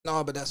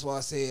No, but that's why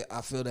I said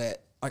I feel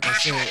that, like I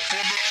said,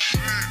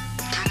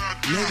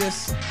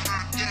 niggas,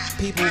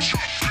 people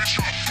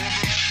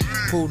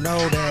who know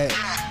that.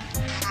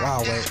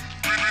 Wow, wait.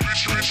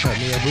 Cut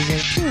me up.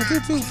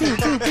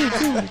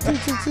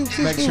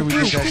 Make sure we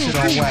get that shit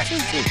on wax.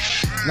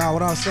 Nah,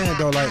 what I was saying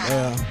though, like,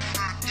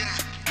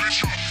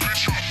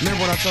 remember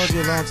what I told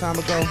you a long time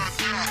ago?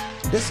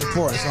 This is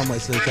important, so I'm gonna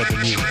say cut the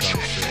music on shit.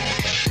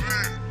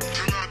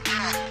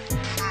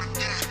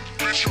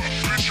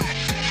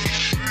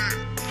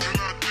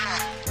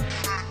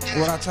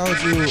 What I told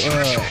you,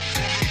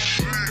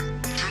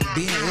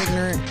 being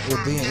ignorant,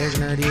 what being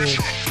ignorant is.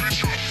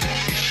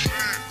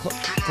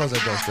 Close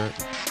that door, straight.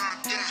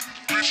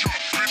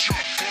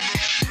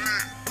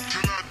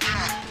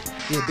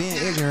 Yeah, being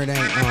ignorant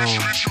ain't,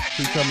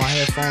 he cut my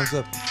headphones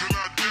up.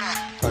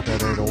 Cut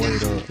that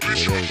 808 up. Yeah,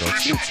 there we go.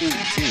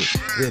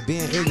 Yeah,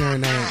 being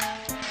ignorant ain't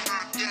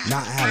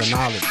not having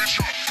knowledge.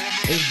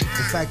 It's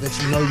the fact that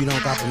you know you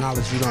don't got the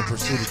knowledge, you don't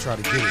pursue to try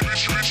to get it.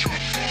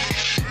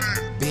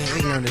 Being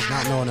ignorant is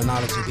not knowing the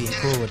knowledge and being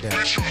cool with that.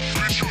 So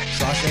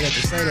I say that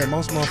to say that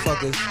most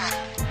motherfuckers,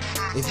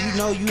 if you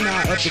know you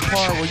not up to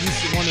par where you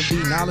should want to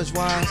be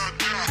knowledge-wise,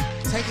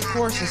 take a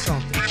course or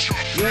something.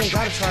 You ain't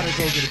got to try to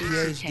go get a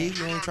PhD.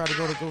 You ain't try to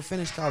go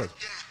finish college.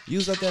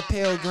 Use up that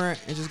Pell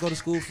Grant and just go to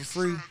school for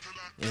free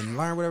and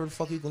learn whatever the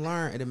fuck you can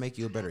learn, and it'll make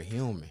you a better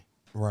human.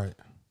 Right.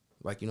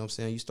 Like, you know what I'm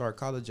saying? You start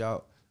college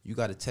out, you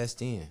got to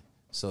test in.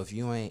 So if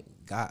you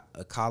ain't got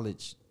a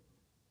college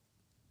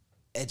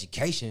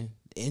education,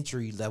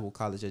 entry-level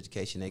college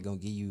education, they going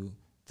to give you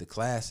the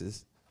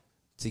classes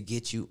to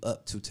get you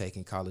up to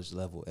taking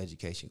college-level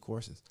education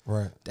courses.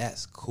 Right.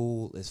 That's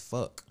cool as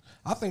fuck.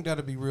 I think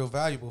that'd be real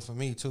valuable for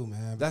me too,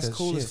 man. That's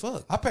cool as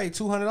fuck. I paid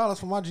 $200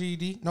 for my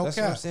GED. No That's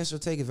cap. what I'm saying. So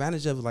take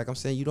advantage of it. Like I'm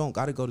saying, you don't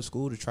got to go to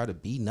school to try to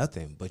be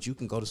nothing, but you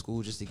can go to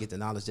school just to get the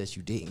knowledge that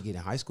you didn't get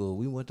in high school.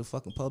 We went to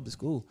fucking public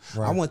school.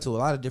 Right. I went to a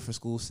lot of different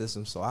school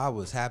systems, so I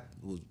was happy,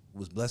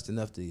 was blessed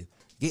enough to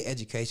get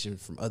education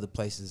from other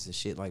places and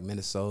shit like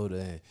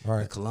Minnesota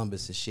and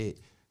Columbus and shit.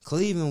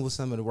 Cleveland was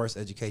some of the worst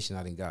education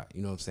I done got.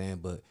 You know what I'm saying?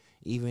 But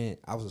even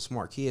I was a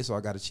smart kid, so I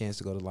got a chance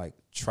to go to like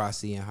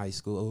Tri-C in high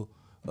school.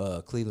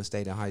 Cleveland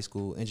State in high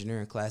school,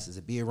 engineering classes,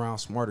 and be around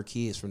smarter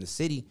kids from the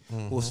city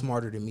who were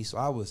smarter than me. So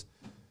I was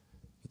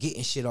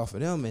getting shit off of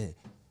them, and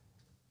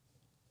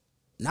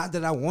not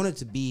that I wanted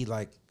to be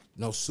like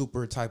no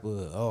super type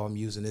of, oh, I'm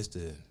using this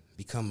to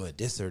become a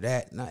this or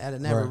that. I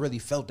never really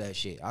felt that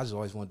shit. I just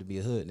always wanted to be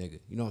a hood nigga.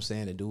 You know what I'm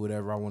saying? And do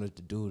whatever I wanted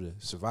to do to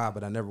survive,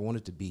 but I never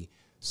wanted to be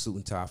suit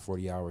and tie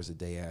 40 hours a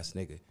day ass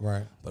nigga.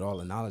 Right. But all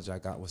the knowledge I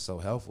got was so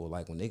helpful.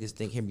 Like when niggas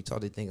hear me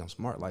talk, they think I'm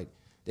smart. Like,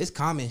 this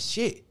common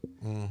shit,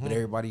 but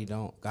everybody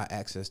don't got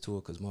access to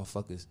it because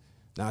motherfuckers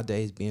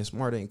nowadays being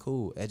smart ain't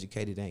cool,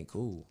 educated ain't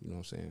cool. You know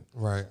what I'm saying?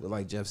 Right. But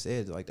like Jeff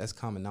said, like that's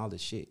common knowledge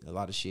shit. A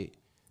lot of shit,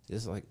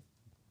 just like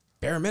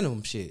bare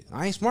minimum shit.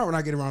 I ain't smart when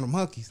I get around them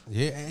monkeys.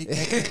 Yeah,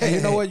 and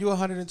you know what? You're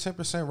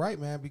 110% right,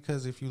 man.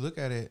 Because if you look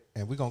at it,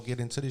 and we're gonna get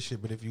into this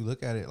shit, but if you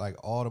look at it, like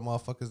all the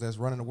motherfuckers that's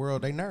running the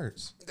world, they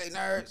nerds. They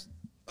nerds.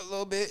 A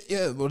little bit,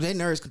 yeah. Well, they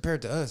nerds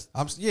compared to us.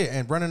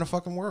 And running the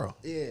fucking world.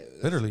 Yeah,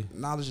 literally.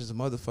 Knowledge is a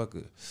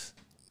motherfucker.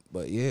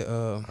 But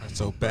yeah,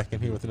 so back in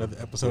here with another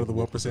episode of the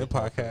 1%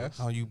 Podcast.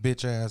 Oh, you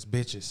bitch ass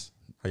bitches.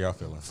 How y'all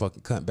feeling?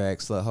 Fucking cuntbag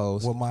slut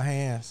hoes. With my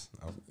hands.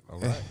 All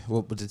right.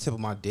 With the tip of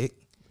my dick.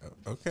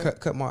 Okay.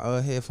 Cut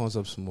my headphones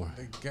up some more.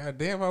 God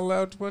damn, how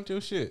loud you want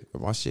your shit?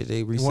 My shit,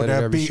 they reset it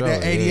every show.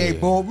 That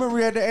 88 boom. Remember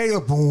we had the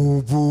 88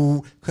 boom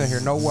boom. Couldn't hear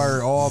no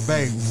word all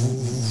day.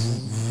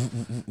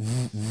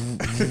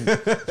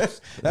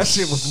 That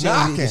shit was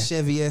knocking. The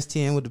Chevy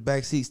S10 with the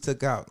back seats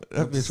took out.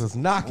 That bitch was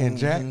knocking,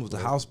 Jack. With the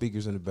house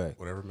speakers in the back.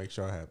 Whatever makes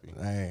y'all happy.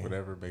 Dang.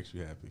 Whatever makes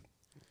you happy.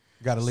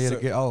 Gotta let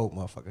it get old,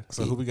 motherfucker.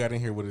 So who we got in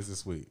here with us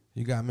this week?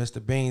 You got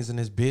Mr. Beans and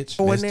his bitch.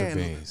 Mr.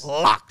 Beans.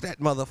 Lock that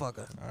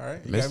motherfucker. All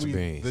right. Mr.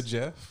 Beans. The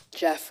Jeff.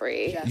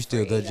 Jeffrey. You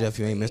still good, Jeff?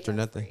 You ain't Mr.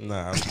 Nothing?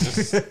 Nah, I'm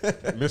just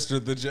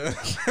Mr. The Jeff.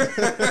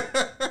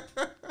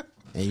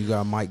 And you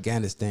got Mike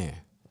Ganistan.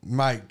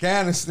 Mike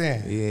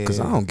Ganistan. Yeah. Because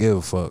I don't give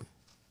a fuck.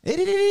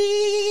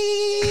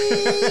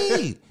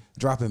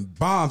 Dropping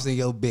bombs in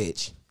your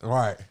bitch.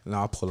 Right. And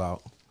I'll pull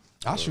out.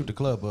 I'll shoot the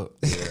club up.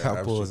 Yeah,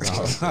 I'll pull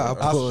us out.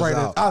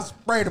 I'll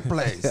spray the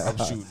place. I'm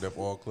shooting up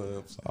all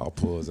clubs. I'll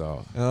pull us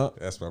out.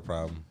 That's my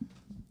problem.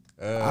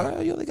 I don't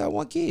know. You only got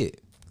one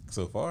kid.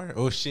 So far?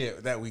 Oh,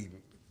 shit. That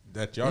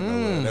y'all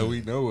know of. That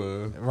we know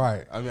of.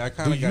 Right. I mean, I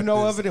kind of Do you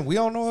know of it and we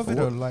don't know of it?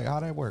 Or like how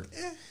that work?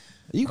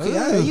 You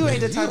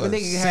ain't the type of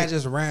nigga that had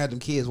just random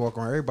kids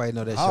walking around. Everybody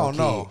know that's your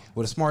kid.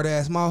 With a smart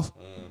ass mouth.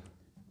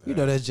 You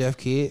know that's Jeff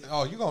kid.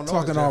 Oh, you gonna know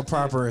talking all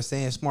proper and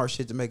saying smart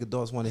shit to make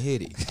adults want to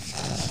hit it.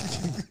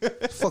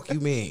 Fuck you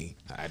mean?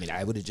 I mean,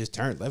 I would have just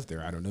turned left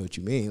there. I don't know what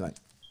you mean. Like,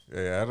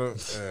 yeah, I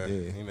don't.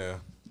 You know,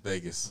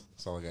 Vegas.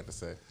 That's all I got to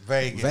say.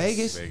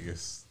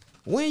 Vegas.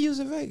 When you was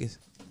in Vegas?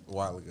 A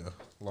while ago,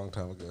 a long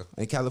time ago.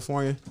 In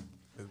California.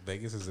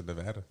 Vegas is in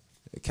Nevada.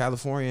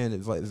 California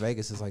and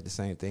Vegas is like the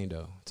same thing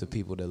though to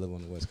people that live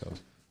on the West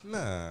Coast.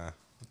 Nah,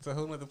 It's a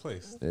whole nother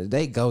place.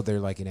 They go there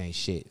like it ain't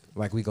shit.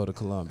 Like we go to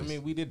Columbus. I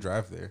mean, we did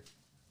drive there.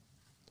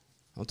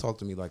 Don't talk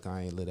to me like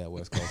I ain't live that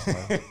West Coast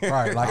life.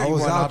 Right, like I he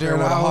was went out out there there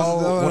with when a I was whole,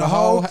 with with a a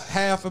whole hoe.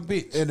 half a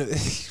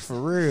bitch. For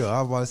real,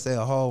 I was about to say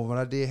a whole, but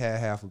I did have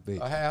half a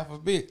bitch. A half a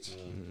bitch.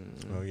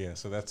 Oh yeah,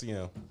 so that's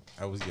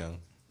I was young,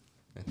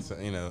 and so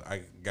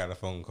I got a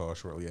phone call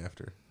shortly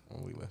after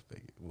when we left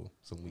Vegas. Well,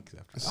 some weeks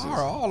after.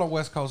 All the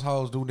West Coast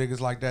hoes do niggas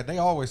like that. They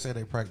always say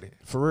they pregnant.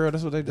 For real,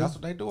 that's what they do. That's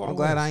what they do. on I'm the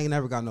glad West. I ain't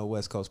never got no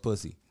West Coast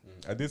pussy.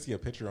 I did see a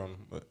picture on.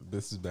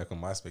 This is back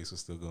when MySpace was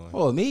still going.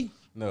 Oh, me?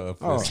 No, of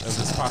Oh.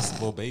 this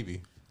possible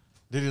baby.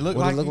 Did it look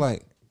What like it look you?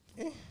 like?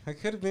 I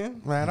could have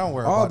been. Man, don't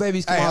worry. All about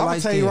babies it. come Hey, out I'm gonna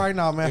light tell you skinned. right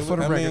now, man. It For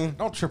the was- I record, mean-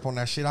 don't trip on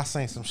that shit. I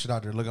seen some shit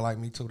out there looking like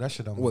me too. That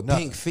shit don't mean With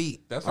nothing. pink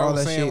feet. That's what all I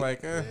was that saying. shit.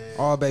 Like,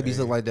 All babies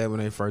look like that when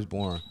they first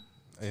born.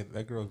 hey,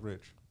 that girl's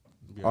rich.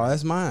 Be Oh, honest.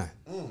 that's mine.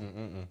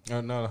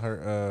 Oh, no,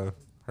 her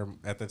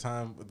at the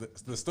time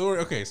the story.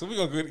 Okay, so we're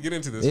gonna get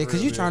into this. Yeah,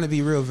 because you're trying to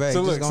be real vague.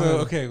 So Just look, go so ahead.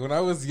 okay, when I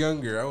was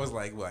younger, I was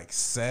like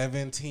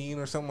 17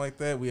 or something like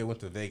that. We had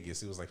went to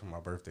Vegas. It was like for my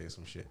birthday or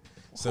some shit.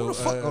 So Who the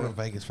fuck go to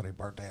Vegas for their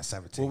birthday at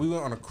 17? well, we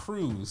went on a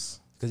cruise.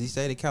 Because he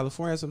stayed in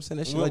California, so I'm saying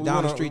that shit We like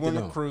down the went street to on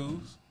a them.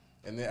 cruise,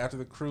 and then after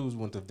the cruise,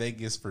 we went to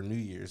Vegas for New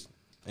Year's.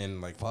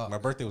 And like Fuck. my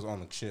birthday was on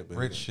the ship, but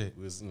Rich shit. It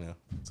was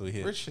so we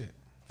hit Rich shit.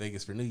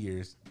 Vegas for New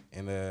Year's,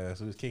 and so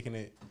we was kicking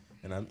it,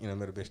 and I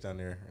met a bitch down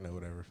there,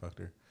 whatever, fucked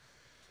her.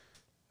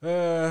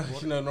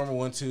 Normal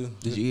 1 2.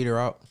 Did you eat her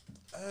out?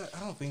 I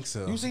don't think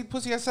so. You see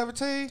pussy at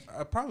 17?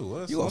 I probably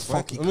was. You a Most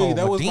likely. funky cold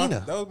that was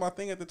Medina. my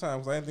thing at the time.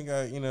 Cause I didn't think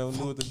I knew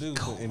what to do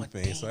with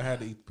anything, so I had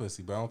to eat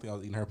pussy. But I don't think I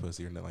was eating her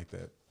pussy or nothing like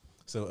that.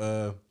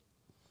 So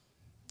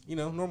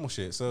normal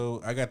shit.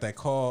 So I got that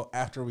call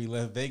after we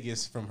left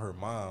Vegas from her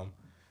mom.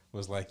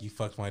 Was like, you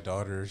fucked my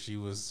daughter.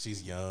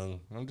 She's young.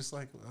 And I'm just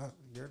like,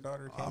 your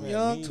daughter came I'm at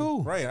young me.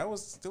 too. Right. I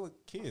was still a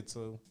kid,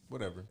 so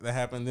whatever. That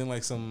happened. Then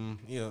like some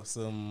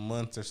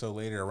months or so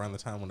later, around the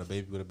time when the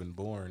baby would have been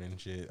born and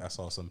shit, I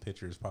saw some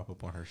pictures pop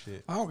up on her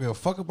shit. I don't give a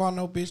fuck about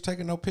no bitch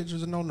taking no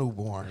pictures of no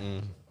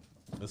newborn.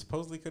 It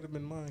supposedly could have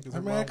been mine. Cause Hey,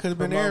 her man, mom- could have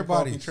her been mom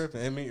called me everybody's.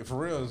 tripping. I mean, for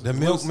real. The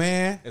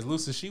milkman, As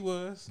loose as she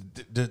was.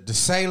 the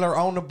sailor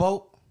on the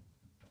boat,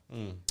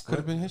 could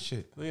have been his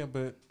shit. Yeah,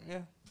 but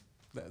yeah.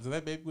 So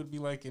that baby would be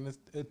like in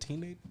a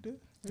teenager.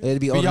 It'd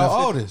be old your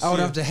enough, oldest. old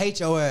enough to hate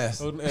your ass.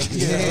 Oh,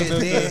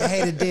 Yeah,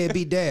 hate a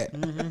deadbeat dad.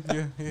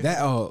 yeah.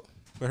 That old.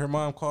 But her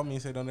mom called me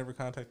and said, don't ever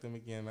contact them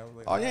again. I was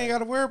like, Oh, you ain't got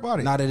to worry about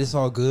it. Now that it's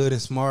all good and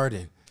smart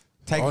and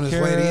Taking on his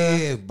care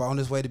way of- to on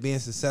his way to being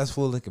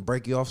successful and can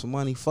break you off some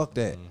money. Fuck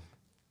that.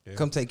 Yeah.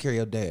 Come take care of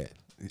your dad.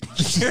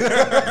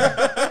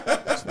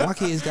 My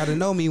kids got to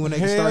know me when they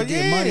can Hell start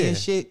getting money yeah. and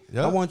shit.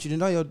 Yep. I want you to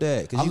know your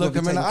dad because I you look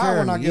gonna them be in the taking care eye of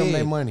when I him. give them Yeah.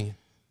 their money.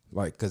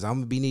 Like, cause I'm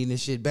gonna be needing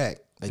this shit back.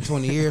 Like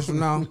 20 years from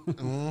now,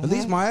 at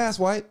least my ass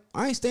white.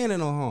 I ain't staying in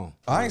no home.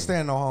 I ain't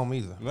staying no home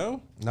either.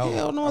 no? No.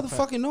 Hell no,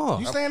 motherfucking no.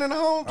 You staying in the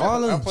home?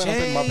 All I'm them planning on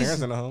putting my J's.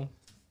 parents in the home.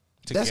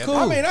 That's together.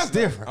 cool. I mean, that's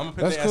different. I'm going to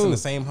put That's their ass in cool. the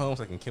same home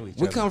so I can kill each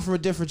We other. come from a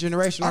different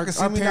generation. I Our can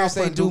see me parents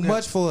now ain't do putting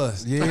much for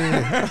us.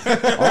 Yeah.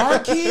 Our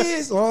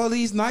kids, all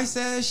these nice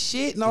ass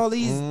shit and all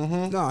these.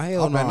 No,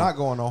 hell I no. better not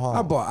going no home.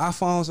 I bought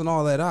iPhones and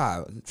all that.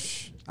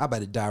 I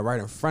better die right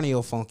in front of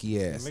your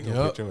funky ass. They gonna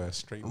Yup. get your ass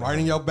straight Right down.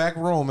 in your back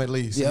room, at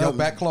least. In your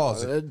back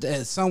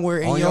closet. Somewhere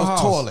in On your your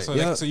house. toilet. So,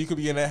 Yup. so you could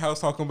be in that house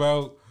talking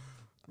about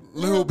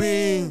Lil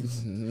Bean,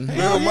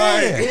 Hell Lil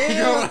Mike.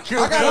 yeah.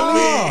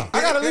 I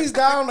got at least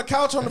die on the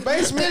couch on the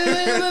basement.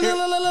 I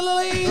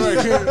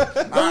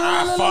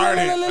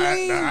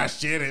farted. I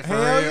shit it for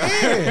Hell real.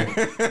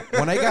 yeah.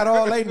 When they got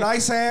all they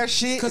nice ass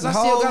shit. Cause and I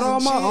still hoes got all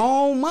and my shit.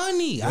 own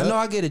money. I Yep. know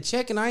I get a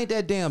check and I ain't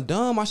that damn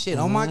dumb. My shit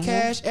on my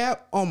Cash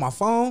App, on my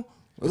phone.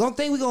 We don't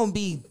think we gonna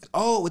be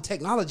old with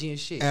technology and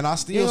shit. And I You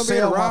still ain't gonna be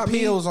able sell to my rob me.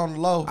 pills on the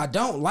low. I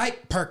don't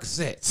like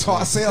Percocet. So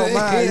I sell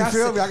mine. You I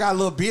feel said- me? I got a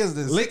little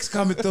business. Licks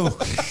coming through.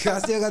 I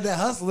still got that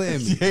hustle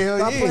in me. Hell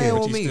Stop yeah. playing But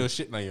with you me.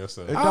 still shitting on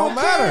yourself. It I don't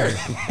matter.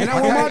 care. And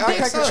I want my I dick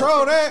can't sucked.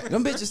 control that.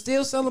 Them bitches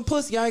still selling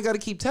pussy. I ain't got to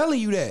keep telling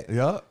you that.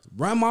 Yup.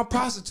 Run my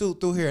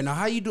prostitute through here. Now,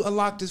 how you do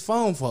unlock this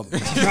phone for me?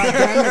 God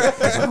damn it.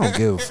 I don't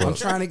give a fuck. I'm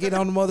trying to get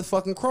on the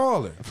motherfucking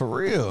crawler. For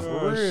real.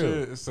 Oh,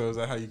 shit. So is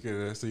that how you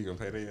could? So you gonna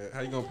pay that? How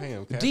you gonna pay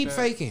him? Cash Deep App?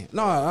 faking.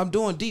 No, I'm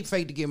doing deep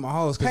fake to get my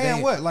hoes.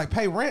 Paying what? Like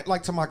pay rent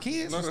like to my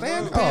kids? No, and no,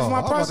 stand? no. Paying for my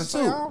I was about to say,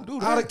 prostitute. I don't do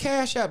Out that. of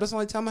Cash App. That's the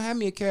only time I have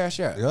me a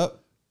Cash App.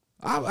 Yup.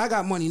 I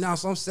got money now,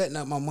 so I'm setting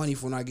up my money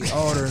for when I get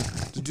older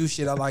to do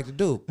shit I like to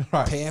do.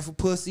 Right. Paying for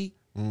pussy.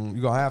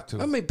 You gonna have I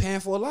to. mean,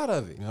 paying for a lot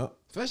of it. Yup.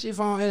 Especially if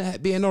I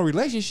don't be in no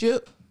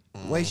relationship.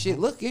 The way shit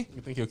looking.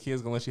 You think your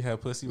kids gonna let you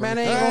have pussy? Man,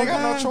 right they I ain't ain't got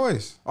gonna no die.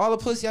 choice. All the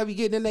pussy I be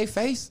getting in their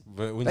face.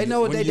 But when They know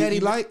what when they daddy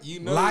like.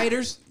 know,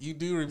 Lighters. You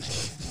do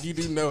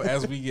know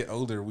as we get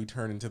older, we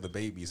turn into the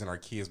babies and our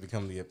kids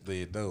become the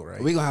adult,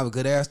 right? We gonna have a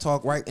good ass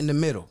talk right in the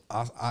middle.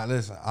 I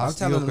listen. I I'm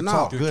still telling can them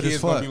talk now. Your good as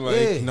kids gonna fuck. be like,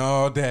 Yeah.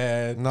 no,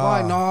 dad, Nah.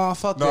 Like, no,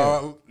 fuck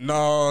that.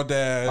 no,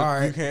 dad. All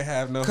right. You can't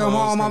have no. Come hoes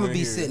home, I'm coming gonna be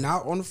here. sitting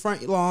out on the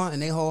front lawn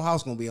and their whole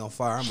house gonna be on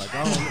fire. I'm like,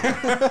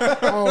 I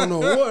don't know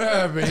what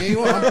happened.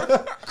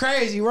 I'm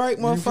crazy, right,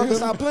 motherfucker?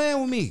 Stop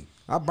playing with me.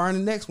 I burn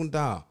the next one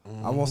down.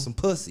 I want some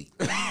pussy.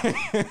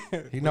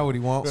 He know what he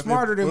wants.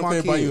 Smarter than what my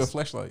if they buy you a kids.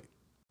 flashlight?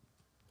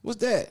 What's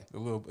that?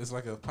 It's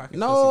like a pocket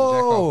No, pussy to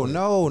jack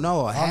off with.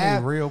 no. I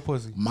Have need real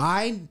pussy.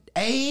 my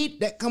aide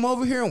that come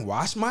over here and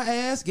wash my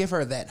ass, give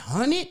her that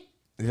 100.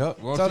 Yep.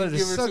 Why Tell don't her you to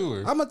give suck. it to her?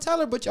 I'm gonna tell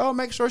her, but y'all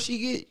make sure she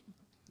get.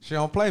 She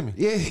don't play me.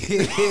 Yeah,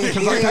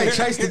 Cause I can't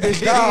chase the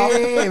bitch down.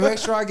 yeah, make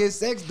sure I get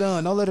sex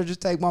done. Don't let her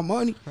just take my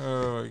money.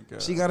 Oh my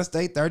god. She gotta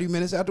stay 30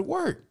 minutes after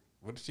work.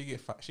 What did she get?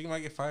 She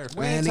might get fired. We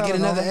For ain't Man, to get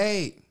telling another her.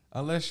 aide.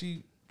 Unless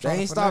she They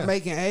ain't stop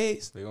making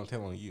aides. They gonna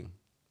tell on you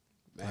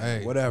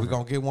Hey, whatever. We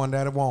gonna get one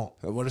that it won't.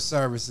 What the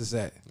service is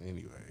at?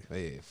 anyway.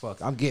 Yeah,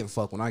 fuck. I'm getting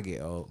fucked when I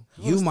get old.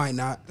 You might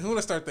not. Who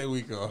wanna start that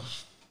week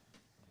off?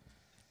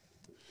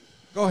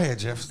 Go ahead,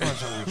 Jeff. Start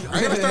your weekend.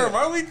 I gotta start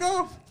my week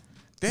off.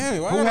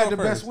 Damn, why Who I had go the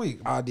first? best week?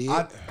 I did.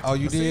 Oh,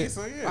 you See, did?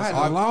 so yeah, I had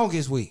so the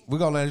longest week. We're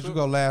gonna let you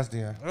go last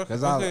then.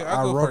 Because okay, I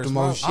I'll go wrote first. the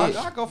most My- shit.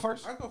 I'll go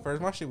first. I go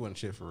first. My shit wasn't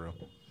shit for real.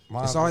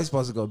 Mine- It's always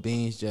supposed to go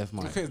Beans, Jeff,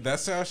 Mike. Okay,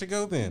 that's how I should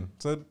go then.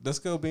 So let's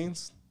go,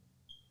 Beans.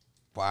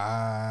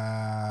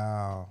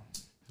 Wow.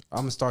 I'm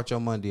going to start your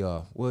Monday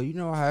off. Well, you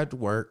know I had to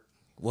work.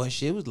 What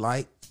shit was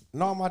like.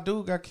 No, my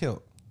dude got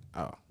killed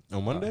Oh.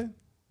 On Monday?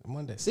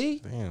 Monday. See?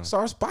 Damn.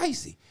 Start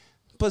spicy.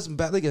 Put some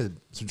back. Look at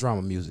some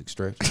drama music,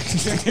 Stretch.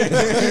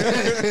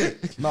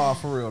 No,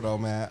 for real though,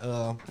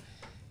 man.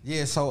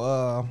 Yeah,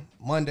 so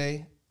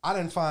Monday, I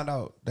didn't find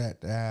out that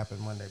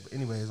happened Monday. But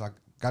anyways, I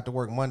got to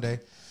work Monday.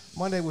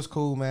 Monday was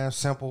cool, man.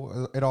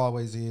 Simple. It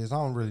always is. I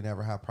don't really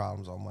never have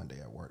problems on Monday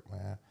at work,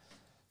 man.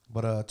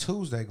 But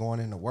Tuesday going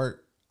into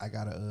work, I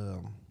got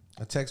a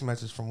text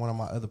message from one of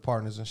my other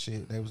partners and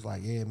shit. They was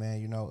like, yeah, man,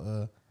 you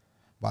know,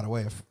 by the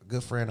way, a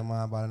good friend of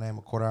mine by the name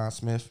of Cordon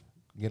Smith,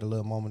 get a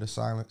little moment of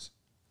silence.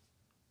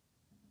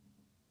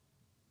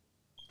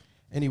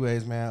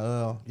 Anyways,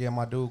 man, yeah,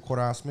 my dude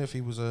Cordon Smith,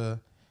 he was in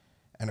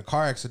a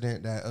car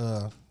accident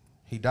that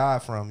he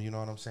died from. You know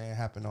what I'm saying?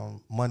 Happened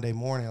on Monday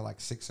morning, at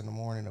like 6 a.m.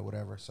 or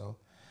whatever. So,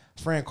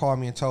 a friend called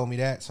me and told me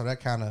that. So that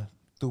kind of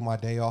threw my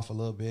day off a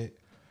little bit.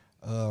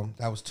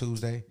 That was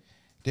Tuesday.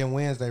 Then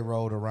Wednesday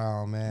rolled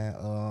around,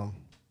 man.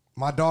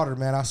 My daughter,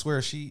 man, I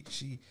swear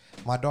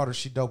my daughter,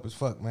 she dope as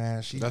fuck,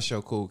 man. That's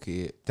your cool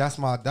kid. That's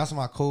my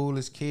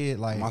coolest kid.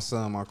 Like My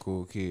son, my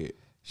cool kid.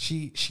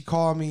 She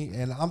called me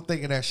and I'm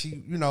thinking that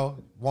she, you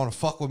know, want to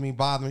fuck with me,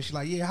 bother me. She's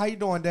like, yeah, how you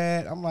doing,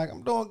 Dad? I'm like,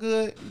 I'm doing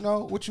good. You know,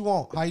 what you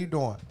want? How you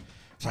doing?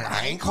 She's like,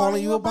 I ain't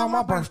calling you about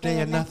my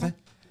birthday or nothing.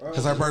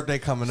 Because her birthday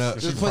coming up.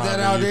 Just She put that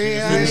probably-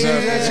 out there. She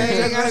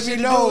ain't gotta be shit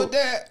to no. do with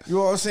that. You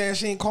know what I'm saying?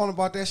 She ain't calling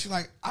about that. She's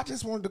like, I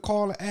just wanted to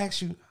call and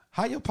ask you,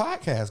 how your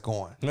podcast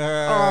going? I'm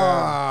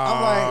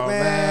like,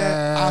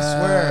 man, I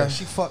swear,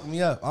 she fucked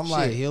me up. I'm Shit,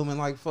 like, Hillman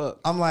like fuck.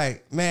 I'm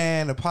like,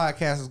 man, the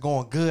podcast is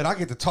going good. I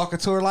get to talking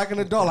to her like an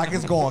adult, like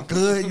it's going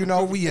good. You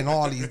know, we in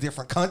all these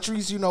different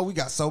countries. You know, we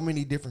got so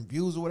many different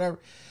views or whatever.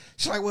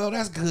 She's like, well,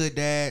 that's good,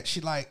 Dad.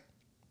 She like,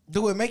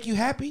 do it make you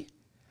happy?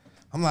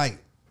 I'm like,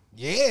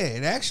 yeah,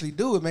 it actually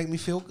do. It make me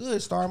feel good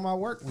starting my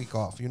work week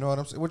off. You know what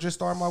I'm saying? We're just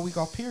starting my week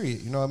off,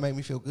 period. You know, it make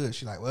me feel good.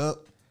 She's like, well,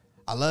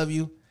 I love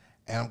you,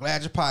 and I'm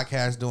glad your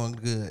podcast is doing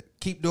good.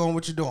 Keep doing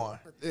what you're doing.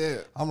 Yeah.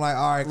 I'm like,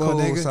 all right, Little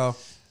cool. nigga. So,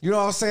 you know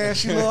what I'm saying?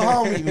 She little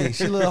homie me.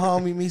 She little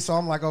homie me. So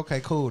I'm like, okay,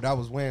 cool. That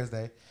was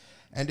Wednesday.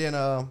 And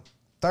then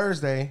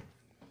Thursday,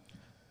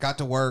 got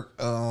to work.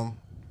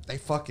 They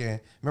fucking,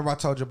 remember I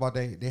told you about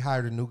they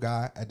hired a new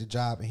guy at the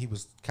job and he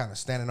was kind of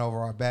standing over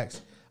our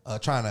backs,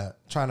 trying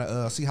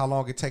to see how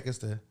long it take us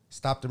to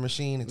stop the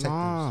machine and take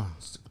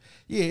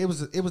Yeah, it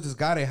was this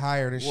guy they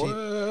hired and shit. What?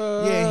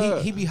 Yeah,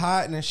 he be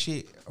hiding and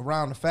shit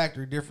around the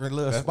factory, different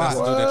little That's spots.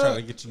 the dude that tried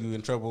to get you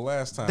in trouble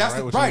last time, That's right?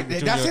 the, With right. you- with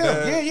you That's and him.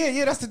 your dad?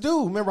 Yeah, that's the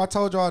dude. Remember I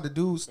told y'all the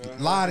dude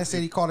lied and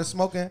said he caught us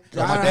smoking.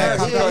 Ah, My dad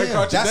caught yeah, that. yeah.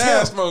 Caught your That's dad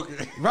him.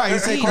 smoking. Right. He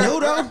said He he knew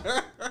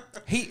though.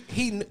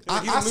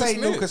 I a say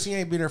new new snitch. because he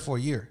ain't been there for a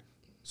year.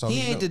 So He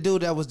ain't knew. the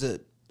dude that was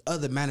the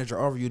other manager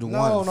over you. The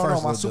No, one no,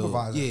 first my little dude.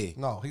 supervisor. Yeah.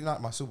 No, he's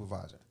not my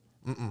supervisor.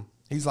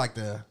 He's like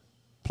the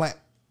plant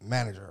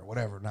manager or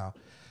whatever now.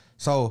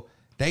 So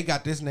they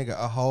got this nigga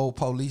a whole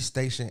police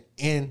station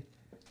in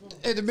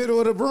In the middle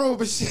of the room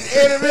and shit.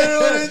 the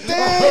middle of the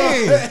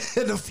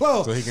thing. In the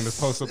floor. So he can just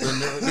post up in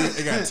there.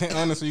 It got tent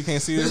on it so you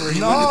can't see it. Where he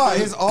No,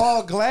 it's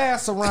all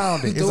glass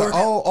around it. It's an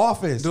old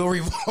office. Do a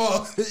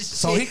revolve.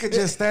 So he could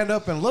just stand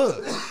up and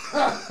look.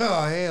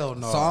 Oh hell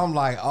no. So I'm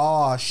like,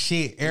 oh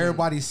shit.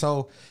 Everybody's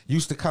so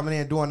used to coming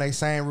in doing their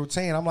same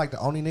routine. I'm like the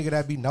only nigga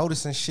that be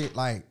noticing shit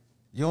like,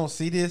 you don't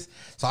see this?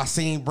 So I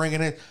seen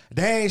bringing it.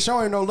 They ain't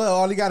showing no love.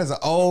 All he got is an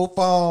old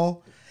phone.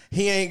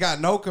 He ain't got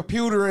no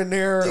computer in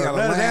there He or got a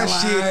none of that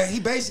landline. shit. He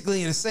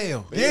basically in a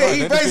cell. Yeah,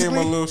 he They just gave him a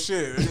basically. little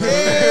shit.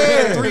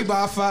 Yeah.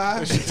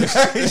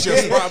 3x5. It's your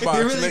spot box.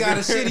 He really nigga. got a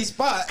shitty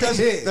spot. Cause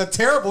the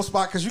terrible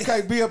spot, cause you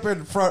can't be up in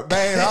the front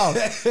main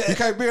house. You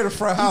can't be in the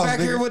front He house. back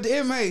nigga. here with the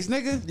inmates,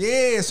 nigga.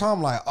 Yeah, so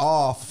I'm like,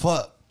 oh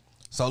fuck.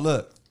 So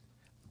look,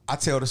 I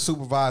tell the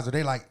supervisor,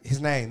 they like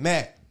his name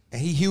Matt, and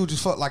he huge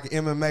as fuck, like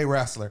an MMA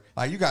wrestler.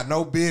 Like you got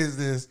no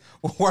business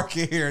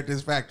working here at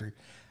this factory.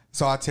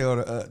 So I tell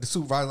the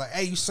supervisor, like,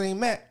 hey, you seen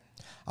Matt?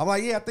 I'm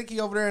like, yeah, I think he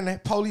over there in the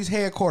police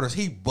headquarters.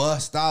 He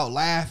bust out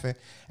laughing.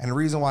 And the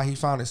reason why he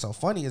found it so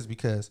funny is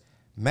because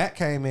Matt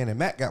came in and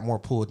Matt got more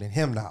pulled than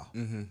him now.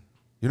 Mm-hmm.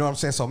 You know what I'm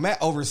saying? So Matt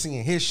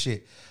overseeing his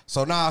shit.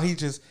 So now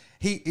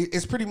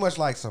it's pretty much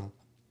like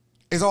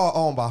it's all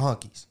owned by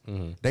hunkies.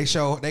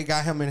 Mm-hmm. They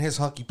got him in his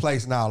hunky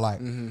place now. Like,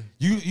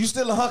 you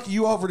still a hunky,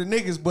 you over the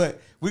niggas,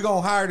 but we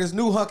gonna hire this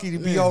new hunky to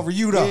be over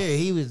you though. Yeah,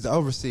 he was the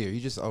overseer. You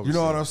just overseer. You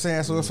know what I'm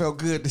saying? So it felt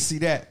good to see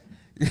that.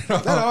 You know?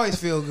 That always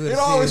feel good. It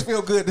always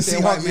feel good to see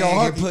white hunky man on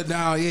get hunky. put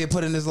down.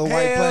 Put in this little Hell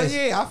white place.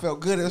 yeah, I felt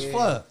good as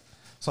fuck.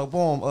 So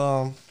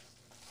boom,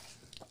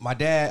 my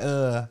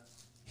dad,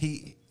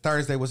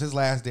 Thursday was his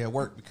last day at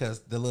work because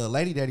the little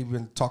lady that he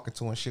been talking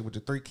to and shit with the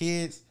 3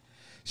 kids,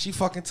 she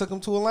fucking took him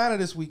to Atlanta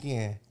this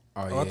weekend.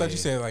 Oh, I thought you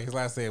said like his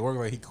last day at work,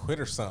 like he quit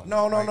or something.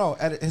 No.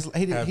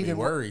 He didn't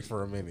worry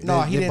for a minute.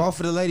 No, Did both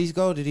of the ladies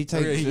go? Did he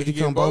take? Did he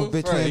come both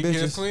bitch twin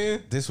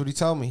bitches? This what he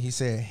told me. He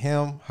said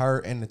him, her,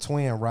 and the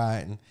twin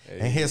riding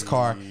in his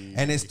car,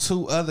 and it's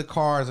 2 other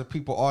cars of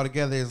people all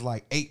together. It's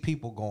like 8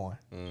 people going.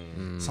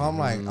 So I'm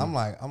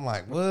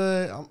like,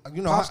 what?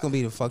 Pop's gonna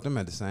be to fuck them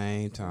at the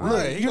same time.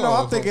 Look,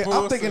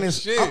 I'm thinking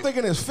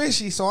it's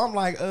fishy. So I'm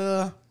like,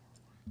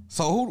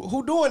 so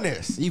who doing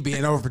this? You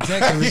being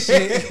overprotective and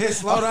shit.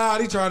 Slow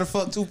down. He trying to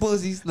fuck 2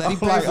 pussies. Let him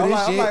pay for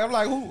this shit. I'm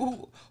like,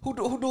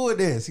 who doing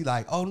this? He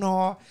like, oh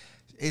no,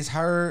 it's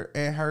her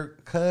and her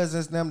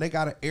cousins. Them they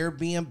got an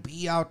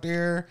Airbnb out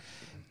there,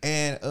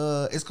 and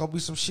it's gonna be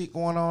some shit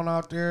going on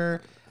out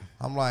there.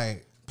 I'm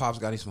like, Pop's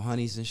got him some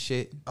honeys and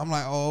shit. I'm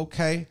like, oh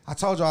okay. I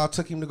told y'all I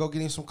took him to go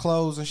get him some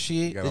clothes and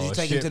shit. Did you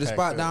take him to the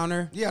spot down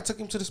there? Yeah, I took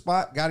him to the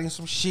spot. Got him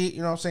some shit. You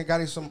know what I'm saying?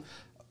 Got him some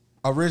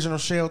original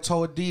shell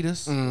toe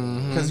Adidas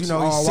because he's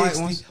all 60.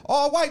 white ones?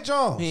 All white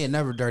Johns. He ain't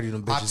never dirty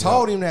them bitches. I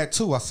told him that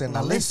too. I said,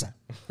 now listen,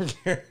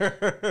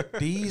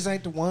 these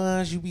ain't the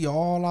ones you be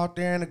all out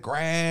there in the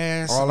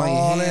grass, all and on your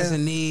all hands that.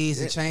 and knees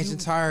and changing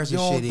tires You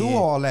and don't shit. do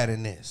all that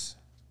in this.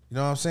 You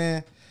know what I'm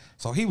saying?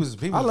 So he was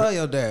I love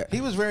your dad. He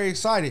was very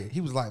excited.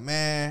 He was like,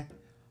 man.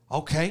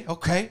 Okay.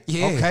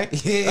 Yeah. Okay.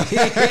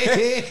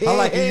 I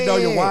like you know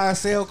your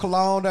YSL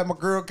cologne that my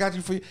girl got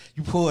you for you.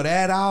 You pull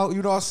that out,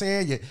 you know what I'm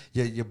saying?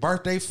 Your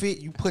birthday fit,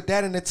 you put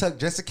that in the tuck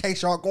just in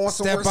case y'all going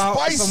somewhere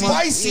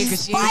spicy.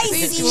 She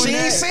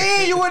ain't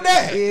seeing you in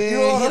that. You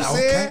know what I'm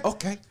saying?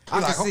 Okay.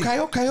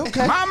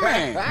 Okay. My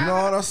man. You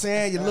know what I'm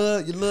saying? Your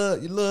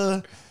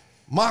little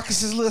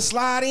moccasins, little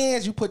slide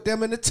ins, you put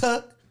them in the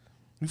tuck.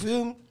 You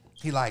feel me?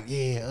 He like,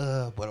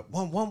 yeah, but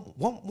one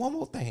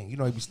more thing. You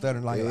know, he be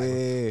stuttering like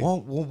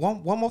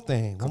one more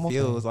thing.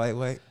 Confused, like,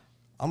 wait.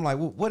 I'm like,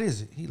 what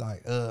is it? He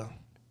like,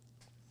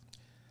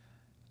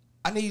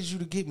 I need you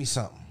to get me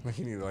something.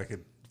 He need like a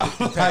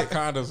pack of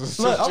condoms or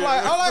something. Look,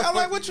 I'm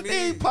like, what you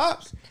need,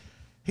 Pops?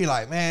 He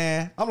like,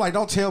 man, I'm like,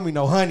 don't tell me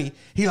no honey.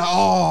 He like,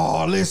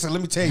 oh, listen,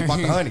 let me tell you about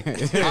the honey.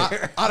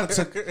 I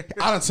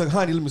done took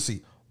honey. Let me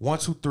see. 1,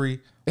 2, 3.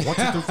 1, 2,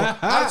 3, 4.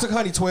 I took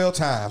honey 12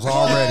 times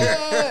already.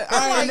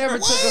 I ain't never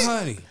took a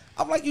honey.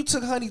 I'm like, you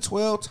took honey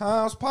 12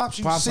 times, Pops.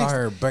 You Pops 60. out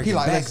here breaking He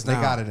like, backs they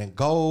down. got it in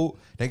gold.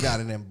 They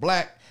got it in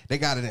black. They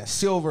got it in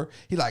silver.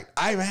 He like,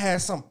 I even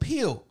had some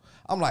peel.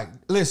 I'm like,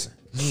 listen.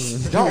 You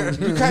can't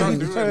do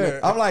that.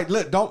 I'm like,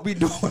 look, don't be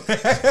doing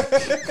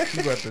that.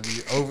 You about to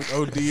be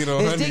OD'd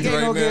on His honey dick ain't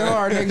right gonna get now.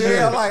 hard next year.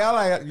 Yeah, I'm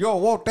like, you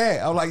don't want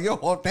that. I'm like, you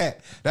don't want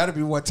that. That'll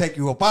be what take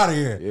you up out of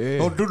here. Yeah.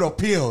 Don't do no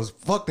pills.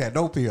 Fuck that,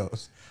 no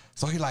pills.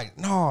 So he like,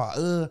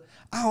 no,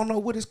 I don't know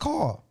what it's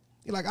called.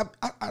 He like,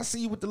 I see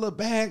you with the little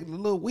bag, the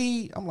little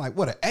weed. I'm like,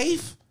 what, an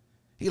eighth?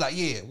 He like,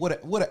 yeah, what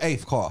an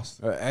eighth cost?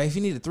 If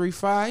you need a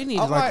 3.5, you need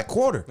I'm like like- a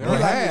quarter. He Or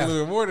like, half. a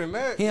little more than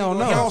that. He don't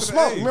He know. don't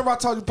smoke. Hey. Remember I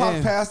told you Pop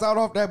Yeah. passed out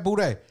off that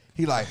booty?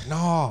 He like,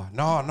 no.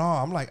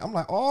 I'm like,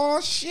 oh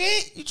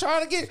shit, you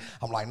trying to get?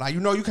 I'm like, nah, you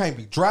know you can't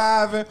be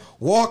driving,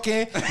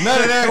 walking,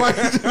 none of that. Why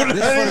you do none of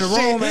This that for the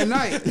shit? room at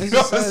night. You This know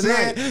is what I'm at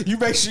saying? night. You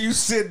make sure you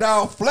sit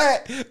down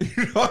flat.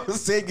 You know what I'm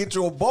saying? Get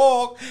you a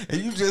ball, and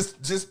you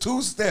just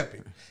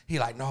 2-stepping. He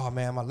like, no,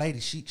 man, my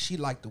lady, she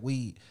like the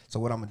weed. So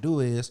what I'm gonna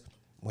do is,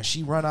 when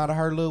she run out of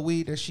her little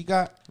weed that she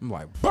got, I'm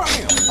like, bam.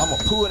 I'm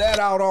gonna pull that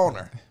out on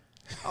her.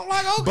 I'm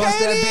like, okay, Bust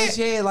that then. bitch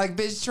head like,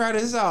 bitch, try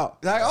this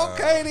out. Like,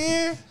 okay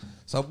then.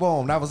 So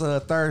boom, that was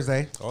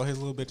Thursday. All his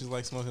little bitches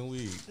like smoking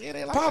weed. Yeah,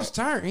 they like Pop's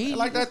that. turn. He They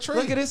like that tree.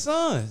 Look at his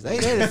sons. They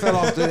done fell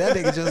off the, that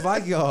nigga just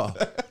like y'all.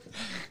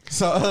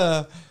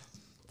 So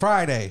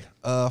Friday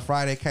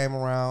came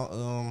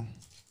around.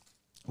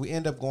 We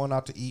end up going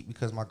out to eat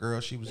because my girl,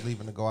 she was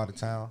leaving to go out of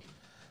town.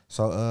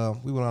 So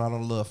we went out on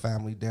a little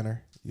family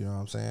dinner. You know what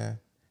I'm saying?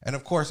 And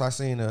of course, I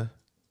seen a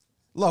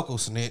local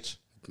snitch,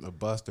 A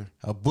buster.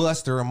 a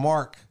Buster, a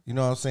Mark. You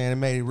know what I'm saying? It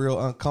made it real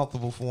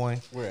uncomfortable for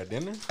him Where, at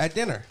dinner? at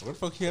dinner. Where the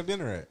fuck you have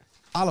dinner at?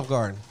 Olive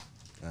Garden.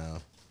 Oh.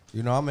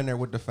 You know, I'm in there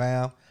with the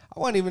fam. I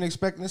wasn't even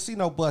expecting to see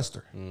no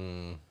Buster.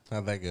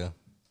 How'd that go?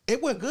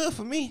 It went good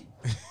for me.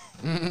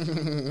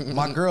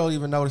 My girl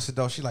even noticed it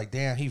though. She like,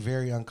 damn, he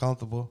very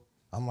uncomfortable.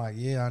 I'm like,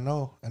 yeah, I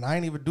know. And I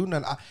ain't even do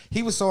nothing.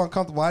 He was so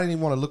uncomfortable, I didn't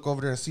even want to look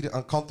over there and see the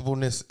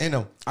uncomfortableness in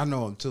him. I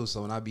know him too,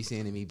 so when I be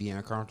seeing him, he be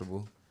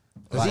uncomfortable.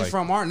 Cause he's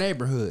from our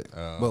neighborhood,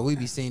 but we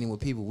be seeing him with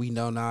people we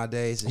know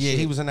nowadays. And Yeah, shit.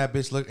 he was in that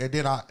bitch. Look, and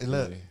then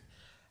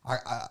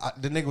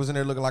the nigga was in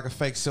there looking like a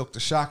fake Silk the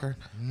Shocker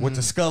with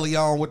the Scully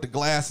on, with the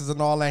glasses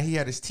and all that. He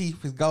had his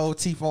teeth, his gold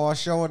teeth all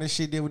showing and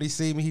shit. Then when he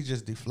see me, he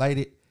just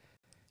deflated.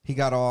 He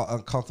got all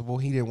uncomfortable.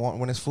 He didn't want,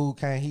 when his food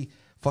came, he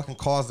fucking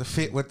caused a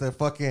fit with the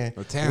fucking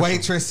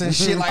waitress and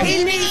shit. Like,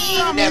 he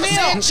never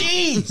said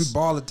cheese.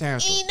 Ball of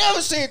tantrum. He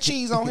never said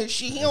cheese on his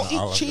shit. He don't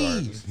eat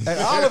cheese. At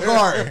Olive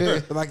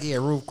Garden. Like he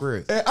had Roof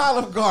Chris. At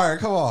Olive Garden,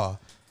 come on.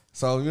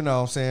 So, you know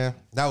what I'm saying?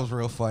 That was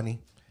real funny.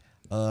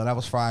 That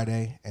was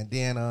Friday. And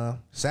then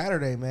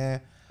Saturday,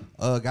 man,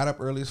 got up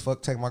early as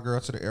fuck, take my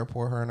girl to the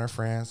airport, her and her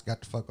friends,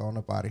 got the fuck on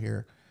up out of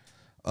here.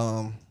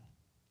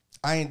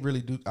 I ain't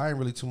really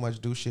too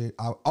much do shit.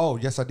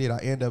 Yes, I did. I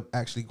end up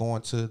actually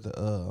going to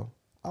the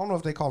I don't know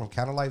if they call them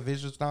candlelight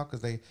visuals now because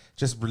they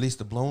just released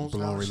the balloons.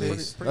 Balloon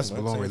release. That's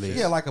balloon release.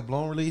 Yeah, like a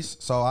balloon release.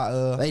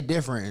 So they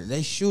different.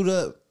 They shoot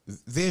up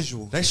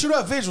visuals. They shoot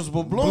up visuals,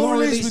 but balloon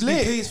release be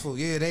lit. Peaceful.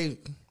 Yeah, they.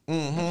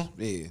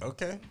 Yeah.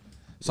 Okay.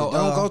 So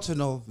don't go to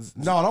no.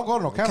 No, don't go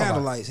to no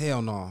candlelights.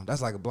 Hell no.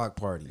 That's like a block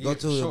party. Go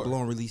to a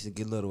balloon release and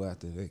get little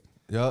after.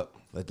 Yup.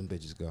 Let them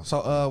bitches go.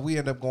 So we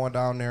end up going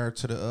down there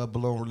to the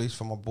balloon release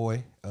for my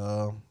boy.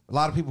 A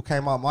lot of people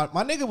came out.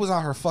 My nigga was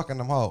out here fucking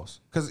them hoes.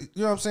 Cause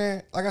you know what I'm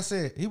saying? Like I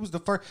said, he was the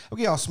first. I'll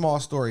give y'all a small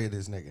story of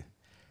this nigga.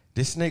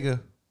 This nigga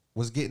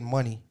was getting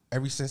money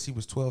ever since he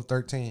was 12,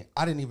 13.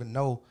 I didn't even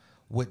know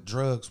what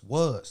drugs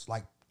was.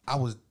 Like I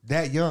was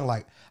that young.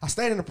 Like I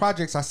stayed in the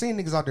projects. I seen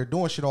niggas out there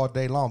doing shit all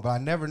day long, but I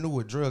never knew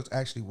what drugs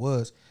actually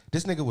was.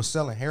 This nigga was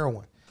selling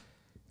heroin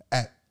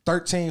at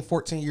 13,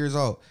 14 years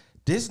old.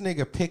 This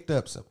nigga picked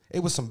up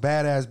it was some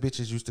badass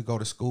bitches used to go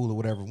to school or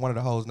whatever. One of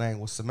the hoes' name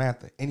was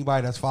Samantha.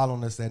 Anybody that's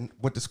following us that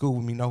went to school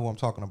with me know who I'm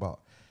talking about.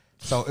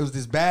 So it was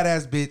this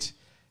badass bitch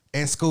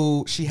in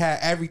school. She had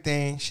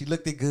everything. She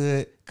looked it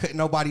good. Couldn't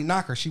nobody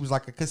knock her. She was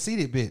like a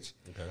conceited bitch.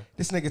 Okay.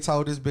 This nigga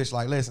told this bitch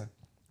like, listen,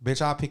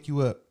 bitch, I'll pick you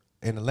up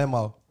in a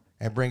limo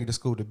and bring you to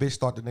school. The bitch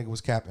thought the nigga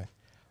was capping.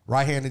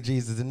 Right hand of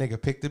Jesus, the nigga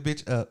picked the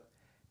bitch up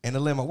in the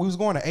limo. We was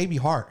going to A.B.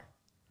 Hart.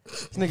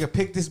 This nigga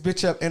picked this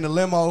bitch up in the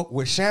limo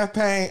with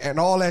champagne and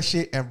all that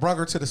shit and brought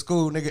her to the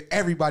school. Nigga,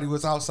 everybody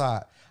was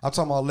outside. I'm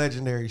talking about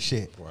legendary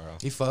shit. Wow.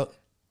 He fucked?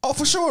 Oh,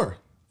 for sure.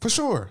 For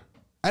sure.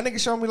 That nigga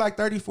showed me like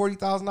 $30,000,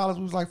 $40,000.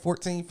 We was like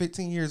 14,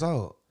 15 years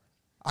old.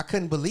 I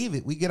couldn't believe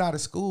it. We get out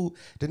of school.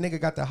 The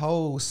nigga got the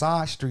whole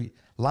side street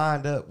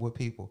lined up with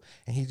people.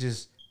 And he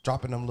just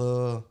dropping them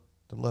little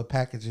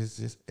packages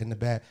just in the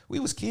back. We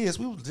was kids.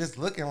 We was just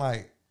looking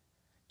like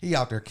he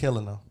out there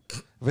killing them.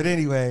 But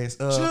anyways,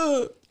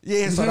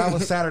 yeah, so that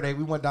was Saturday.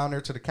 We went down there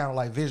to the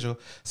Candlelight Visual.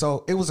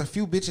 So it was a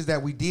few bitches that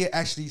we did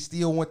actually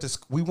still went to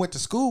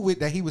school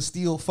with that he was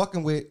still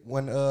fucking with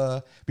when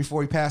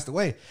before he passed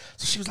away.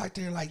 So she was like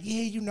there like,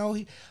 yeah, you know,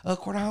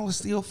 Cordon was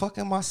still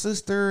fucking my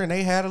sister and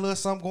they had a little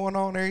something going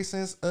on there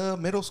since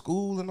middle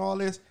school and all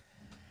this.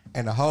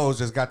 And the hoes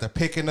just got to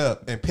picking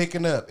up and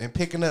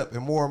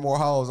more and more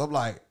hoes. I'm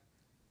like,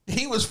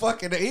 he was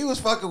fucking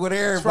with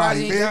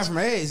everybody. He got from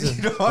AIDS.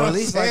 You know or at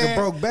least like a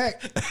broke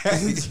back.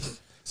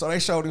 So they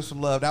showed him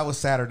some love. That was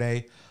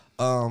Saturday.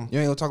 You ain't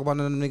gonna talk about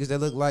none of them niggas that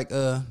look like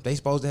they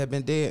supposed to have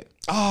been dead.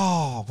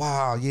 Oh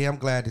wow, yeah, I'm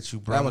glad that you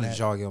brought that. That was a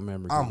jog your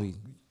memory.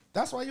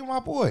 That's why you're my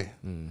boy,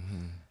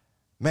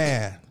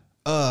 man.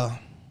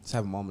 Let's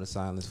have a moment of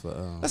silence for.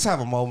 Let's have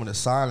a moment of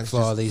silence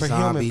for all these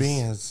zombies. Human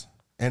beings,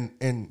 and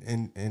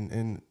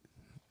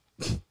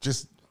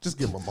just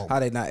give them a moment. How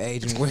they not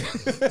aging well?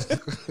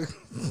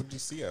 What'd you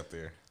see out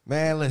there,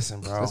 man? Listen,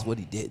 bro. That's what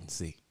he didn't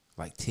see,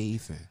 like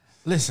teeth and.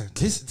 Listen,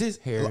 this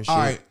hair and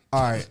all shit.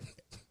 All right.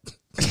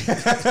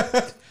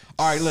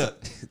 All right, look.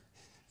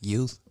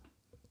 Youth.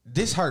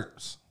 This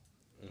hurts.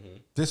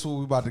 This is where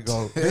we about to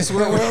go. This is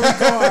where we going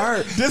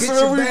hurt. This is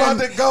where we about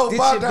to go.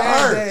 About to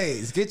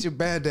hurt. Get your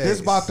bad days. This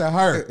about to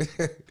hurt.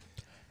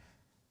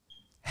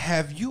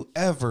 Have you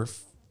ever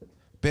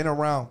been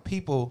around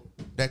people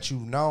that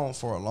you've known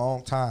for a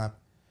long time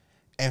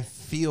and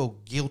feel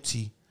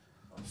guilty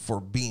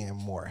for being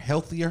more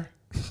healthier?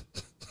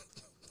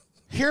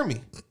 Hear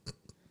me.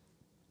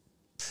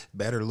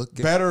 Better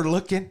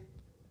looking,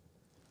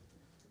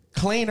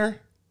 cleaner,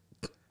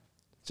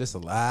 just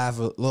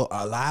aliver.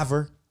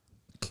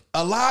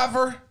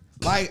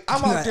 Like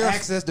I'm out there,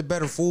 access to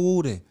better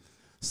food and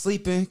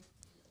sleeping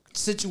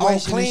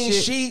situations, clean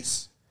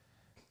sheets.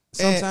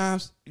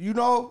 Sometimes, and, you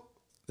know,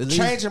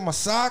 changing my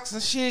socks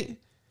and shit.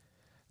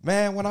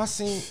 Man, when I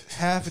seen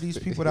half of these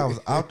people that was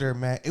out there,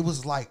 man, it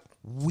was like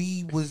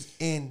we was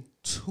in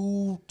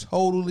two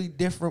totally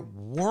different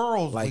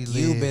worlds. Like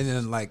you been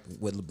in like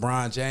with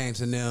LeBron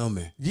James and them,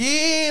 and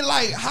yeah,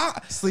 like how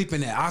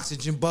sleeping in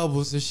oxygen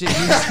bubbles and shit. These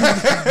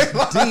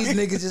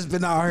niggas just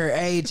been out here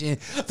aging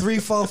 3,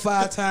 4,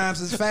 5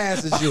 times as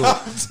fast as you.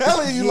 I'm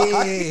telling you,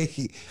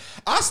 like,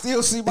 I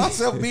still see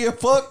myself being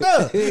fucked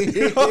up.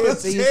 You know what I'm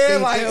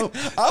saying? Like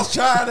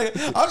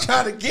I'm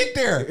trying to get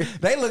there.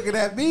 They looking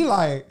at me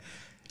like,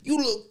 you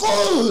look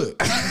good.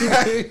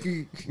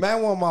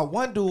 Man, when my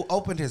one dude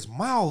opened his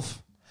mouth.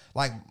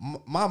 Like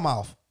my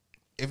mouth,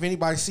 if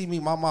anybody see me,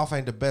 my mouth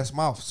ain't the best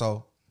mouth.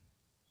 So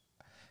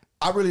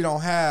I really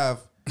don't have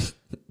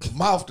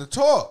mouth to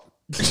talk.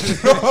 You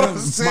know what I'm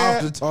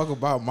saying? Mouth to talk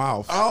about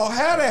mouth. I don't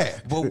have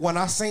that. But when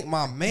I sink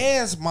my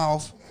man's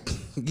mouth,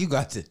 You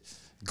got the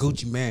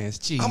Gucci Man's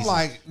cheese. I'm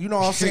like, you know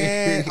what I'm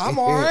saying? I'm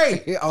all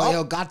right. Oh,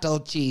 yo, gato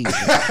cheese.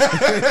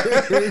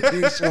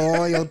 Show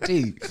all your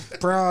teeth.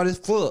 Proud as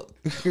fuck.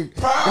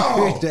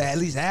 Proud. At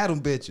least had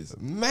them bitches.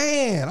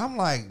 Man, I'm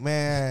like,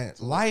 man,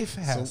 life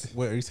has. So,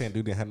 what are you saying?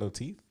 Dude didn't have no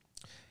teeth?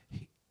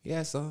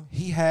 Yeah, so.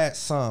 He had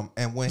some,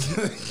 and when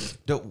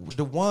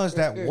the ones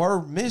that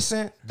were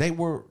missing, they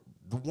were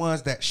the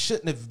ones that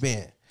shouldn't have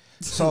been.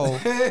 So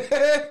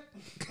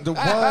the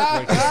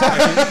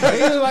one,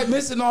 He was like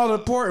missing all the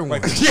important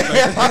ones.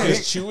 Like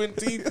his chewing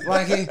teeth?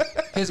 Like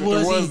his The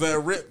ones, ones that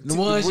rip. the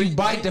ones you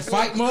bite to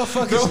fight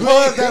motherfuckers. the with.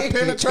 ones that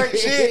penetrate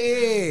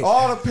shit, Yeah.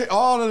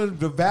 all of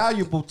the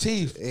valuable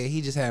teeth. Yeah,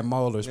 he just had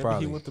molars. Maybe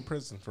Probably he went to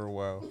prison for a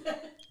while.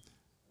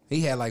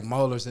 he had like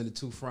molars in the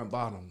two front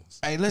bottoms.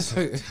 Hey,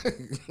 listen,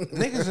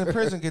 niggas in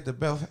prison get the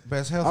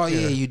best health. Oh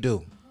yeah, you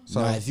do.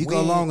 So So if you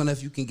go long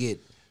enough, you can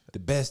get the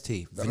best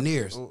teeth,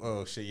 veneers.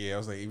 Oh shit, yeah. I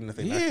was like, even if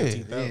they knock Yeah, your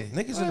teeth out. yeah. niggas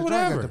in the joint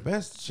Whatever. got the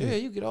best shit. Yeah,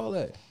 you get all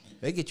that.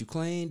 They get you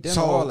clean,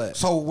 dental, all that.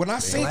 So when I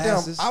seen them,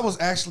 Glasses. I was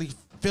actually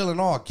feeling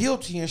all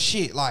guilty and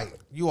shit. Like,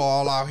 you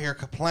all out here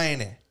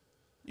complaining.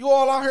 You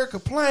all out here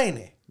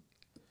complaining.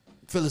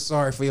 Feeling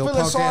sorry for your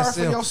Feeling punk sorry ass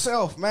for self.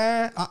 yourself,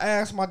 man. I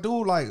asked my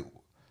dude, like,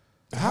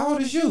 How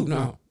old is you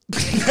now?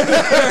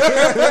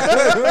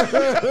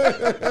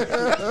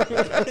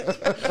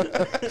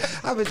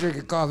 I've been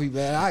drinking coffee,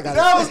 man. I got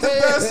that was the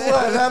best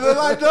one. I was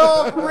like,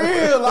 no, for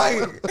real.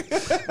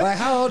 Like,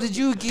 how old did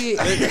you get?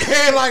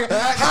 Like,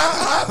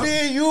 how me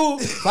and you,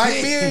 like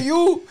me and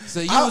you. So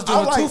you was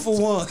doing I'm 2 for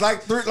 1.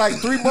 Like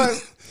 3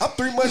 months. I'm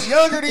 3 months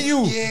younger than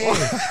you. Yeah.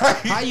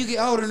 How you get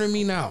older than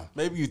me now?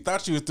 Maybe you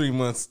thought you was 3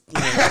 months. You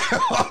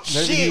know,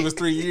 maybe he shit. was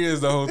 3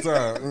 years the whole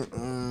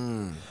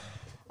time.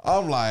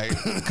 I'm like,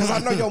 because I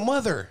know your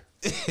mother.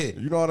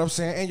 You know what I'm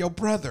saying? And your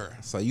brother.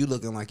 So you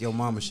looking like your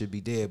mama should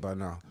be dead by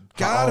now.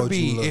 How Gotta old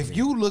be. looking? If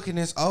you looking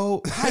this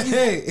old, how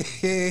you?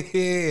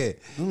 Yeah.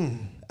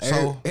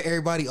 So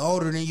Everybody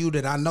older than you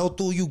that I know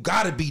through you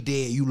gotta be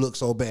dead. You look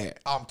so bad.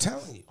 I'm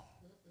telling you.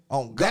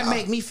 Oh God. That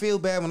make me feel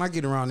bad when I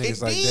get around niggas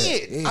It like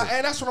did. that. Yeah.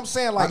 And that's what I'm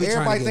saying. I Like, be trying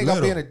to everybody get think I'm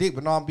little. being a dick,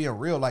 but no, I'm being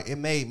real. Like, it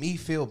made me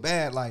feel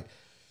bad. Like,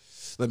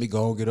 Let me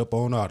go and get up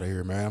on out of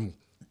here, man.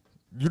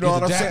 you know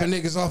what I'm dapping saying?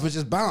 niggas off and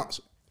just bounce.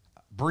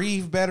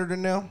 Breathe better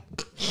than them.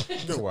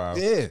 Wow.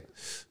 Yeah.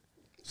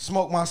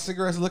 Smoke my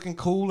cigarettes looking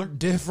cooler.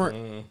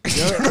 Different.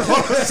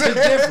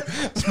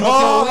 Different.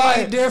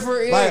 Smoking weed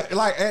different. Yeah.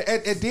 Like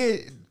it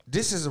did.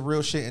 This is the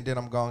real shit, and then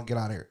I'm going to get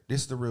out of here.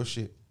 This is the real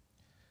shit.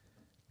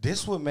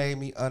 This what made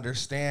me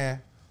understand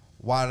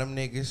why them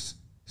niggas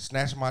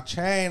snatched my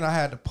chain. I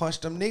had to punch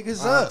them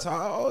niggas up. I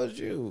told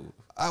you.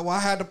 I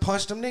had to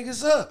punch them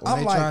niggas up. When I'm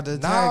they like, tried to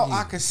now tag you.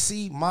 I can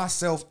see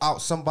myself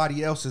out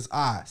somebody else's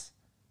eyes.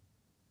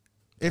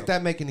 If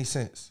that make any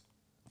sense.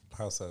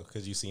 How so?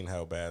 Because you seen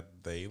how bad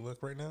they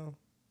look right now?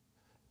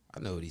 I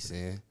know what he's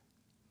saying.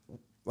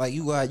 Like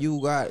you got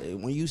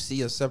when you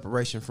see a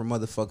separation from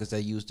motherfuckers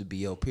that used to be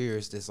your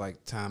peers, it's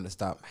like time to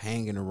stop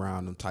hanging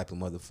around them type of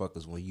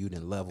motherfuckers when you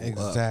done level up.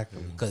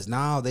 Exactly. Cause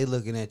now they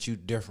looking at you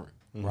different.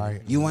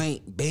 Right. You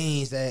ain't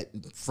beans that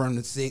from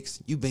the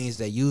 6. You beans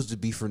that used to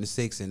be from the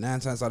 6. And 9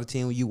 times out of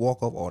 10 when you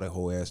walk up, oh, that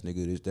whole ass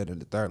nigga, this, that,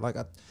 and the third. Like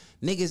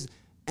niggas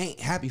ain't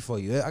happy for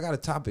you. I got a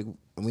topic.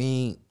 We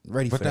ain't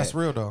ready for that. But that's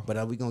real though.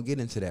 But we gonna get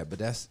into that. But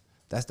that's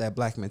that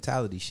black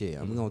mentality shit.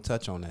 I'm gonna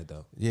touch on that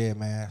though. Yeah,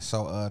 man.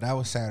 So that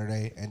was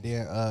Saturday. And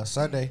then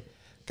Sunday,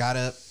 got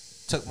up,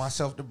 took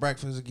myself to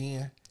breakfast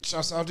again.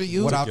 Shouts out to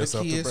you. Without the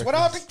yourself to kids. breakfast.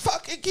 Without the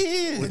fucking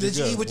kids. With Where'd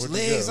you the G go? with your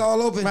Where'd you legs go?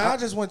 all open. Man, I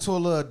just went to a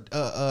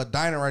little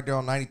diner right there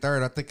on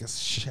 93rd. I think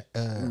it's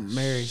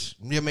Mary's.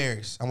 Yeah,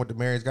 Mary's. I went to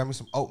Mary's. Got me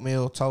some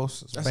oatmeal toast,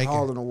 some That's bacon.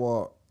 all in the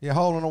wall. Yeah,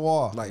 hole in the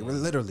wall. Like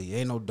literally,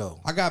 ain't no dough.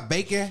 I got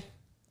bacon,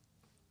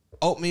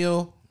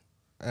 oatmeal,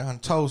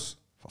 and toast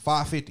for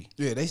 $5.50.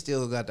 Yeah, they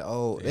still got the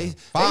old. They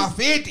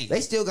 $5.50. They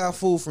still got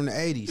food from the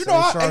 80s. You so know,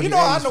 they I charge know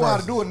how 80s to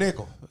prices. do a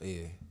nickel.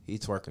 Yeah, he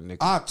twerking nigga.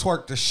 I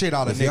twerk the shit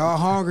out of If nickel. y'all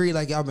hungry,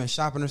 like y'all been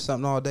shopping or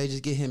something all day,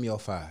 just get him your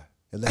 5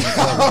 and let him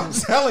I'm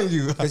telling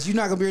you, because you're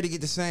not gonna be able to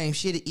get the same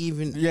shit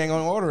even. you ain't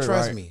gonna order it.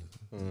 Trust right. me.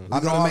 I I know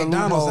go all to the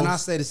McDonald's and I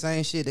loopholes. say the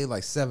same shit. They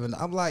like 7.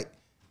 I'm like,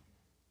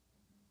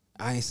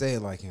 I ain't say it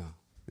like him.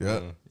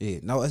 Yeah, Yeah,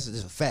 no, it's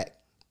just a fact.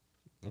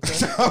 I'm That's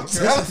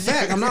telling a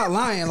fact. I'm not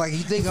lying. Like you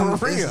think I'm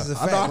For this real. is a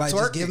I know I fact. Like twerk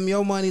just give it. him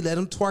your money, let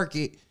him twerk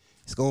it.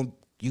 It's gonna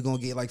you gonna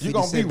get like 50 You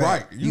gonna cent be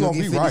back. right. You gonna get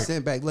be 50 right.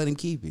 cent back. Let him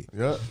keep it.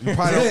 Yeah, you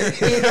probably don't.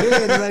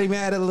 Just let him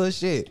have that little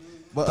shit.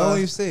 But, Throw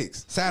him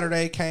 6.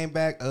 Saturday came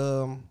back.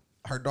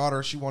 Her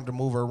daughter, she wanted to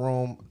move her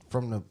room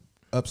from the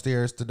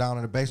upstairs to down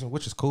in the basement,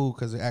 which is cool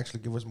because it actually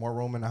gives us more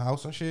room in the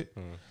house and shit.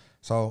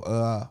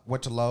 So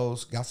went to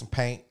Lowe's, got some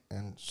paint,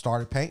 and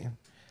started painting.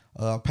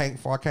 Painting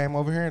before I came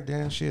over here, and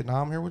then shit.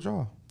 Now I'm here with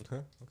y'all.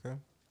 Okay.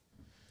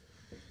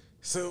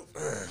 So,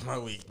 my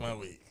week.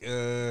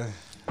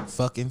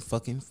 Fucking.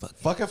 Fucking. That's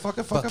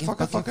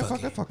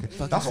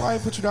why I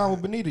ain't put you down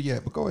with Benita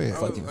yet. But go ahead.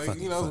 I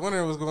was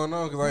wondering what's going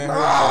on because I ain't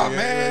heard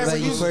man.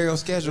 Like you clear your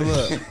schedule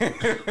up.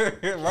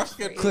 my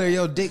schedule. Clear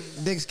your dick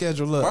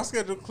schedule up. My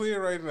schedule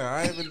clear right now.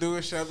 I ain't even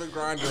doing shit the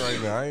grinder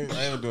right now. I ain't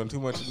even doing too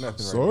much of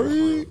nothing.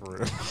 Sorry. Right now, for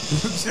real.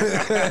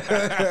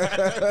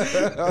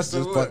 I was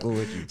just fucking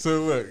with you.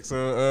 So look,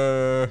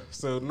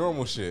 so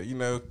normal shit. You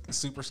know,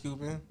 super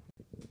scooping.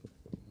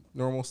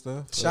 Normal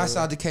stuff. Shouts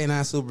out to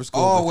K9 Super Scoop.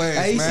 Always,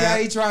 hey, you see man. how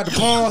he tried to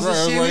pause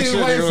and shit? Like, He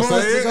was waiting for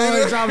us to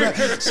go and drop it.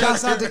 that.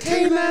 Shouts out to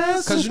K9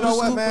 Because you know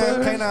what, man?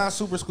 Scooper. K9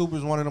 Super Scooper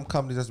is one of them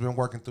companies that's been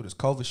working through this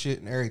COVID shit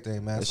and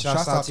everything, man. So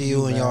Shouts out to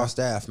you and man. y'all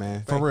staff,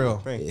 man. For real.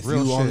 Thank you. If Real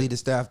you shit. only the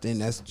staff, then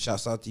that's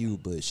shouts out to you.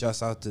 But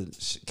shouts out to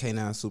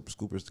K9 Super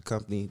Scoopers, the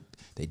company.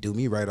 They do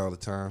me right all the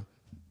time.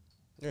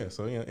 Yeah,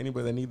 so you know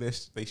anybody that need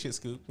they shit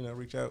scoop, you know,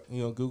 reach out.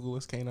 You know, Google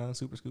us K9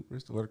 Super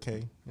Scoopers, the letter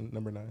K and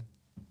number 9.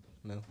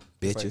 No,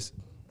 Bitches.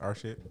 like our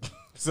shit.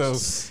 So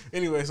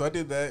anyway, so I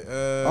did that.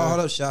 Oh, hold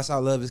up. Shouts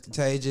out Love is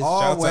Contagious.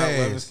 Shouts out Always.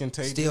 Love is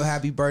Contagious. Still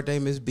happy birthday,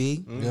 Miss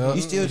B. Yep.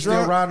 You still You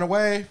drunk? riding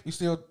away? You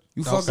still?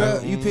 You fucked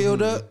up? You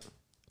peeled up?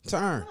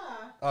 Turn.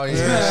 Oh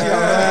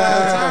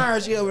yeah.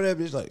 Turn. She over there,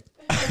 bitch, like.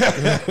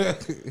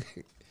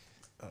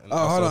 Oh,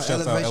 Also, hold on.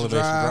 shouts out Elevation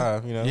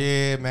Drive. you know.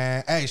 Yeah,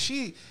 man. Hey,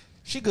 she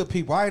good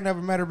people. I ain't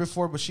never met her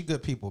before, but she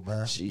good people,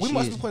 man. We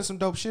must be putting some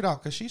dope shit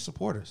out because she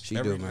support us. She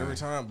every, do, man. every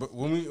time, but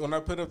when I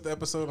put up the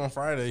episode on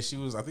Friday, I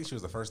think she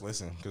was the first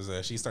listen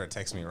because she started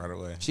texting me right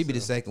away. She be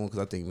the second one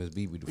because I think Miss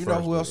B be the You first.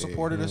 know who else but, yeah.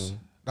 supported us?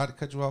 Not to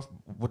cut you off.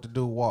 What to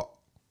do? Walk.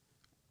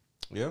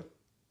 Yeah,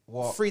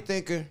 Walk. Free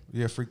Thinker.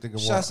 Yeah, free thinker.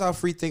 Walk. Shouts out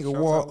Free Thinker Shouts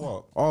out Walk.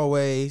 Walk.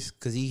 Always,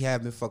 because he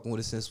have been fucking with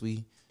us since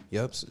we.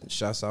 Yep.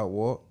 Shouts out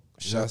Walk.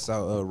 Shouts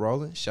out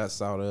Roland.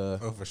 Shouts out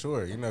oh for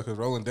sure. You know, because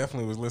Roland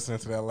definitely was listening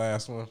to that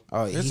last one.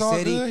 Oh, It's he all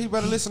said good. He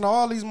better listen to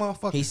all these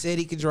motherfuckers. he said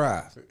he could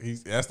drive.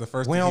 That's the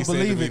first. We thing don't he said to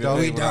believe me it, though.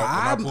 today We when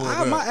I pulled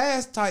up. My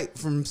ass tight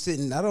from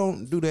sitting. I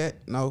don't do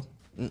that. No.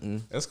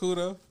 Mm-mm. That's cool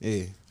though.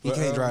 Yeah. He But,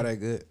 can't drive that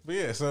good. But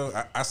yeah, so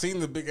I seen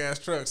the big ass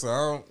truck, so I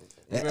don't.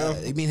 You know,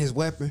 You mean his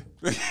weapon?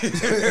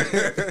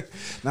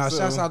 Now,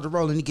 shouts out to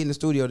Roland. He get in the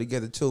studio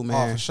together too, Oh,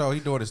 man. for sure. He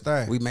doing his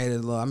thing. I made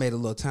a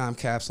little time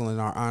capsule in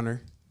our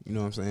honor. You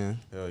know what I'm saying?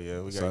 hell yeah,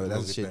 we got So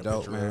that's shit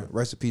dope, man.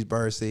 Rest in peace,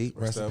 Birdseed.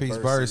 Rest in up, peace,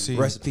 Birdseed. Birdseed.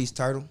 Rest in peace,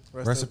 Turtle.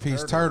 Rest in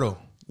peace, Turtle.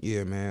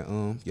 Yeah,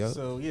 man. Yep.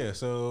 So yeah,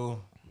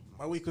 so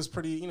my week was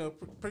pretty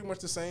much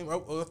the same.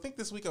 I think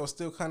this week I was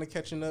still kind of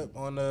catching up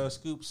on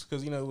scoops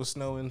because it was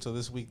snowing. So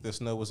this week the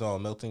snow was all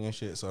melting and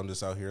shit. So I'm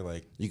just out here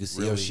like You can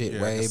see your shit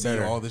way I can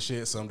better. See all the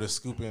shit. So I'm just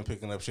scooping and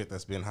picking up shit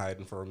that's been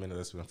hiding for a minute.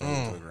 That's been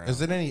falling to the ground.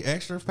 Is it any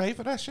extra pay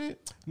for that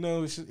shit?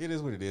 No, it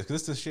is what it is. Because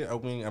it's the shit. I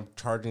mean, I'm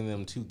charging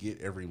them to get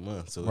every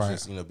month. So it's Right.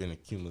 just been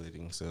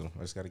accumulating. So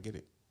I just got to get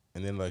it.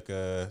 And then like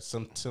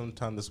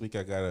sometime this week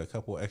I got a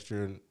couple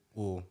extra.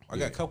 Well, I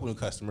got a couple new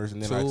customers,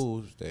 and then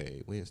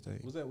Tuesday, Wednesday.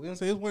 was that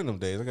Wednesday? It was one of them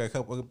days. I got a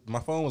couple. My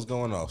phone was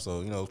going off,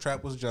 so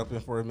trap was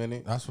jumping for a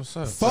minute. That's what's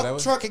up. Fuck that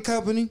was- trucking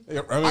company.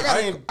 Yeah, I mean, I got a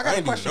ain't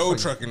do question no for you.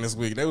 trucking this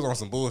week. They was on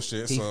some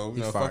bullshit, He so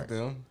fuck fired.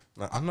 them.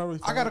 Nah, I'm not really.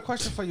 I got a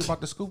question for you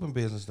about the scooping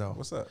business, though.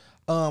 What's up?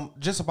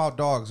 Just about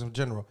dogs in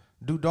general.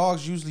 Do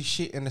dogs usually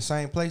shit in the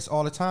same place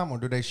all the time, or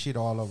do they shit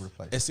all over the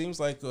place? It seems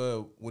like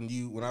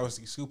when I was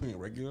scooping it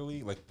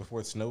regularly, like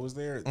before the snow was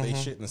there, they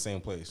shit in the same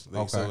place.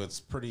 Okay. So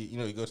it's pretty.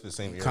 You go to the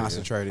same area.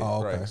 Concentrated.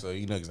 Oh, okay. Right, so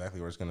you know exactly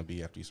where it's going to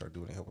be after you start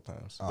doing it a couple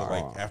times.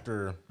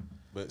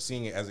 But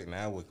seeing it as it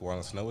now, like while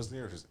the snow was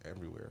there, it's just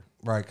everywhere.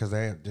 Right, because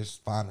they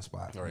just find a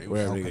spot. All right,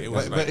 Wherever okay. they It go.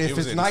 was But like- it if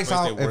was it's in nice place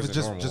out, that if it's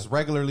wasn't normal. just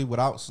regularly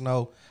without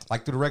snow,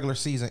 like through the regular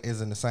season,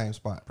 is in the same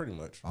spot. Pretty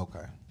much.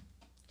 Okay.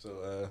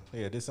 So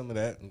yeah, did some of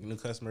that. New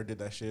customer did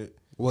that shit.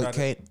 What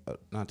Tried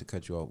not to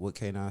cut you off. What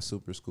K9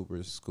 Super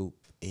Scoopers scoop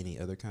any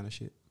other kind of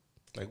shit?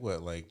 to- like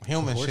what? Like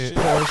Human horse shit.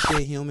 Horse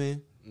shit,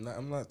 human, No,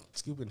 I'm not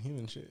scooping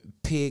human shit.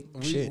 pig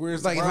shit.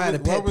 Where's Like if I had a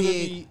pet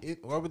pig.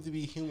 Why would there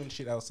be human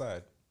shit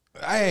outside?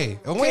 Hey,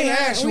 we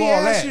ain't asked you We all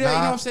asked that. you that, you know what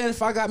Nah. I'm saying?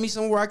 If I got me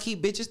somewhere I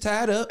keep bitches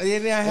tied up, Yeah,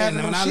 they having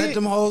and when them I let shit.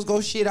 them hoes go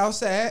shit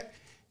outside,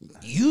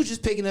 you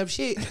just picking up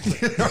shit.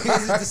 It's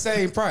the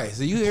same price.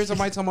 So you hear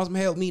somebody talking about some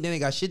help me, then they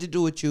got shit to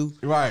do with you.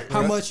 Right.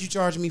 How much you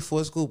charging me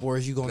for a scoop, or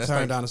is you gonna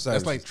turn down the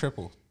service? That's like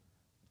triple.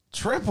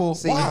 Triple?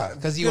 See, Why?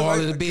 because you all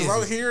of the Because out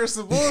business. here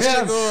some bullshit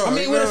Yeah, going on. I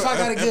mean, what if I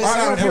got a good if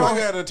I soundboard?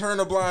 got to turn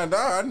a blind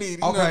eye, I need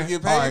to Okay.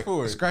 get all paid right.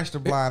 for it. Scratch the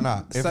blind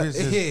eye. If, So- it's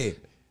just, yeah.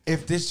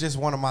 if this just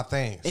one of my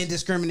things.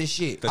 Indiscriminate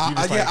shit. That you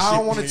just I like don't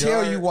shit want in to the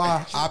tell yard. you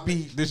why I be.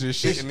 This is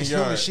shit in the it's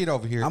human yard. shit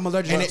over here. I'm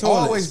allergic and to it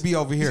toilets. always be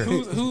over here.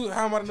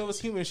 How am I to know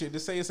it's human shit?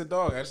 Just say it's a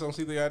dog. I just don't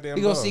see the goddamn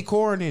You dog. gonna see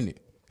corn in it.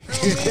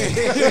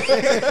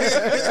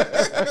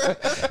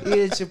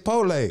 Yeah,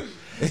 Chipotle.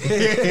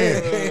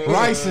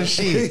 Rice and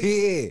shit.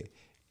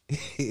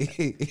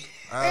 Yeah.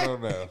 I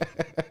don't know.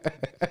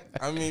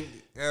 I mean,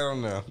 I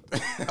don't know.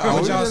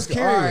 What we y'all just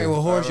all right,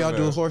 well, horse, I y'all don't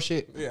do know. horse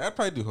shit. Yeah, I'd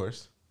probably do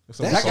horse.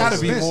 That got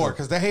to be expensive. more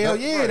because the hell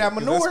yeah, Right, that 'cause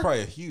manure. That's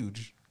probably a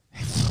huge.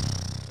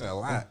 A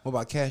lot. What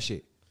about cat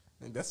shit?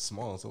 I mean, that's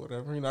small, so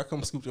whatever. I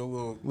come scoop your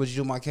little. Would you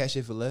do my cat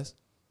shit for less?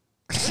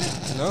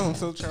 No, I'm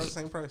still charging the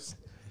same price.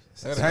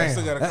 I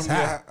still gotta come to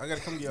your, I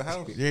gotta come to your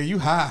house. Yeah, you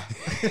high.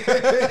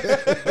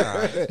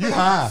 You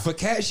high. For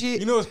cat shit?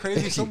 You know what's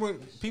crazy?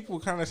 People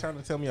kind of trying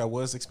to tell me I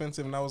was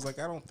expensive, and I was like,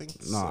 I don't think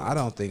so. No, I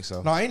don't think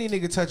so. No, any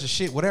nigga touching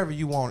shit, whatever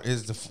you want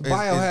is the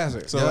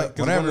biohazard. So like,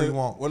 whatever you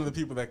want. One of the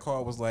people that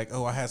called was like,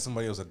 "Oh, I had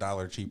somebody that was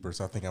 $1 cheaper,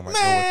 so I think I might go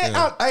with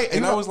them."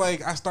 And I was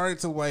like, I started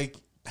to like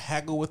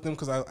haggle with them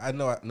because I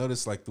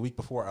noticed like the week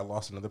before I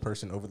lost another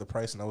person over the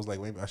price, and I was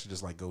like, maybe I should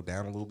just like go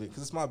down a little bit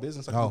because it's my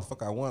business. I can do what the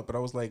fuck I want. But I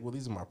was like, well,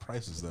 these are my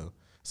prices though,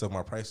 so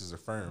my prices are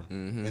firm.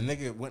 And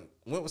nigga went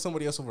with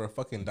somebody else over a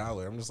fucking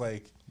 $1. I'm just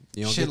like,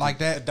 shit like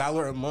that.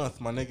 $1 a month,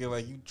 my nigga,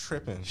 like you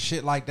tripping.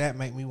 Shit like that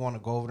make me want to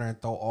go over there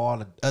and throw all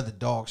the other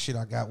dog shit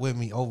I got with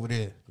me over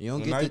there. You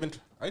don't get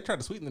I tried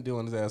to sweeten the deal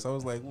on his ass. I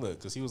was like, look,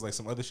 because he was like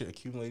some other shit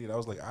accumulated. I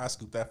was like, I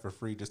scooped that for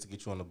free just to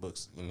get you on the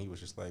books. And he was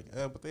just like,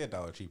 but they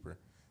 $1 cheaper.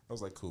 I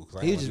was like, cool.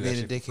 He was just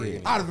being a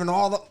dickhead. I'd have been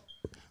all up.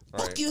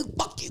 Right. Fuck you.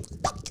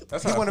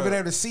 That's He how wouldn't have been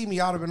able to see me.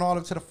 I'd have been all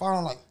up to the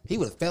phone like, he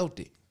would have felt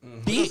it.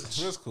 Bitch.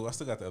 It was cool. I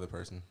still got the other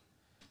person.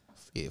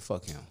 Yeah,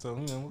 fuck him. So,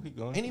 we'll keep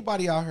going.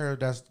 anybody out here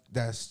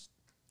that's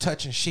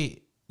touching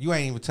shit, you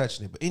ain't even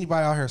touching it, but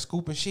anybody out here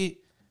scooping shit,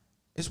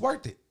 it's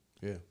worth it.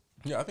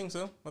 Yeah, I think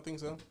so.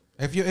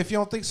 If you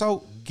don't think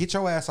so, get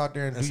your ass out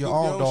there and do your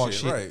own dog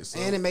shit. Right. So,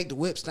 And it make the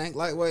whip stank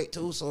lightweight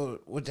too.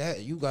 So with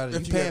that, you got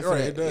it. You paying for right,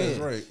 that. it does,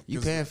 yeah. right.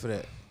 You paying for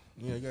that.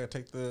 you gotta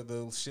take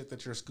the shit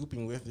that you're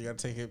scooping with, you gotta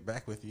take it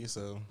back with you.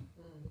 So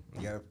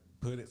you gotta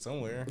put it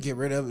somewhere. Get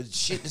rid of it.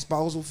 Shit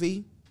disposal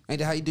fee. Ain't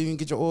that how you do? You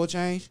get your oil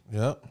change.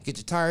 Yep. Get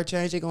your tire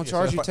change. They gonna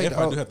charge you. If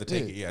I do have to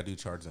take it, I do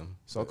charge them.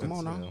 So come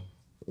on now.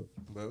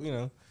 But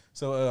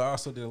so I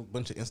also did a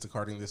bunch of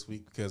Instacarting this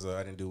week because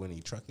I didn't do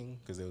any trucking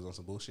because they was on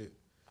some bullshit.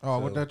 Oh,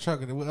 with that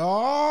truck.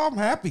 Oh, I'm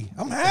happy.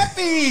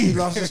 He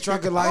lost his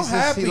trucking license. I'm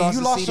happy. He lost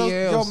You lost your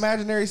CDLs.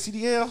 imaginary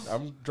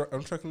CDL.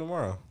 I'm trucking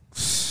tomorrow.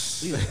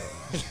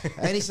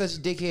 Ain't he such a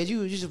dickhead?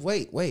 You just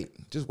wait.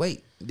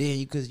 Then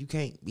because you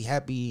can't be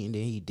happy, and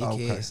then he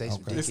dickhead say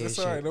some dickhead It's shit.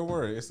 all right. Don't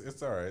worry.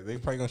 It's all right. They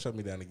probably gonna shut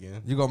me down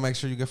again. You gonna make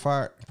sure you get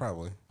fired?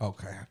 Probably.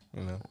 Okay.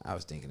 I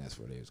was thinking that's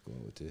where they was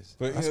going with this.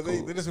 But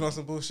they just went on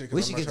some bullshit. 'Cause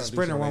We I'm should not get the trying to do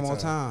Sprinter shit one on more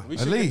their time. We At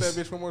should get least.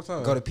 that bitch one more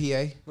time. Go to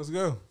PA. Let's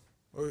go.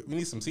 We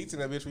need some seats in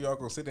that bitch. We all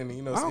gonna sit in.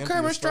 And, I don't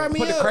care, man. Strap me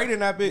Put up. the crate in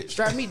that bitch.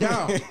 Strap me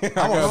down. I'm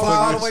gonna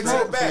fly all the way to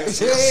the back.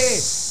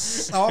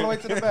 Yeah. All the way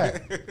to the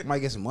back. Might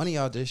get some money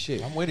out this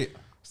shit. I'm with it.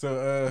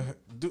 So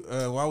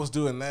while I was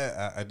doing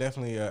that, I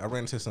definitely I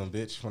ran into some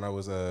bitch when I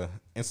was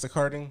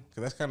Instacarting,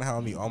 because that's kind of how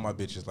I meet all my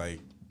bitches,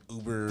 like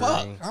Uber.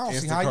 Fuck, and I don't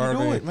see how you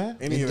do it, man.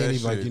 Any of And that then he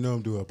shit. like,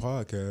 I'm doing a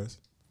podcast.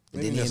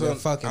 And then he ended up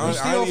fucking. You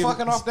still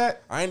fucking off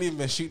that? I ain't even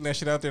been shooting that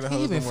shit out there.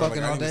 He been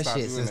fucking all that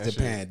shit since the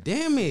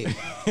pandemic.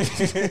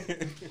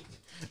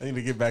 I need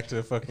to get back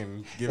to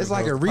fucking. It's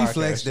like a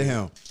reflex to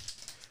him.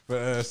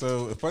 But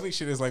so the funny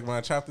shit is, like, when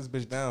I chopped this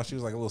bitch down, she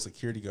was like a little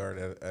security guard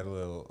at a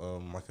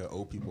little like an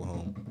old people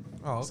home.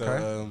 Oh, okay.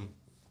 So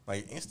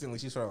like instantly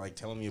she started like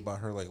telling me about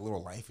her like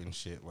little life and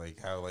shit, like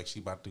how like she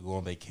about to go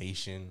on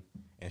vacation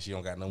and she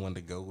don't got no one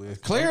to go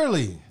with.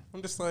 Clearly.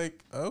 I'm just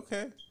like,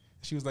 okay.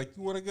 She was like,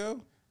 you want to go?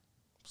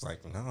 I was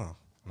like, no,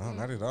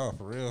 not at all,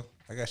 for real.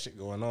 I got shit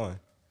going on.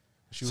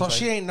 She So was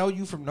she like, ain't know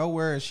you from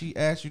nowhere and she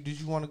asked you, did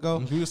you want to go?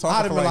 We was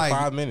talking for like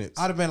 5 minutes.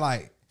 I'd have been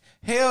like,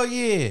 hell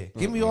yeah.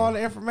 Give me all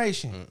the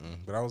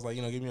information. But I was like,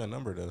 give me a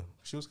number though.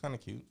 She was kind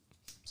of cute.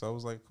 So I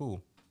was like,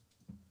 cool.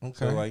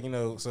 Okay. So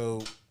like,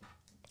 so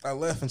I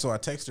left, and so I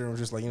texted her and was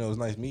just like, it was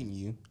nice meeting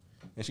you.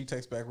 And she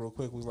texted back real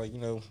quick, was like,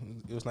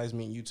 it was nice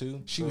meeting you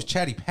too. She was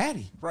chatty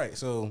patty. Right.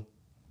 So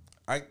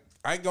I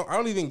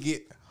don't even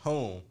get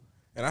home,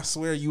 and I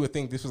swear you would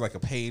think this was like a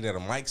page at a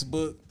Mike's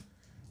book,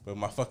 but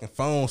my fucking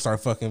phone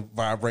started fucking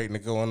vibrating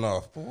and going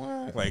off.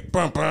 What? Like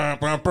bum,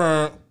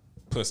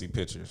 pussy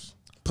pictures.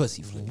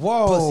 Pussy flick.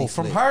 Whoa, Pussy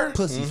from flick. her?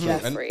 Pussy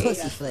flick. And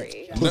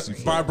Pussy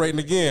flick.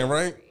 vibrating again,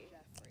 right?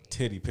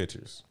 Titty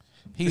pictures.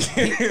 This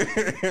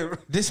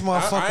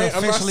motherfucker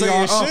I'm not officially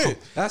saying our shit.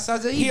 uncle. That's how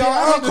He I've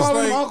our been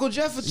calling him like- Uncle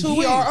Jeff for 2 He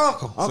weeks. our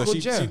uncle. Uncle So she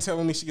Jeff.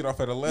 telling me she get off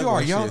at 11. You are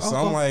and young shit. So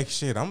uncle. I'm like,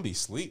 shit, I'm gonna be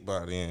asleep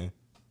by then.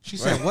 She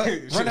said, what?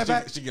 Run that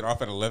back. She get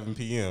off at 11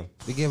 p.m.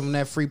 They give him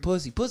that free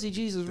pussy. Pussy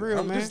Jesus real,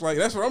 I'm man. just like,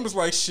 that's where I'm just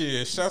like,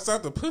 shit. Shouts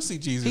out to Pussy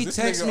Jesus. He This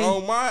text nigga me-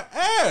 on my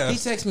ass.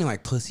 He texted me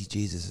like, Pussy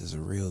Jesus is a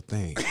real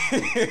thing.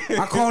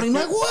 I called him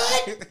like,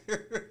 what?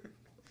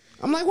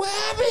 I'm like, what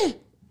happened?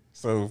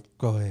 So,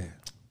 Go ahead.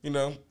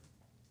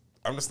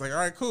 I'm just like, all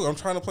right, cool. I'm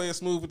trying to play it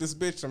smooth with this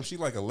bitch. She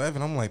like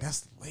 11. I'm like,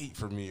 that's late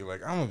for me.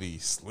 Like, I'm gonna be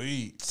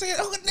asleep. See,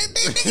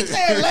 nigga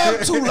said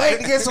 11 too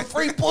late to get some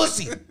free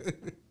pussy.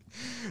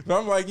 But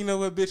I'm like, you know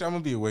what, bitch? I'm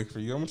gonna be awake for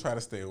you. I'm gonna try to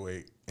stay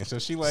awake. And so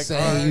she like, Say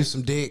all right. you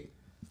some dick.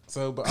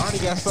 So, but I already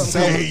got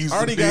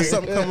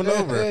something coming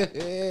over.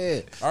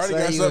 Yeah. I already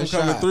got something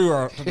coming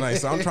through tonight.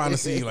 So I'm trying to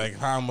see like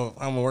how I'm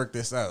gonna work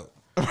this out.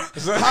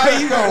 So, How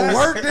you gonna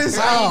work this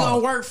How you out?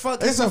 gonna work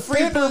fucking It's a free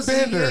fender pussy?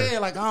 bender. Yeah,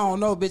 like I don't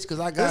know, bitch, because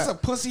I That's a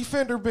got pussy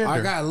fender bender. I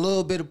got a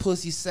little bit of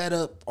pussy set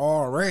up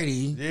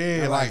already.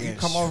 Yeah, like you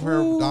come over here,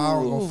 I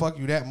don't gonna fuck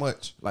you that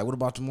much. Like what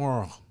about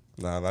tomorrow?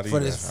 Nah, not For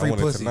even. this I free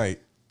want it pussy. tonight.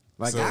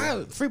 Like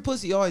So- free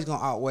pussy always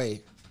gonna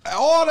outweigh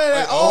All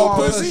that old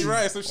pussy.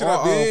 Right, some shit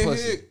All I been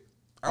pussy. hit.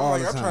 I'm All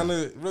like, the I'm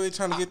time. really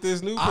trying to get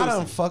this new pussy. I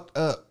done fucked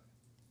up.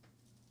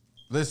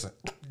 Listen,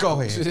 go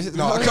ahead.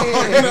 No, No, go go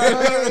ahead.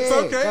 ahead. It's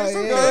okay. Go It's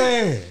ahead.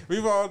 okay.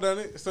 We've all done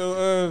it.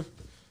 So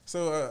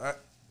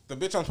the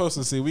bitch I'm supposed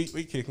to see, we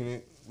kicking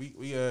it. We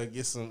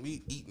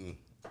eating,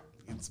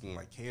 get some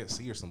like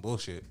KFC or some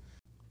bullshit.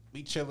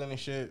 We chilling and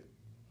shit.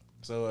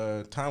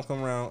 So time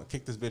come around,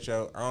 kick this bitch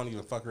out. I don't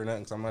even fuck her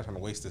nothing because I'm not trying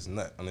to waste this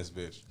nut on this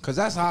bitch. Cause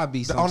that's how I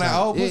be sometimes. On that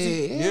old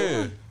pussy?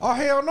 Yeah. Oh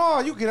hell no!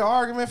 You get an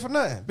argument for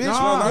nothing, bitch. No, No,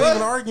 not what? even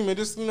an argument.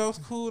 Just it's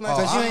cool. Nice.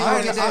 Cause you ain't I,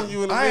 gonna get that-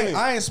 you in a minute.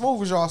 I ain't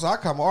smooth as y'all, so I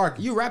come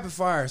argue. You rapid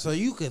fire, so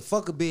you can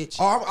fuck a bitch.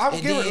 Oh, I'm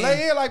and giving then-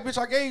 lay in like bitch.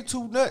 I gave you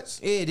 2 nuts.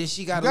 Yeah, then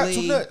she gotta You got 2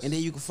 leave, nuts. and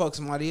then you can fuck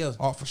somebody else.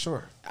 Oh, for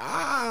sure.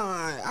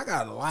 I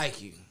gotta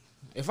like you.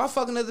 If I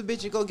fuck another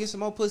bitch and go get some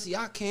more pussy,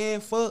 I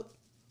can fuck,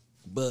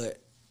 but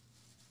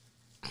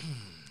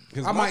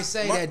 'Cause I might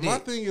say that My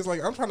dick. thing is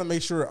like I'm trying to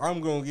make sure I'm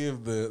gonna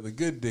give the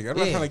good dick. I'm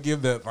not Yeah. trying to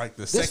give the like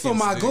the this second for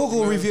my dick, Google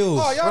you know? reviews.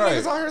 Oh, y'all Right.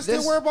 niggas out here still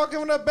This- worried about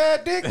giving up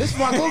bad dick? This is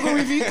my Google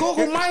review.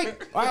 Google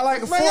Mike. I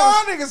like a Man, 4. y'all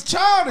niggas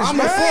childish, I'm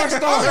man. a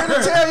 4-star. I'm here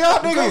to tell y'all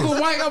niggas. Google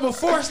Mike. I'm a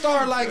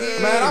 4-star. Like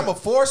Man, I'm a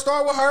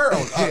 4-star with her,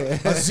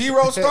 a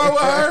 0-star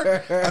with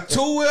her, a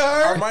 2 with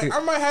her. I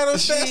might have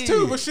those stats Shit.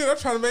 too, but shit, I'm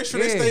trying to make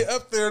sure they Yeah. stay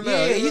up there now.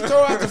 Yeah, you you know?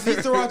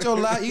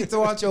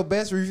 throw out your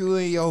best review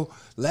and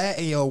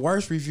your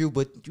worst review,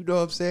 but you know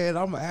what I'm saying?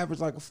 I'm an average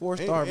like a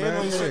 4-star,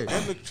 man. And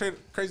the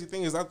crazy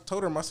thing is, I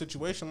told her my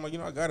situation. I'm like,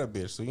 I got a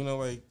bitch, so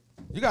like,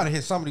 You gotta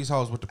hit some of these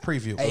hoes with the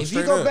preview. Hey, if you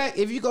straight go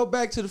up.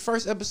 back, to the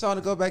first episode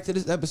and go back to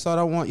this episode,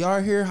 I want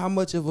y'all hear how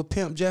much of a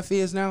pimp Jeff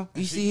is now.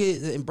 You see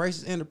his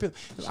embraces and the pimp.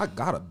 I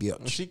got a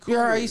bitch. she cool. You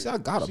heard he said I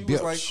got a she bitch.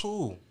 was like,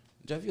 cool.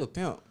 Jeff, you a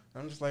pimp.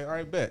 I'm just like, all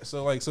right, bet.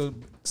 So at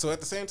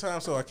the same time,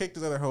 so I kicked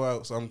this other hoe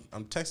out. So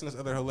I'm texting this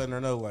other hoe, letting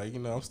her know, like,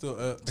 I'm still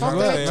up. Talk You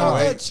know what I'm saying?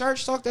 Like, that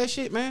church, talk that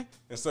shit, man.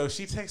 And so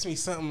she texts me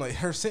something like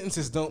her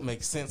sentences don't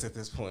make sense at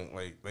this point.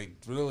 Like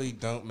really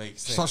don't make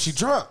sense. So she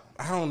drunk.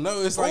 I don't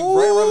know. It's like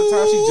right around the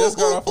time she just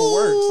got off of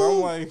work. So I'm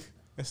like,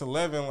 it's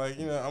 11. Like,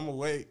 I'm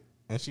awake.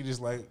 And she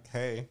just like,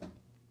 hey.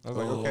 I was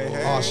like, okay,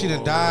 hey. Oh, she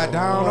done died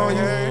down on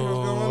you. Hey, what's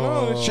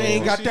going on? She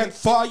ain't got She- that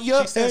fire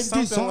She said and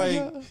something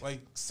desire.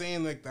 like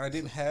saying that I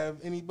didn't have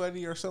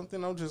anybody or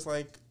something. I'm just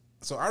like,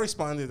 so I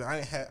responded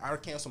that I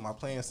canceled my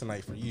plans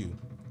tonight for you.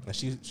 And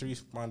she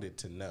responded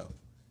to no.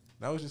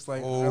 And I was just like,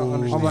 I don't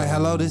understand. I'm like,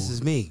 hello, this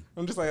is me.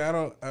 I'm just like, I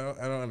don't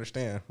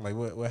understand. Like,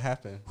 what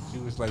happened? She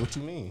was like, what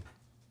you mean?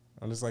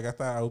 I'm just like, I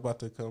thought I was about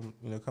to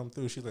come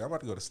through. She's like, I'm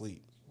about to go to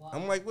sleep. Wow.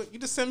 I'm like, what? You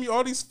just sent me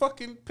all these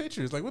fucking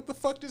pictures. Like, what the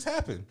fuck just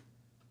happened?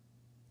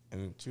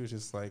 And she was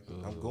just like,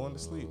 I'm going to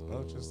sleep. I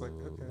was just like,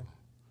 okay.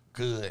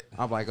 Good.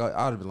 I'm like, I'd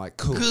have been like,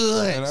 cool.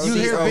 Good. And I was You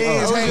just- hear I was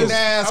Ben's just- hating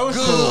ass. I was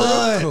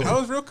Good. I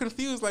was real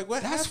confused. Like,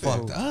 what That's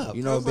happened? fucked up.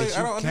 You I know, was like, bitch,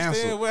 I don't you understand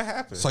canceled. what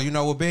happened. So you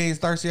know what Ben's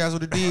thirsty ass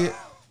would have did?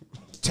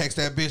 Text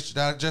that bitch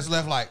that I just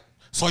left like,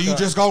 so you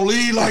just gonna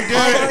leave like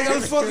that?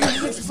 What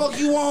the fuck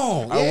you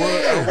on?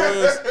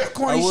 I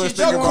Corny was shit,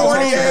 thinking you about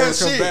Corny something ass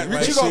to come shit. back Bitch,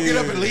 like you gonna get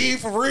up shit. and leave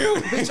for real?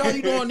 Bitch, all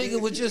you doing, nigga,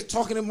 was just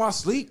talking in my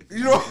sleep.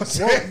 You know what I'm Walk,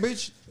 saying?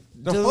 bitch.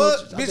 The Dude, fuck?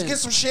 I Bitch, been- get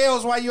some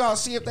shells while you out.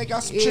 See if they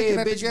got some chicken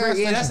Yeah, at the bitch, gas bring,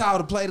 station. that's how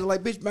to play it.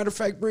 Like, bitch, matter of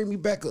fact, bring me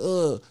back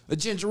a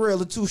ginger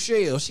ale or 2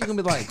 shells. She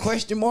gonna be like,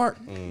 question mark?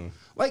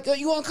 Like,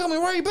 you want coming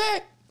right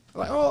back?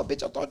 Like, oh,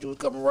 bitch, I thought you was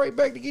coming right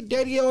back to get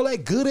daddy all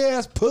that good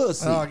ass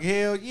pussy. Oh,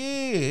 hell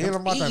yeah. And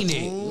I'm about to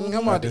eating it.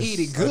 I'm about to eat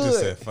it I just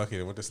said, good. fuck it.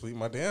 I went to sleep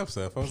my damn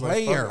self. I was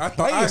Player, like,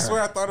 fuck. player. I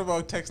swear I thought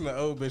about texting the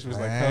old bitch was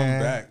like, come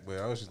Man. back. But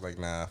I was just like,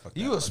 nah, fuck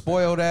You that. a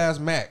spoiled ass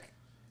Mac.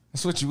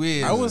 That's what you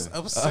is. I was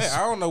upset. I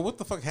don't know what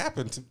the fuck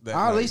happened to that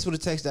I at night. least would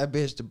have texted that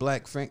bitch the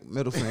black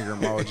middle finger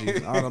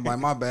emoji. I was like,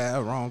 my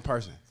bad, wrong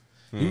person.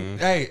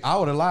 Hey, I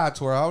would have lied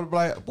to her. I would be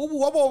like, boo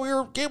boo, I'm over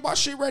here getting my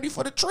shit ready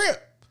for the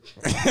trip.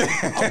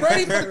 I'm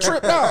ready for the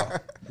trip now.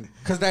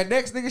 Cause that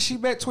next nigga she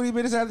met 20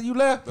 minutes after you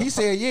left, he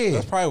said yeah.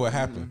 That's probably what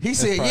happened. He That's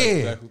said, probably yeah.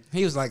 exactly-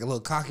 He was like a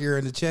little cockier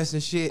in the chest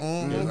and shit.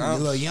 A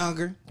little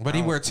younger. But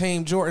he wear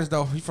Team Jordans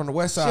though. He from the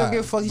West She don't Side.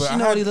 give a fuck. But She I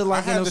know had- what he look like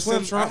I had in to those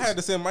swim send- I had trunks.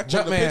 to send my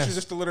chick the Jumpman. pictures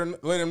just to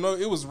let him know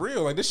it was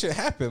real. Like, this shit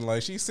happened.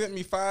 Like, she sent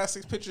me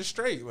 5-6 pictures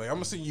straight. Like, I'm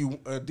gonna send you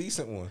a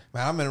decent one.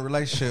 Man, I'm in a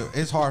relationship.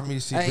 It's hard for me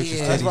to see Hey, pictures.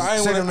 yeah. That's why I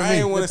ain't Send wanna- them I to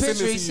ain't me. wanna- The send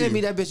picture it he to sent you.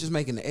 me, that bitch was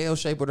making the L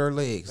shape with her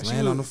legs,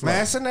 laying on the floor.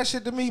 Man, send that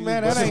shit to me,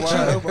 man. That Busting ain't wide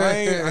cheating. open. I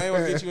ain't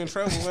gonna get you in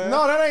trouble, man.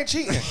 No, that ain't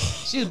cheating.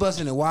 She was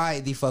busting it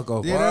wide the fuck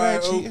open. Yeah, that Wide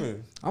ain't cheating.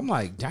 open. I'm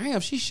like, damn,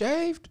 she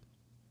shaved.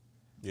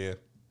 Yeah.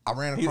 I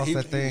ran across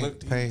that thing He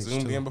page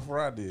zoomed too. in before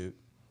I did.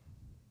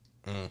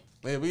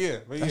 Yeah,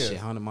 but That yeah. shit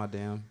haunted my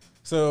damn.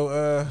 So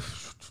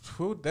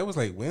that was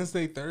like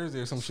Wednesday, Thursday,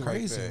 or some shit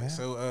crazy, like that. man.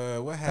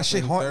 So what happened That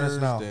shit haunting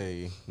us now.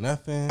 Thursday?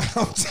 Nothing.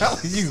 I'm telling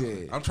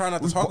you. I'm trying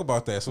not to talk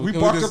about that. So We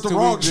can barked just- up the can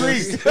we wrong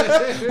just-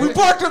 tree. We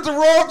barked up the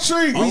wrong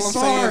tree. All We I'm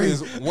sorry.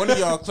 saying is one of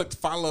y'all clicked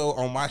follow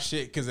on my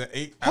shit because at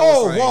 8.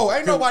 Whoa,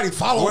 ain't nobody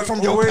following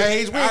from your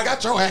page. We ain't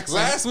got your accent.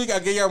 Last week I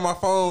gave y'all my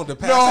phone to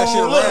pass No, that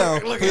shit look,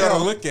 around look for y'all at to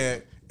him. look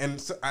at. And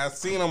so I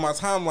seen on my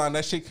timeline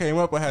that shit came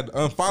up. I had to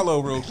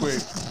unfollow real quick.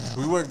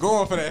 We weren't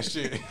going for that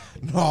shit.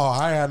 No,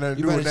 I had nothing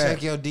to You do with better that.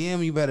 check your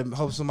DM. You better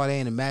hope somebody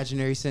ain't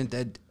imaginary sent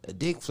that a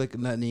dick flick or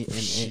nothing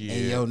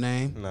in your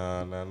name.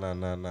 No.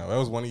 That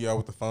was one of y'all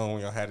with the phone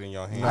when y'all had it in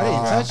your hand. I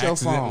didn't touch your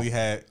phone. Accidentally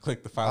had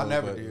clicked the follow I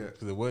never button did.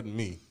 because it wasn't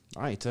me.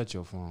 I ain't touch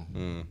your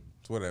phone.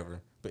 It's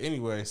whatever. But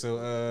anyway,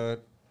 so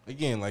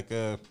again, like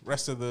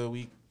rest of the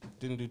week,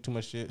 didn't do too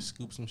much shit.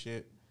 Scoop some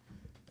shit.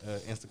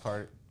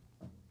 Instacart.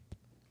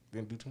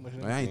 Didn't do too much.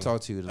 I ain't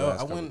talked to you the last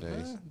couple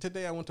days.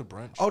 Today I went to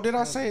brunch. Oh, did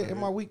I say it in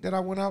my week that I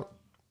went out?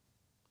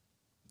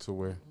 To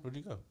where? Where'd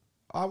you go?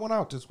 I went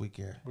out this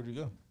weekend. Where'd you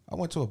go? I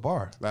went to a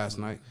bar. Last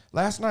night.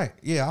 Last night.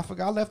 Yeah, I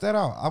forgot. I left that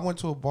out. I went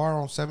to a bar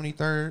on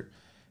 73rd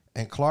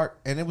and Clark,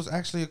 and it was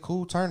actually a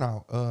cool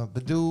turnout.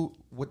 The dude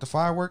with the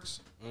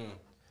fireworks,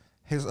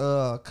 his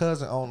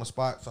cousin owned the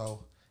spot,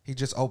 so he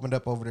just opened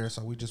up over there.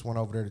 So we just went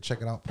over there to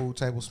check it out. Pool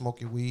table,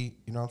 smoking weed.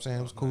 You know what I'm saying?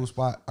 It was a cool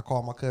spot. I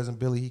called my cousin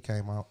Billy. He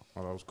came out.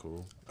 Oh, that was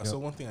cool. So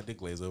one thing I did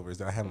glaze over is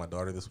that I had my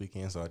daughter this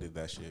weekend, so I did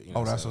that shit. You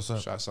Oh, know, that's so what's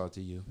up. Shouts out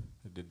to you.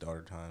 I did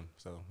daughter time,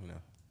 so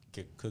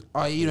get cooked.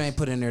 Oh, you ain't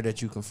put in there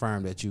that you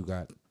confirmed that you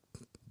got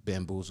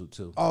bamboozled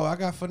too. Oh, I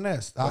got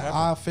finessed.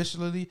 I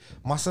officially,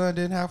 my son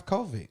didn't have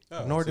COVID,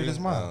 nor did his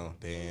mom. Oh,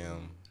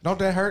 damn. Don't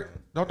that hurt?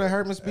 Don't that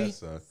hurt, Miss B? That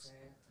sucks.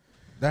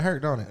 That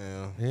hurt, don't it?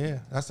 Yeah.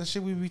 That's the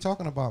shit we be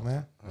talking about,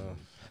 man.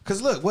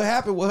 Cause look, what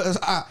happened was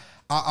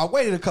I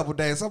waited a couple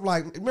days. I'm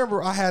like,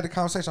 remember I had the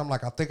conversation. I'm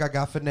like, I think I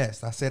got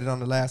finessed. I said it on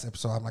the last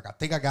episode. I'm like, I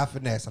think I got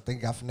finessed. I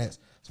think I got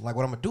finessed. So I'm like,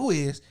 what I'm gonna do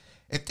is,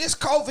 if this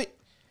COVID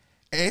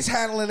is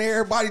handling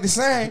everybody the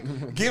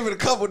same, give it a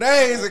couple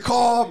days and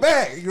call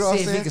back. You know what I'm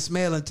See if saying? he can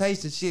smell and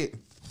taste the shit.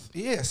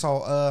 Yeah,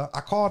 so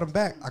I called him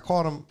back. I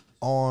called him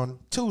on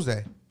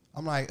Tuesday.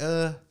 I'm like,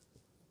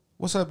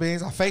 what's up,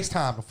 Beans? I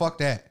FaceTimed him. Fuck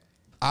that.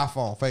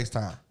 iPhone,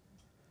 FaceTime.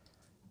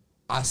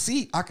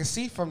 I can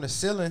see from the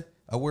ceiling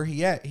of where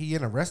he at. He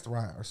in a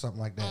restaurant or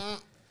something like that.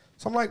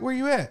 So I'm like, where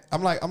you at?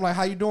 I'm like,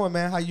 how you doing,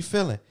 man? How you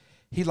feeling?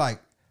 He like,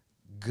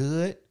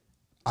 good.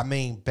 I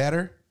mean,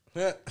 better.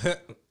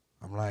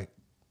 I'm like,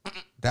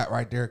 that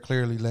right there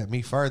clearly let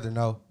me further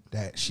know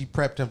that she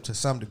prepped him to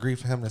some degree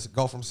for him to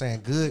go from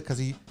saying good because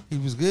he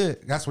was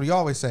good. That's what he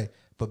always say.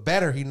 But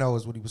better, he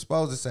knows what he was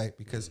supposed to say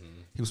because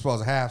he was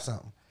supposed to have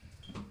something.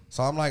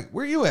 So I'm like,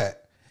 where you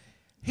at?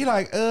 He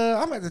like,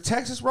 I'm at the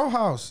Texas Row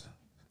House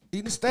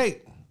eating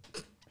steak.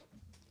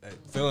 Hey,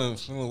 feeling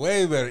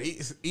way better.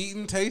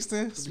 Eating,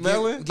 tasting,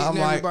 smelling. Getting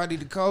everybody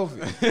to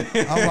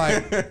COVID. I'm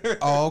like,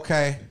 oh,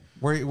 okay.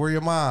 Where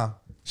your mom?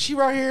 She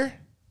right here.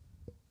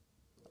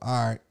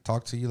 All right,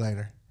 talk to you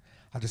later.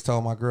 I just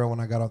told my girl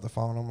when I got off the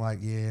phone, I'm like,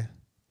 yeah,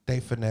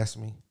 they finessed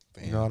me.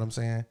 Damn. You know what I'm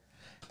saying?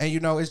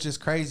 And it's just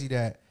crazy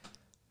that,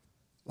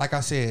 like I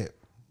said,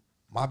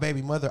 my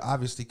baby mother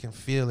obviously can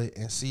feel it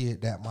and see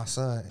it that my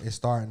son is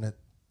starting to,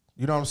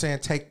 you know what I'm saying,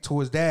 take to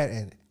his dad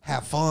and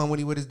have fun when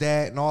he with his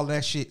dad and all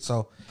that shit.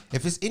 So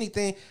if it's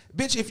anything,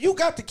 bitch, if you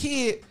got the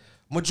kid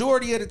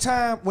majority of the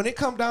time, when it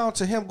come down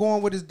to him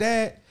going with his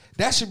dad,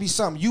 that should be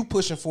something you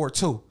pushing for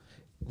too.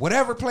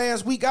 Whatever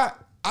plans we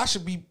got, I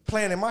should be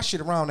planning my shit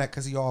around that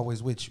because he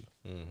always with you.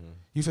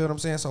 You feel what I'm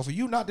saying? So for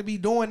you not to be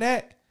doing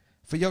that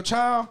for your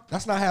child,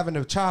 that's not having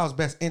the child's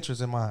best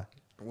interest in mind.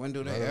 When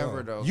do they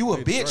ever though? You a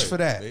bitch for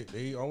that.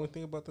 They only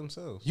think about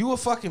themselves. You a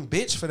fucking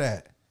bitch for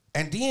that.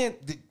 And then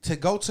to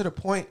go to the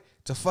point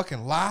to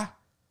fucking lie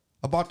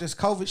about this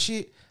COVID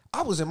shit,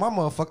 I was in my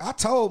motherfucker. I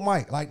told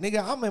Mike, like,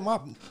 nigga, I'm in my,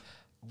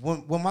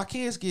 when my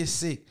kids get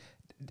sick,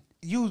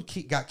 you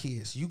got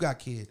kids, you got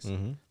kids.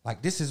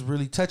 Like, this is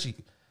really touchy.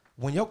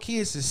 When your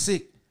kids is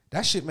sick,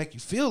 that shit make you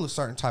feel a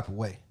certain type of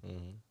way.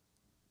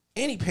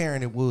 Any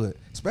parent it would,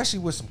 especially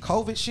with some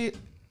COVID shit.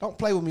 Don't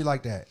play with me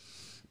like that.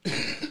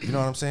 You know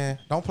what I'm saying?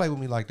 Don't play with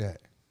me like that.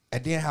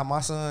 And then have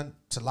my son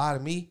to lie to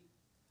me,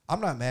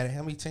 I'm not mad at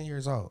him. He's 10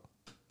 years old.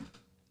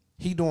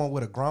 He doing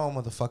what a grown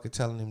motherfucker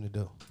telling him to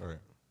do. All right.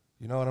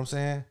 You know what I'm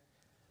saying?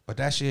 But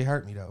that shit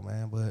hurt me though,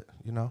 man. But,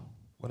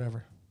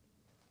 whatever.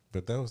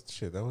 But that was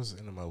shit. That was the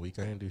end of my week.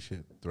 I didn't do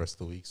shit the rest of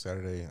the week.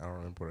 Saturday, I don't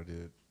remember what I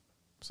did.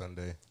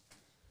 Sunday.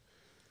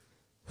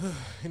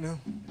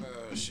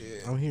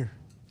 Shit. I'm here.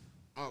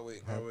 My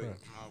week.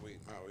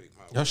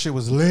 Your shit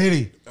was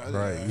litty.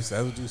 Right. That's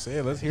what you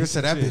said. Let's hear You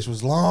said that shit. bitch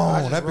was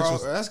long. That bitch wrote,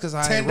 was that's because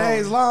I 10 ain't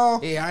days wrote,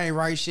 long. Yeah, I ain't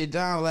write shit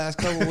down last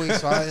couple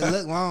weeks, so I didn't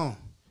look long.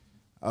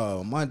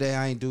 Monday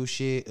I ain't do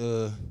shit.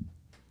 The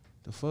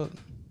fuck?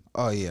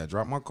 Oh yeah,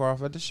 dropped my car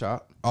off at the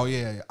shop. Oh,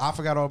 yeah. I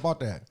forgot all about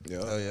that.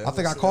 Oh, yeah. I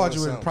think I called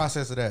you in the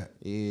process of that.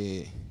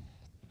 Yeah.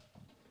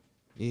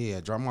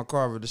 Yeah, dropped my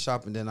car off at the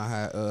shop, and then I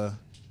had I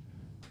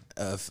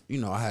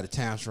had a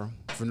tantrum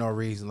for no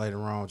reason later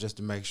on, just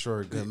to make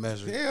sure, good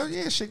measure. Hell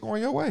yeah, shit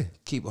going your way.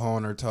 Keep her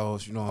on her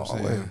toes, you know what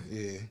I'm saying?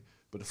 Yeah.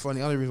 But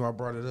the only reason why I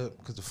brought it up,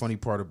 because the funny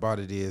part about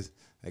it is,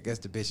 I guess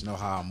the bitch know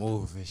how I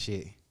move and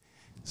shit.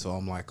 So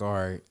I'm like, all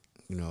right,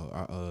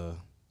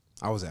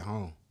 I was at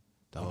home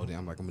the whole day.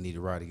 I'm like, I'm gonna need a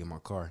ride to get my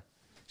car.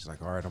 She's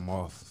like, all right, I'm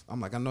off. I'm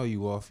like, I know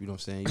you off, you know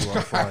what I'm saying? You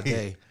off for a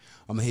day.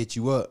 I'm gonna hit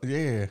you up.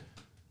 Yeah.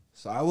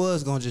 So I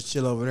was gonna just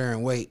chill over there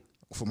and wait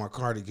for my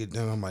car to get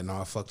done. I'm like,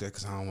 nah, fuck that,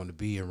 because I don't want to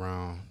be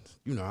around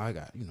you know, I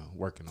got, you know,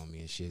 working on me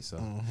and shit. So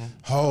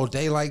whole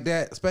day like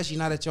that, especially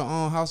not at your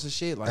own house and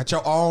shit. Like at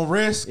your own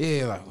risk.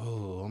 yeah, like,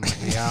 oh, I'm like,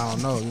 yeah, I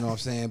don't know, you know what I'm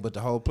saying? But the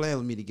whole plan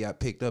was me to get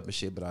picked up and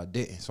shit, but I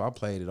didn't. So I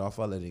played it off.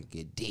 I let it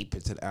get deep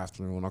into the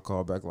afternoon when I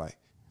called back like,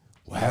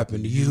 what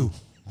happened to you?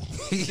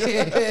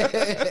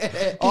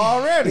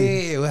 Already?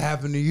 Yeah, what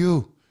happened to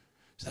you?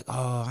 She's like,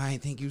 oh, I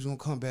didn't think you was gonna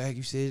come back.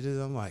 You said this.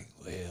 I'm like,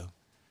 well,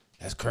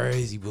 that's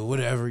crazy, but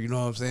whatever, you know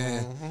what I'm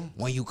saying?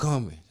 When you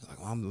coming? Like,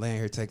 well, I'm laying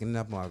here taking a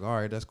nap. I'm like, all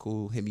right, that's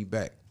cool. Hit me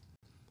back.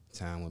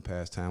 Time went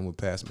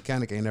past.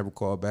 Mechanic ain't never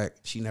called back.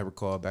 She never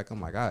called back.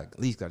 I'm like, I at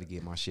least got to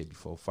get my shit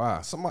before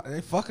 5. Somebody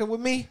they fucking with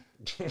me.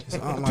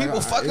 So I'm People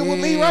like, fucking with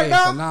me right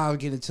now? So now I'm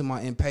getting to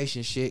my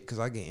impatient shit because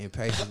I get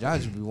impatient. I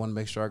just want to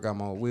make sure I got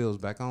my wheels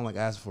back. I don't like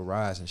asking for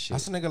rides and shit.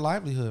 That's a nigga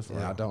livelihood for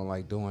And real. I don't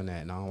like doing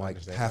that, and I don't like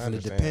understand. having to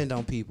depend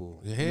on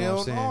people. You know Hell what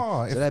I'm saying?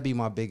 no. So that'd be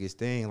my biggest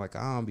thing. Like,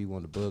 I don't be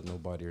wanting to bug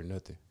nobody or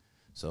nothing.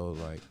 So,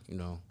 like, you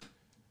know,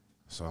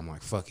 so I'm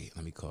like, fuck it.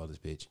 Let me call this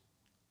bitch.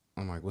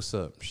 I'm like, what's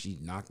up? She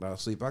knocked out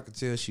sleep. I could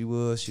tell she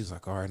was. She was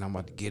like, all right, I'm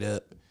about to get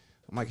up.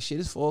 I'm like, shit,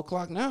 it's 4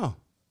 o'clock now.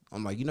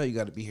 I'm like, you know you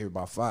got to be here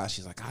by 5.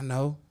 She's like, I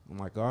know. I'm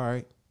like, all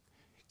right.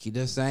 Keep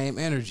that same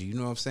energy. You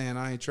know what I'm saying?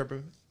 I ain't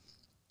tripping.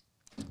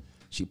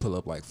 She pull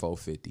up like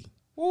 4:50.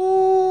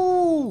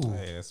 Ooh.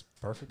 Hey, that's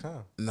perfect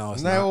time. No,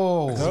 it's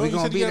No. not. No, We you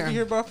gonna said be you gotta there. be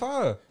here by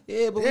 5.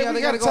 Yeah, but Yeah,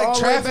 we gotta go take all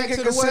the way traffic back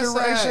into to the west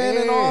consideration side.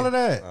 and all of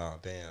that. Oh,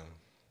 damn.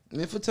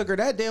 And if it took her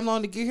that damn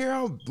long to get here,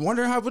 I'm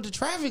wondering what the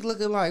traffic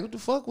looking like. What the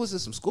fuck was it?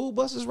 Some school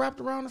buses wrapped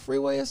around the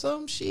freeway or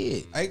something?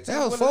 Shit. 18 That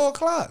was wheelers? 4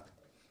 o'clock.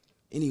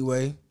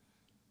 Anyway,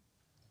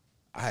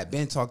 I had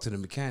been talking to the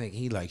mechanic.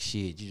 He like,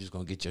 shit, you just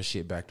gonna get your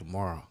shit back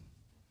tomorrow.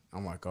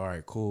 I'm like, all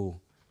right,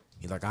 cool.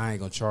 He's like, I ain't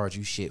gonna charge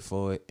you shit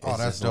for it. Oh, It's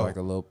that's just dope. like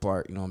a little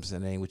part, you know what I'm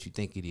saying? It ain't what you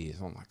think it is.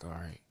 I'm like, all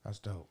right. That's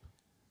dope.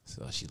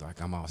 So she's like,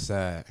 I'm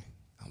outside.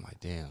 I'm like,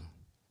 damn.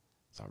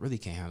 So I really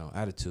can't have no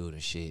attitude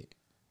and shit.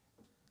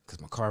 Cause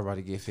my car about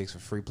to get fixed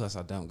for free. Plus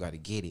I don't gotta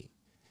get it.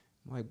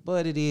 I'm like,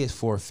 but it is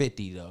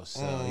 $450 though.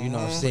 So you know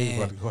what I'm saying?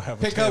 About to go have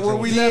a Pick up where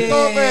we tantrum. left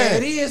off at.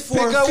 It is $450.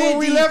 Pick up where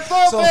we left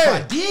off so at.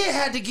 if I did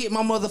have to get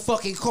my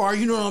motherfucking car,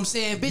 you know what I'm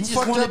saying? Bitches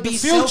fucked want to up be the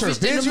future. selfish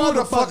than Bitch, the you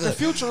would've motherfucker. fucked the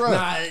future up.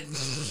 Nah,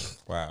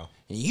 Wow.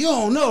 you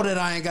don't know that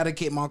I ain't got to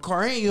get my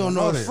car and you don't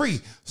know know it's this. free.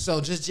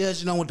 So just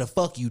judging on what the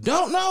fuck you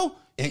don't know,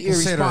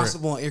 Inconsiderate.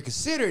 irresponsible and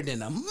inconsiderate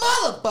than a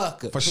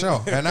motherfucker. For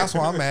sure. And that's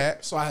why I'm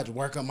mad. So I had to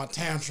work on my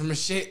tantrum and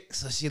shit.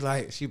 So she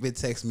been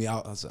texting me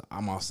out. I said,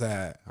 I'm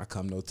outside. I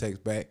come no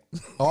text back.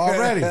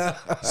 Already.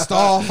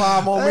 Stall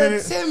 5 more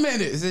minutes. 10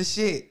 minutes and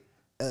shit.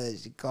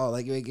 She called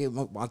like, you ain't get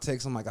my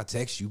text. I'm like, I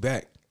text you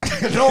back.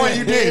 Knowing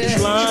you did.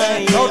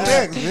 No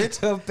text, bitch.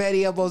 So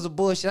petty up on some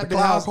bullshit. I've The been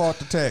in the cloud house, caught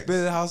the text. been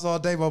in the house all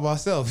day by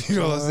myself. You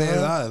know what I'm saying?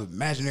 I have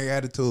imaginary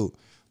attitude.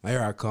 Like,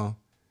 here I come.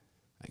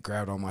 I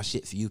grabbed all my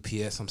shit for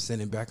UPS. I'm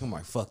sending back. I'm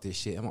like, fuck this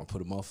shit. I'm gonna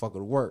put a motherfucker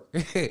to work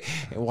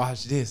and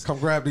watch this. Come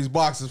grab these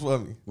boxes for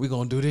me. We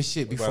gonna do this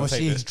shit About before to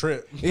take she this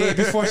trip. Yeah,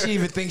 before she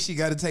even thinks she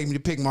got to take me to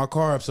pick my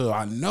car up. So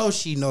I know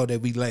she know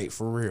that we late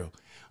for real.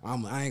 I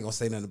ain't gonna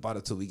say nothing about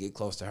it till we get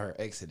close to her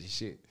exit and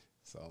shit.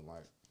 So I'm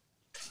like,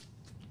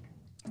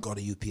 go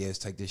to UPS,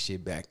 take this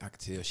shit back. I can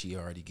tell she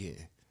already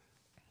getting.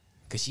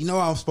 Cause she know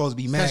I'm supposed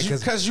to be mad.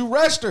 Cause you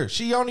rushed her.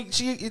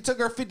 It took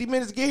her 50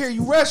 minutes to get here.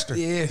 You rushed her.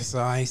 Yeah, so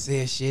I ain't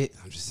saying shit.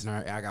 I'm just sitting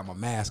there. I got my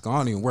mask on. I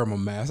don't even wear my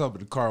mask. I'm in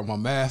the car with my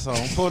mask on,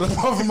 pulled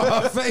up over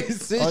my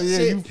face and Oh yeah,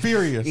 shit. you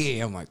furious.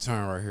 Yeah, I'm like,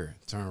 turn right here,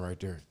 turn right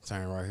there,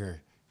 turn right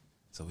here.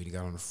 So we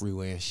got on the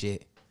freeway and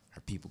shit.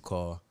 Her people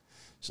call.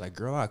 She's like,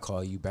 girl, I'll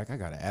call you back. I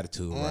got an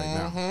attitude right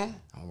now.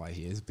 I'm like,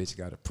 yeah, this bitch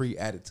got a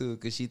pre-attitude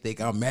because she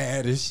think I'm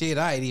mad and shit.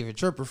 I ain't even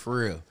tripping for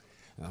real.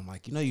 And I'm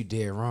like, you know you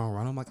dead wrong,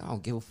 Ron. I'm like, I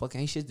don't give a fuck.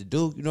 Ain't shit to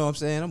do. You know what I'm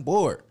saying? I'm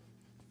bored.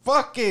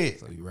 Fuck it.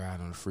 So we ride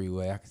on the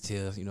freeway. I can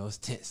tell, you know, it's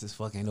tense as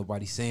fuck. Ain't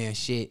nobody saying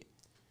shit.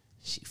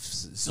 She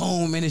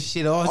zooming and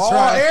shit all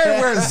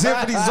Everywhere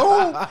zippity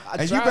zoom.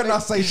 And you better not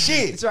say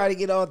shit. Try to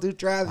get all through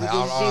traffic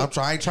and shit.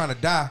 I ain't trying to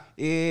die.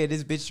 Yeah,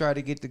 this bitch tried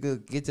to get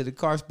to the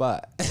car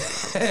spot.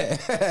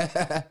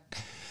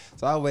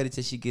 So I waited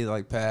till she get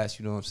like past,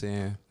 you know what I'm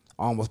saying?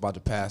 Almost about to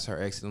pass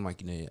her exit. I'm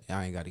like, you know,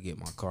 I ain't got to get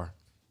my car.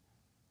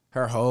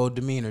 Her whole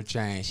demeanor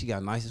changed. She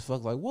got nice as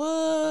fuck. Like,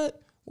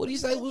 what? What do you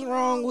say was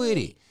wrong with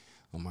it?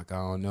 I'm like, I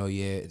don't know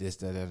yet. This,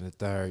 that, and the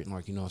third. I'm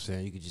like, you know what I'm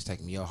saying? You could just take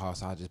me to your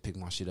house. I'll just pick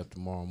my shit up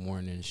tomorrow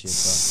morning and shit.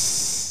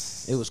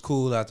 So it was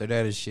cool after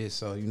that and shit.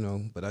 So, you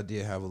know, but I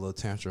did have a little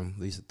tantrum,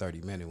 at least a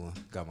 30-minute one.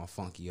 Got my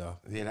funky off.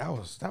 Yeah, that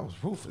was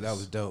ruthless. That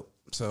was dope.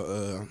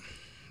 So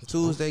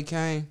Tuesday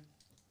came.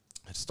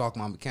 I stalked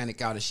my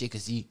mechanic out and shit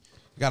because he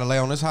Gotta lay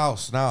on this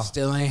house now.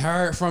 still ain't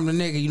heard from the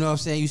nigga. You know what I'm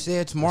saying? You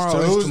said tomorrow.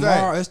 It's It's Tuesday.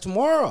 tomorrow. It's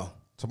tomorrow.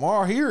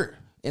 Tomorrow here.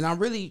 And I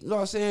really, you know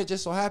what I'm saying?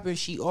 Just so happened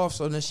she off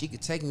so that she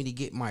could take me to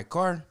get my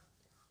car.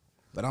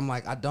 But I'm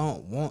like, I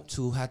don't want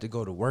to have to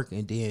go to work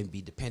and then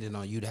be dependent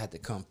on you to have to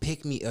come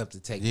pick me up to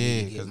take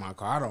me to get my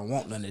car. I don't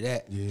want none of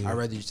that. Yeah. I'd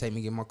rather you take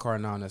me to get my car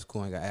now and that's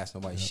cool. I ain't got to ask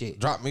nobody shit.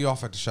 Drop me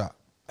off at the shop.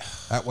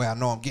 That way I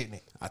know I'm getting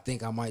it. I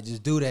think I might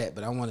just do that,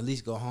 but I want to at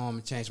least go home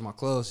and change my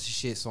clothes and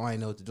shit so I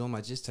ain't know what to do. I'm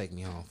like, just take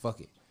me home.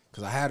 Fuck it.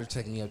 Cause I had her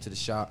taking me up to the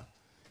shop.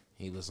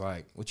 He was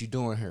like, "What you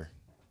doing here?"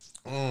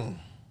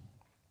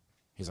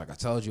 He's like, "I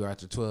told you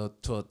after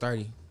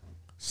 12:30.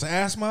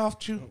 Ass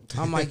mouthed you?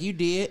 I'm like, "You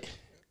did."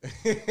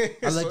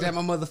 I looked at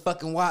my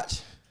motherfucking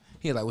watch.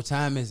 He was like, "What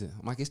time is it?"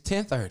 I'm like, "It's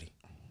 10:30.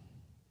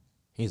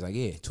 He's like,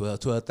 "Yeah,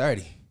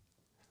 12:30.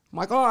 I'm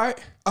like, "All right."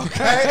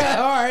 Okay.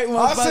 All right,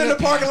 I'll sit in the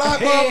parking lot,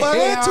 motherfucker.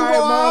 Yeah, Two all right,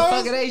 more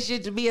hours. motherfucker. Ain't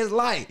shit to be as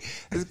light.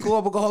 It's cool.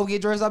 I'm gonna go home,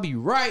 get dressed. I'll be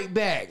right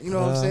back. You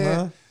know what I'm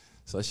saying?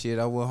 So shit,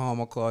 I went home.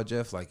 I called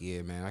Jeff like,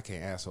 "Yeah, man, I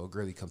can't asshole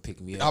Grilly come pick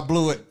me up." I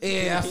blew it.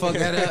 Yeah, I fucked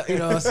that up. You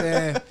know what I'm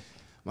saying? I'm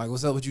like,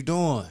 "What's up? What you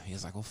doing?"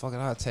 He's like, "Well, fuck it,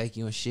 I'll take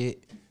you and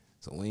shit."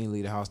 So we didn't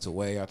leave the house till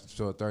way after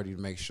 12:30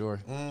 to make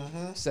sure.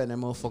 Sat in that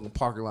motherfucking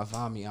parking lot for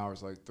how many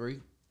hours? Like 3?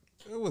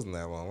 It wasn't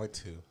that long, like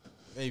 2,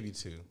 maybe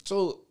 2.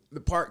 So the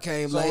park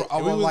came late.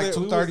 I was like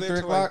 2:30, 3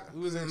 o'clock.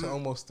 We was there until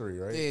almost 3,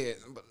 right? Yeah,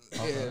 but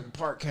the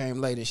park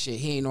came late and shit.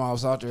 He didn't know I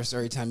was out there, so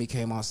every time he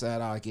came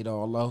outside, I'd get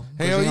all low.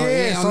 Hell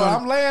yeah. So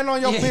I'm laying on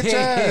your bitch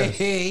ass.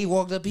 He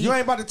walked up. You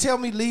ain't about to tell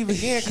me leave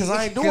again because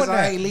I ain't doing that.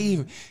 I ain't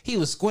leaving. He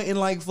was squinting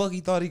like fuck. He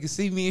thought he could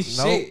see me and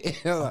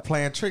shit. I'm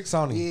playing tricks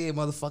on him. Yeah,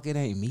 motherfucker, it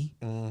ain't me.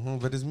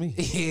 But it's me.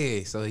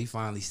 Yeah, so he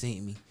finally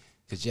seen me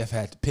because Jeff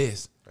had to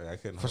piss. I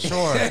couldn't For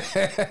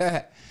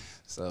sure.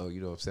 So,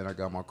 you know what I'm saying? I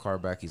got my car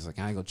back. He's like,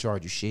 "I ain't gonna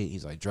charge you shit."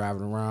 He's like,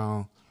 driving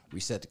around,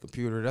 reset the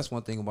computer. That's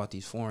one thing about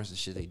these foreigns and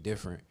shit, they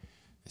different.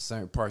 In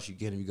certain parts you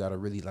get them, you gotta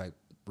really like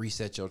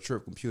reset your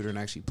trip computer and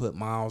actually put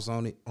miles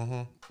on it.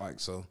 Like,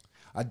 so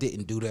I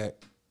didn't do that.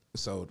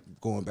 So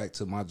going back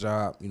to my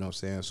job, you know what I'm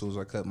saying? As soon as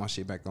I cut my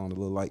shit back on, the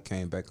little light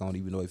came back on,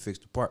 even though he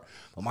fixed the part.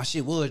 But my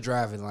shit was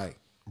driving like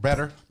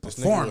Better.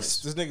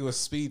 performance. This nigga was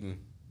speeding.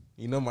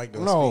 You know Mike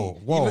don't No,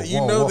 speed. whoa, you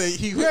whoa, know whoa. that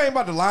he. You ain't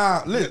about to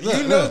lie. Look,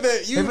 You know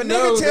that you if a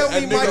know nigga tell that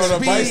me a nigga Mike on a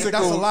speed, bicycle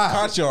that's a lie.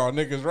 caught y'all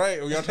niggas, right?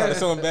 Or y'all trying to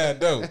sell him bad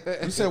dope.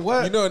 You said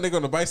what? You know a nigga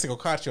on a bicycle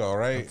caught y'all,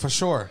 right? For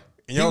sure.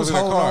 And y'all was in a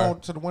holding car.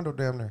 on to the window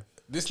damn near.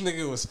 This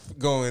nigga was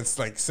going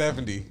like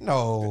 70.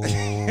 No.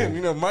 And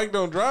you know Mike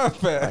don't drive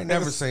fast. I ain't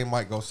never seen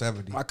Mike go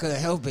 70. I couldn't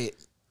help it.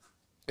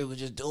 It was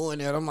just doing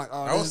that. I'm like,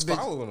 oh, I was this bitch.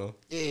 following him.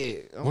 Yeah.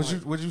 I'm Was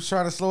like, you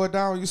trying to slow it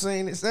down? You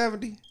saying it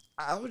 70?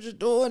 I was just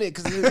doing it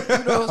because you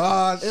know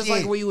Oh, it's shit.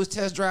 like when you was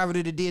test driving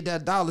it, it did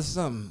that dollar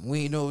something.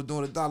 We ain't know it was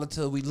doing a dollar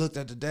till we looked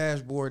at the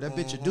dashboard. That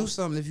bitch would do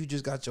something if you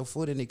just got your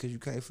foot in it because you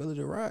can't feel it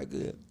to ride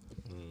good.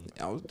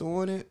 I was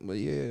doing it, but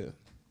yeah.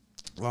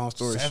 Long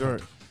story 70.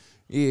 short,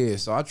 yeah.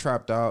 So I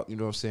trapped out. You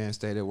know what I'm saying?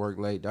 Stayed at work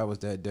late. That was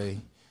that day.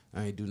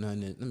 I ain't do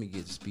nothing. Let me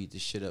get to speed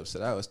this shit up. So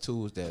that was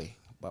Tuesday.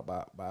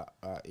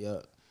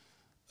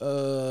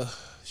 Yeah.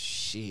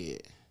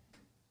 Shit.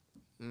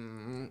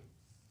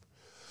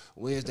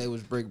 Wednesday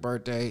was Brick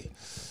birthday.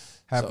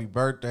 Happy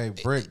birthday,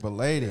 Brick,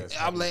 belated.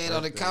 I'm laying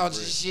on the couch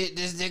and shit.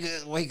 This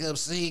nigga wake up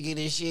singing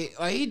and shit.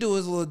 Like, he do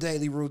his little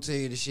daily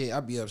routine and shit. I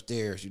be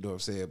upstairs, you know what I'm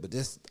saying? But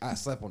I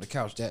slept on the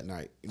couch that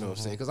night, you know what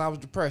I'm saying? Because I was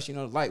depressed, you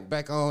know, the light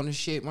back on and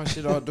shit. My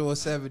shit all doing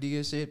 70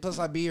 and shit. Plus,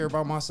 I be here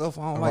by myself.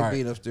 I don't like Right.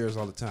 being upstairs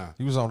all the time.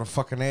 You was on the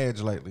fucking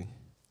edge lately.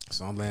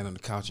 So I'm laying on the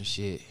couch and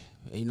shit.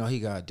 And you know, he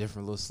got a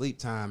different little sleep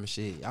time and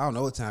shit. I don't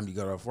know what time you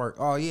got off work.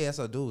 Oh, yeah, that's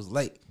what dude was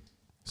late.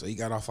 So he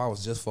got off. I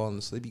was just falling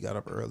asleep. He got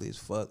up early as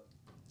fuck.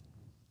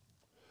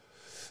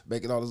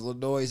 Making all those little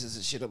noises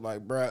and shit. I'm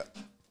like, bruh,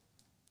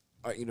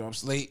 like, you know, I'm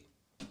asleep.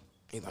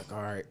 He like,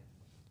 all right.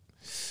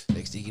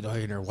 Next thing you know,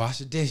 he in there wash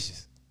the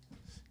dishes.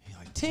 He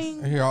like,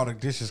 ting. I hear all the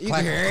dishes You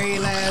can clacking. hear every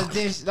last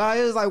dish. No,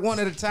 it was like one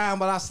at a time,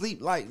 but I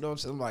sleep like, you know what I'm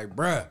saying? I'm like,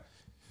 bruh.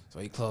 So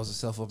he closed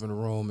himself up in the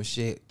room and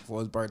shit for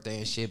his birthday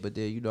and shit. But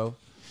then, you know,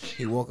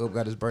 he woke up,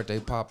 got his birthday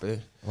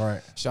popping.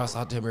 Right. Shouts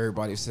out to him,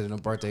 everybody sending him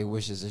birthday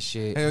wishes and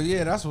shit. Hell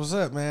yeah, that's what's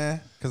up, man.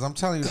 Because I'm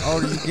telling you, the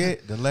older you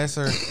get, the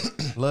lesser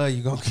love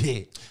you gonna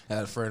get. I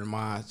had a friend of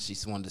mine, she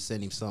wanted to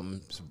send him something,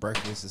 some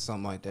breakfast or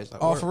something like that. She's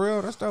like, Oh, for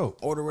real? That's dope.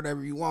 order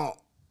whatever you want.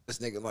 This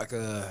nigga like,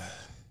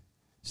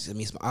 send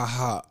me some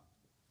AHA.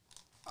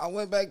 I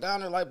went back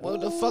down there like, what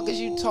the fuck is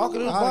you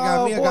talking about? I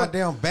got me a boy?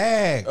 goddamn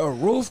bag. A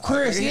roof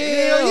Chris. Hell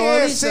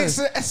yeah, or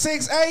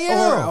 6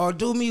 a.m. Or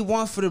do me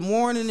one for the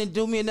morning and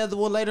do me another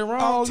one later on. I'm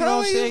You know what I'm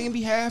telling you. saying? It can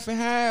be half and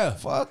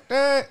half. Fuck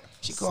that.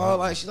 She called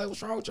like, she's like,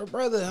 what's wrong with your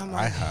brother? I'm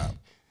like,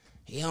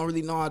 he don't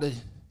really know how to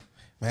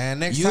Man,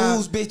 next use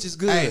time. bitches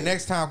good. Hey,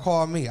 next time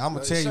call me. I'm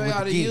going to tell you show what how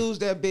to to get. use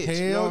that bitch. Hell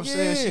You know what I'm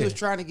saying? She yeah. was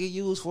trying to get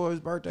used for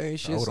his birthday and I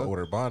shit. would So, have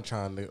ordered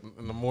Bonchon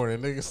in the morning,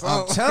 nigga.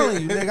 I'm So.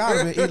 telling you, nigga, I would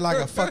have been eating like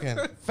a fucking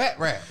fat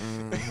rat.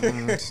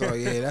 so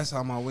yeah, that's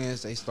how my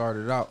Wednesday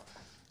started out.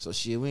 So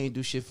shit, we ain't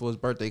do shit for his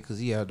birthday because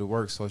he had to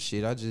work. So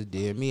shit, I just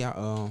did me.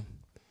 I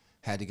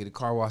had to get a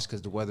car wash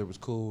because the weather was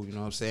cool. You know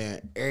what I'm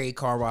saying? Every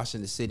car wash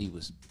in the city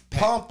was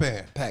Pumping.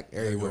 Everywhere packed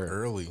everywhere.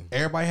 early.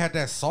 Everybody had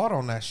that salt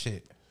on that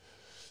shit.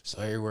 So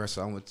everywhere.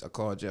 So I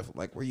called Jeff. I'm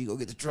like, where you go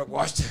get the truck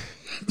washed?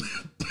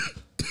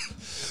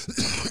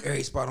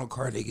 Every spot on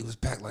Carnegie was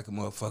packed like a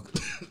motherfucker.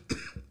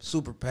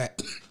 Super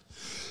packed.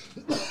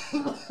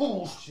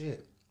 Oh,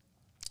 shit.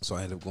 So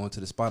I ended up going to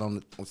the spot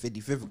on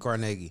 55th of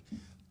Carnegie.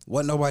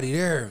 Wasn't nobody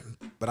there,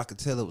 but I could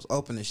tell it was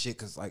open and shit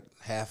because like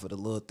half of the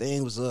little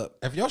thing was up.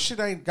 If your shit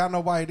ain't got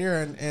nobody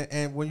there,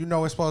 and when you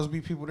know it's supposed to be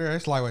people there,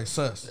 it's like, wait,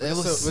 sus. It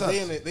was So,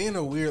 but they in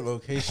a weird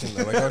location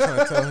though. Like I was trying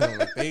to tell him,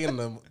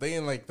 like they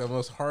in like the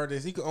most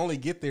hardest. You can only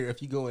get there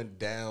if you going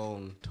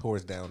down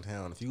towards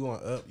downtown. If you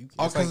going up, you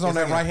because it's on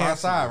that right hand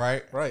side,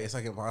 right? Right. It's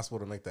like impossible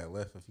to make that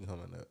left if you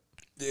coming up.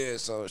 Yeah,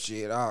 so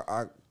shit,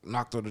 I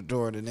knocked on the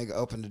door. The nigga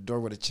opened the door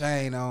with a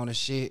chain on and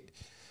shit.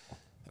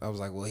 I was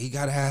like, well, he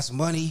gotta have some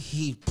money.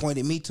 He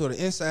pointed me to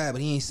the inside,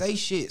 but he ain't say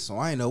shit, so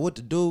I ain't know what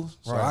to do.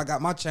 So I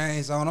got my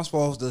chains on. I'm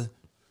supposed to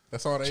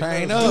That's all they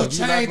chain know. up,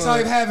 chain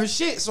type having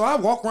shit. So I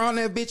walk around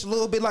that bitch a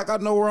little bit like I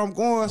know where I'm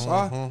going. So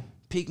I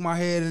peek my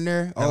head in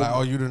there. And like,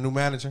 oh, you the new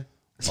manager?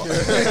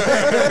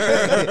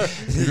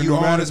 You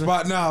on the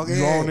spot now? You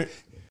Yeah. on it?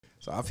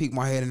 So I peeked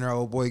my head in there.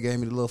 Old boy gave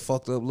me the little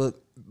fucked up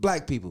look.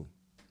 Black people.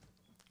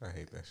 I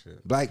hate that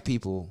shit. Black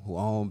people who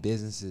own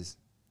businesses,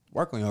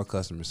 work on your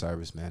customer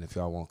service, man. If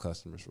y'all want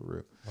customers for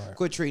real,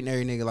 quit treating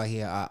every nigga like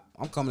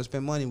I'm coming to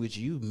spend money with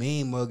you. You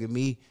mean mugging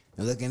me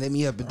and looking at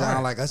me up and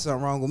down like that's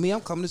something wrong with me.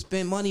 I'm coming to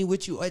spend money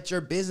with you at your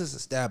business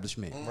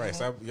establishment. Right,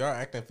 so y'all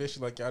acting fishy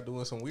like y'all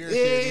doing some weird Yeah,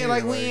 shit. yeah,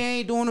 like we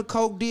ain't doing a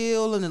coke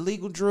deal and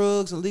illegal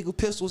drugs and illegal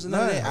pistols and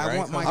all that. I Right,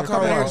 want my I come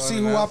car here to wash. see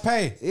who I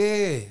pay.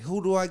 Yeah,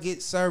 who do I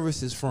get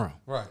services from?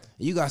 Right.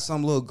 You got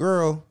some little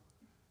girl.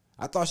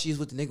 I thought she was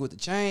with the nigga with the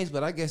chains,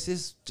 but I guess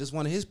it's just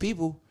one of his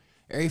people.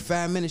 Every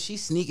 5 minutes,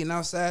 she's sneaking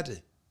outside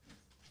to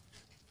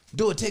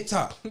do a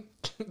TikTok.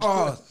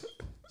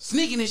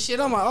 Sneaking and shit.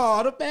 I'm like,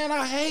 oh, man,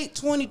 I hate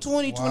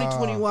 2020,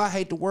 2021. I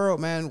hate the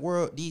world, man.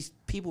 These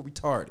people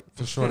retarded.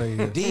 For sure they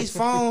is. These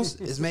phones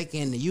is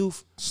making the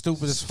youth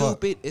Stupid as fuck.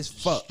 stupid as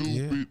fuck.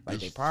 Yeah. Like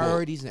their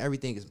priorities and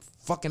everything is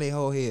fucking their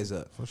whole heads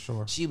up. For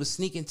sure. She was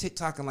sneaking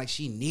TikToking like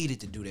she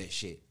needed to do that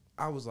shit.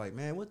 I was like,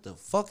 man, what the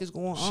fuck is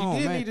going She on,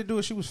 didn't man? need to do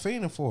it. She was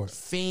fiending for it.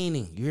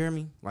 Fiending, you hear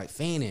me? Like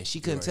fiending.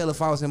 She couldn't tell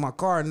if I was in my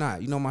car or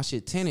not. You know my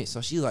shit tinted,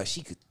 so she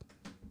could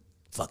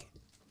fuck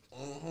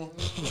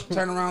it.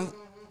 Turn around.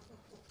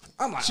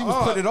 I'm like, She was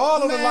putting it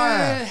all on the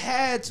line.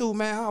 Had to,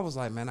 man. I was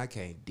like, man, I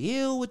can't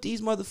deal with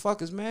these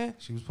motherfuckers, man.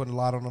 She was putting a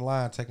lot on the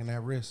line, taking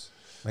that risk,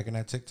 making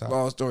that TikTok.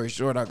 Long story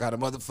short, I got a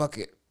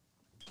motherfucker.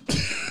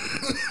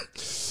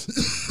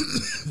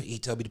 He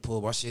told me to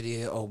pull my shit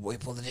in. Oh boy,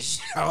 pulling this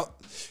shit out.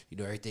 You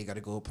know, everything got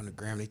to go up on the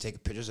gram. They taking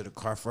pictures of the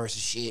car first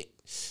and shit.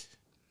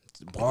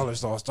 The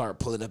ballers all start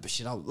pulling up and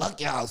shit. I'm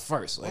lucky I was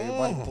first. So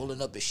everybody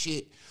pulling up and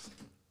shit.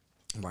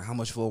 I'm like, how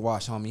much for a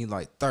wash, homie? He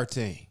like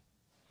 13.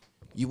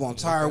 You want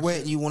tire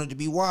wet and you want it to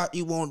be washed?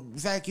 You want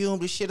vacuum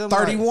the shit? I'm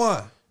 31.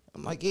 Like,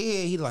 I'm like, yeah.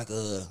 He like,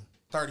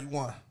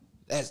 31.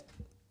 that's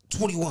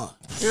 21.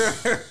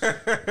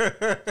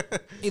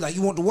 He like,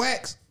 you want the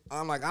wax?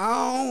 I'm like, I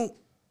don't.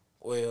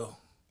 Well,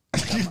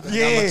 got my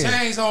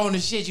chains on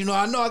and shit. You know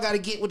I got to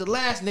get what the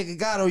last nigga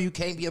got, or you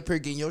can't be up here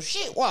getting your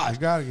shit washed. You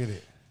gotta get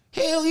it.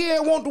 Hell yeah, I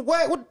want the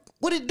wax.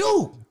 What it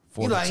do? He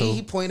 42. like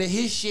he pointed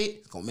his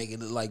shit, gonna make it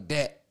look like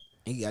that.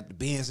 He got the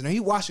Benz in there. He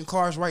washing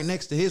cars right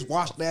next to his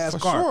washed ass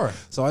car. Sure.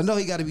 So I know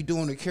he got to be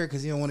doing the care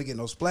because he don't want to get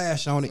no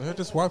splash on it. Man,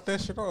 just wipe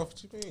that shit off.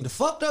 What you mean? The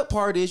fucked up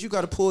part is you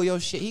got to pull your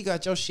shit. He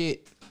got your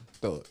shit.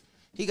 Throw it.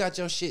 He got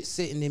your shit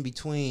sitting in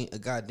between a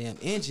goddamn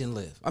engine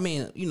lift. I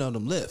mean, you know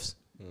them lifts.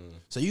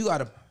 So you got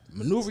to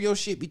maneuver your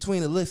shit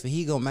between the lift, and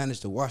he gonna manage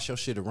to wash your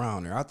shit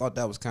around there. I thought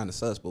that was kind of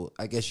sus, but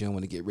I guess you don't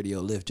want to get rid of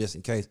your lift just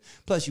in case.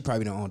 Plus, you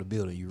probably don't own the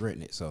building, you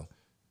renting it, so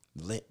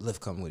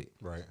lift come with it.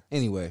 Right.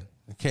 Anyway,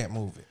 You can't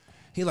move it.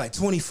 he like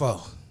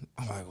 24.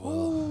 I'm like,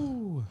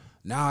 well,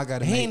 now I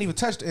gotta. He ain't even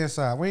touched the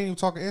inside. We ain't even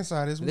talking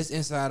inside, is we? This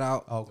inside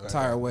out, Okay.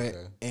 tire wet,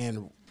 Okay.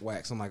 and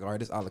wax. I'm like, all right,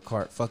 this a la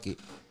carte. Fuck it.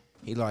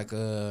 He like,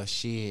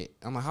 shit.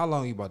 I'm like, how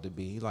long you about to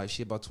be? He like,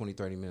 shit, about 20,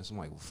 30 minutes. I'm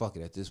like, well, fuck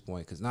it at this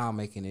point, because now I'm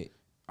making it.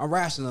 I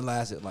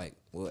rationalize it like,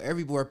 well,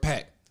 everywhere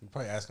packed. You're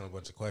probably asking a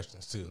bunch of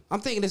questions too. I'm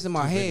thinking this in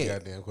my Too many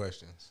head. goddamn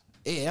questions.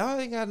 Yeah,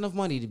 I ain't got enough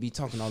money to be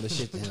talking all this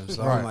shit to him.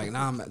 So I'm like,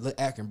 nah, I'm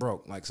acting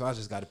broke. Like, so I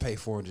just got to pay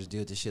for it and just deal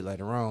with this shit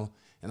later on.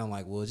 And I'm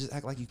like, well, just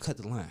act like you cut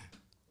the line.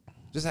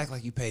 Just act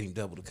like you paid him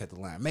double to cut the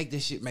line. Make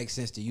this shit make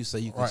sense to you so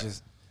you can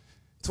just.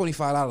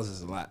 $25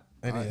 is a lot.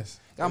 It is.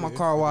 Got my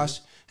car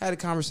washed. Had a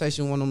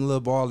conversation with one of them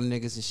little baller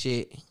niggas and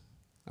shit.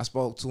 I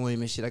spoke to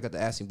him and shit. I got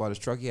to ask him about his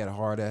truck. He had a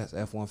hard ass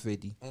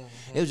F-150.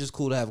 It was just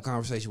cool to have a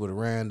conversation with a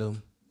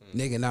random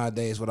nigga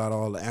nowadays without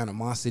all the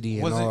animosity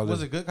and all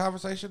Was it good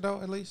conversation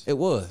though? At least It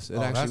was. It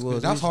that's actually good.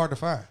 was. That's hard to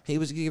find. He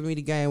was giving me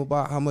the game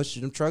about how much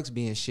them trucks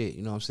be and shit.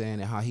 You know what I'm saying?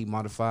 And how he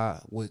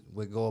modified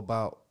would go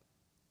about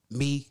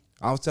me.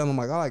 I was telling him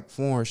like I like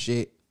foreign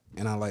shit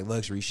and I like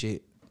luxury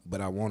shit,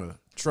 but I want a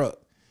truck.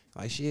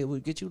 Like shit, we'll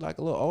get you like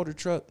a little older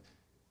truck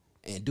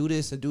and do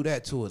this and do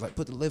that to it. Like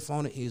put the lift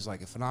on it. He was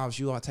like, if I was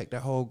you, I'd take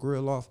that whole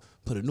grill off,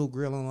 put a new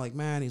grill on like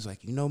mine. He's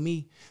like, you know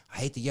me, I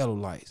hate the yellow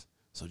lights.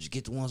 So just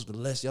get the ones with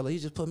the less yellow. He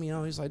just put me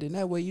on. He's like, then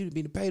that way you'd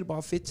be paid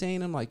about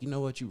 15. I'm like, you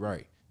know what, you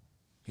right.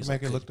 He's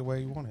Make like, it look the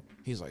way you want it.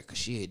 he's like,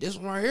 shit, this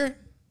one right here,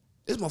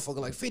 this motherfucker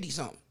like 50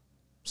 something.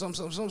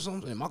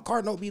 something. And my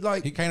car note be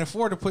like, he can't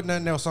afford to put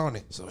nothing else on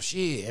it. so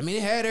shit. I mean,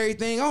 it had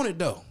everything on it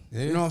though.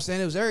 Yeah. You know what I'm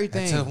saying? It was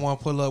everything. That tough one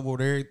pull up with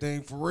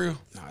everything for real.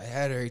 Nah, it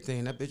had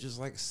everything. That bitch was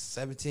like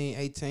 17,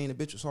 18. The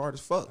bitch was hard as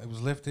fuck. It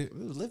was lifted.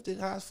 It was lifted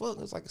high as fuck.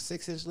 It was like a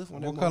 6-inch lift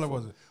on that. What color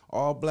was it?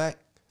 All black.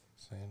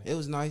 Saying It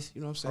was nice.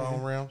 You know what I'm saying?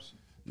 Chrome rims.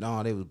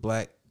 No, they was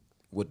black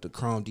with the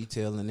chrome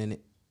detailing in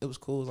it. It was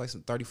cool. It was like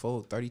some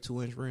 34,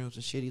 32-inch rims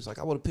and shit. He was like,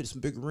 I would have put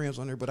some bigger rims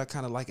on there, but I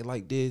kind of like it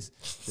like this.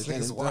 This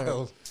Nigga's and that.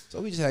 wild.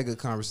 So we just had a good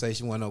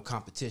conversation. Wasn't no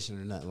competition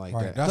or nothing like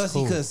Right, that. that's Plus,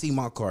 cool. he couldn't see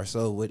my car,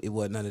 so it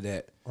wasn't none of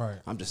that. Right.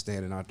 I'm just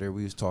standing out there.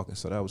 We was talking,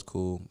 so that was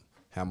cool.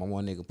 Had my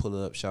one nigga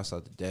pull up. Shouts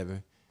out to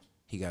Devin.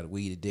 He got a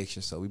weed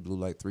addiction, so we blew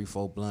like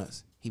 3-4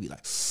 blunts. He be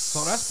like,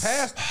 So that's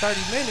past 30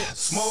 minutes.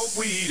 Smoke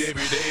weed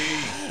every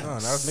day. Oh, now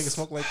this nigga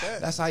smoke like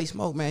that. that's how he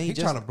smoke, man. He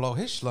just trying to blow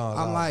his slung.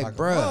 I'm like, a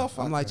bruh,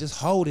 motherfucker. I'm like, just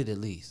hold it at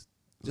least.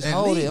 Just At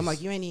hold it. I'm least.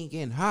 like, you ain't even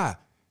getting high.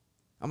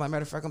 I'm like,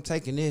 matter of fact, I'm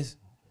taking this,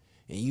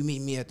 and you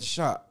meet me at the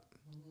shop.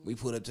 We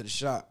put up to the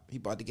shop. He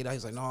about to get out.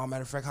 He's like, no,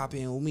 matter of fact, hop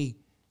in with me.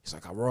 He's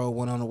like, I rolled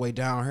one on the way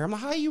down here. I'm like,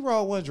 how you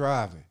roll one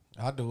driving?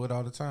 I do it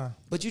all the time.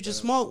 But you just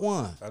smoked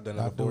one. I've done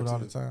I it do before it all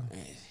too. the time.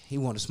 And he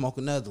wanted to smoke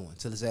another one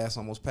till his ass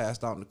almost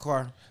passed out in the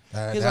car.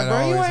 That- He's that like,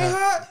 bro, you always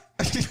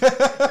ain't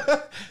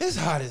hot? It's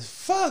hot as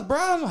fuck, bro.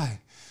 I'm like,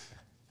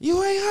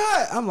 you ain't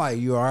hot. I'm like,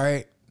 you all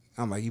right?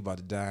 I'm like, you about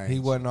to die. He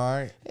wasn't all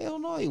right. Hell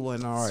no, he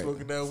wasn't all right.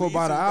 Smoking that For weed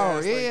about too an hour.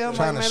 fast like Yeah, I'm that.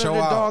 Trying like, to man, show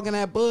that out. dog in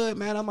that bud,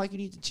 man. I'm like, you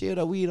need to chill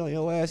that weed on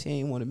your ass. He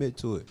ain't want to admit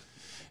to it.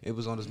 It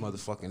was on his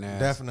motherfucking ass.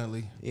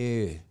 Definitely.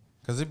 Yeah.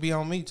 Because it be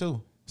on me,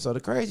 too. So the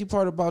crazy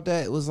part about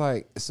that was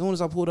like, as soon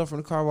as I pulled up from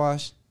the car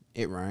wash,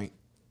 it rained.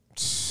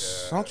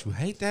 Don't you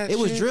hate that It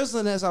was shit?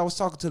 drizzling as I was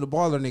talking to the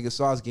baller nigga,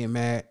 so I was getting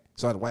mad.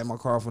 So I had to wipe my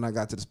car off when I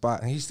got to the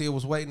spot. And he still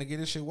was waiting to get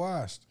his shit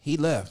washed. He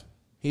left.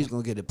 He's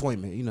gonna get an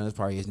appointment. You know, that's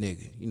probably his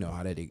nigga. You know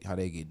how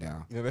they get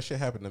down. You know, that shit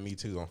happened to me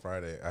too on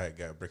Friday. I had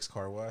got Brick's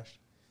car washed,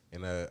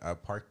 and I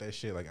parked that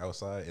shit like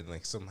outside, and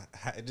like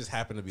it just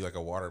happened to be like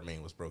a water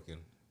main was broken,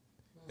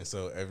 and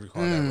so every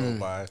car that rolled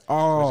by,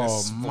 Oh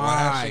was just my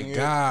splashing it.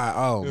 god!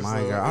 Oh And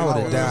my so god! it I would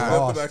have was died. nothing I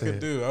Lost could it.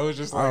 do. I was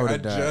just I like, I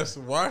would've died. just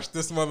watched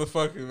this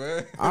motherfucker,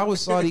 man. I was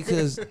salty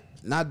because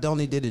not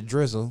only did it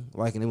drizzle,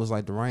 like, and it was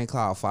like the rain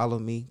cloud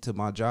followed me to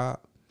my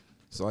job.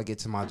 So I get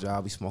to my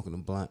job, we smoking a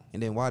blunt,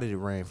 and then why did it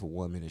rain for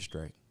 1 minute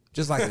straight?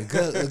 Just like a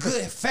good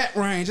fat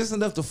rain, just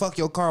enough to fuck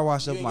your car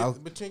wash up. But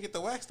you didn't get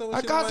the wax though.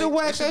 I got to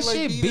wax that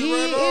shit, B.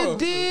 It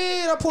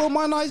did. I pulled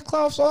my nice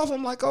cloths off.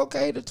 I'm like,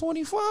 okay, the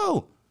 24.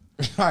 All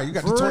right, you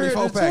got the For 24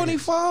 real, the package.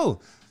 24.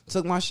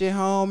 Took my shit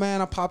home,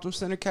 man. I popped them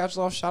center caps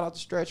off. Shout out to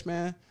Stretch,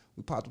 man.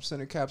 We popped them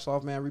center caps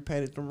off, man.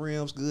 Repainted them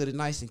rims good and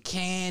nice and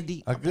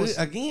candy. I put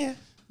some- Again?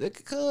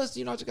 Cause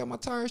you know I just got my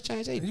tires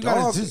changed. They You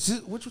dog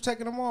got what you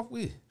taking them off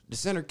with? the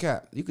center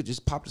cap. You could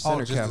just pop the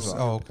center just caps the-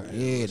 off. oh, okay.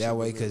 Yeah, that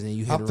way, cause then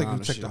you hit I'm thinking around you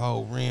the checked shit. the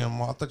whole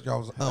rim. I thought y'all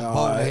was Oh,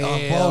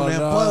 unbowling hell that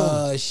no.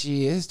 button.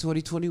 Shit, it's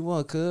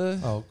 2021,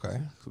 cuz. Oh, okay.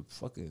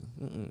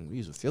 Fucking, we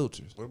using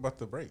filters. What about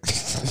the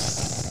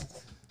brakes?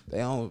 They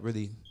don't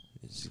really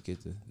just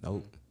get the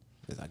nope.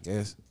 I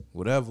guess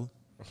whatever.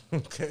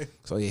 Okay.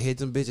 So you hit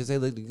them bitches, they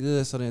looked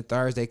good. So then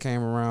Thursday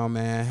came around,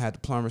 man. Had the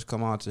plumbers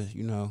come out to,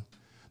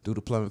 do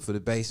the plumbing for the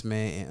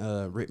basement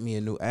and rip me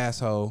a new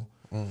asshole.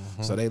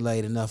 Mm-hmm. So they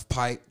laid enough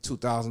pipe,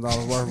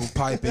 $2,000 worth of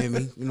pipe in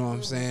me. You know what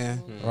I'm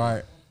saying?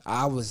 Right.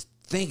 I was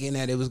thinking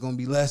that it was gonna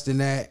be less than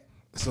that.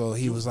 So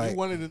he was like, You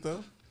wanted it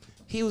though.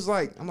 I'm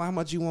like, how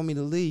much you want me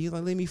to leave? He's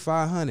like, leave me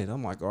 500.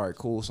 I'm like, all right,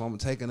 cool. So I'm gonna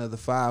take another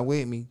 5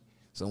 with me.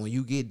 So when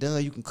you get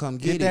done, you can come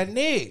Get get that it.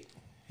 nigga.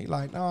 He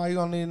like, no, you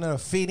gonna need another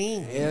fit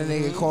in. And that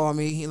nigga called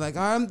me. He like,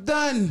 I'm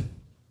done.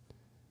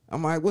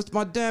 I'm like, what's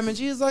my damage?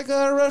 He's like,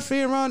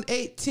 roughly around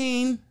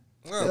 18.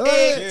 Oh,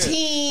 Hey,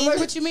 shit. I'm like,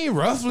 what you mean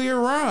roughly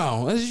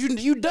around?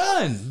 You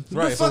done.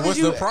 Right, so fuck is what's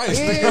you- the price?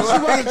 Yeah,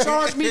 you want to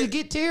charge me to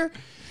get here?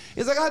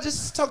 He's like, I'll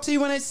just talk to you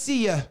when I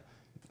see you.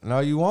 No,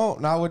 you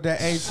won't. Not with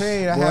that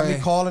 18. I have me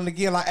Boy. calling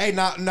again. Like, hey,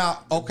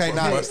 okay,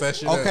 now, Bust that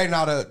shit okay, up.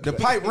 now the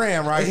pipe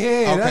ran right.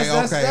 Yeah, okay,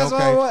 that's okay,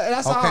 all okay,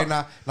 that's okay.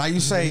 all. Now you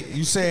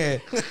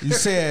said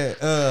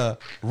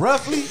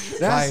roughly,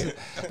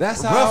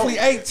 That's how. roughly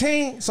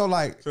 18. So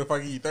like. So if I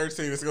give you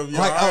 13, it's gonna be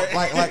Like, all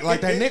right. like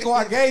that nickel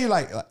I gave you,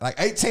 like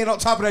 18 on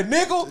top of that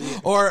nickel,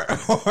 or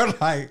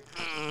like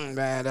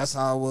Man, that's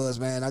how it was,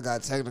 man. I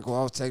got technical.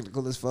 I was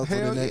technical as fuck.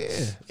 Hell with the yeah.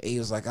 neck. He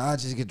was like, I'll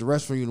just get the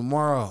rest from you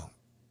tomorrow.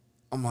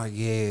 I'm like,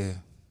 yeah.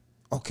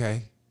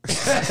 Okay.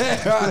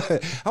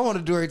 I want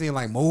to do everything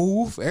like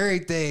move,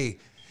 everything.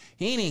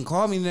 He ain't even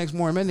call me the next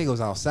morning. That nigga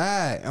was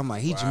outside. I'm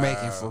like, he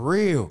Jamaican for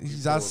real.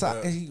 he's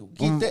outside. He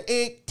get the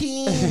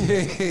 18.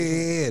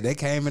 Yeah, they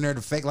came in there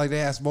to fake like they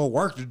had some more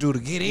work to do to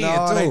get in.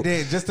 No, too. they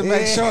did, just to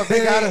make sure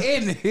they gotta-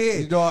 in here.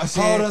 You know what I'm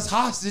saying? Hold us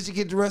hostage to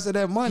get the rest of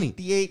that money.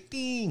 The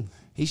 18.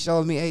 He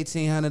showed me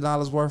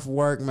 $1,800 worth of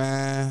work,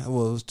 man.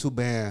 Well, it was 2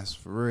 bands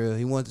for real.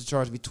 He wanted to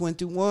charge me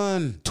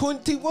 21,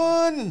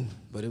 21.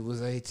 but it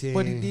was 18.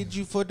 But he did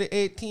you for the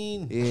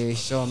 18. Yeah, he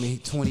showed me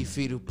 20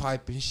 feet of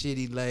pipe and shit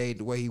he laid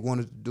the way he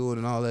wanted to do it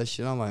and all that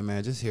shit. I'm like,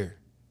 man, just here.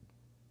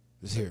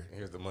 It's here.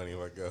 Here's the money.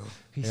 Let go.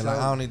 Like,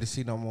 I don't need to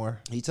see no more.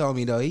 He told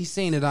me though, he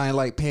seen that I ain't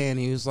like paying.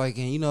 He was like,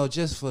 and you know,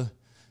 just for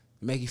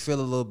make you feel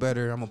a little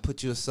better, I'm gonna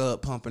put you a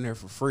sub pump in there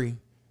for free.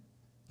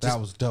 That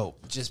was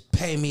dope. Just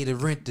pay me to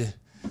rent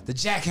the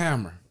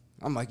jackhammer.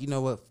 I'm like, you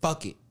know what?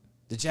 Fuck it.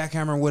 The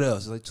jackhammer and what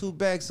else? It's like 2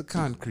 bags of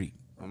concrete.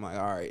 I'm like,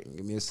 all right,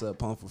 give me a sub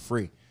pump for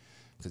free.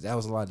 Because that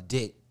was a lot of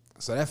dick.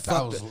 So that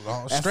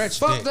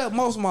fucked up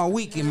most of my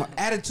week and my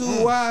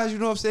attitude wise, you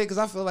know what I'm saying? Because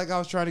I feel like I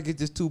was trying to get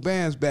this 2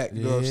 bands back,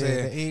 you know what I'm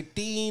saying?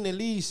 18 at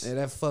least. Yeah,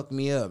 that fucked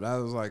me up. That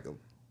was like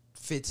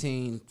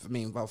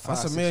about 5.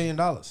 That's $1 million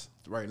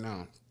right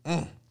now.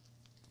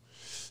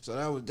 So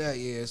that was that,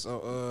 yeah.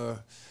 So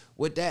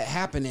with that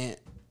happening,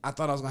 I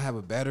thought I was gonna have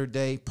a better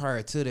day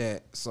prior to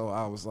that. So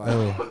I was like,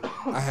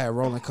 I had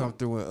Roland come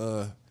through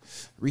and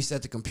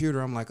reset the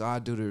computer. I'm like, I'll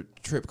do the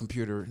trip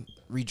computer,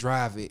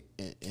 redrive it,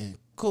 and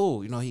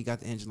cool. You know, he got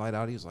the engine light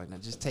out. He was like, now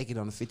just take it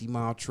on a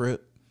 50-mile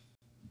trip.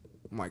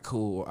 I'm like,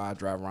 cool. I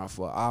drive around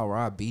for an hour.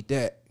 I beat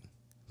that.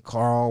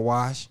 Car all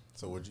wash.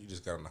 So what? You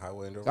just got on the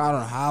highway and drove? Got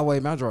on the highway,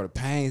 man. I drove to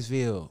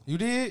Painesville. You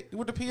did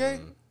with the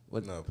PA?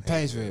 With No,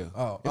 Painesville.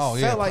 Oh, it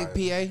yeah. felt like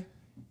PA.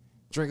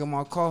 Drinking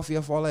my coffee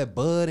off all that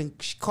bud and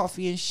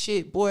coffee and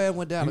shit. Boy, I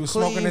went down You to was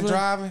Cleveland. smoking and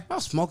driving? I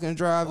was smoking and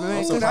driving. Man.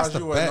 I'm Dude, that's surprised the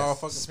you wasn't all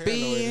best. fucking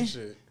paranoid and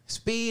Speeding, shit.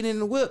 speeding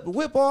the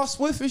whip all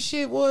swift and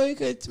shit, boy. You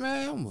could,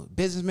 man, I'm a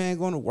businessman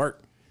going to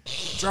work.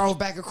 Drove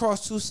back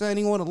across Tucson,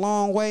 he went a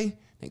long way,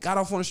 and got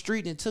off on the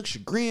street and took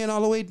Chagrin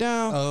all the way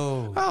down.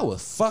 Oh. I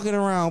was fucking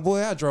around,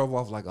 boy. I drove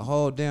off like a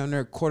whole down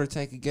there quarter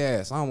tank of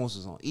gas. I almost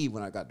was on E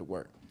when I got to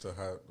work. So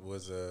how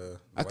was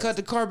I cut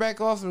the car back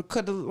off and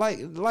cut the light.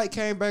 The light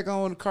came back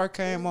on. The car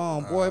came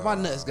on. Boy, my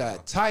nuts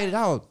got tight.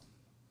 I was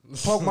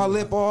poke my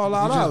lip all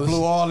out. You I just was,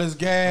 blew all this I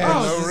gas.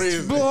 was no just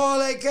reason. blew all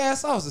that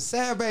gas. I was a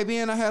sad baby,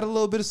 and I had a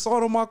little bit of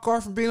salt on my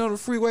car from being on the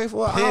freeway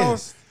for an hour.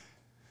 Pissed.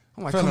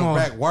 I'm like, Feeling come on,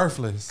 back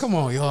worthless. come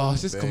on, y'all,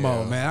 just come on,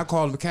 Damn. man. I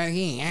called the mechanic.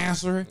 He ain't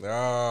answering.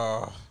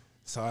 Oh,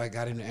 So I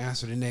got him to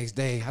answer the next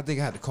day. I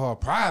think I had to call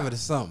private or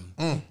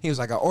something. He was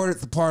like, I ordered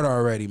the part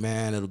already,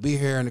 man. It'll be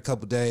here in a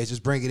couple days.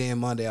 Just bring it in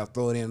Monday. I'll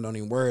throw it in. Don't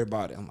even worry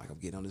about it. I'm like, I'm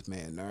getting on this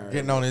man's nerves.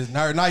 Getting on his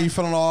nerve. Now you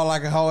feeling all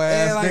like a hoe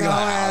ass Yeah, like nigga. a whole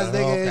ass oh,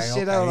 nigga and okay,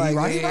 shit. okay. I was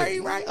like, He man, he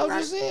right. I'm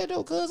just saying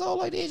though, cuz all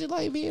like that, just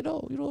like me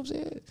though. You know what I'm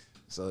saying?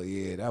 So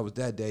yeah, that was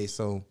that day.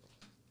 So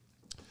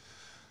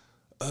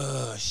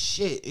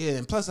shit, yeah.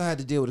 And plus I had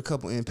to deal with a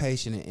couple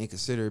impatient and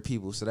inconsiderate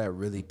people, so that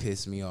really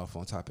pissed me off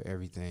on top of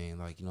everything.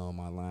 Like, you know,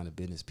 my line of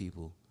business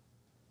people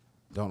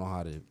don't know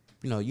how to,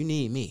 you know, you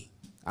need me.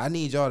 I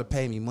need y'all to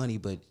pay me money,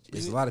 but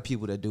it's a lot of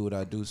people that do what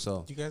I do.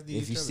 So You guys need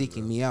if each you other,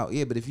 seeking though. me out,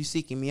 yeah, but if you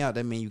seeking me out,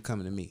 that means you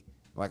coming to me.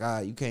 Like,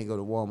 you can't go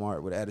to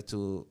Walmart with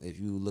attitude if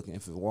you looking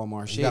for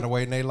Walmart shit. You gotta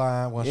wait in their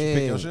line once you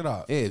pick your shit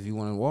up. Yeah, if you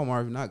want to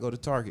Walmart, if not, go to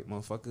Target,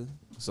 motherfucker.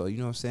 So, you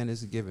know what I'm saying?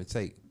 It's a give and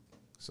take.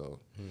 So,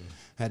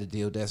 had to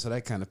deal with that. So,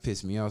 that kind of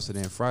pissed me off. So,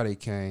 then Friday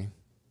came.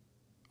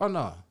 Oh,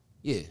 no.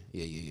 Yeah.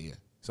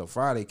 So,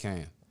 Friday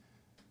came.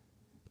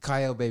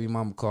 Kyle baby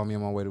mama called me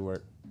on my way to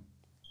work.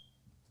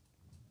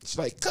 She's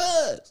like,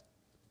 cuz.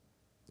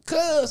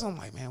 I'm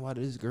like, man, why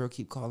does this girl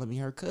keep calling me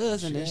her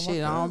cousin and She ain't my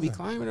shit? I don't be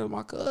cousin. claiming her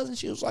my cousin.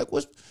 She was like,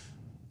 what's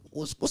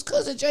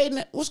cousin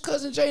Jay? What's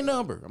cousin Jay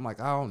number? I'm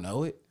like, I don't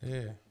know it.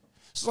 Yeah.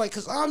 She's like,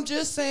 cause I'm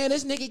just saying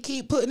this nigga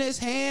keep putting his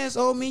hands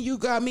on me. You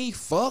got me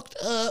fucked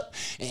up,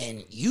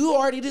 and you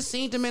already just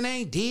seen him and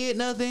ain't did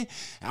nothing.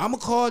 I'ma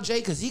call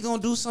Jay cause he gonna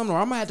do something, or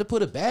I'm gonna have to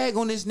put a bag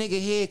on this nigga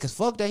head. Cause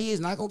fuck that, he is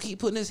not gonna keep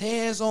putting his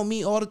hands on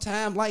me all the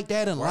time like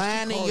that and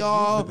lying to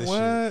y'all.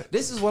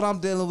 This is what I'm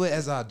dealing with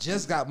as I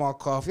just got my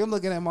coffee. I'm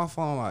looking at my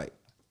phone like,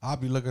 I'll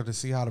be looking to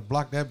see how to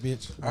block that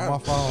bitch on my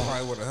probably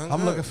phone. would've hung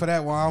I'm up. looking for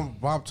that while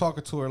I'm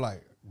talking to her,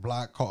 like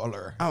block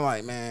caller. I'm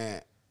like,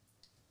 man,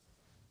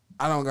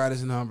 I don't got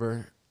his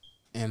number,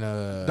 and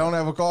Don't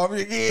ever call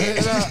me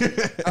again.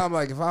 I'm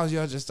like, if I was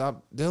y'all, just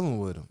stop dealing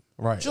with him.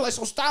 Right. She's like,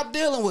 so stop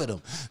dealing with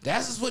him.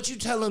 That is what you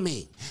telling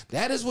me.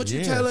 That is what you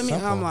Yeah, telling me.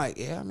 simple. I'm like,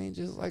 yeah, I mean,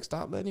 just like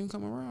stop letting him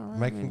come around. Right?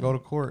 Make him go to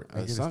court and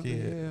get his something,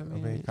 kid. yeah, I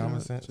mean, you common know,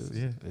 sense. just-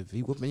 Yeah. If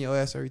he whooping your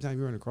ass every time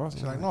you run across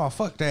She's him, like, no,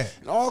 fuck that.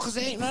 no, cause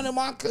ain't none of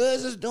my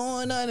cousins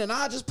doing nothing. And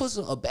I just put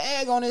a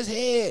bag on his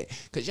head.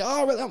 Cause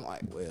y'all really, I'm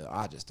like, well,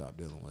 I just stopped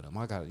dealing with him.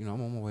 I got, I'm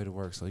on my way to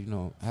work. So,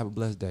 have a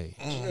blessed day.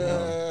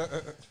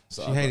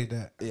 So She I hated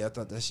that. Yeah, I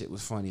thought that shit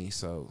was funny.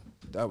 So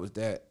that was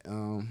that.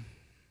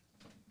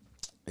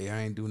 Yeah,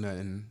 I ain't do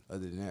nothing other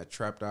than that.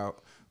 Trapped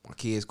out. My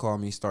kids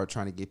called me, start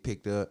trying to get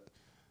picked up.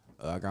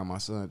 I got my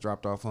son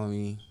dropped off on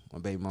me. My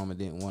baby mama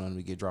didn't want him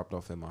to get dropped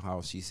off at my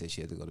house. She said she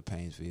had to go to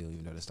Painesville,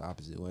 even though that's the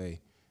opposite way.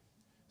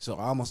 So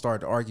I almost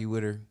started to argue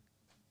with her.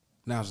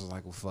 Now I was just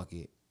like, well, fuck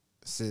it.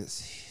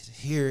 Since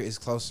here is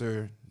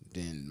closer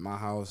than my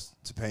house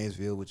to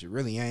Painesville, which it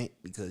really ain't,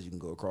 because you can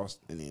go across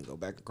and then go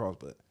back across,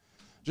 but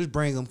just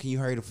bring them. Can you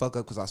hurry the fuck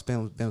up? Because I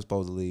been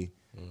supposed to leave.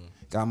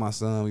 Got my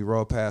son. We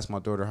rolled past my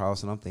daughter's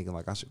house, and I'm thinking,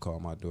 like, I should call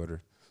my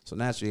daughter. So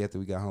naturally, after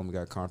we got home, we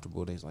got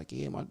comfortable. They was like,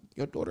 yeah,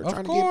 your daughter Of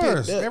trying to get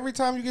course. picked up. Every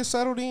time you get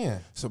settled in.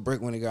 So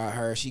Brick, when it got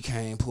her, she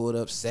came, pulled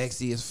up,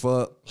 sexy as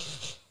fuck.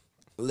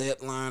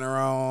 lip liner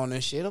on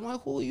and shit. I'm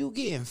like, who you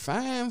getting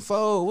fined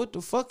for? What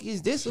the fuck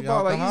is this She about?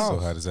 out the Like, house. So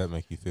how does that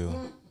make you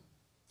feel?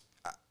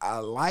 I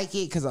like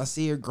it because I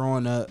see her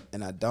growing up,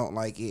 and I don't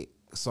like it.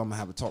 So I'm gonna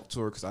have to talk to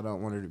her because I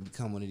don't want her to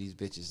become one of these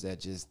bitches that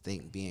just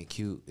think being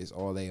cute is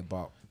all they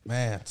about.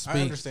 Man, I speak.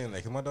 understand that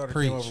because my daughter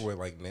Preach. came over with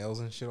like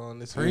nails and shit on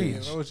this Preach. week,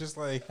 and I was just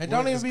like, And don't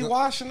what even is be go-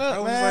 washing I up,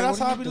 was man. like, That's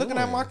what how are I be you looking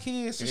at doing? my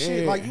kids and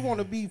shit. Like, you want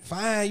to be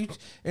fine.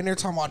 And they're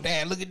talking about,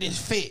 Dad, look at this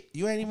fit.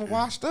 You ain't even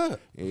washed up.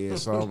 Yeah,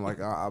 so I'm like,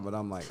 but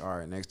I'm like, all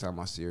right, next time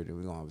I see her, then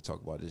we're gonna have to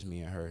talk about this,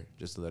 me and her,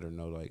 just to let her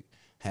know, like,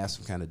 have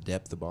some kind of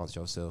depth about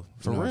yourself.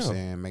 You For know real. what I'm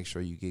saying? Make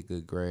sure you get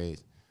good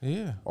grades,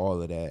 Yeah.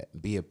 all of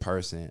that. Be a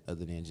person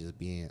other than just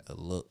being a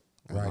look.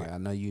 And Right. like, I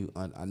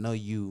know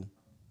you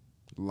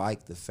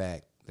like the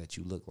fact that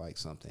you look like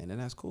something, and then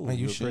that's cool. Man,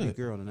 you You're a pretty should.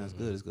 girl, and that's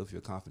good. It's good for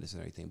your confidence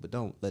and everything. But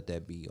don't let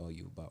that be all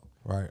you about.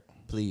 Right.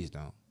 Please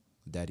don't.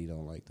 Daddy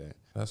don't like that.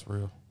 That's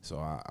real. So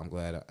I'm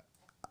glad,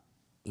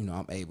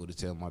 I'm able to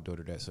tell my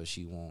daughter that, so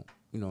she won't.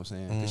 You know what I'm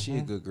saying? Because she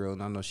a good girl,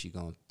 and I know she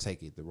gonna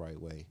take it the right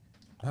way.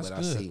 That's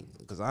but good. I see,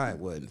 because I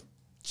wasn't.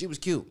 She was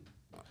cute.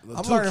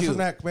 I'm Too learning cute. from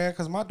that, man,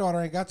 because my daughter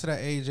ain't got to that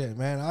age yet,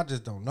 man. I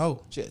just don't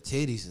know. She had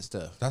titties and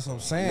stuff. That's what I'm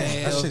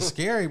saying. That Man, shit's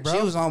scary, bro.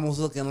 She was almost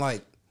looking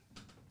like,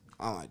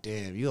 I'm like,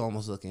 damn, you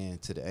almost looking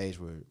to the age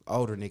where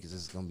older niggas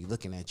is gonna be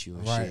looking at you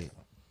and right. shit.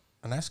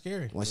 And that's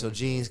scary. Once your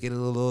jeans get a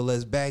little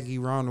less baggy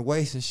around the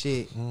waist and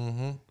shit,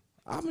 Mm-hmm.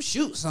 I'm gonna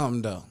shoot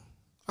something though.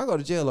 I go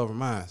to jail over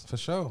mine. For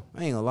sure.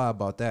 I ain't gonna lie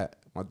about that.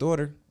 My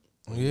daughter,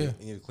 Yeah.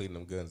 You need to clean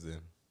them guns then.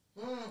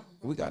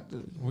 we got the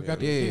You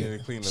need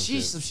to clean them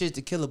She's shits. some shit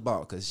to kill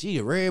about because she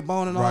a red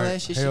bone and all Right.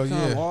 that shit. Hell She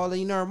come yeah. all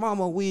in her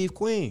mama a weave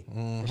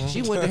queen.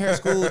 She went to hair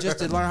school just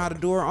to learn how to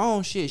do her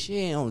own shit. She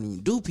ain't don't even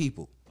do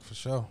people. For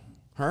sure.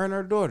 Her and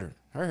her daughter,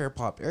 her hair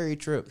popped every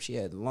trip. She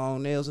had the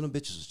long nails and the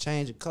bitches was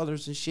changing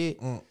colors and shit.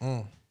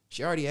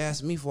 She already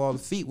asked me for all the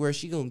feet. Where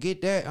she gonna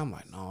get that? I'm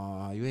like,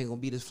 nah, you ain't gonna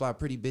be this fly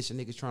pretty bitch and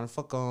niggas trying to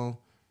fuck on.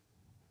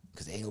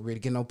 Cause they ain't gonna be able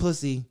to get no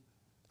pussy.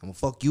 I'm gonna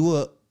fuck you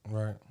up.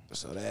 Right.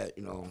 So that,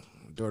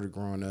 daughter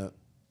growing up,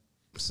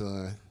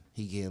 son,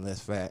 he getting less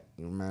fat.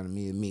 It reminded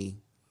me of me.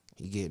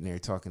 He getting there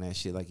talking that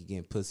shit like he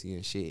getting pussy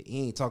and shit.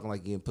 He ain't talking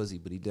like he getting pussy,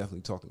 but he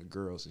definitely talking to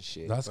girls and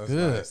shit. That's That's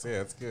good. nice. Yeah,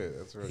 that's good.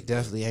 That's really He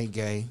definitely ain't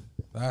gay.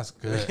 That's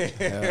good.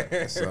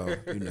 Yeah, so,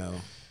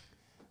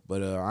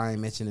 But I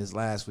ain't mentioned this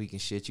last week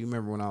and shit. You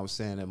remember when I was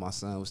saying that my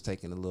son was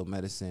taking a little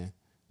medicine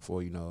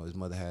for, his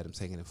mother had him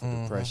taking it for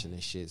depression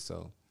and shit.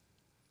 So,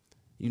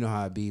 you know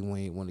how it be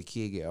when the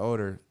kid get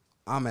older.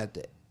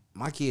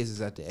 My kids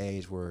is at the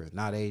age where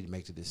not age to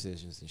make the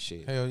decisions and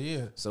shit. Hell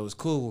yeah. So it's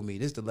cool with me.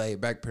 This the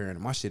laid back parent.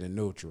 My shit in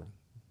neutral.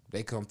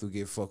 They come through,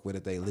 get fucked with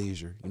at they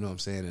leisure. You know what I'm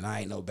saying? And I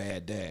ain't no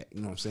bad dad.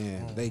 You know what I'm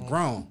saying? They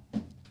grown.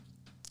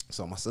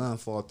 So my son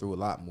fall through a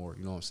lot more.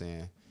 You know what I'm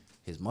saying?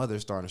 His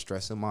mother's starting to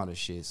stress him out and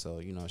shit.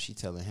 So, she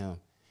telling him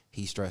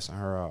he stressing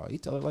her out. He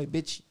tell her like,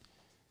 bitch,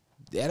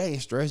 that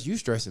ain't stress. You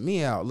stressing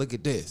me out. Look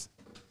at this.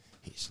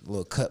 He's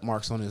little cut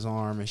marks on his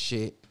arm and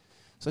shit.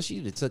 So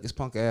she done took his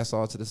punk ass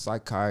all to the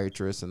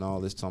psychiatrist and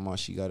all this, talking about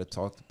she got to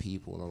talk to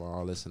people and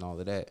all this and all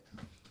of that.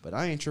 But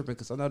I ain't tripping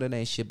because I know that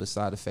ain't shit but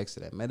side effects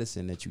of that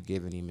medicine that you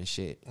giving him and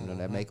shit.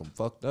 That make him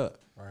fucked up.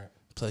 Right.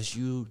 Plus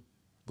you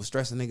was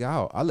stressing nigga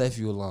out. I left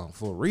you alone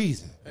for a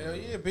reason. Hell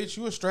yeah, bitch.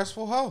 You a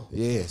stressful hoe.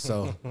 Yeah,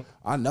 so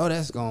I know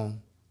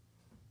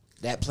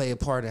that play a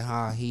part in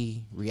how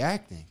he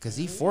reacting because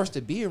he forced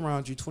to be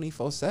around you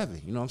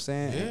 24/7. You know what I'm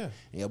saying? Yeah.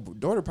 And your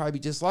daughter probably be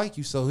just like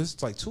you. So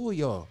it's like two of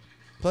y'all.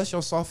 Plus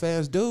your soft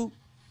ass dude.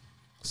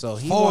 So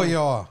he For wanna-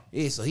 y'all.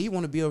 Yeah, so he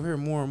want to be over here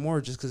more and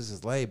more just because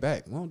it's laid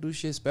back. We don't do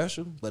shit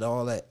special, but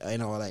all that, you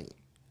know what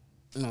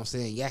I'm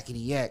saying,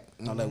 yakety yak,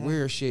 and all that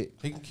weird shit.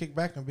 He can kick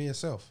back and be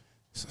himself.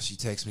 So she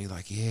texts me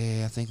like,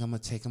 yeah, I think I'm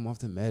going to take him off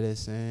the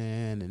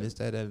medicine, and this,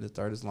 that, and the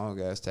third, this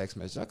long-ass text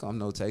message. I come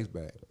no text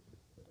back.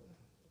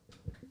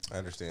 I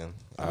understand.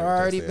 I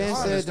already been I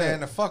said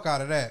understand that. the fuck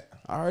out of that.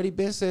 I already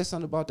been said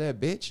something about that,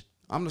 bitch.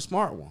 I'm the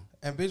smart one.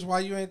 And bitch,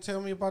 why you ain't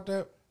tell me about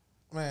that?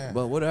 Man.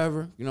 But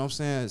whatever, you know what I'm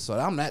saying? So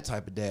I'm that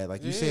type of dad.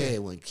 Like you Yeah. said,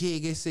 when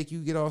kid gets sick, you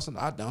get all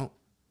something. I don't.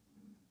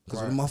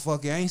 Because when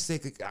motherfucker ain't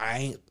sick, I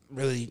ain't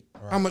really,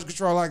 how much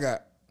control I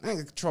got? I ain't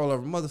got control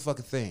over a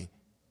motherfucking thing.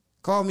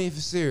 Call me if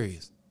it's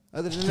serious.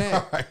 Other than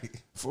that,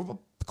 Right.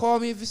 call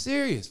me if it's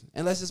serious.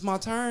 Unless it's my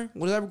turn.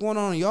 Whatever going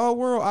on in y'all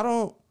world, I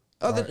don't,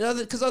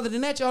 because other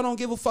than that, y'all don't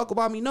give a fuck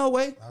about me no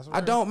way. That's I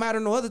right. don't matter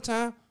no other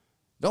time.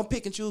 Don't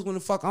pick and choose when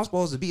the fuck I'm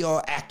supposed to be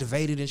all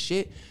activated and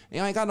shit.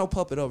 And I ain't got no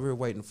puppet over here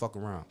waiting to fuck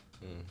around.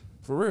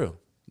 For real.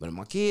 But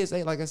my kids,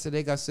 like I said,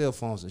 they got cell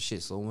phones and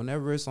shit. So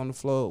whenever it's on the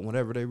floor,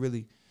 whenever they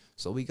really,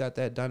 so we got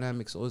that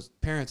dynamic. So it's,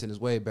 parenting is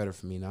way better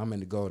for me now. I'm in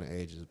the golden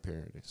ages of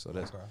parenting. So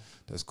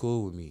that's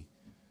cool with me.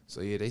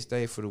 So yeah, they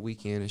stayed for the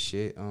weekend and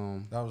shit.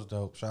 That was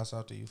dope. Shouts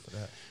out to you for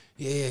that.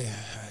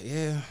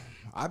 Yeah.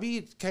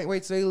 Can't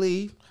wait till they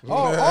leave. Oh,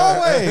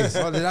 always.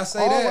 Oh, did I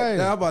say Always. that?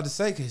 Nah, I'm about to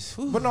say, cause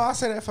But no, I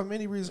say that for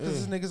many reasons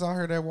because there's niggas out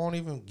here that won't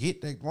even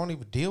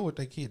deal with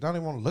their kids. Don't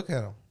even want to look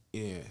at them.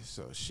 yeah.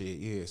 So shit.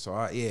 Yeah. So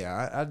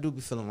I do be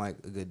feeling like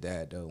a good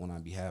dad though when I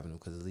be having them,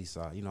 cause at least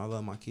I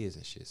love my kids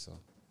and shit. So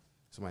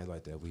Somebody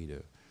like that weed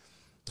up.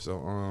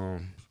 So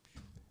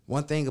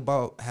one thing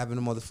about having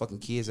the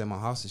motherfucking kids at my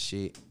house and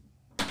shit,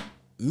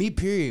 me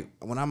period,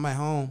 when I'm at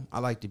home, I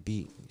like to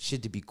be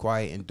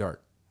quiet and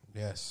dark.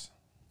 Yes.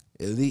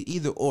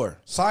 Either or.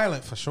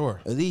 Silent for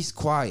sure. At least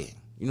quiet.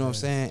 You know what I'm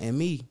saying? And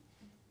me,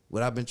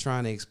 what I've been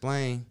trying to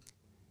explain,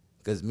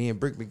 because me and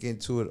Brick been getting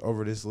to it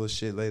over this little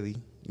shit lately. You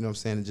know what I'm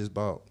saying? It's just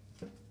about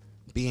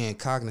being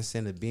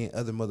cognizant of being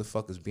other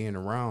motherfuckers being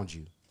around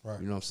you. Right.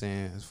 You know what I'm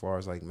saying? As far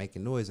as like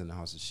making noise in the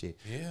house and shit.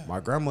 Yeah. My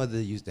grandmother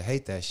used to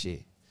hate that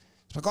shit.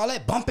 It's like all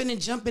that bumping and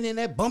jumping and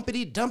that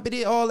bumpity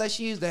dumpity, all that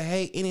she used to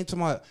hate.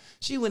 Anytime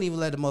she wouldn't even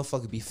let the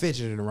motherfucker be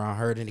fidgeting around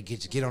her, then to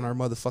get on her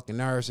motherfucking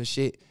nerves and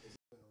shit.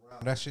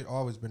 That shit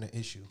always been an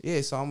issue.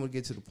 Yeah, so I'm gonna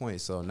get to the point.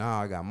 So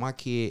now I got my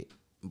kid,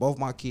 both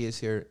my kids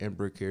here and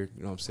Brick here,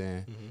 you know what I'm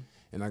saying? Mm-hmm.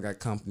 And I got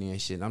company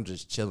and shit, and I'm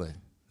just chilling.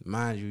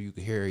 Mind you, you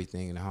can hear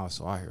everything in the house,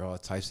 so I hear all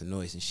types of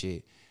noise and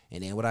shit.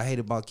 And then what I hate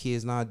about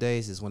kids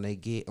nowadays is when they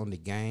get on the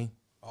game.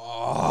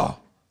 Oh,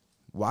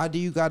 why do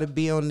you gotta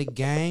be on the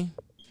game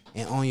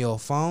and on your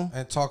phone?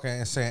 And talking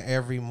and saying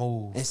every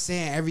move. And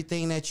saying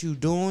everything that you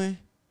doing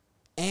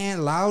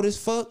and loud as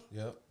fuck?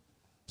 Yep.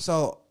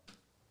 So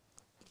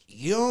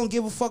you don't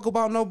give a fuck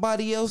about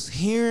nobody else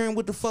hearing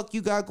what the fuck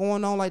you got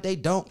going on, like they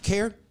don't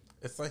care.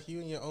 It's like you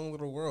in your own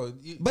little world.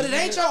 But it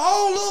ain't your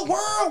own little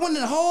world when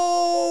the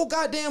whole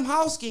goddamn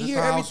house can hear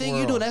everything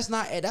you do. That's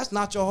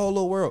not your whole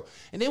little world.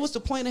 And then what's the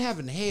point of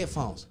having the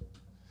headphones?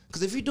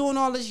 Because if you're doing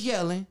all this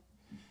yelling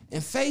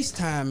and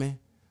FaceTiming,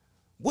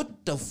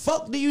 what the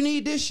fuck do you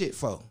need this shit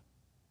for?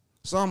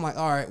 So I'm like,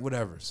 all right,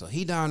 whatever. So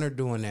he down there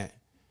doing that.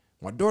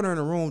 My daughter in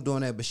the room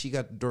doing that, but she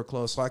got the door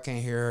closed, so I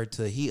can't hear her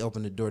till he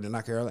opened the door. Then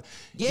I can hear her like,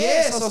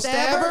 yeah, so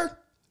stab her.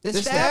 Then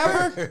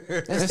stab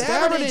her. Then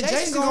stab her. Then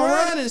Jason gonna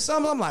run and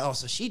something. I'm like, oh,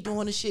 so she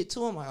doing the shit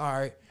too. I'm like, all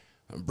right.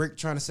 I'm Brick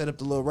trying to set up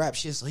the little rap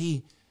shit, so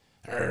he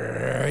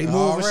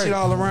moving shit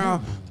all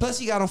around. Plus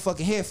he got on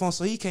fucking headphones,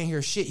 so he can't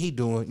hear shit he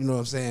doing. You know what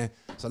I'm saying?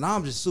 So now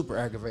I'm just super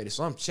aggravated.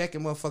 So I'm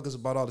checking motherfuckers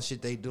about all the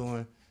shit they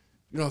doing.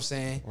 You know what I'm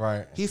saying?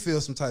 Right. He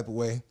feels some type of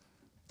way.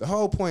 The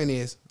whole point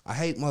is, I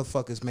hate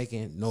motherfuckers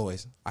making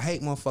noise. I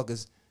hate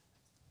motherfuckers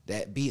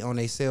that be on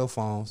their cell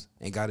phones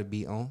and got to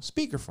be on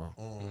speakerphone.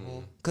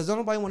 Because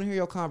nobody want to hear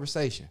your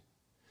conversation.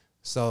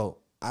 So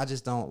I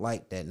just don't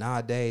like that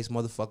nowadays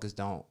motherfuckers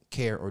don't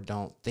care or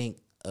don't think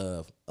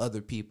of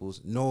other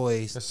people's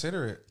noise.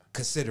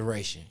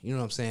 Consideration. You know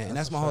what I'm saying? And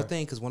that's my whole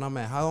thing, because when I'm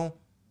at home,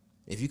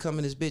 if you come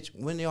in this bitch,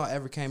 when y'all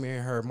ever came here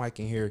and heard Mike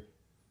in here,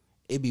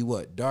 it be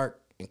what? Dark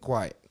and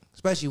quiet.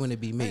 Especially when it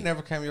be me. They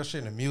never came your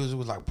shit and the music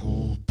was like,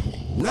 poof, poof.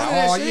 None of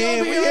that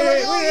shit.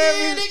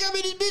 They got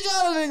me this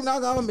bitch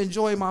out. I'm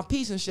enjoying my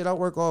peace and shit. I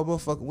work all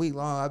motherfucking week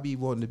long. I be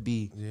wanting to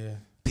be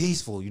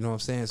peaceful, you know what I'm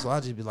saying? So I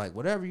just be like,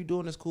 whatever you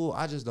doing is cool.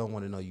 I just don't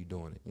want to know you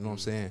doing it. You know what I'm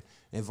saying?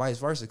 And vice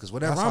versa. Because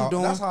whatever I'm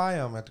doing. That's how I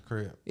am at the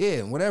crib.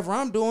 Yeah, whatever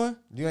I'm doing.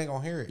 You ain't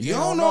going to hear it. You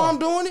don't know I'm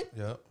doing it?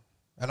 Yep.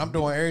 And I'm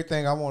doing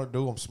everything I want to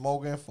do. I'm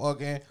smoking,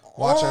 fucking,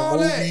 watching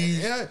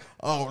movies,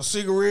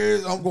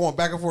 cigarettes. I'm going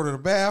back and forth to the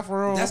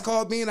bathroom. That's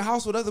called being in the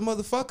house with other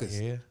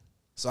motherfuckers. Yeah.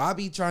 So I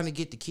be trying to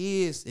get the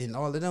kids and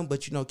all of them,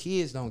 but you know,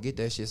 kids don't get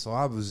that shit. So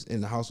I was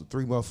in the house with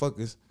 3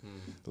 motherfuckers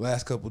the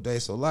last couple of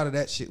days. So a lot of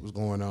that shit was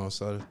going on.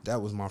 So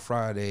that was my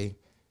Friday.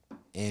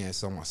 And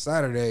so my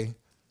Saturday,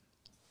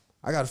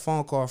 I got a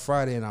phone call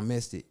Friday and I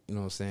missed it. You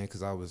know what I'm saying?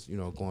 Because I was,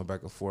 going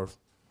back and forth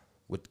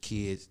with the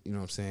kids. You know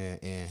what I'm saying?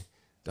 And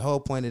the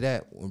whole point of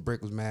that, when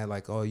Brick was mad,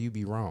 like, oh, you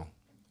be wrong.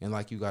 And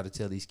like, you got to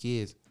tell these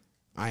kids,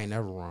 I ain't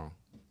never wrong.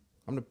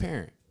 I'm the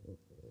parent.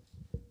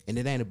 And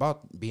it ain't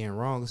about being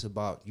wrong. It's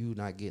about you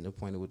not getting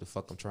acquainted with the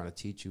fuck I'm trying to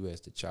teach you as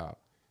the child.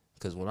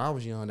 Because when I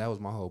was young, that was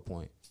my whole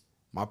point.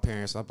 My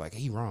parents, I'm like,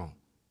 he wrong.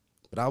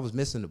 But I was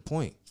missing the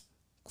point.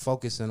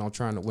 Focusing on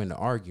trying to win the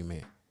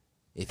argument.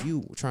 If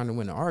you trying to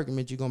win the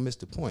argument, you're going to miss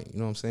the point. You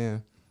know what I'm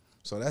saying?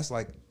 So that's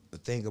like the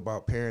thing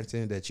about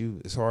parenting that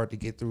it's hard to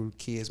get through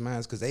kids'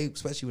 minds. Because they,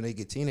 especially when they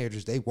get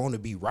teenagers, they want to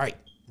be right.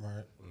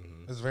 Right.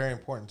 It's very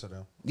important to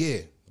them. Yeah.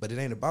 But it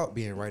ain't about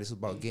being right. It's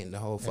about getting the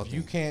whole fucking... If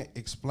you can't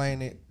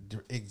explain it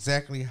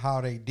exactly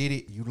how they did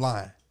it, you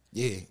lying.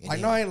 Yeah.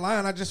 Like, no, I ain't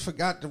lying. I just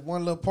forgot the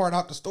one little part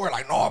out the story.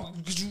 Like, no,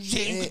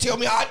 you can tell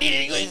me how I did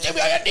it. You can tell me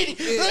how I did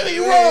it. Let me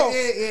wrong.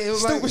 Yeah,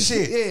 stupid like,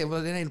 shit. Yeah,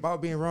 but it ain't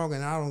about being wrong,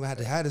 and I don't have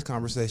to have this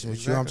conversation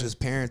with you. I'm just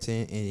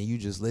parenting, and you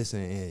just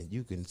listen, and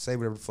you can say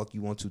whatever the fuck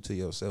you want to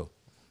yourself.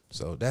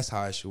 So that's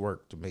how it should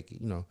work to make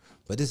it,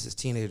 But this is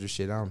teenager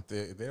shit.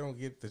 They don't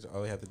get this.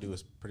 All they have to do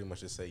is pretty much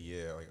just say,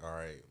 yeah, like, all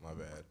right, my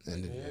bad.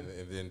 And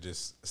then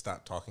just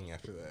stop talking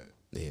after that.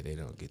 Yeah, they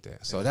don't get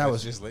that. So that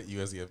was just let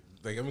you as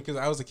because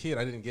I was a kid,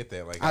 I didn't get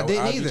that. Like I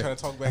didn't either. Trying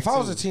to talk back if I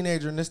was a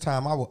teenager in this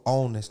time, I would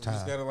own this time. You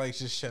just gotta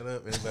just shut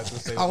up and let them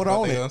say I would what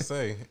own they it. gonna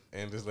say,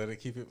 and just let them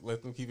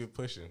keep it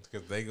pushing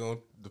because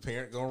the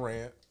parent gonna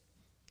rant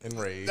and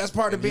rage. That's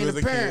part of being a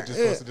parent. Kid,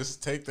 supposed to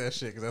just take that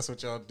shit because that's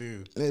what y'all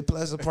do.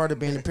 Plus, a part of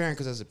being a parent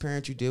because as a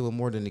parent, you deal with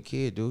more than the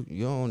kid, dude.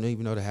 You don't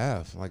even know the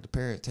half. Like the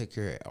parent take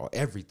care of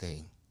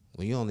everything.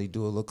 When you only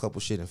do a little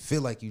couple shit and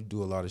feel like you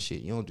do a lot of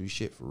shit, you don't do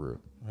shit for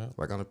real. Yeah.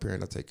 Like I'm a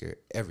parent, I take care of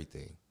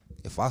everything.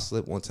 If I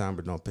slip one time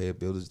but don't pay a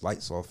bill, there's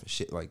lights off and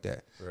shit like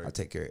that. Right. I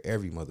take care of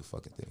every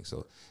motherfucking thing.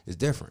 So it's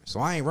different. So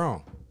I ain't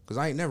wrong. Because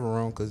I ain't never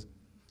wrong. Because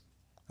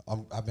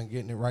I've been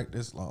getting it right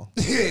this long.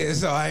 yeah,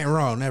 so I ain't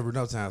wrong. Never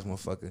no times,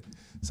 motherfucker.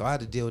 So I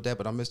had to deal with that,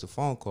 but I missed a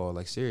phone call.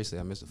 Like, seriously,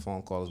 I missed a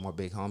phone call. It was my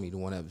big homie, the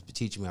one that was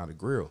teaching me how to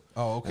grill.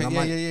 Oh, okay. And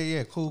Yeah, I'm like,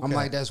 yeah. Cool. I'm cat.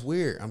 like, that's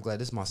weird. I'm glad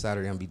this is my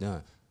Saturday. I'm be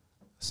done.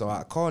 So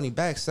I called him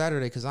back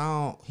Saturday because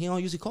he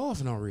don't usually call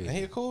for no And reason.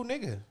 he a cool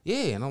nigga.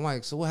 Yeah, and I'm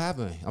like, so what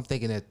happened? I'm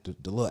thinking that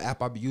the little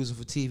app I be using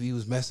for TV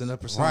was messing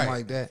up or something Right.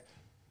 like that.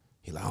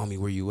 He like, homie,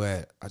 where you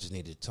at? I just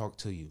need to talk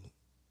to you.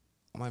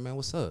 I'm like, man,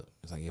 what's up?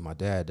 He's like, yeah, my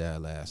dad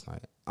died last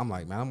night. I'm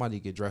like, man, I'm about to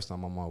get dressed.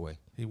 I'm on my way.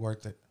 He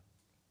worth it.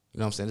 You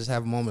know what I'm saying? Just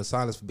have a moment of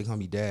silence for big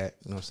homie dad.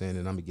 You know what I'm saying?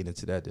 And I'm going to get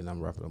into that. Then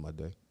I'm wrapping up my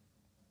day.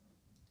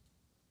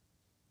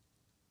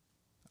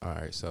 All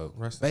right. So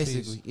Rest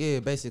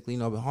in basically, you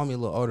know, but homie a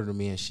little older than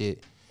me and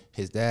shit.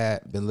 His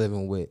dad been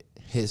living with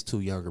his two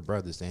younger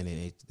brothers. And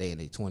they in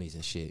their 20s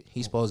and shit.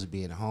 He's supposed to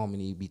be in the home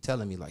and he be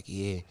telling me like,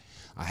 yeah,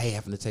 I hate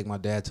having to take my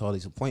dad to all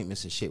these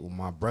appointments and shit with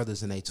my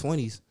brothers in their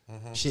 20s.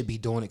 Should be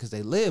doing it because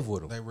they live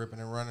with him. They ripping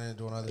and running and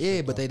doing other shit.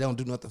 Yeah, but though. they don't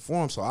do nothing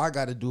for him, so I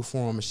got to do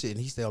for him and shit. And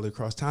he stay all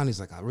across town. He's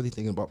like, I really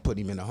thinking about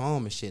putting him in the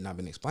home and shit. And I've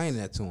been explaining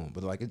that to him.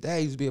 But like his dad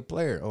used to be a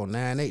player. Oh,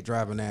 9'8"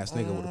 driving ass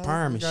nigga with a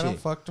perm and got him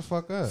shit. fucked the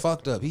fuck up.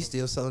 Fucked up. He's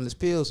still selling his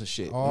pills and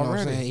shit. You know what I'm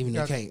Already. saying? Even He he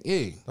got- can't.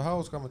 Yeah. The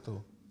hoes coming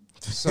through.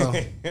 So,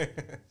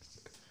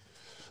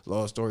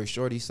 long story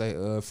short, he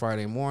say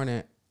Friday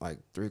morning, like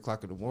 3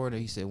 o'clock in the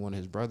morning, he said one of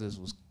his brothers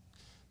was.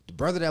 The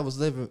brother that was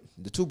living,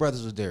 the two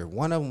brothers was there.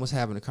 One of them was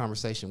having a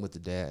conversation with the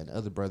dad, and the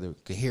other brother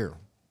could hear him.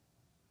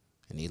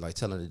 And he like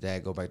telling the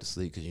dad, go back to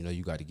sleep because, you know,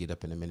 you got to get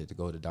up in a minute to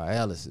go to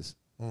dialysis.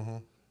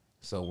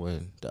 So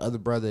when the other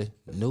brother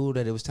knew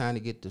that it was time to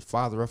get the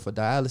father up for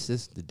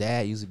dialysis, the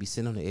dad usually be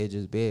sitting on the edge of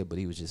his bed, but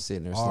he was just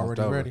sitting there slumped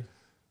Already over. ready.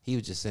 He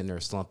was just sitting there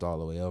slumped all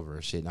the way over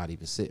and shit, not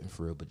even sitting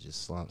for real, but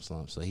just slumped.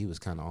 So he was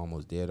kind of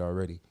almost dead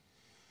already.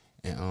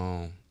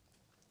 And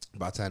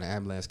by the time the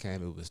ambulance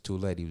came, it was too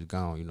late. He was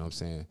gone, you know what I'm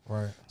saying?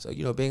 Right. So,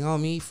 you know, big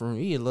homie,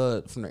 he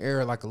loved from the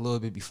era like a little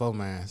bit before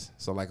mine.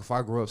 So, like, if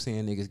I grew up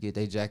seeing niggas get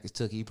their jackets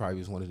took, he probably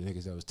was one of the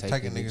niggas that was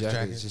taking their niggas' jackets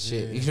jackets, and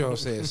shit. yeah. You know what I'm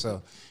saying?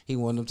 So, he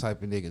one of them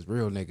type of niggas,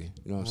 real nigga.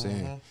 You know what I'm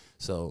saying? Mm-hmm.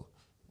 So,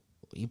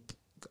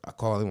 I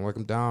call him, work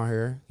him down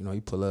here. You know,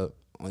 he pull up.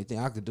 Only thing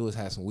I could do is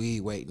have some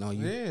weed waiting on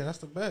you. Yeah, that's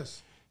the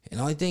best. And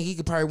the only thing he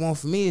could probably want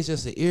from me is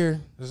just an ear.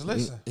 Just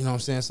listen. You know what I'm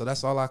saying? So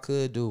that's all I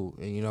could do.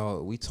 And, you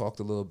know, we talked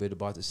a little bit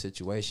about the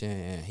situation,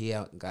 and he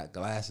got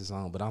glasses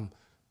on, but I'm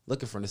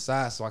looking from the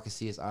side so I can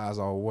see his eyes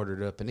all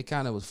watered up. And it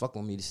kind of was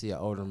fucking with me to see an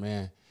older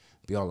man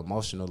be all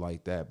emotional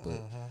like that.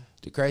 But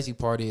the crazy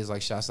part is,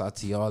 like, shouts out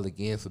to y'all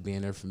again for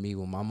being there for me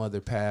when my mother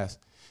passed.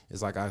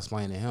 It's like I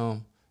explained to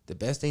him, the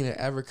best thing that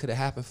ever could have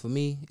happened for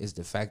me is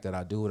the fact that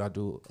I do what I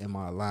do in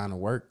my line of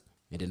work,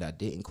 and then I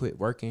didn't quit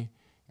working.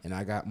 And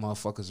I got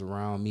motherfuckers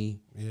around me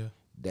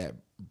that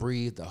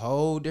breathed a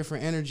whole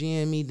different energy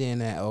in me than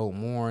that old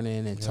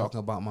morning and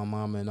talking about my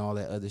mama and all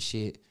that other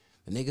shit.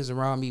 The niggas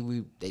around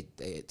me,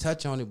 they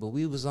touch on it, but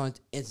we was on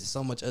into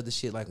so much other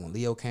shit. Like when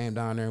Leo came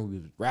down there, we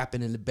was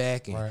rapping in the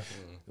back and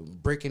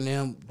breaking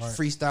them,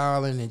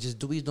 freestyling, and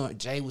we was doing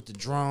Jay with the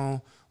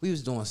drone. We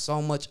was doing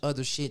so much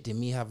other shit than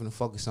me having to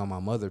focus on my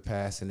mother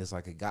passing. It's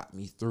like it got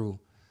me through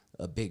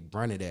a big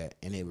brunt of that,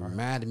 and it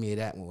reminded me of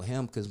that one with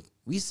him because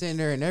we sitting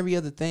there and every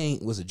other thing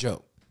was a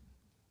joke.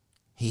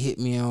 He hit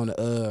me on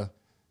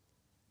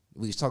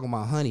we was talking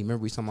about honey.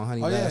 Remember we was talking about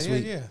honey last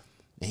week? Yeah.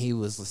 And he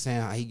was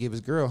saying how he give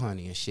his girl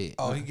honey and shit.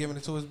 Oh, he giving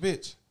it to his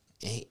bitch.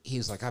 And he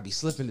was like, I be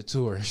slipping it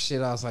to her and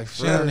shit. I was like,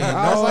 She don't real even nigga.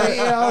 I was know like, it.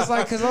 yeah, I was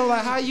like, cause I'm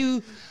like, how you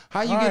get a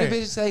Right.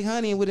 bitch to take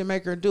honey and what it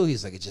make her do?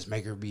 He's like, it just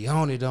make her be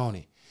on it, on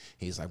it.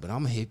 He's like, but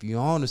I'm gonna hip you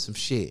on to some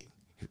shit.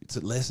 To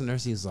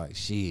listeners, he's like,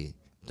 shit,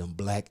 them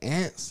black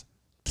ants.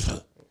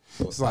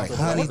 It's like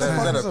honey What the fuck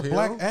time. is It's a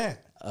black ant.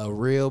 A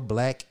real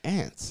black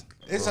ant.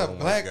 It's Oh a my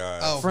black,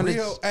 God. a From the-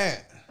 real ant.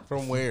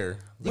 From where?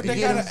 What You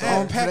they can got get an them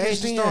ant from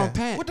packaged the in? store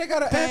pan- What they got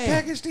an ant pan.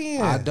 packaged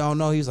in? I don't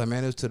know. He's like,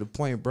 man, it was to the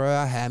point, bro.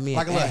 I had me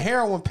Like a an little ant.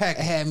 heroin I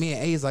package. had me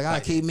an He's like, I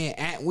keep me an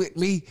ant with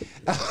me.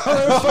 How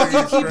the fuck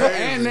you keep an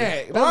ant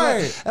at? That's,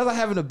 Right. like, that's like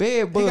having a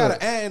bed bug. He got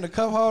an ant in the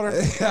cup holder and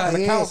the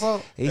Yeah.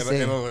 console. He In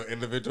said, an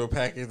individual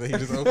package that he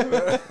just opened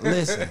up.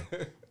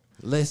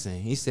 listen.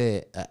 He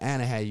said, an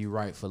ant had you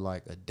right for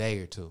like a day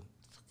or two.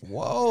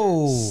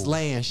 Whoa.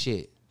 Slaying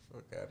shit.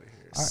 Fuck out of here.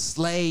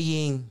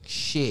 Slaying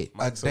shit.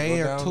 Mike, so day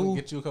go or down two? and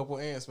get you a couple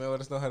ants, man.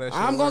 Let us know how that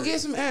shit I'm going work. to get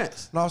some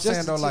ants. No, I'm Just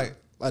saying though, to- like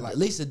at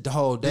least a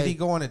whole day. did he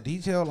go into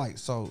detail? Like,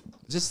 so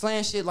Just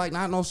slaying shit like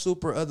not no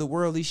super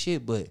otherworldly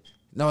shit, but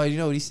no, you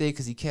know what he said?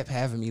 Because he kept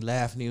having me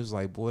laugh, and he was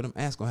like, boy, them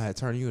ants gonna have to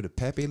turn you into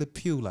Pepe Le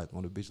Pew, like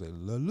on the bitch, like,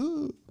 la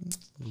la,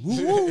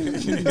 woo,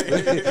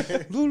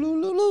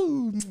 woo,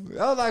 loo.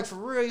 I was like, for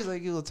real? He's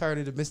like, you'll turn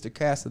into Mr.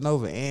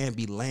 Casanova and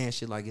be laying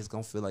shit like it's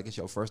gonna feel like it's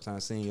your first time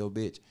seeing your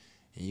bitch,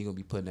 and you're gonna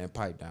be putting that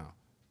pipe down.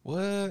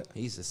 what?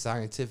 He's a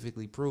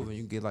scientifically proven.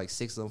 You can get like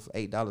 6 of them for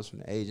 $8 from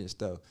the agent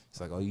stuff.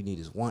 It's like all you need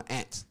is one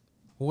ant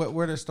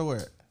Where they store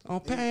it? on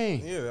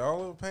pain. Yeah,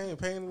 all over Payne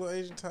a little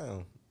Asian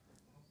town.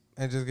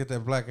 and just get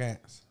that black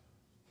ants.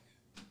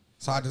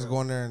 So I just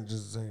go in there and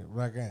just say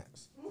black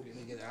ants.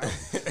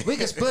 We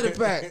can split it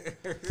back.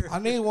 I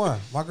need one.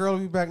 My girl will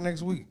be back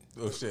next week.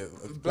 Oh shit!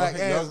 Black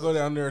Y'all ants. go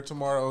down there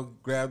tomorrow,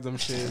 grab them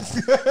shits.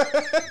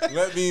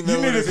 Let me know. You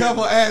what need a it's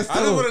couple hitting. ants I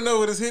don't too. want to know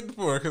what it's hitting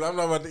for because I'm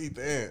not about to eat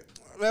the ant.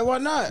 Man, why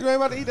not? You ain't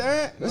about to eat the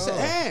ant? It's an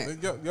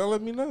ant. Y'all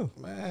let me know.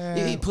 Man.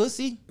 You eat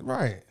pussy?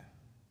 Right.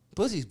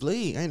 Pussies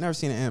bleed. I ain't never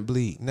seen an ant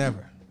bleed.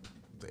 Never.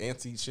 The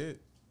ants eat shit.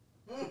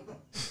 You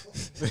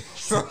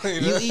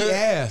eat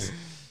ass.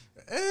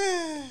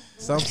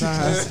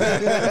 Sometimes.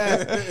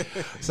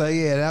 So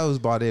yeah, that was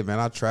about it, man.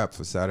 I trapped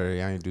for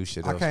Saturday. I ain't do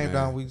shit I else, came man.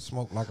 down, we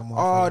smoked like a Oh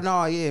motherfucker.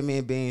 no, yeah, me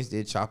and Beans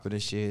did chopping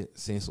and shit.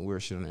 Seen some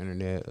weird shit on the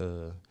internet.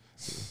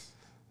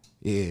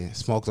 Yeah,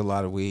 smoked a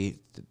lot of weed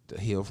to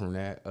heal from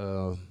that.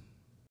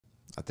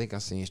 I think I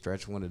seen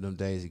Stretch one of them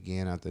days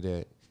again after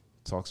that.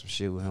 Talk some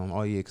shit with him.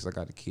 Oh yeah, because I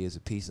got the kids a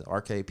pizza.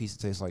 Arcade pizza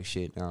tastes like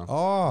shit now.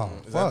 Oh,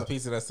 Is that the fuck.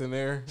 pizza that's in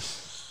there?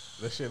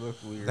 That shit look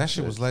weird. That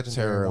shit was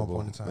legendary at one Terrible,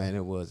 point in time. man.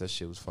 It was. That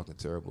shit was fucking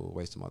terrible.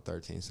 Wasted my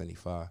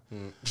 $13.75.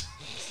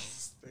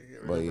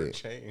 But Never yeah.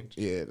 change.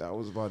 Yeah, that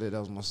was about it. That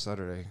was my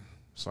Saturday.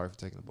 Sorry for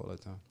taking the ball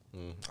that time.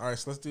 All right,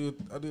 so let's do.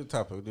 I'll do a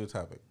topic. We'll do a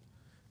topic.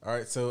 All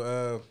right,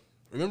 so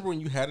remember when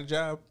you had a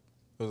job?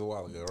 It was a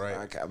while ago,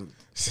 right?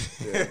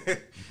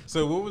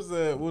 So what was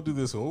the? We'll do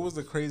this one. What was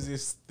the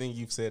craziest thing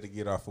you've said to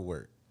get off of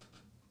work?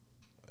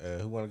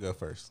 Who want to go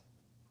first?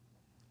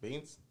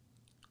 Beans.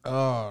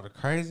 Oh, the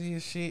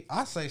craziest shit.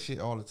 I say shit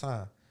all the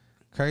time.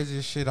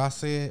 Craziest shit I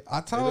said.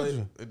 I told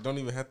you. It don't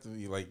even have to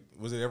be like.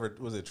 Was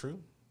it true?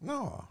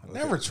 No,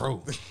 never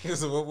true.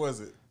 So what was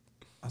it?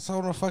 I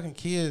saw the fucking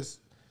kids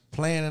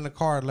playing in the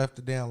car, left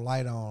the damn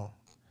light on.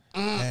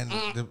 And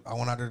I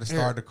went out there to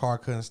start the car,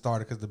 couldn't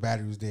start it because the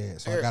battery was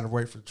dead. So I got to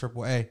wait for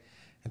AAA.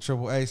 And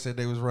AAA said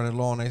they was running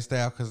low on their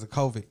staff because of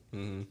COVID.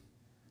 Mm-hmm.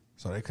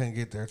 So they couldn't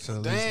get there till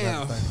at least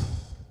Damn. 11:30.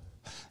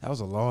 That was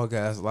a long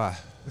ass lie.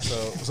 So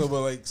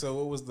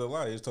what was the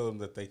lie? You just told them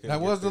that they couldn't. That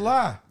get was the there-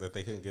 lie. That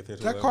they couldn't get there.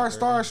 Till That car 11:30?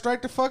 started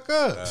straight the fuck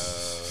up.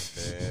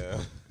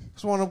 Damn.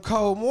 It's one of them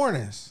cold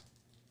mornings.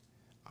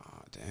 Oh,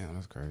 damn,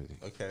 that's crazy.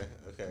 Okay.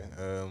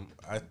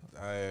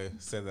 I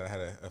said that I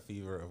had a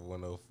fever of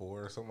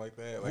 104 or something like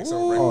that, like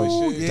some Ooh,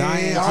 regular shit.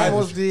 yeah, I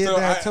almost did So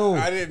that too.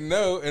 I didn't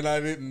know, and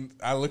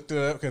I looked it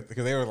up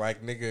because they were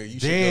like, "Nigga, you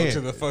should Dead. go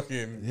to the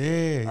fucking.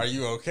 Yeah. Are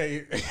you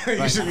okay?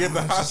 You should be at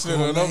the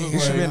hospital." And I was You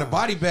should be in like, a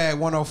body bag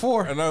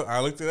 104. I know. I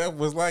looked it up.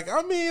 Was like,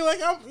 I'm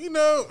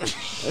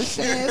It's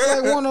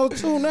like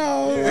 102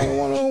 now. Like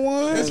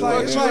 101. It's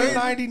like fluctuating.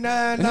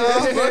 99 now.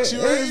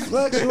 fluctuating.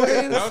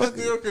 fluctuating. I'm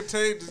still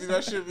contagious. I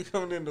shouldn't be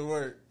coming into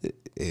work.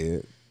 Yeah.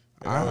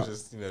 And I was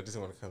just, just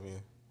want to come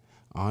in.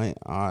 I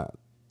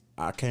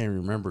can't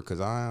remember because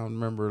I don't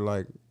remember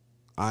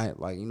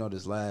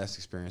this last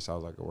experience I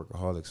was like a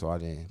workaholic, so I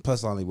didn't.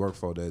 Plus, I only work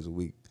 4 days a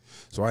week,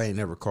 so I ain't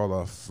never called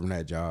off from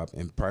that job.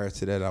 And prior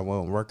to that, I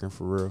wasn't working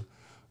for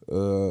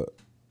real.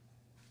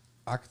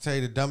 I can tell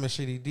you the dumbest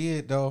shit he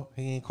did, though.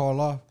 He ain't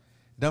call off.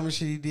 Dumbest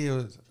shit he did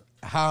was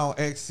high on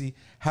ecstasy,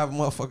 have a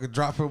motherfucker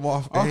drop him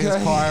off in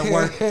his car at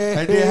work,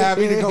 and then have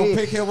me to go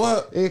pick him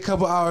up. A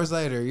couple hours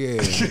later, yeah.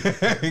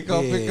 He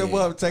go pick him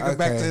up, take him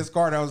back to his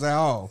car that was at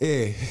home.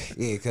 Yeah,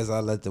 because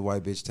I let the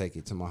white bitch take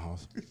it to my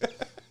house.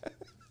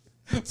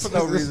 For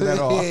no reason at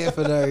all. Yeah,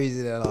 for no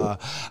reason at all.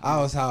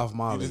 I was half You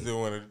Molly. just didn't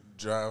want to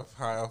drive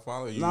high off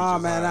Molly. Nah,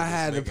 man, I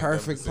had the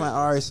perfect plan.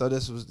 All right. right, so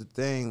this was the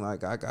thing.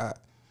 Like, I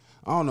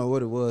don't know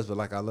what it was, but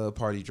like I love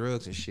party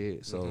drugs and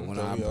shit. So Mhm, when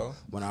don't we all?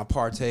 I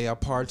partay, I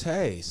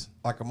partays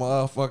Like a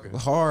motherfucker.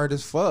 hard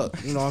as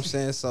fuck. You know what I'm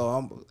saying?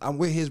 So I'm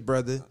with his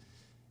brother,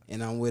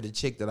 and I'm with a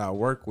chick that I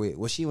work with.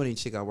 Well, she wasn't even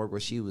a chick I work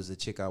with. She was a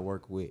chick I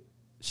work with.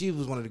 She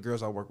was one of the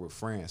girls I work with,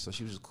 friends. So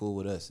she was cool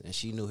with us, and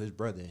she knew his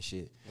brother and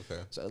shit.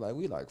 Okay. So like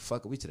we like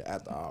fuck it, we to the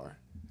after hour.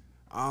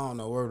 I don't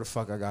know where the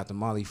fuck I got the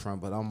Molly from,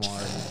 but I'm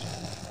already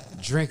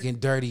drinking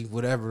dirty,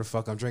 whatever the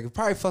fuck I'm drinking.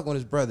 Probably fucking with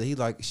his brother. He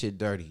like shit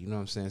dirty, you know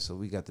what I'm saying? So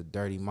we got the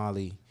dirty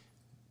Molly,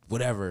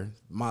 whatever.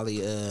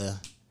 Molly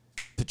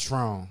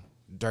Patron.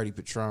 Dirty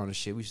Patron and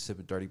shit. We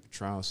sipping dirty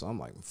Patron. So I'm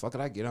like, fuck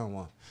it, I get on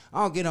one.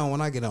 I don't get on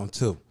one, I get on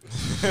two.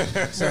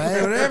 So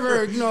hey,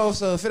 whatever,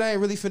 so if it ain't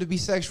really finna be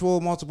sexual,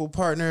 multiple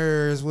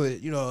partners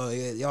with,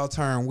 y'all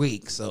turn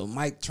weak. So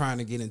Mike trying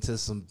to get into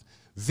some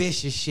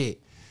vicious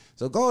shit.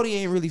 So Goldie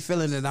ain't really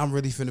feeling that I'm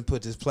really finna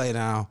put this play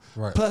down.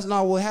 Right. Plus,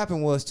 no, what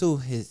happened was too,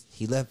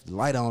 he left the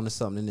light on or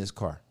something in his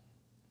car.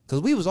 Cause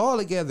we was all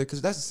together,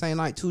 cause that's the same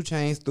night 2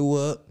 Chainz threw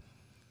up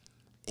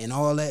and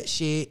all that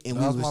shit. And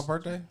That was we my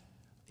birthday?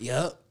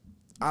 Yep.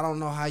 I don't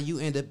know how you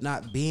end up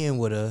not being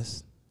with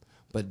us,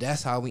 but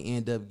that's how we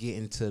end up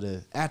getting to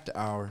the after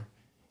hour.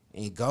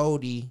 And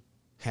Goldie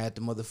had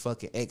the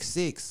motherfucking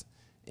X6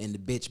 and the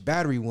bitch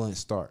battery wouldn't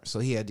start. So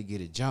he had to get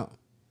it jump.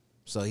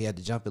 So he had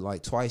to jump it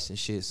like twice and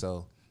shit.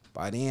 So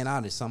by then I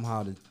just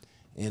somehow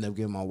end up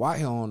getting my white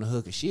hair on the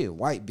hook and shit.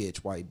 White bitch.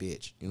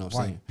 You know what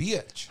I'm saying? White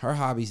bitch. Her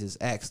hobbies is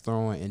axe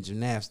throwing and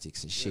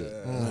gymnastics and shit.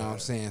 You know what I'm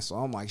saying? So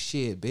I'm like,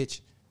 shit,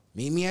 bitch.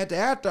 Meet me at the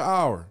after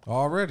hour.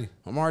 Already.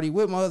 I'm already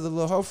with my other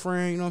little hoe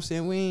friend, you know what I'm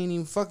saying? We ain't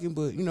even fucking,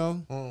 but you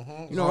know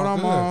Mm-hmm. you know what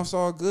I'm on, it's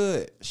all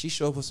good. She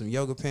showed up with some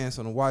yoga pants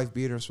on a wife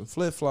beater and some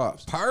flip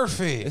flops.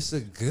 Perfect. It's a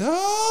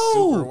go.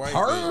 Super white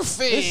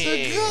Perfect.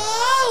 It's a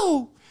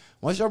go.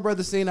 Once your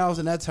brother seen I was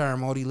in that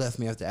term mode, he left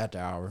me after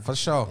hour. For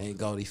sure. In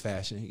Goldie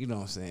fashion, you know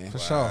what I'm saying? For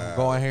sure.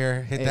 Go in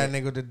here, hit that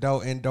nigga with the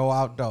dough, in dough,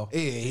 out dough. Yeah,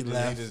 he He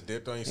left. just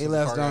dipped on you. He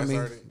left on me.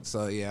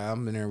 So yeah,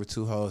 I'm in there with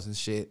 2 hoes and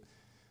shit.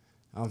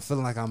 I'm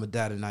feeling like I'm going to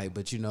die tonight,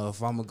 but you know,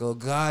 if I'm going to go,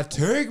 God,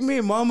 take me,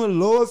 mama,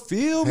 Lord,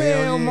 feel me.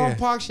 Hell On yeah. my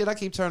pock shit, I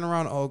keep turning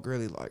around. Oh,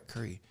 girly, like,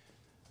 Cree,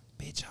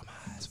 bitch, I'm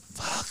high as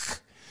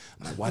fuck.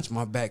 I'm like, watch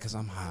my back because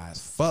I'm high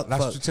as fuck. That's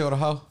fuck. what you tell the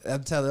hoe?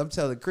 I'm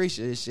telling Krisha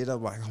this shit.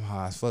 I'm like, I'm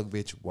high as fuck,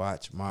 bitch.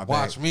 Watch my back.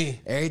 Watch me.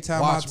 Every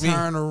time Watch I me.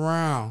 turn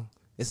around,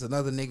 it's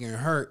another nigga in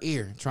her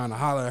ear trying to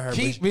holler at her.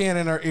 Keep being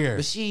in her ear.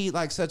 But she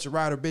like such a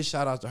rider, bitch.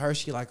 Shout out to her.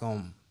 She like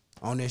on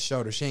this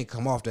shoulder. She ain't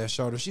come off that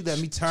shoulder. She let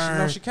me turn.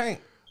 No, she can't.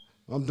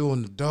 I'm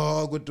doing the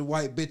dog with the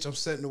white bitch. I'm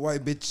setting the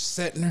white bitch,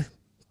 setting her,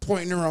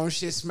 pointing her on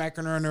shit,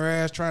 smacking her on her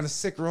ass, trying to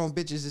sick her on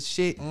bitches and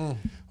shit.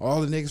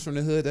 All the niggas from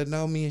the hood that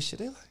know me and shit,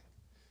 they like,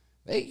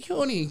 hey, you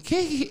don't even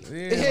kick it. Yeah,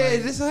 Yeah,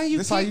 like, this how you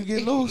this how kick you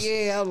get it. loose?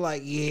 Yeah, I'm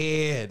like,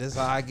 yeah, this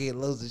how I get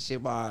loose and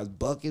shit. My eyes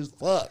buck as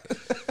fuck.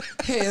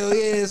 Hell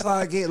yeah, this how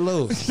I get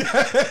loose. You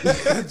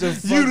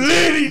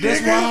litty, nigga.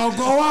 That's why I don't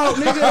go out,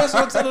 nigga. That's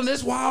what I'm telling.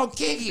 That's why I don't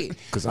kick it.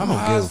 Cause I'm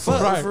high as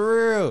fuck, Right.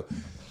 for real.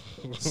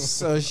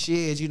 So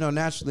shit, you know,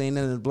 naturally ain't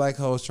none of the black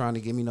hoes trying to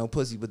give me no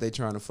pussy, but they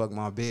trying to fuck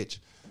my bitch.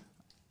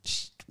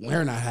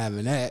 We're not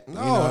having that. No,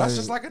 you know, that's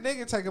just like a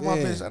nigga taking my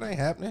Yeah. bitch. That ain't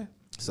happening.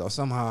 So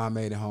somehow I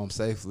made it home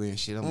safely and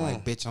shit. I'm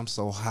like, bitch, I'm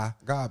so high.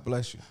 God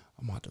bless you.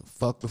 I'm about to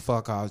fuck the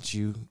fuck out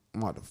you.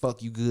 I'm about to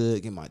fuck you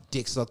good. Get my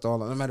dick sucked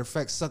all. As a matter of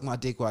fact, suck my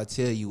dick while I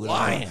tell you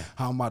Lying.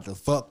 how I'm about to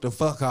fuck the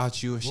fuck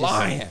out you and shit.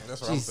 Lying.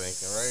 That's what I'm She's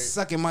thinking, right?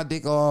 Sucking my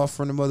dick off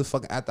from the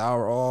motherfucking after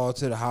hour all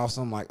to the house.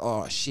 I'm like,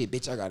 oh shit,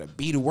 bitch, I gotta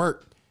be to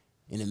work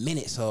in a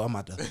minute. So I'm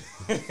about to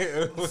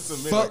What's a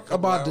minute? fuck Couple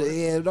about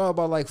hours?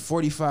 about like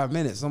 45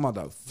 minutes. I'm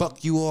about to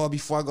fuck you all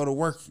before I go to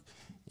work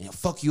and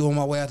fuck you on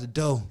my way out the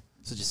door.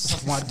 So just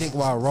suck my dick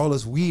while I roll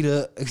this weed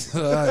up.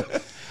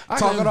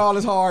 Talking all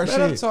this hard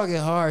Man, I'm shit. talking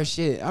hard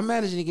shit. I'm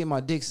managing to get my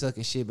dick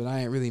sucking shit, but I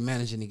ain't really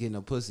managing to get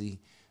no pussy.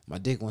 My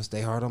dick won't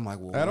stay hard. I'm like,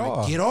 well, At when I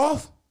all. get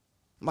off.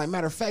 I'm like,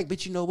 matter of fact,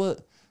 bitch, you know what?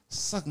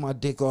 Suck my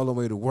dick all the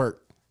way to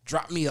work.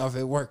 Drop me off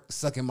at work,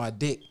 sucking my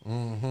dick,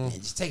 and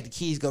just take the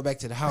keys, go back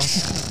to the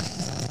house.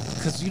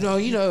 Cause you know,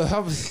 I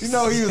was, You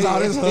know he was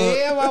out his hood.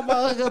 Yeah, I'm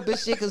about to hook up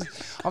this shit. Cause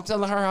I'm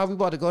telling her how we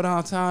about to go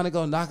downtown and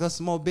go knock us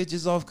some more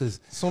bitches off.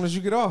 Cause As soon as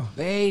you get off.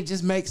 they ain't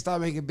just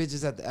stop making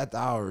bitches at the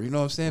hour. You know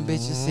what I'm saying?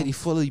 Bitch, this city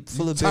full of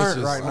turned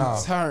bitches. right I'm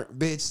now. turned,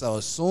 bitch. So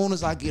as soon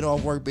as I get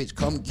off work, bitch,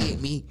 come get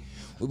me.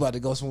 We about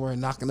to go somewhere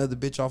and knock another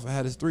bitch off and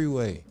have this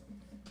 3-way.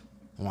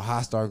 And my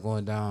high start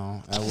going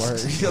down at work.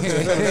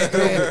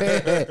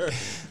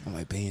 I'm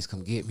like, Beans,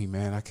 come get me,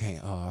 man. I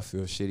can't. Oh, I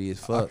feel shitty as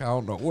fuck. I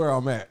don't know where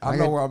I'm at. I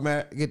know where I'm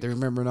at. I get to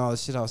remembering all the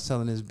shit I was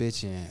telling this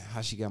bitch and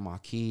how she got my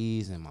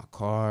keys and my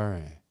car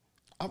and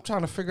I'm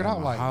trying to figure it out.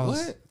 my Like,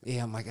 house. what?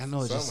 Yeah, I'm like, I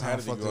know it just Something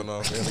had sounds to be fucked going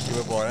up. on, man. To give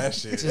up all that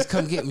shit. Just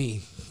come get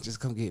me. Just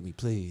come get me,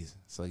 please.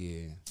 So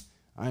yeah,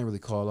 I ain't really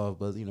call off,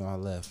 but you know I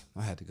left.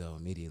 I had to go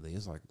immediately.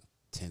 It's like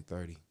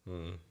 10:30.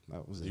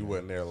 That was it. You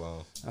wasn't there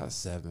long. I was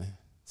 7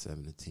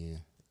 to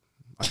 10.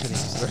 I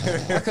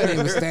couldn't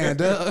even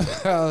stand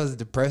up. I was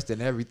depressed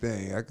and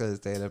everything. I couldn't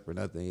stand up for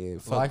nothing. Yeah,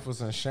 fuck, Life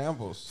was in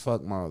shambles.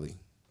 fuck Marley.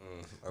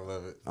 I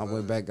love it. I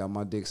went back, got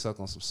my dick sucked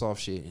on some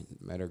soft shit, and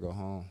made her go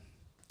home.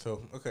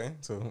 So okay,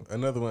 so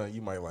another one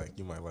you might like.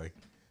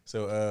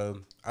 So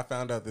I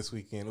found out this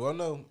weekend. Well,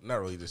 no, not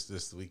really just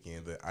this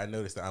weekend. That I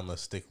noticed that I'm a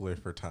stickler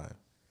for time.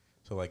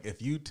 So like, if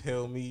you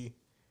tell me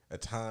a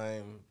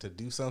time to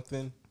do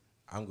something,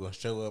 I'm gonna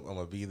show up. I'm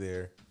gonna be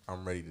there.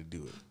 I'm ready to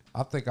do it.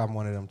 I think I'm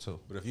one of them too.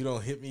 But if you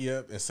don't hit me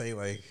up and say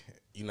like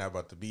you're not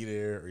about to be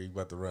there or you're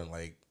about to run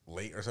like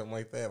late or something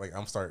like that, like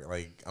I'm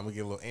gonna get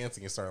a little antsy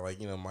and start like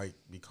might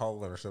be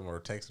calling or something or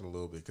texting a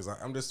little bit because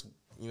I'm just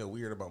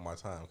weird about my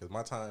time because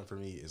my time for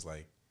me is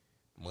like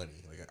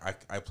money.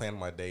 Like I plan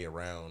my day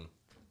around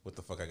what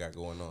the fuck I got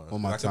going on. Well,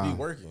 my I could be time.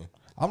 working.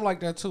 I'm like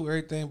that too.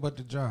 Everything but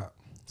the job.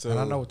 So And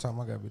I know what time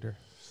I gotta be there.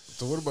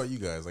 So what about you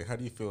guys? Like, how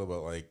do you feel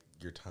about like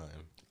your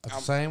time? The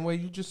same way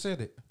you just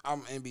said it.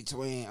 I'm in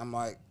between. I'm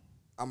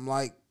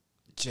like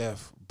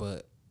Jeff,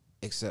 but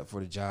except for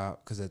the job,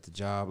 because at the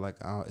job, like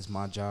it's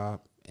my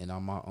job and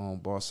I'm my own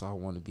boss, so I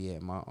want to be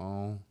at my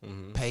own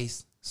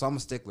pace. So I'm a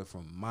stickler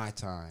for my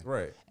time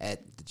Right.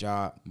 at the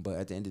job. But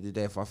at the end of the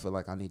day, if I feel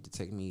like I need to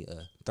take me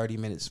a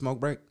 30-minute smoke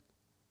break,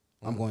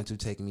 I'm going to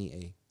take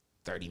me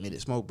a 30-minute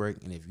smoke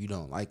break. And if you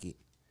don't like it,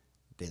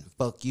 then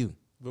fuck you.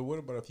 But what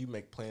about if you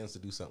make plans to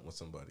do something with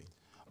somebody?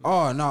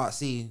 Oh, no,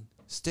 see,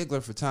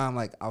 stickler for time,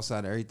 like,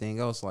 outside of everything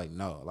else, like,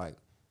 no. Like,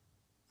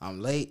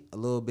 I'm late a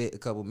little bit, a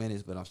couple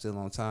minutes, but I'm still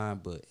on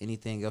time. But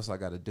anything else I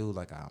got to do,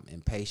 like, I'm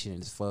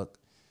impatient as fuck.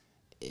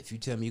 If you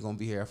tell me you're going to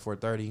be here at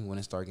 4:30, when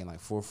it start getting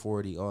like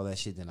 4:40, all that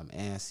shit, then I'm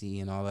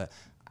antsy and all that.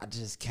 I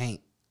just can't.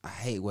 I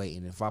hate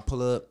waiting. If I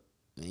pull up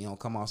and you don't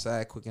come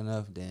outside quick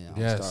enough, then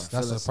I'm Yes, start that's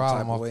feeling the some type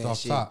problem of way and off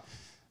shit. top.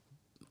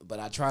 But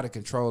I try to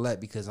control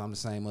that because I'm the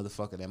same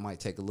motherfucker that might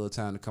take a little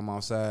time to come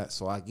outside.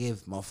 So I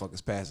give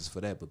motherfuckers passes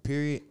for that. But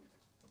period,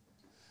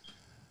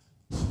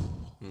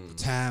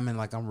 timing,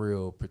 like I'm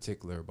real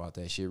particular about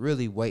that shit.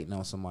 Really waiting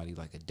on somebody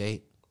like a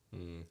date.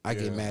 I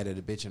get mad at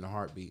a bitch in a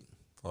heartbeat.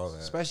 All that.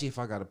 Especially if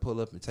I got to pull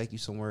up and take you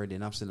somewhere,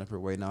 then I'm sitting up here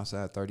waiting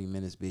outside 30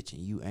 minutes, bitch,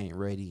 and you ain't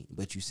ready.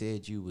 But you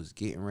said you was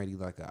getting ready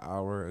like an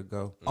hour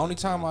ago. Only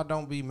time I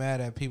don't be mad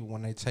at people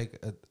when they take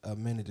a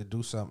minute to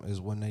do something is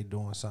when they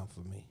doing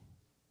something for me.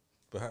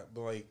 But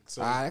like,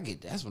 so I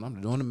get that's when I'm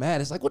doing the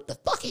mad. It's like, what the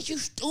fuck is you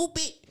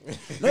stupid?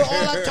 No,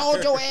 all I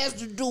told your ass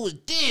to do is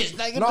this.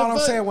 Like, No, what I'm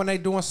saying when they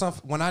doing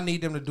something, when I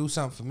need them to do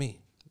something for me.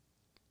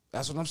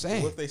 That's what I'm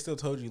saying. what if they still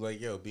told you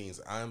like, yo, Beans,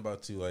 I'm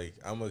about to like,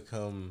 I'm gonna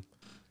come.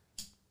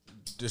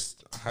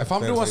 Just If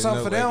I'm doing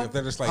something for them, if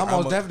they're just like, I'm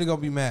most definitely gonna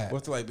be mad. What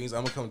if they're like, Beans,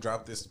 I'm gonna come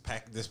drop this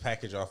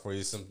package off for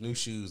you, some new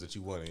shoes that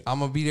you wanted. I'm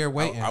gonna be there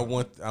waiting. I'm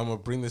gonna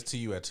bring this to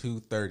you at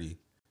 2:30.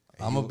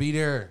 I'm gonna be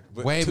there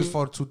way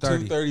before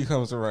 2:30. 2:30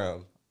 comes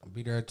around. I'll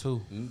be there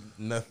too.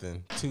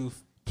 Nothing.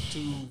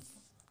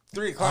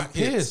 3 o'clock. I'm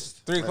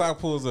pissed. 3 o'clock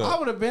pulls up. I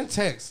would have been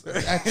text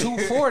at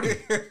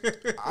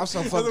 2:40. I'm so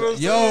That's fucked what I'm up.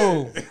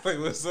 Yo, saying. Like,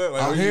 what's up?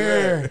 Like, I'm where you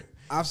here. at?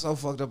 I'm so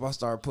fucked up. I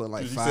started putting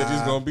like You said you was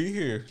 5, gonna be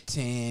here.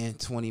 10,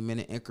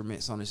 20-minute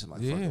increments on this. I'm like,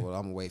 fuck Yeah. it, well,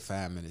 I'm gonna wait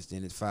 5 minutes.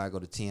 Then if 5 go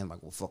to 10, like,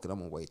 well, fuck it, I'm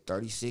gonna wait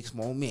 36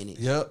 more minutes.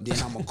 Yep.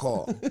 Then I'm gonna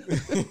call.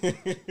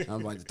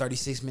 I'm like, the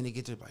 36 minute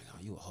get to like, oh,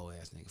 you a whole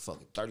ass nigga.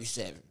 Fuck it,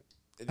 37.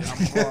 And then I'm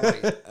gonna call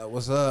like,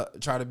 what's up?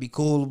 Try to be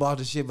cool about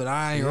the shit, but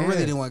I ain't Yeah.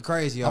 really done went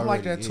crazy. I'm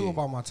like already. that too Yeah.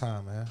 about my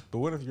time, man. But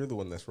what if you're the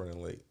one that's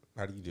running late?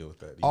 How do you deal with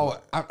that? Do you Oh,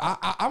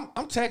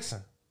 I'm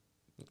texting.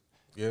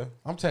 yeah.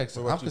 I'm texting.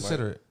 What about I'm you,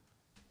 considerate.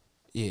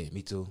 Yeah,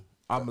 me too.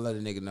 I'm gonna let a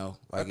nigga know.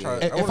 Like, I try.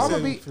 yeah. If I I'ma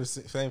want be- to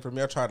say same for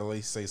me. I try to at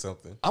least say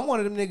something. I'm one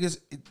of them niggas.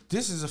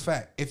 This is a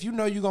fact. If you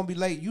know you're gonna be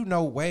late, you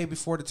know way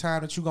before the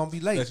time that you're gonna be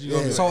late. That you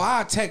gonna be So late.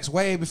 I text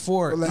way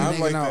before Let a I'm nigga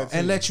like know. that too.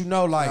 and let you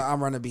know, like,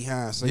 I'm running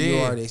behind, so you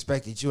Yeah. already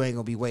expect it. You ain't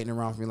gonna be waiting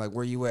around for me. Like,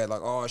 where you at?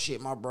 Like, oh shit,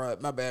 my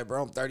bad,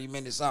 bro. I'm 30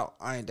 minutes out.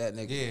 I ain't that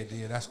nigga.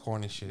 yeah, that's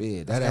corny shit.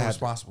 Yeah, that's that happen.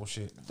 irresponsible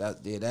shit.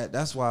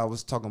 That's why I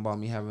was talking about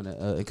me having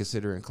a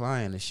inconsiderate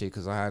client and shit.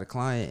 Because I had a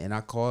client and I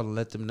called and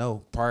let them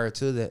know prior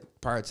to their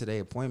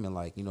appointment.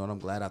 Like, you know what? I'm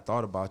glad I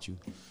thought about you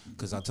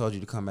because I told you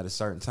to come at a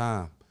certain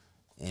time,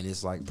 and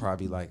it's like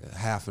probably like a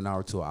half an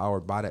hour to an hour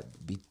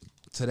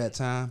to that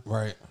time.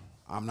 Right.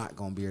 I'm not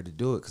gonna be able to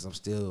do it because I'm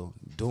still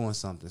doing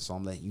something. So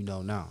I'm letting you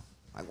know now.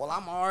 Like, well,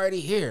 I'm already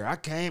here. I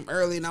came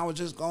early and I was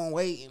just gonna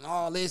wait and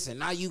all this, and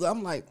now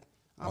I'm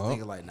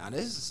thinking like, nah,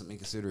 this is some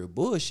inconsiderate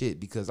bullshit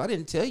because I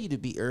didn't tell you to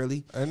be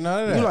early. And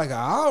none of that. You like an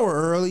hour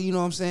early, you know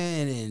what I'm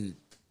saying?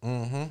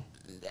 And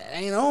that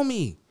ain't on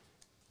me.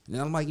 And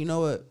then I'm like, you know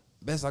what?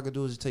 Best I could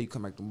do is just tell you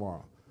come back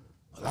tomorrow.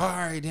 All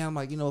right, then I'm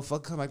like, you know, if I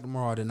come back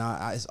tomorrow, then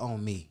it's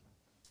on me.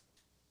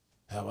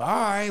 All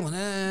right,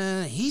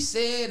 well, he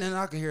said, and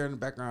I can hear in the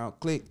background,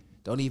 click,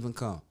 don't even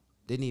come.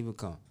 Didn't even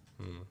come.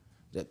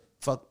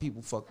 That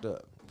people fucked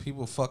up.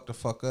 People fuck the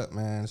fuck up,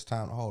 man. It's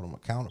time to hold them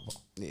accountable.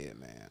 Yeah,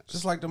 man.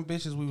 Just like them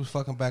bitches we was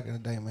fucking back in the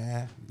day,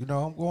 man. You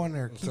know, I'm going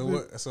there. Keep So it-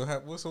 what? So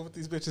what's up with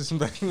these bitches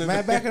back in the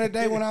Man, day? back in the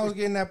day when I was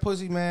getting that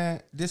pussy,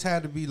 man, this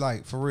had to be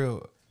like for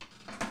real.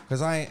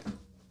 Cause I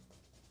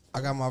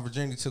got my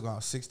virginity took when I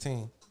was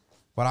 16.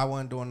 But I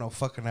wasn't doing no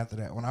fucking after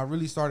that. When I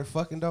really started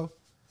fucking though,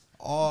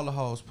 all the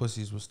hoes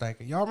pussies was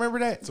stinking. Y'all remember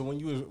that? So when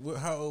you was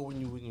how old when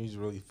you was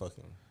really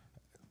fucking?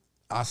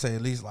 I say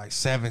at least like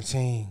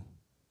 17.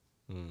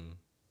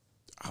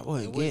 I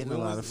wasn't And when- getting a when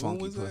lot was- of when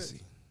funky was that?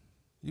 pussy.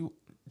 You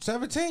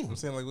 17. I'm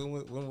saying like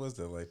when was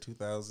that? Like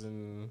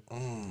 2000.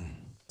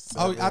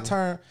 Oh, I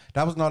turned.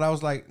 That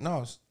was like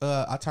no.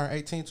 I turned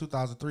 18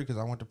 2003 because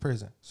I went to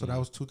prison. So that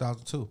was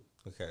 2002.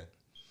 Okay.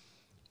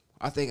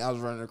 I think I was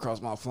running across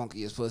my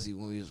funkiest pussy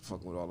when we was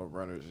fucking with all the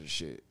runners and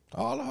shit.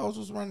 All the hoes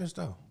was running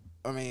stuff.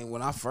 I mean,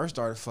 when I first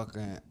started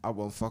fucking, I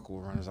wasn't fucking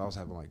with runners. I was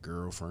having like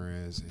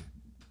girlfriends and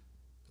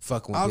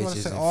fucking with I was gonna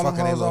bitches say and all them fucking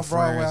their hoes little off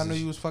Broadway. I friends. knew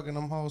and you was fucking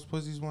them hoes.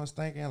 Pussies wasn't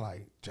stinking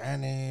like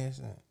Janice.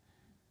 And,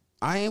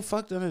 I ain't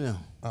fucked none of them.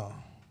 oh,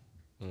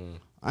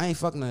 I ain't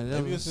fucking none of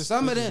them. Maybe it's just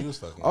Some of bitches them. you was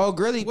fucking. Oh,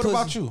 Grilly What pussy.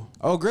 about you?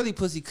 Oh, Grilly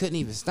pussy couldn't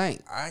even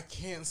stink. I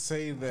can't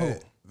say that Who?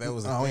 that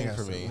was a Oh, we thing ain't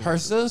for gotta me. say Her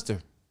sister.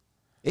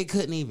 It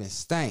couldn't even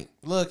stink.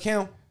 Lil'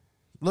 Kim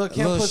Lil'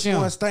 pussy Shim.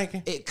 wasn't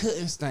stinking. It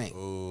couldn't stink.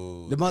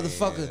 Ooh, The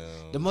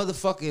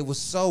motherfucker, it was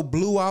so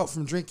blew out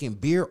from drinking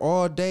beer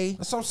all day.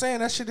 That's what I'm saying.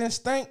 That shit didn't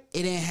stink.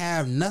 It didn't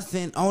have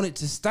nothing on it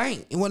to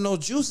stink. It wasn't no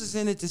juices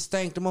in it to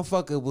stink. The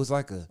motherfucker was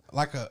like a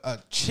Like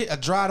a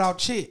dried out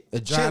chit.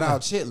 dried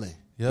out chitlin.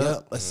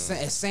 Yep. A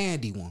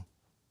sandy one.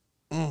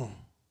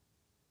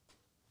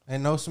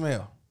 And no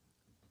smell.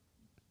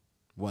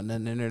 Wasn't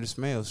nothing in there to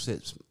smell.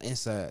 Shit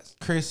inside.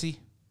 Chrissy.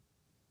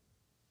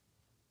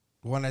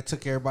 The one that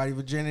took everybody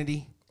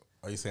virginity.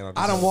 Are you saying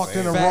I done walked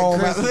in a Fat room.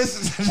 Chris.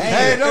 Listen,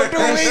 Hey, don't do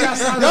hey, me.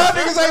 shouts out Y'all to-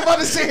 niggas ain't about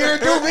to sit here and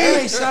do me.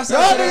 Hey, shouts Y'all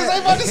out to niggas that.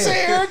 ain't about to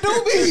sit here and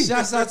do me.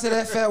 Shouts out to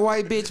that fat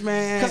white bitch,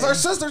 man. Because her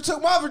sister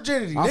took my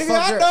virginity. Nigga, fucked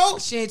I her- know.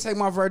 She ain't take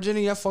my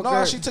virginity. I fucked No,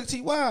 her. she took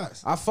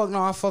T.Y.'s. I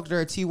fucked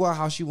her at T.Y.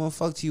 house. She wouldn't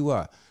fuck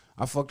T.Y.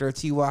 I fucked her at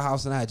T.Y.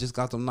 house and I had just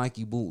got them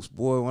Nike boots.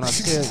 Boy, when I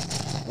tell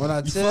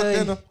fucked in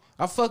you, them?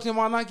 I fucked in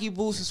my Nike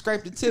boots and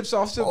scraped the tips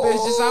off some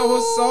bitches. I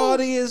was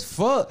salty as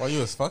fuck. While you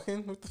was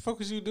fucking? What the fuck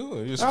was you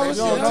doing? You was I was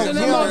He don't I was know- in he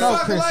that don't know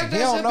motherfucker Chrissy. like He that.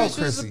 don't That know bitch was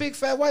a Chrissy. big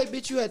fat white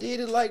bitch. You had to hit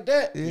it like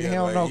that. Yeah, he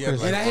don't know,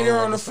 Chris. And I hit her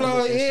on the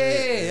floor.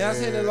 Yeah, I was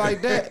hitting it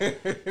like that.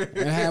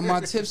 And I had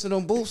my tips in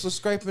them boots was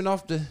scraping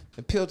off and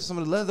peeled some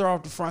of the leather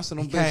off the fronts of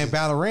them Came bitches.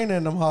 ballerina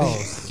in them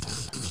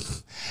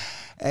hoes.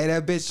 Hey,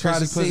 that bitch tried to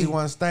Chrissy pussy see.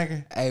 wasn't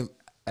stinking.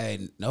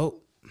 Hey,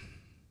 nope.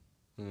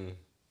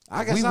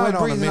 I got We something went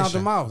on a breathing out the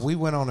mission. mouth. We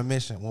went on a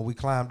mission when we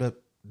climbed up.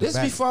 The This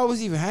back. before I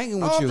was even hanging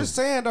with No, I'm you. just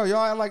saying though,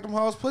 y'all act like them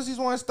hoes pussies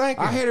wasn't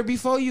stinking. I hit her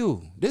before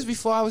you. This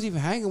before I was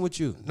even hanging with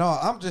you. No,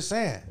 I'm just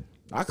saying.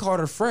 I called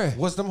her fresh.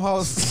 What's them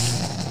hoes?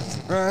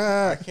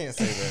 I can't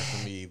say that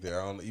for me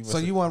either. I don't, So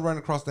you want to run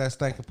across that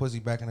stinking pussy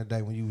back in the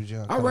day when you was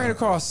young? I ran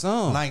across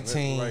some.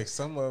 19, like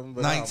some of them,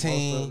 but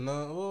 19,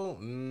 not most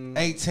of, no, well,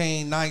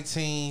 18,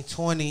 19,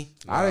 20.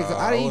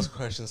 I didn't was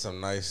questioning some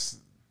nice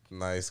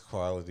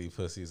quality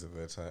pussies at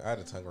that time. I had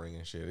a tongue ring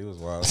and shit. It was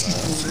wild.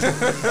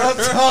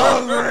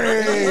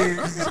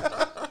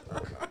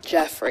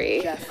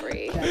 Jeffrey.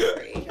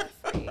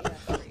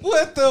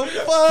 What the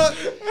fuck?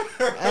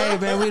 Hey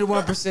man, we the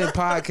 1%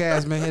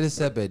 podcast, man. Hit us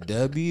up at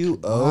WON%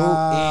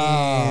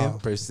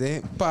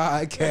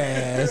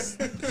 podcast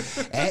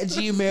at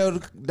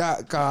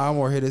gmail.com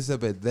or hit us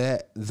up at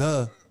the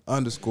 _1%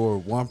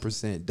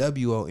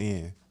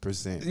 WON%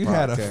 podcast. You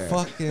had a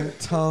fucking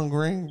tongue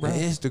ring, The bro.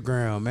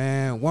 Instagram,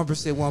 man.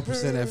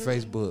 1% at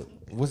Facebook.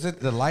 Was it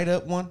the light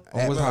up one?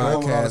 Or At was it the one with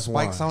all the podcast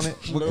spikes one. on it?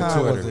 What No,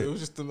 kind was Twitter. it? It was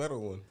just the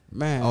metal one.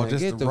 Man, Oh,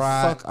 just get the the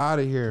ride. fuck out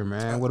of here,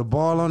 man. With a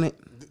ball on it.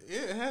 Yeah,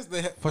 it has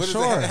the For what is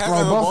sure. It? It has From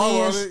the both ball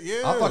on ends? it.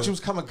 Yeah, I thought you was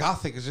coming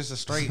gothic. It's just a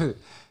straight. You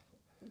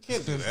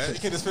can't do that. You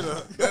can't just fit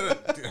a.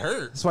 That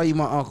hurt. That's why you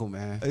my uncle,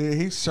 man.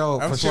 He showed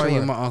I'm for That's why you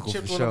sure. my uncle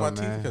Chipped for one sure, of my teeth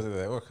man. because of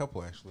that, or a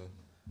couple actually.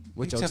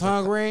 With You your tipped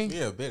tongue ring?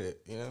 Yeah, bit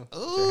it. You know.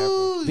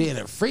 Ooh, Being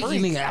a freaky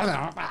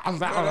nigga.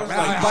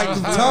 like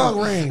the tongue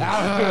ring.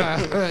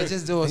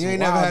 Just doing You some ain't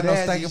never had no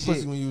wild stinking nasty pussy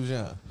shit. when you was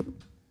young.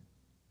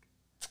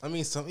 I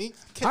mean, some.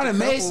 I done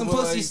made some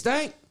pussy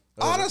stink.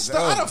 I done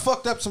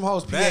fucked up some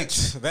hoes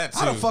pH. that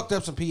I done too. fucked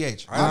up some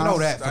pH. I know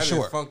that for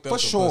sure. For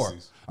sure.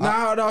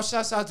 No,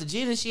 shouts out to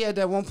Gina. She had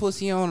that one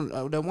pussy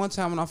on that one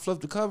time when I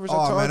flipped the covers. I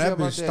Oh told man, you that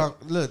about bitch stunk.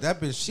 Look,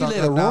 that bitch She stunk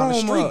lit a up down the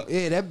room street. up.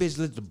 Yeah, that bitch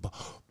lit the boom.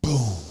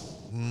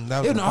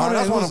 That was, It- no,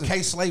 that's it one of wasn't- them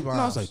K Slay bombs.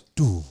 And I was like,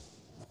 dude,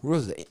 what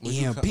was it? Was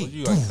you EMP.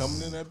 like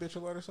coming in that bitch a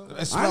lot or something?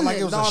 it smelled like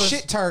it was a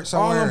shit turd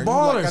somewhere. All them You,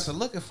 like, ballers. got to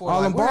looking for it,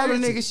 All like, them where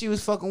baller is it? niggas she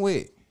was fucking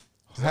with.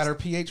 Had her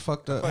pH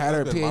fucked up. Had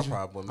her That's been my pH.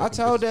 problem, I making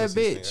told bitches that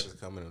pussy stink. I bitch.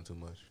 just come in them too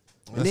much.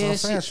 That's then what I'm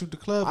saying. she- Shoot the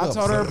club I up.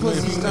 told her Let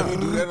pussy me stink.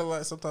 do that a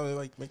lot. Sometimes they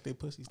like make their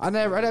pussy. I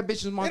never. That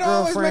bitch was my They don't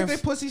always make girlfriend. their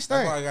pussy That's why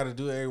stink. I gotta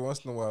do it every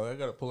once in a while. I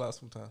gotta pull out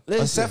sometimes.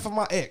 Listen, Except for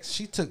my ex.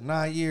 She took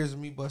 9 years of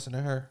me busting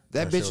at her.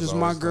 that That bitch shit was was my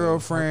always clean. Her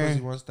pussy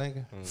girlfriend wasn't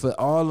stinking. for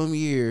all them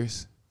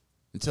years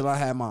until I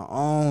had my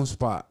own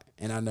spot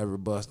and I never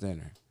bust in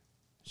her.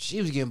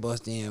 She was getting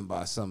busted in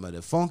by some of the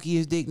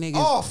funkiest dick niggas.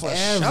 Oh, for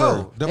ever.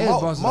 sure. The They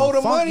was busting more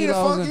the funky money, the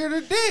dogs. funkier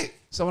the dick.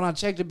 So when I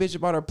checked the bitch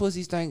about her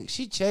pussy stink,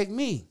 she checked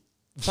me.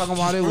 Talking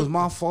about it was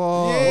my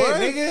fault. Yeah, what?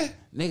 nigga.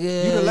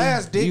 Nigga, You the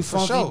last dick you for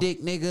funky sure.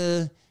 dick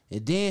nigga.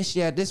 And then she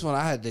had this one.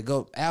 I had to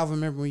go. Alvin,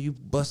 remember when you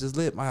bust his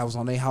lip? I was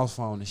on their house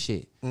phone and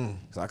shit,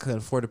 cause I couldn't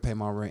afford to pay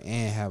my rent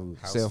and have a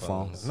House cell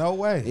phone. phones. No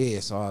way.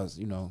 Yeah, so I was,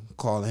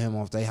 calling him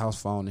off their house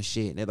phone and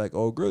shit. And they're like,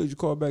 "Oh, girl, you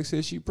call back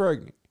said she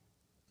pregnant."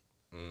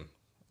 I'm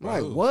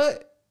like, Who?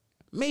 what?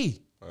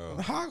 Me?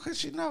 How could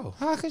she know?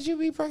 How could you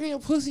be pregnant? Your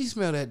pussy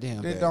smell that damn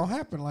It bad. don't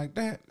happen like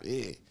that.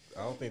 Yeah.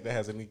 I don't think that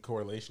has any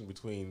correlation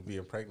between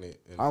being pregnant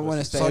and I want to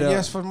pussy. stay So up.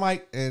 yes for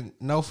Mike and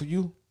no for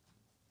you.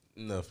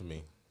 No, for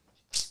me.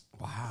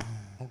 Wow.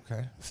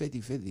 Okay.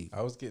 50-50.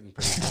 I was getting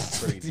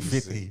pretty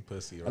decent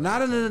pussy.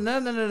 None of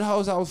the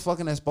hoes I was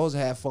fucking that supposed to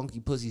have funky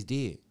pussies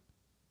did.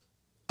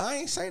 I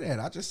ain't say that.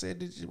 I just said,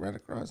 did you run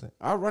across it?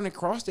 I run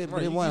across it, but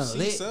Right, it you wasn't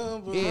see lit.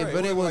 some, but Yeah, right,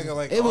 but it it was wasn't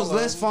like it was all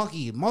of less them.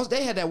 funky. Most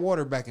they had that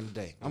water back in the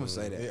day. I'm gonna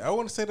say that. Yeah, I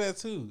want to say that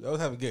too. I was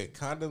having good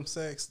condom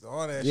sex,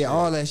 all that. Yeah, shit.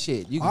 all that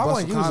shit. You can I bust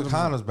wasn't some using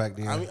condoms back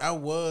then. I mean, I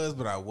was,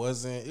 but I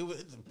wasn't.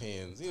 It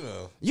depends, you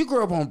know. You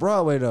grew up on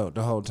Broadway though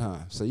the whole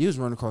time, so you was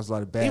running across a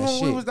lot of bad Even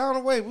shit. when we was down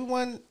the way, we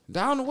wasn't.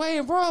 Down the way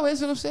in Broadway,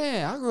 that's what I'm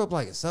saying. I grew up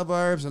like in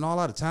suburbs and all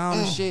out of town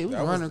and shit. We I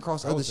was was running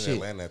across I other was in shit.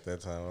 Atlanta at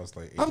that time. I was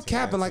like, 18, I'm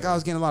capping like I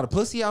was getting a lot of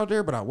pussy out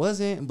there, but I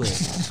wasn't. But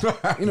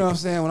you know what I'm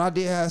saying? When I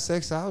did have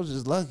sex, I was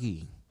just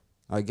lucky,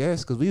 I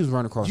guess, because we was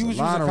running across You a was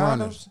lot using of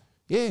runners. condoms?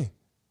 Yeah,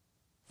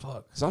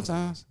 Fuck.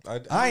 sometimes.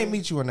 I ain't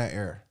meet you in that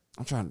era.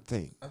 I'm trying to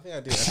think. I think I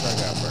did. After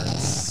I got burned.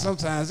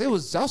 Sometimes I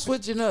was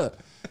switching up.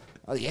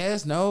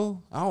 Yes,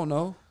 no, I don't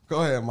know.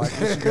 Go ahead, Mike.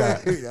 What you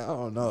got? I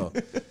don't know.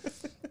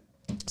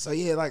 So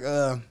yeah, like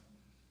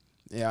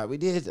Yeah, we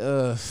did.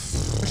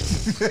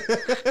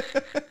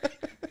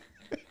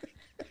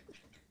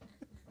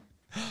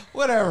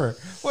 Whatever.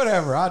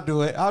 I'll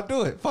do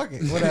it. Fuck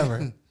it.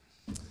 Whatever.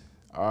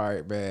 All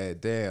right, man.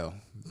 Damn.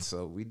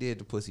 So we did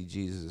the pussy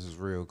Jesus is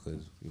real,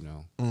 cause you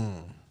know.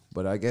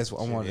 But I guess I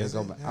wanted to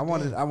go back. I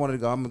wanted to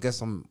go. I'm gonna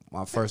guess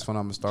my first one.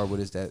 I'm gonna start with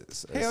is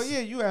that. Hell yeah,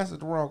 you answered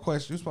the wrong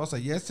question. You supposed to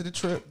say yes to the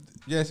trip.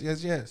 Yes.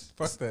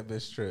 Fuck that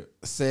bitch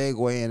trip.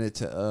 Segueing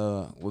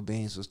into what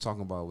Beans was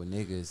talking about with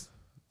niggas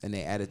and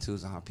their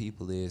attitudes and how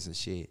people is and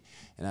shit.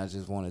 And I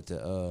just wanted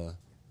to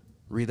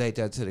relate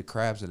that to the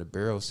crabs in the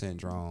barrel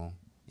syndrome.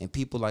 And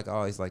people like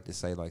always like to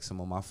say like some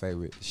of my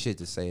favorite shit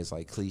to say is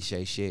like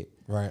cliche shit.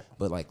 Right.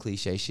 But like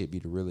cliche shit be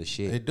the realest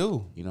shit. They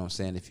do. You know what I'm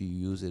saying? If you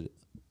use it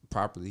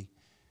properly.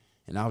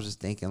 And I was just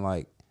thinking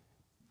like,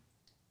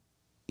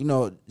 you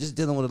know, just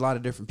dealing with a lot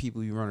of different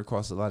people, you run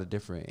across a lot of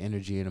different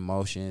energy and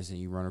emotions, and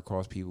you run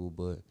across people,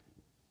 but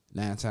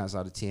 9 times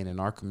out of 10 in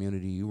our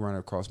community, you run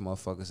across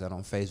motherfuckers that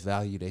on face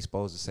value, they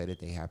supposed to say that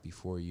they happy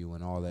for you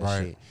and all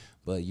that shit.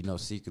 But you know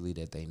secretly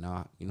that they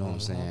not. You know what I'm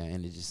saying?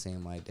 And it just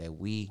seemed like that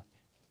we,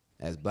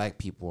 as black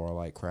people, are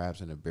like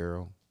crabs in a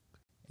barrel.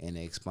 And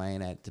they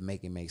explain that to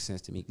make it make sense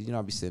to me. Because, you know,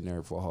 I'll be sitting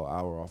there for a whole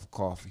hour off of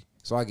coffee.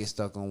 So I get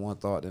stuck on one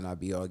thought, then I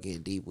be all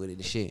getting deep with it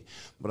and shit.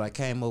 But I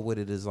came up with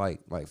it as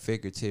like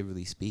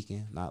figuratively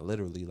speaking, not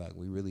literally, like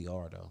we really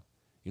are though.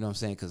 You know what I'm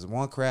saying? Because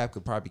one crab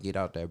could probably get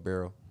out that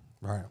barrel.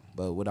 Right.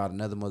 But without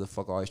another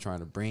motherfucker always trying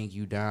to bring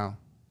you down,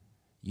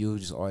 you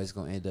just always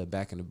going to end up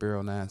back in the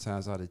barrel 9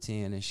 times out of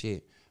 10 and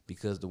shit.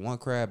 Because the one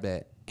crab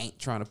that ain't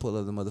trying to pull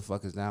other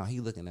motherfuckers down,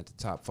 he looking at the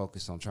top,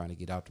 focused on trying to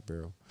get out the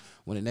barrel.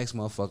 When the next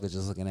motherfucker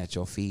just looking at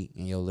your feet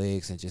and your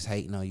legs and just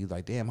hating on you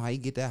like, damn, how you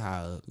get that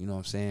high up? You know what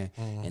I'm saying?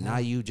 And now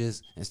you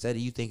just, instead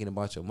of you thinking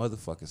about your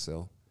motherfucking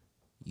self,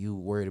 you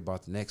worried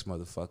about the next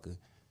motherfucker.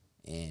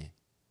 And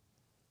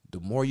the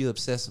more you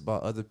obsess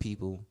about other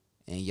people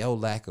and your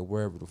lack of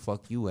wherever the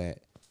fuck you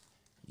at,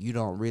 you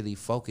don't really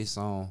focus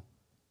on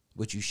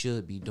what you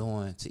should be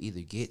doing to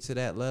either get to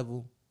that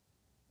level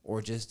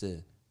or just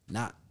to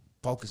not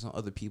focus on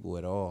other people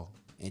at all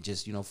and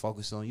just, you know,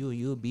 focus on you, and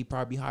you'll be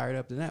probably higher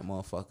up than that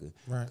motherfucker.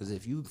 Right. Because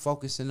if you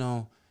focusing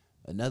on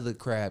another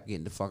crab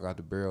getting the fuck out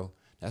the barrel,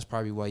 that's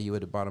probably why you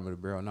at the bottom of the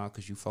barrel now,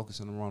 because you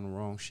focusing on the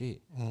wrong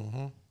shit.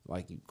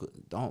 Like, you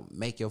don't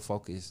make your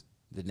focus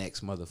the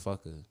next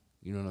motherfucker.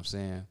 You know what I'm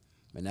saying?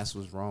 And that's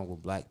what's wrong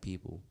with black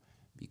people.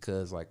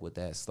 Because, like, with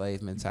that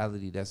slave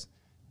mentality,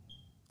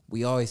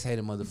 we always hate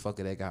a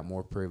motherfucker that got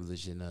more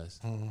privilege than us,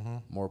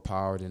 more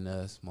power than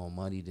us, more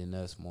money than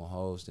us, more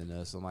hoes than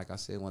us. And like I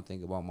said, one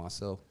thing about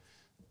myself,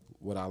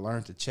 what I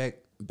learned to check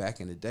back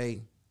in the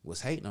day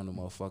was hating on the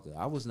motherfucker.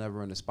 I was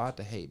never in the spot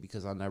to hate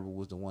because I never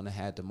was the one that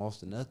had the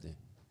most of nothing.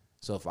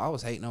 So if I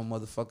was hating on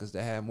motherfuckers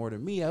that had more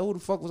than me, who the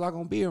fuck was I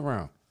gonna be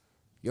around?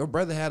 Your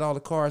brother had all the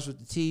cars with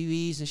the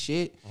TVs and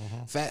shit.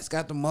 Fats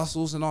got the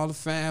muscles and all the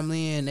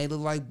family, and they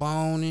look like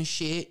bone and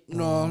shit. You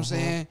know what I'm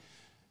saying?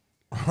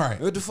 Right.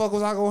 What the fuck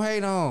was I gonna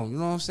hate on? You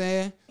know what I'm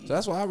saying? So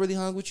that's why I really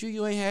hung with you.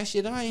 You ain't had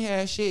shit. I ain't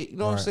had shit. You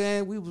know what I'm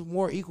saying? We was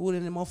more equal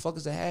than the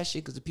motherfuckers that had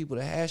shit, because the people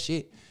that had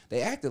shit,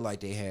 they acted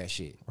like they had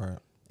shit. Right.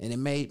 And it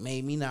made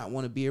me not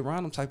want to be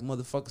around them type of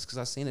motherfuckers, because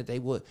I seen that they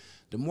would.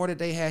 The more that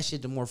they had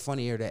shit, the more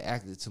funnier they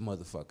acted to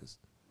motherfuckers.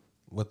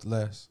 With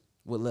less.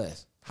 With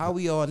less. How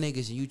we all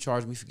niggas and you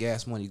charge me for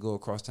gas money to go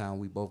across town,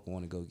 we both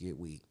going to go get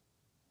weed.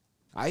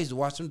 I used to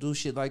watch them do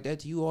shit like that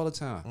to you all the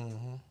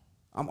time.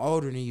 I'm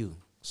older than you.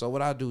 So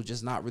what I do,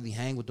 just not really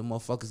hang with the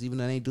motherfuckers, even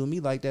though they ain't doing me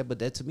like that. But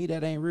that, to me,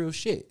 that ain't real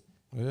shit.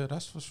 Yeah,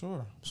 that's for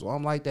sure. So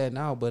I'm like that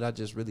now, but I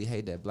just really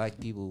hate that black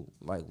people,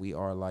 like, we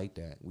are like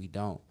that. We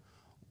don't.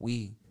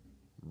 We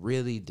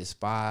really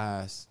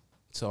despise,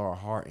 to our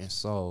heart and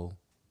soul,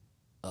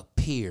 a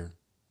peer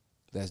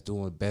that's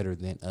doing better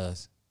than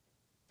us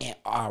in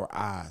our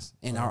eyes,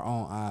 in our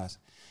own eyes.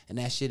 And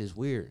that shit is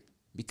weird,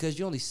 because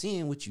you only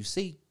seeing what you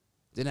see.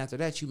 Then after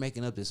that, you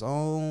making up this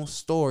own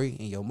story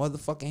in your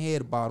motherfucking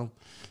head about them,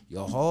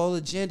 your whole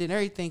agenda and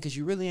everything, because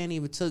you really ain't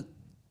even took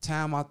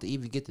time out to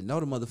even get to know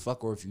the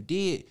motherfucker. Or if you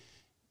did,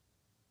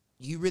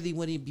 you really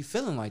wouldn't even be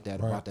feeling like that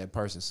about that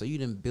person. So you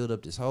didn't build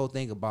up this whole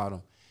thing about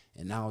them,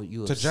 and now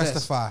you To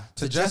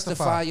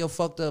justify your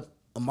fucked up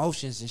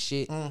emotions and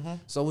shit.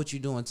 So what you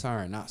do in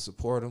turn? Not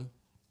support them.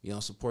 You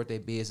don't support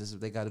their business if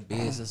they got a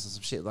business or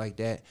some shit like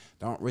that.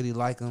 Don't really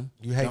like them.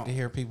 You hate to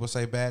hear people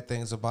say bad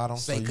things about them.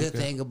 Say good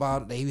thing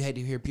about them. You hate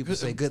to hear people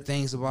say good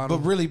things about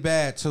them. But really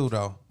bad too,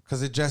 though,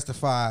 because it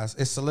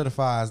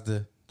solidifies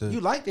the. You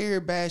like to hear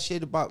bad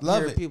shit about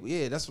people.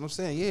 Yeah, that's what I'm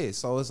saying. Yeah,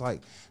 so it's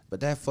like, but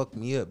that fucked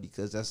me up,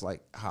 because that's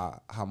like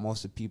how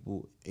most of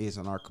people is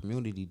in our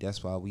community.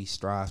 That's why we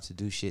strive to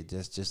do shit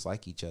that's just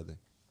like each other.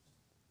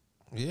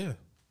 Yeah,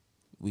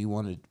 we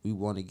want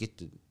to get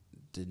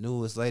the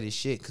newest, latest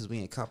shit, because we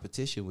in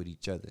competition with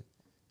each other.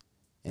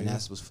 And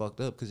that's what's fucked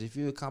up. Because if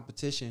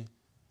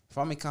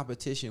I'm in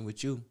competition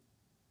with you,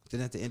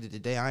 then at the end of the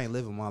day, I ain't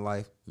living my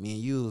life. Me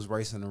and you is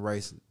racing a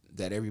race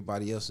that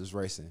everybody else is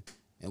racing.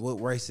 And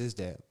what race is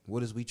that?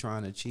 What is we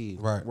trying to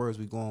achieve? Right. Where is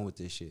we going with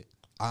this shit?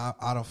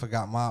 I don't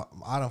forgot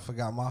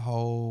my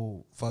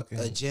whole fucking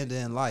agenda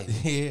in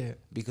life. Yeah.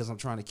 Because I'm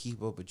trying to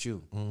keep up with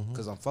you.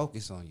 Because I'm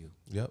focused on you.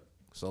 Yep.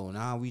 So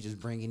now we just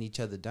bringing each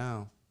other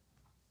down,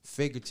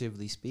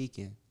 figuratively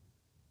speaking,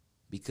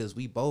 because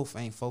we both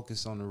ain't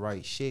focused on the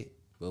right shit,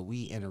 but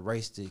we in a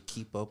race to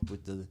keep up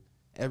with the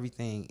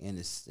everything in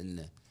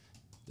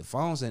the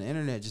phones and the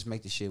internet just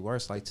make the shit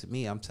worse. Like, to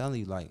me, I'm telling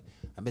you, like,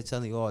 I've been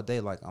telling you all day,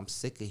 like, I'm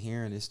sick of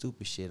hearing this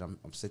stupid shit. I'm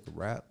sick of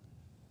rap.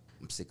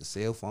 I'm sick of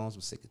cell phones.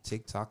 I'm sick of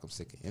TikTok. I'm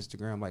sick of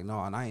Instagram. Like,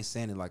 no, and I ain't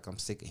saying it like I'm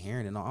sick of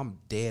hearing it. No, I'm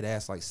dead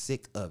ass like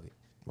sick of it.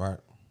 Right.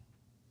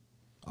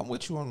 I'm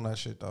with you on that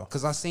shit though.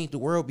 Cause I seen the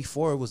world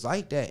before it was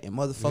like that, and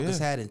motherfuckers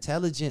had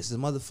intelligence,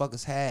 and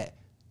motherfuckers had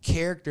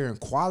character and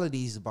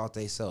qualities about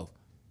themselves.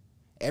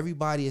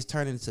 Everybody is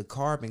turning into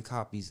carbon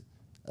copies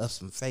of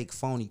some fake,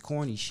 phony,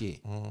 corny shit.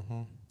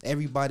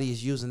 Everybody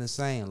is using the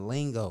same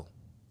lingo.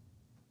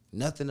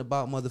 Nothing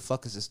about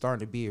motherfuckers is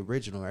starting to be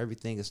original.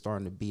 Everything is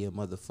starting to be a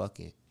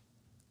motherfucking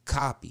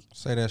copy.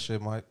 Say that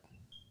shit, Mike.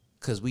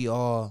 Cause we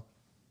all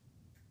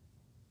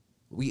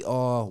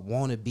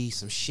want to be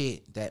some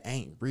shit that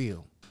ain't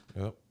real.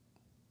 Yep.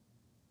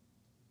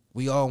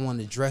 We all want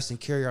to dress and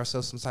carry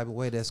ourselves some type of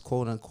way that's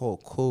quote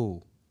unquote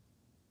cool.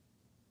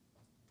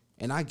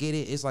 And I get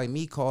it. It's like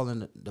me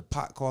calling the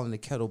pot calling the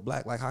kettle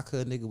black. Like, how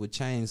could a nigga with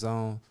chains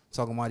on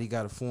talking about he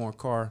got a foreign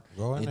car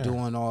and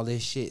doing all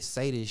this shit,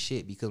 say this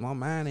shit, because my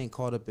mind ain't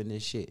caught up in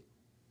this shit.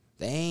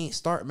 They ain't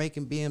start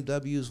making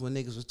BMWs when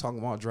niggas was talking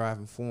about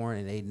driving foreign,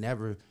 and they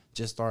never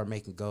just started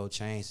making gold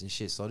chains and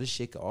shit. So this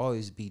shit could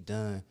always be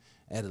done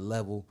at a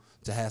level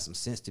to have some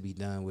sense to be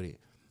done with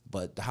it.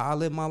 But how I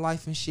live my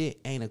life and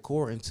shit ain't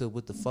according to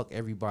what the fuck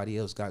everybody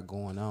else got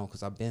going on.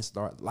 Cause I've been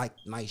like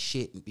nice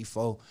shit, and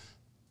before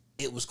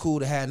it was cool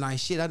to have nice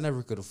shit, I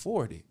never could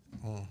afford it.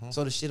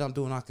 So the shit I'm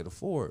doing, I could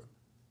afford.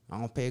 I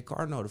don't pay a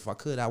car note. If I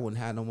could, I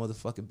wouldn't have no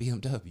motherfucking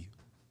BMW.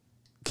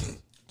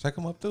 Take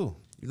them up too.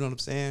 You know what I'm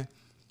saying?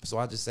 So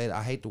I just say that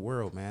I hate the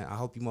world, man. I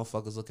hope you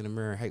motherfuckers look in the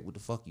mirror and hate what the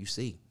fuck you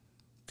see.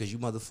 Because you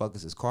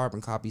motherfuckers is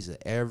carbon copies of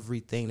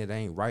everything that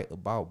ain't right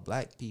about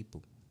black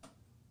people.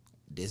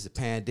 There's a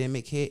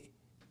pandemic hit.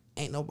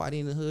 Ain't nobody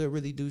in the hood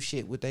really do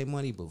shit with their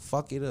money but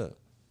fuck it up.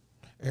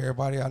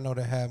 Everybody I know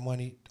that had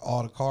money,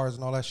 all the cars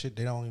and all that shit,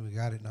 they don't even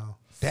got it now.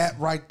 That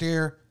right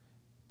there.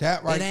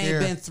 It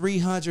ain't been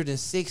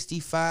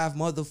 365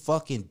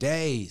 motherfucking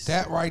days.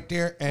 That right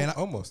there. And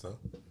almost though.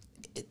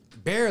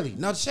 Barely.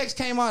 No, the checks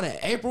came out in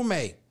April,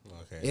 May.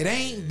 Okay. It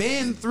ain't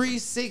been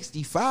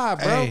 365,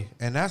 bro. Hey,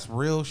 and that's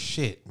real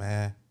shit,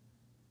 man.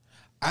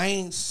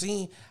 I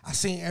seen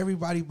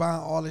everybody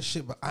buying all this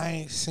shit, but I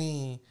ain't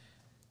seen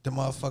the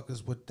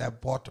motherfuckers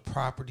that bought the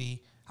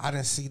property. I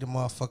didn't see the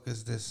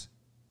motherfuckers that's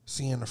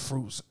seeing the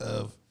fruits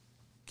of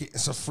getting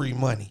some free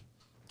money.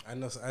 I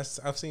know.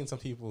 I've seen some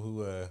people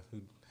who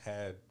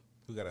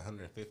got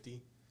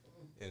 150,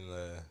 and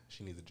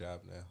she needs a job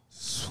now.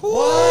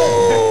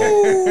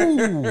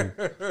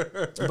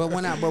 but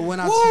when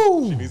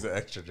she needs an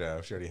extra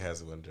job. She already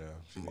has one job.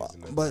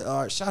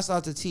 But shouts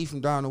out to T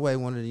from down the way,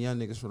 one of the young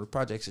niggas from the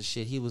projects and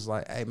shit. He was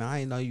like, "Hey man, I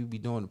didn't know you be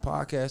doing the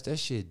podcast. That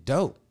shit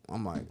dope."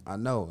 I'm like, "I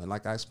know," and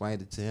like I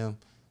explained it to him.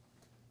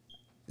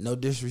 No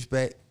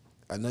disrespect.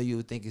 I know you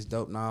would think it's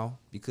dope now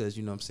because,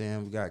 you know what I'm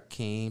saying, we got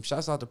Keem.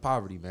 Shouts out to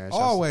Poverty, man.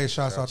 Always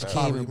shouts out to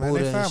Poverty, and man.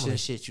 Buddha They family. and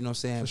shit, you know what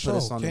I'm saying? For Put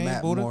us on the Keem,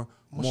 map Buddha, more,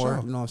 sure.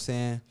 you know what I'm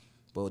saying?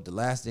 But the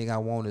last thing I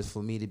want is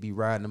for me to be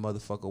riding the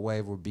motherfucker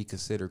wave or be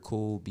considered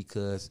cool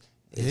because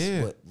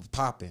it's what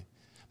popping.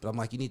 But I'm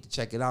like, you need to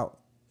check it out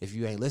if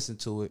you ain't listened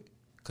to it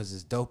because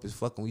it's dope as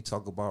fucking. We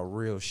talk about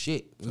real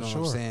shit, you know what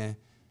I'm saying?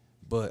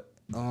 But,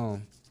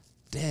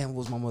 damn,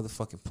 what was my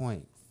motherfucking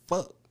point?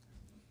 Fuck.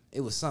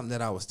 It was something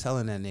that I was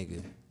telling that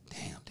nigga.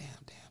 Damn.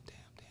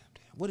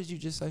 What did you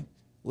just say?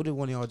 What did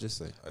one of y'all just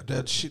say?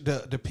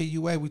 The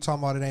PUA we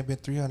talking about, it ain't been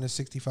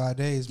 365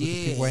 days, but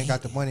the people ain't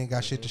got the money and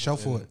got shit to show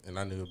for it. And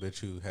I knew a bitch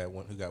who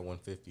got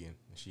 150, and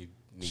she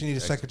need a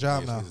second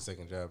job now. She needs a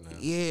second job now.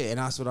 Yeah, and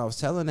that's what I was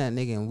telling that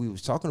nigga, and we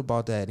was talking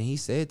about that, and he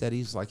said that he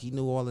was like, he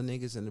knew all the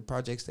niggas in the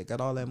projects that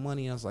got all that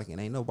money. And I was like, and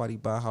ain't nobody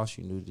buy a house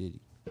you knew, did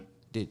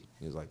he?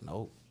 He was like,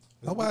 nope.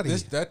 Nobody.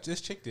 This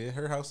chick did.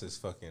 Her house is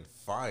fucking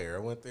fire. I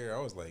went there.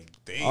 I was like,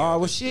 damn. Oh,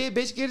 well, shit,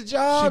 bitch, get a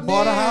job. She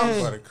bought a house.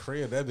 Bought a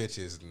crib. That bitch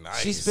is nice.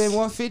 She spent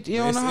 $150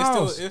 on the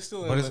house.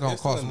 But it's gonna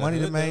cost money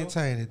to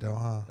maintain it, though,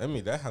 huh? I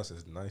mean, that house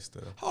is nice,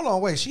 though. Hold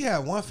on, wait. She had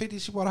 150.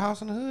 She bought a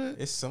house in the hood.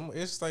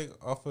 It's like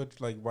off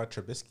of like by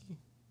Trubisky.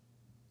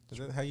 Is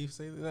that how you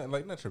say that?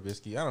 Like not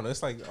Trubisky. I don't know.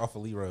 It's like off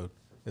of Lee Road.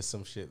 It's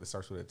some shit that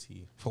starts with a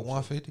T. For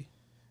 150.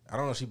 I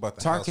don't know. She bought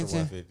the house for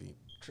 150.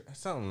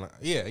 Something like,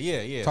 yeah.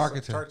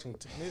 Tarkington.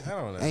 I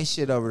don't know. Ain't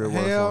shit over there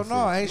worth Hell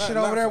no, ain't shit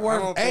over there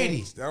worth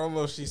 80. I don't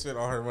know if she spent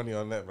all her money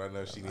on that, but I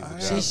know she needs a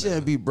job. She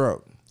shouldn't be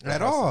broke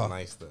at all.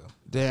 Nice though.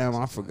 Damn,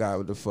 I forgot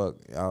what the fuck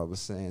I was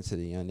saying to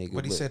the young nigga.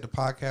 But he said the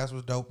podcast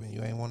was dope and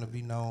you ain't want to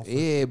be known for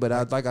yeah, but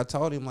I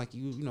told him, like,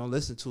 you know,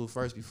 listen to it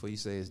first before you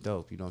say it's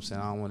dope. You know what I'm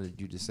saying? I don't want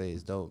you to say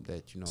it's dope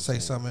that, you know. Say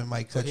something that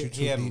might cut you too deep.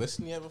 He hadn't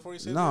listened yet before he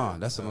said that? No,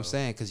 that's what I'm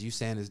saying, because you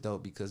saying it's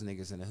dope because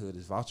niggas in the hood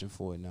is vouching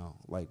for it now.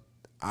 Like,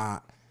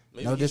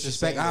 Maybe No he's just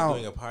disrespect. saying I that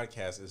don't. doing a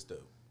podcast is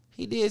dope.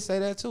 He did say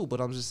that too,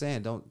 but I'm just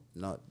saying, don't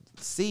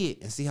see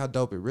it and see how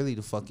dope it really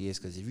the fuck is.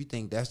 Because if you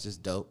think that's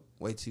just dope,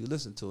 wait till you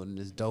listen to it and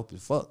it's dope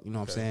as fuck. You know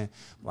what I'm saying?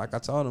 Like I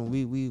told him,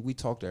 we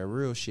talked that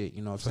real shit.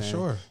 You know what I'm saying?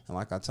 sure. And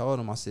like I told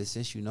him, I said,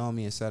 since you know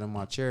me and sat in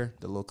my chair,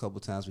 the little couple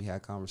times we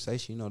had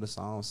conversation, you know this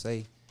I don't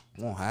say.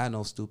 We won't have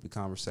no stupid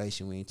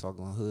conversation. We ain't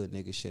talking hood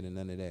nigga shit and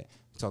none of that.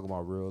 We talk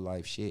about real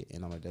life shit.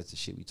 And I'm like, that's the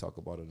shit we talk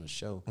about on the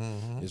show.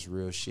 It's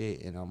real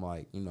shit. And I'm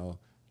like, you know,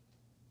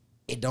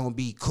 it don't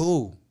be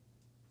cool.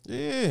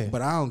 Yeah.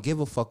 But I don't give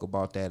a fuck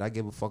about that. I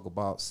give a fuck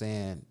about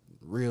saying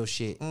real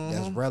shit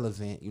that's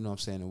relevant, you know what I'm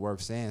saying, and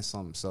worth saying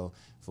something. So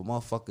if a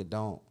motherfucker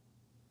don't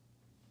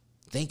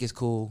think it's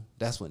cool,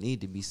 that's what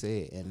need to be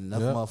said. And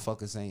enough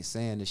motherfuckers ain't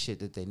saying the shit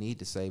that they need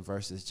to say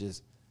versus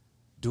just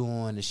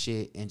doing the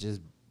shit and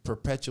just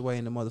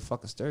perpetuating the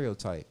motherfucking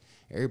stereotype.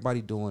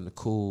 Everybody doing the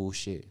cool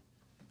shit.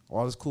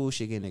 All this cool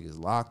shit getting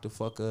niggas locked the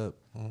fuck up,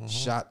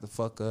 shot the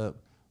fuck up,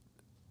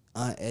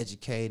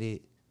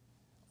 uneducated,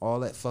 all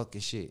that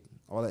fucking shit.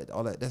 All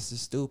that, that's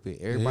just stupid.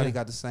 Everybody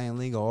got the same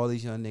lingo. All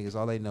these young niggas,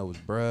 all they know is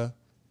bruh,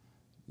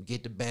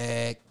 get the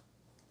bag.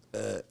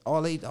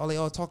 All they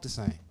all talk the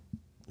same.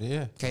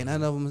 Yeah. Okay,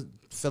 none of them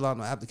fill out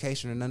no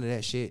application or none of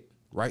that shit.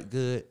 Write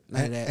good,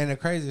 none of that. And the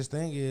craziest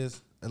thing is,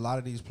 a lot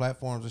of these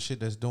platforms and shit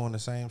that's doing the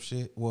same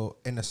shit, well,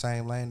 in the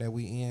same lane that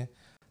we in,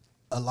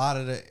 a lot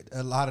of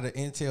the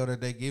intel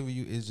that they give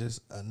you is just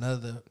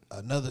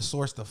another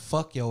source to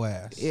fuck your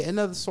ass. Yeah,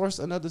 another source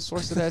of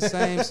that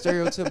same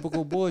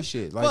stereotypical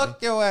bullshit. Like,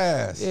 fuck your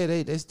ass. Yeah,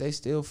 they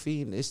still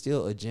feeding. It's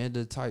still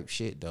agenda type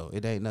shit though.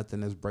 It ain't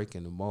nothing that's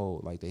breaking the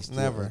mold. Like they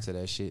still into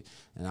that shit.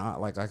 And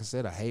like I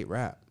said, I hate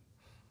rap.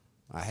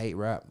 I hate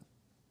rap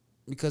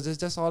because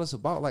that's all it's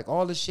about. Like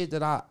all the shit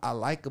that I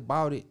like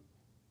about it,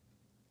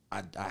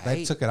 I They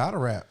hate. took it out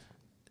of rap.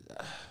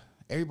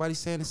 Everybody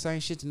saying the same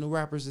shit to new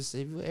rappers.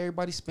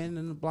 Everybody spinning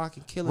in the block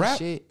and killing Rap,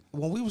 shit.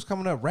 when we was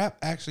coming up, rap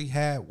actually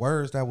had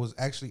words that was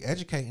actually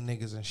educating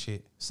niggas and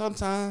shit.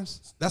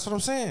 Sometimes, That's what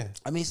I'm saying.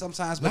 I mean,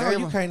 sometimes, but Now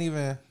you can't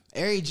even.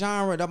 every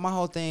genre. That my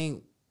whole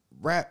thing.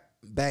 Rap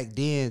back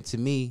then to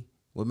me,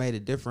 what made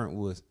it different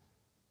was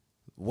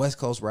West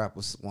Coast rap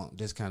was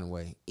this kind of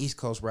way. East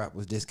Coast rap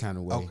was this kind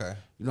of way. Okay.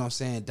 You know what I'm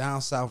saying? Down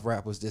South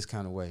rap was this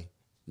kind of way.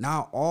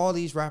 Now all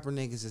these rapper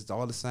niggas is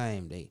all the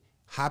same. They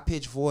high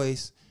pitched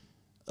voice,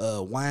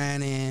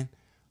 whining,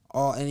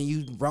 and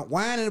you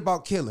whining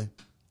about killing.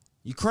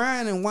 You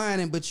crying and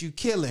whining, but you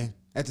killing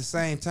at the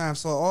same time.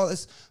 So all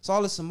this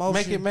emotion.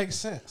 Make it make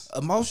sense.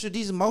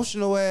 These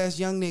emotional ass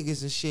young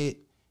niggas and shit.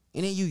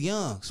 And then you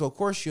young, so of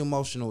course you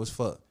emotional as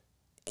fuck.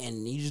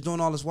 And you just doing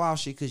all this wild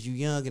shit because you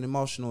young and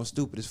emotional and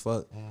stupid as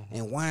fuck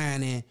and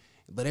whining.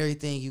 But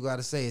everything you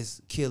gotta say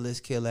is kill this,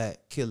 kill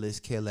that, kill this,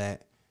 kill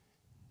that.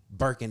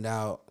 Birkened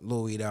out,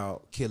 Louis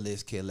out, kill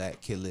this, kill that,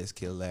 kill this,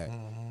 kill that.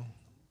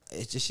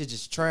 It's just shit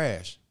just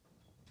trash.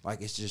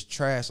 Like it's just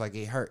trash. Like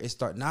it hurt.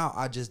 Now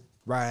I just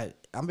ride.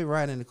 I've been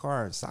riding in the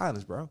car in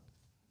silence, bro.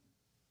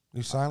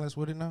 You silence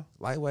with it now?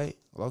 Lightweight,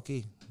 low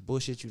key.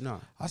 Bullshit you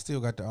not. I still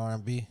got the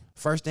R&B.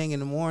 First thing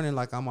in the morning,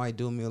 like I might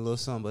do me a little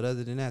something, but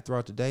other than that,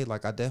 throughout the day,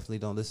 like I definitely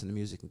don't listen to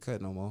music and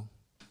cut no more.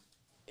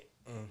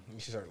 You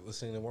should start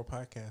listening to more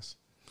podcasts.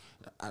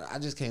 I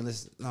just can't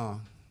listen.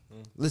 No,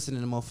 listening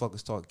to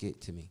motherfuckers talk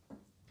get to me.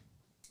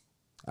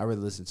 I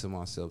really listen to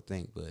myself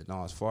think, but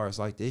no, as far as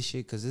like this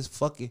shit, cause it's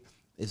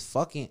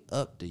fucking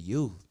up the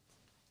youth.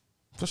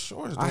 For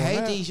sure. It's I doing hate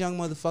that. these young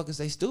motherfuckers.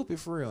 They stupid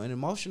for real and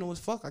emotional as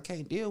fuck. I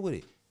can't deal with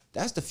it.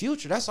 That's the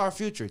future. That's our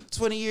future.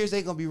 20 years,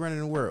 they gonna be running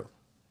the world.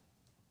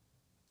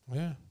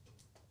 Yeah.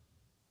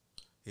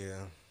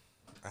 Yeah,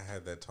 I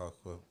had that talk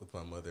with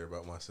my mother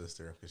about my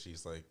sister because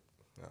she's like,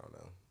 I don't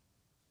know.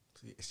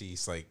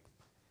 She's like,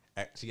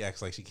 she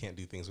acts like she can't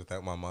do things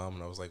without my mom,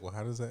 and I was like, well,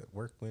 how does that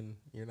work when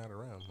you're not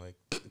around? Like,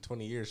 in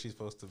 20 years, she's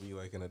supposed to be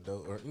like an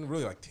adult, or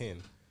really like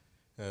 10.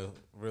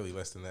 Really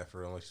less than that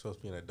for real. Like, she's supposed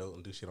to be an adult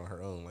and do shit on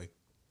her own. Like,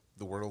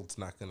 the world's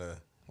not gonna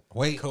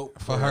Wait cope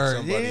for her.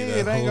 somebody Yeah,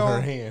 to they hold her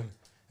gonna. hand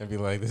and be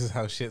like, this is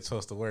how shit's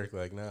supposed to work.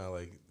 Like, nah,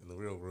 like in the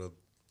real world,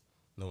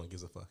 no one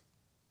gives a fuck.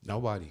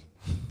 Nobody.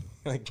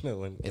 Like, no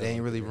one. It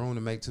ain't really room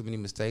to make too many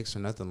mistakes or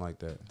nothing like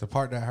that. The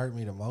part that hurt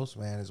me the most,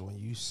 man, is when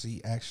you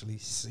actually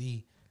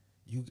see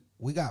you.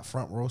 We got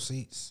front row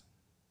seats.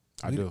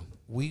 I do.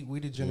 We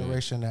the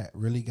generation that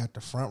really got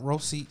the front row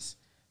seats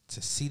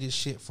to see this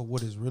shit for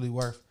what it's really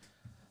worth.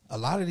 A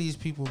lot of these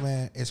people,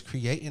 man, is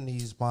creating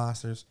these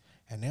monsters,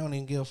 and they don't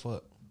even give a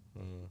fuck.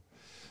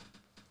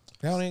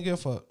 They don't even give a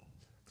fuck.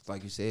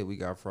 Like you said, we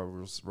got front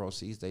row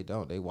seats. They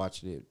don't. They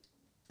watching it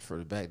for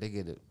the back. They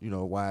get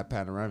a wide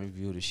panoramic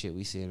view of the shit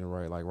we see in the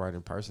right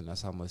in person.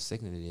 That's how much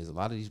sickening it is. A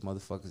lot of these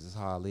motherfuckers is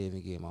how I live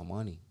and get my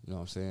money. You know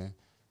what I'm saying?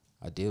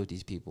 I deal with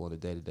these people on a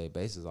day-to-day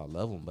basis. I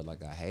love them, but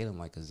like I hate them,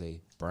 like because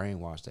they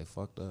brainwashed. They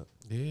fucked up.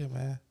 Yeah,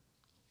 man.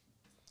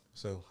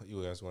 So,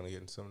 you guys want to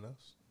get into something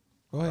else?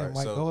 Go ahead, Right,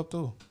 Mike. so- Go up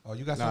through. Oh,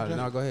 you got something?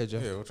 No, go ahead,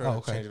 Jeff. Yeah, we'll try to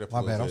okay. change it up. My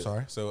a little bad, I'm bit.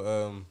 sorry.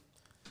 So,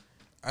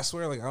 I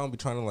swear, like I don't be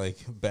trying to like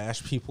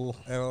bash people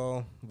at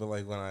all, but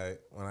like when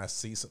I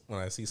see some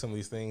of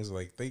these things,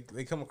 like they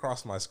come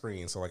across my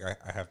screen, so like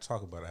I have to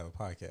talk about it. I have a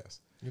podcast.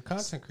 You're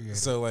content creator.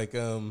 So like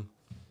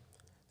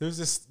there's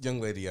this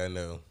young lady I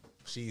know.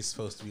 She's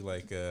supposed to be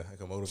like a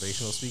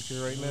motivational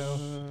speaker right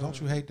now. Don't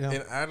you hate them?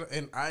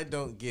 And I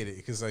don't get it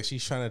because like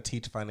she's trying to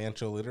teach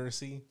financial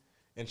literacy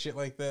and shit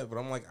like that. But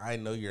I'm like, I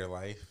know your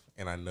life,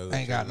 and I know that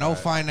Ain't got no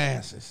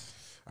finances.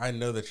 I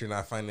know that you're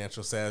not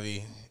financial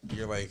savvy.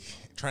 You're like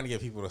trying to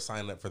get people to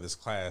sign up for this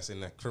class,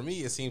 and for me,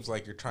 it seems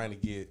like you're trying to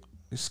get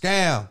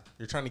Scam.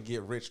 You're trying to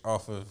get rich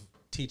off of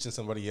teaching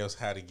somebody else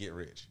how to get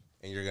rich,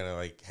 and you're gonna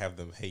like have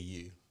them pay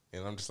you.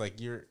 And I'm just like,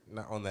 you're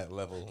not on that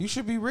level. You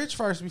should be rich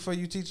first before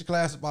you teach a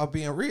class about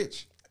being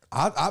rich.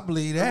 I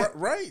believe that.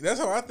 Right. That's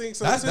how I think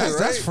so. That's too, right?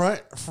 that's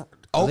front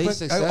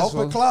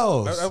open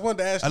close. I wanted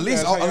to ask at you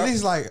least guys at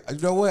least like, you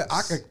know what?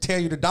 I could tell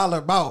you the dollar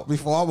amount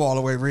before I'm all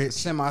the way rich.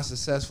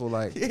 Semi-successful,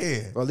 like,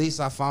 Yeah. or at least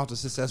I found a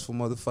successful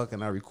motherfucker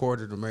and I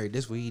recorded or married.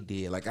 This what he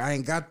did. Like, I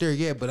ain't got there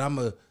yet, but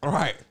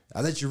Right.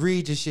 I let you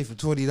read this shit for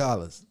 $20.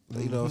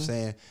 You know what I'm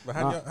saying? But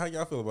how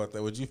y'all feel about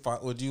that?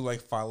 Would you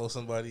like follow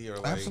somebody or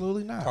like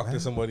Absolutely not, talk man. to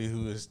somebody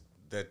who is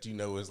that you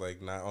know is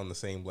like not on the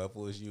same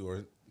level as you,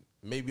 or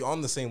maybe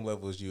on the same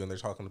level as you, and they're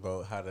talking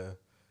about how to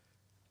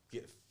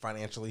get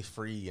financially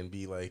free and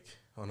be like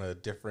on a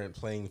different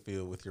playing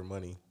field with your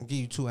money? I'll give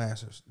you two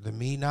answers. The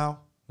me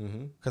now,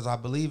 because I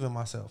believe in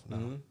myself now.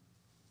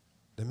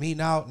 The me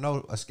now, no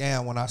a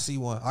scam when I see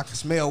one. I can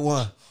smell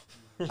one.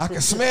 I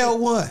can smell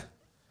one.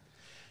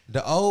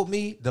 The old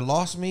me, the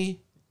lost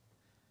me,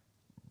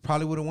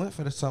 probably would have went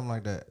for something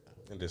like that.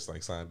 And just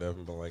like signed up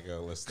and been like,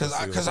 oh, let's Because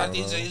I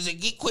it's a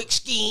get quick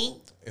scheme.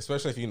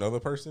 Especially if you know the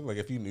person. Like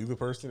if you knew the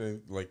person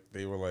and like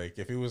they were like,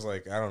 if it was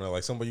like, I don't know,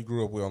 like somebody you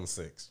grew up with on the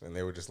 6th and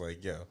they were just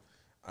like, yo,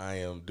 I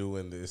am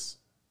doing this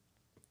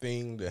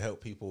thing to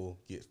help people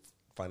get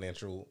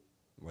financial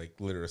like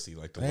literacy,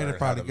 like to They'd learn have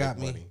probably how to got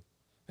make me. money.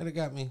 They'd have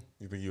got me.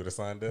 You think you would have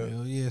signed up?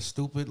 Hell yeah,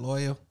 stupid,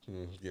 loyal.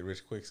 Get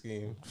rich quick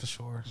scheme. For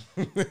sure.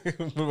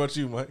 What about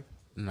you, Mike?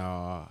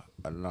 Nah,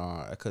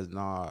 because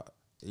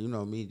you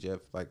know me, Jeff.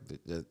 Like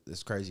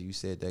it's crazy you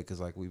said that because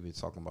like we've been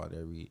talking about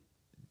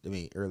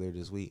earlier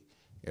this week,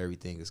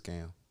 everything is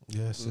scam.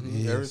 Yes, it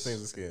is.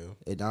 Everything's a scam.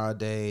 And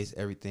nowadays,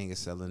 everything is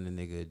selling the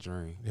nigga a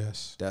dream.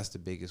 Yes. That's the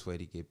biggest way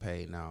to get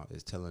paid now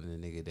is telling the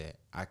nigga that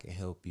I can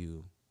help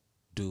you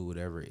do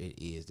whatever it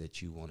is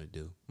that you want to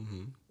do.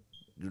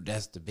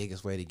 That's the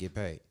biggest way to get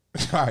paid.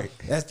 Right.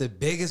 That's the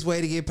biggest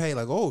way to get paid.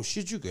 Like, oh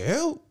shit, you can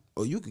help,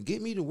 or you can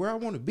get me to where I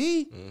want to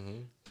be.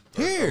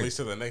 Here, At least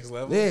to the next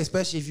level. yeah,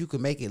 especially if you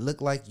can make it look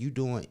like you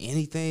doing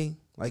anything.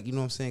 Like, you know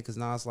what I'm saying? Because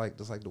now it's like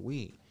just like the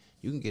weed.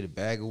 You can get a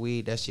bag of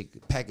weed, that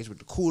shit packaged with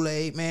the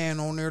Kool-Aid man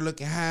on there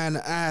looking high in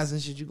the eyes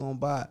and shit you gonna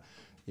buy.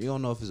 You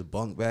don't know if it's a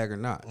bunk bag or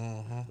not.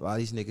 A lot of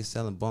these niggas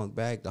selling bunk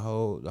bag. The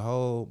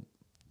whole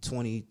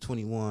 20,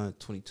 21,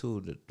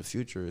 22, the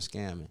future is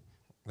scamming.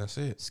 That's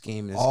it.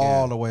 Scheming and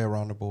All scamming. the way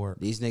around the board.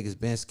 These niggas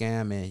been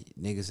scamming.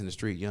 Niggas in the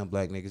street, young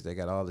black niggas, they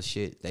got all the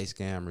shit. They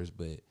scammers,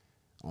 but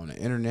on the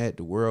internet,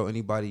 the world,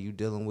 anybody you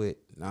dealing with,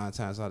 9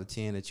 times out of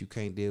 10 that you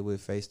can't deal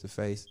with face to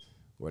face,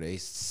 where they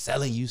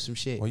selling you some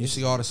shit. When you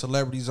see all the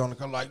celebrities on the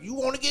cover, like, you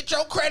want to get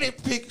your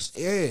credit pics.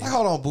 Yeah. Like,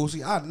 hold on,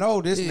 Boosie. I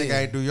know this Yeah.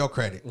 nigga ain't do your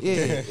credit.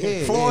 Yeah,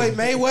 yeah. Floyd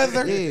yeah.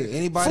 Mayweather. Yeah,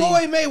 anybody.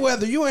 Floyd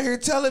Mayweather, you in here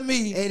telling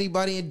me.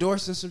 Anybody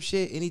endorsing some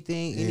shit,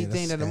 anything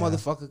that's that a scam.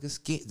 motherfucker could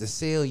skip to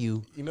sell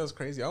you. You know, it's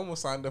crazy. I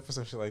almost signed up for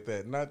some shit like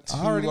that not too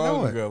I already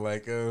long know it. ago.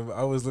 Like,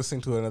 I was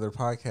listening to another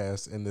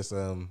podcast, and this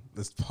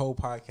whole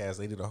podcast,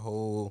 they did a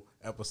whole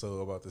episode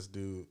about this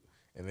dude,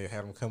 and they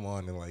had him come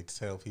on and like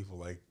tell people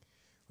like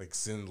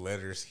send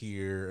letters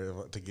here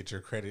to get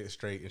your credit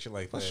straight and shit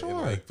like that. sure. And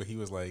like, but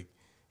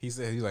he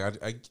said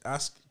I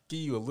give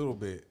you a little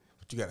bit,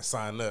 but you got to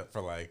sign up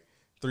for like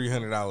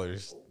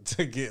 $300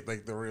 to get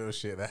like the real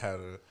shit that how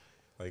to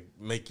like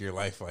make your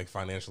life like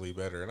financially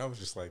better. And I was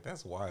just like,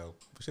 that's wild.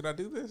 Should I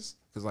do this?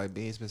 Because like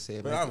Bean's been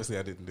saying, But obviously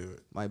I didn't do it.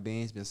 like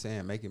Bean's been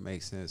saying, make it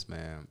make sense,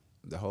 man.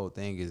 The whole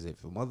thing is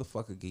if a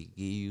motherfucker give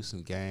you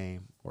some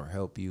game or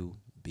help you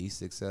be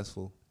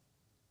successful,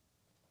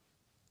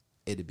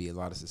 it'd be a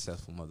lot of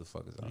successful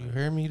motherfuckers out You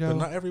there. hear me, But though?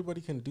 not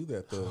everybody can do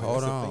that though. Hold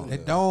That's the on. thing,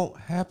 It though. don't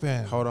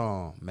happen. Hold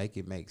on, make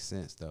it make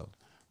sense though.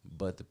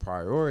 But the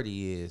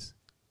priority is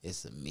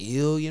it's a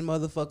million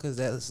motherfuckers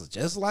that's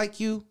just like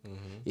you.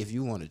 If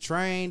you want to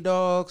train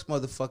dogs,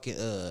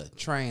 motherfucking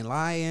train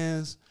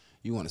lions,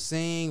 you want to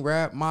sing,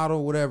 rap,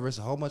 model, whatever. It's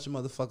a whole bunch of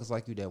motherfuckers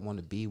like you that want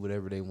to be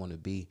whatever they want to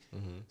be.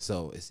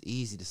 So it's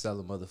easy to sell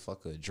a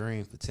motherfucker a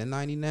dream for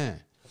 $10.99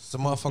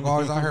 Some motherfucker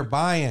always out here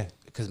buying.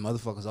 because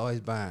motherfuckers always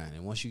buying.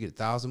 And once you get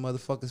 1,000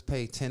 motherfuckers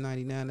pay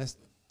 $10.99, that's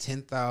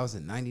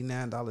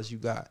 $10,099 you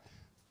got.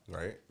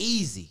 Right.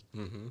 Easy.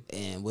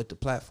 And with the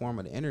platform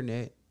of the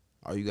internet,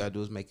 all you gotta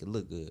do is make it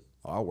look good.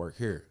 Oh, I work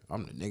here.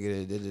 I'm the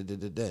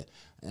nigga that.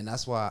 And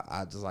that's why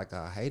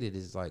I hate it.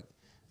 Is like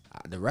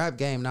the rap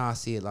game now. I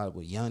see a lot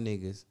with young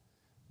niggas,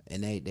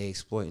 and they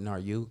exploiting our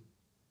youth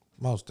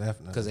Most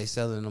definitely. because they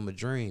selling them a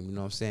dream. You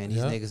know what I'm saying? These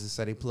Yeah. niggas that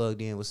say they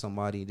plugged in with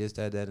somebody, this,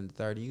 that, and the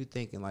third. And you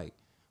thinking like,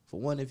 For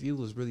one, if you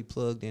was really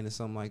plugged into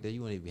something like that,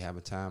 you wouldn't even have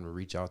a time to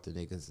reach out to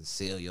niggas and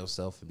sell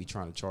yourself and be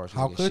trying to charge.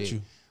 How could shit.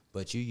 you?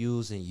 But you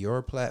using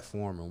your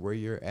platform and where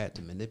you're at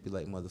to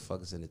manipulate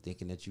motherfuckers into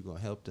thinking that you're gonna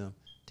help them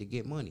to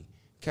get money.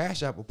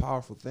 Cash App a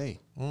powerful thing.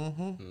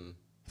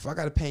 If I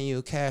gotta pay you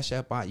a Cash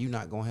App, you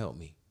not gonna help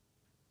me.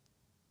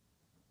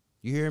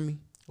 You hear me?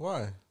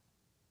 Why?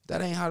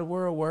 That ain't how the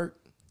world work.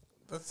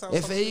 That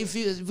sounds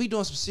If we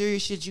doing some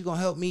serious shit, you gonna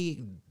help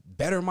me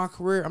better my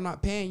career. I'm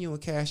not paying you a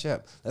Cash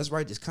App. Let's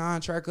write this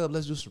contract up.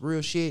 Let's do some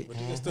real shit. But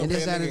you can still And pay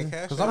this, a that, nigga and-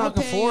 Cash Cause App. I'm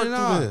looking paying forward you, to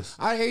nah. this.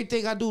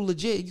 Everything I do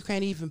legit. You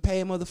can't even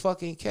pay a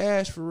motherfucking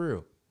cash for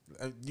real.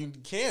 You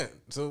can't.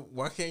 So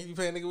why can't you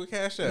pay a nigga with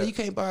Cash Yeah, App? you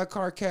can't buy a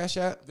car Cash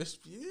App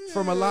Yeah.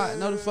 from a lot.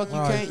 No, the fuck you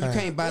No, you can't. You can't.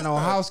 can't buy no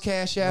house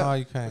Cash App. No,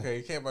 you can't. Okay,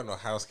 you can't buy no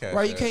house Cash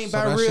Right, you App. can't So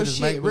buy that real shit is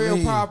shit, real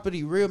make-believe.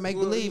 property, real make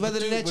believe. Other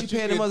than that, you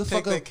paying the Take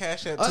motherfucker. that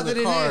Cash App to Other the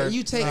than card. that,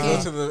 you take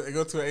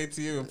go to an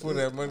ATM and pull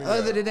that money.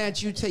 Other out. than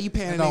that, you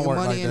paying a It don't nigga work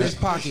money like in that. his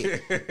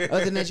pocket.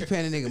 Other than that, you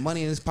paying a nigga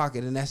money in his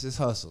pocket, and that's his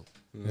hustle.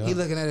 He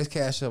looking at his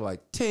Cash App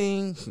like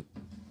ting,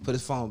 put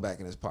his phone back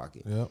in his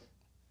pocket. Yep.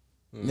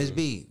 Miss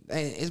B,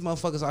 it's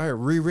motherfuckers out here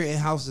re-renting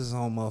houses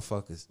on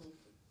motherfuckers.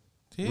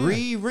 Yeah.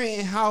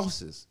 Re-renting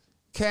houses.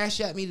 Cash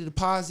at me the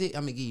deposit.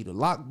 I'm gonna give you the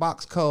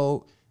lockbox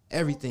code,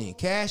 everything.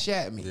 Cash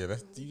at me. Yeah,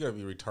 you gotta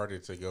be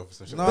retarded to go for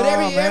some shit. No. But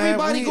man,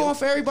 everybody going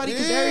for everybody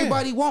because Yeah.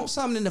 everybody wants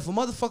something. And if a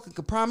motherfucker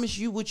can promise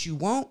you what you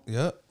want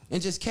Yep.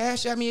 and just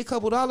cash at me a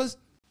couple dollars,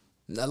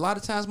 a lot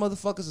of times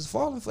motherfuckers is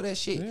falling for that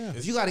shit. Yeah.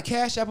 If you got a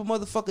cash app a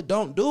motherfucker,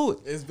 don't do it.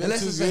 It's been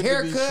Unless too it's a good to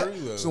be haircut,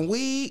 true, though. some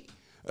weed,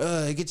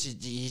 get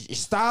your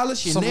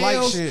stylist, your Some light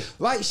nails, shit.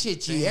 light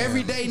shit, your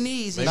everyday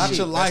needs. And Not shit.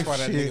 your life That's why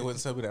that shit. nigga wouldn't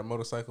sell me that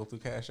motorcycle through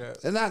Cash App.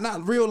 And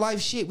not real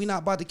life shit. We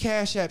not about the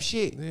cash app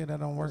shit. Yeah, that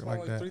don't work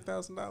like that.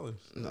 $3,000.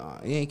 Nah,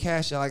 it ain't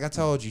cash out like I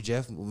told you,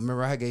 Jeff.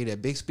 Remember I gave you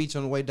that big speech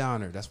on the way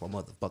down there. That's why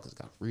motherfuckers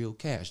got real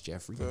cash,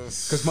 Jeffrey.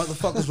 Because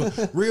motherfuckers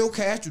with real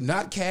cash do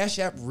not cash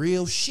app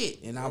real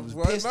shit. And I was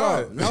Why pissed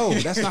not? off. No,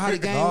 that's not how the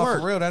game No,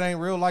 works. for real, that ain't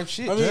real life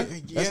shit. I Jeff.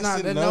 mean, That's yes not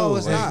and that. no. No,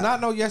 it's It's not. not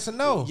no yes and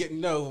no. Yeah,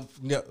 no.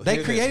 They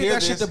Hear created this,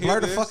 that shit to hear blur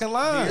the this, fucking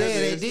lines. hear Yeah,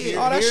 they this, did. hear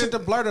Oh, that this. shit to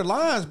blur the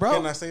lines, bro.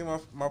 Can I say my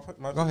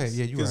Go ahead.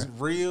 Yeah, you Because right.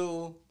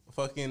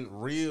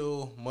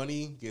 real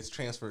money gets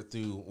transferred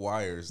through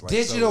wires. Like,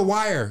 Digital so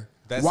wire.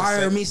 that's the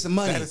Wire same- me some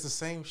money. That is the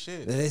same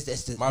shit.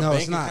 That's My no,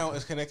 bank it's not. account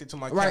is connected to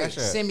my Right, Cash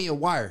App. send me a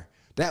wire.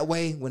 That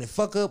way, when it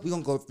fuck up, we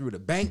gonna go through the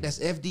bank that's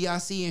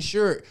FDIC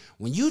insured.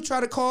 When you try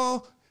to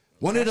call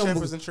one Cash of them,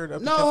 App is insured up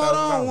to no, hold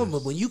 $10,000.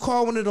 on. When you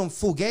call one of them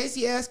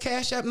fugazi ass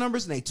Cash App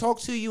numbers and they talk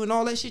to you and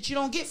all that shit, you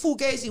don't get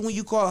fugazi when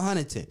you call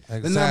Huntington. The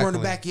number on the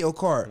Exactly. back of your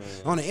card.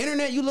 On the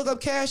internet, you look up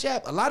Cash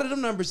App. A lot of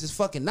them numbers is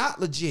fucking not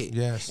legit.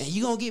 Yes. and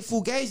you gonna get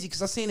fugazi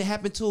because I seen it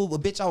happen to a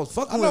bitch I was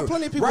fucking I know with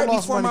plenty of people right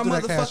lost before my money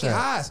through that Cash motherfucking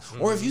App. eyes.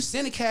 Or if you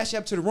send a Cash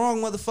App to the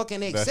wrong motherfucker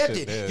and they That accept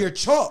shit it, dead. you're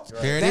chalked.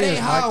 There it That is. ain't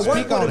how Mike, I work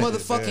speak on with a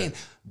it. motherfucking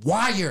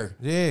wire.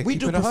 Yeah, we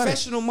keep do it 100.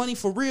 professional money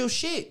for real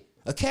shit.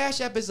 A Cash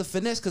App is a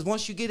finesse because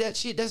once you get that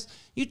shit,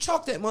 you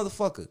chalk that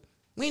motherfucker.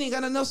 We ain't got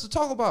nothing else to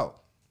talk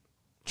about.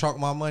 Chalk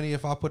my money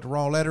if I put the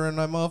wrong letter in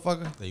that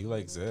motherfucker. Yeah, you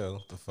like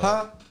Zelle. The fuck?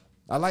 Huh?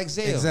 I like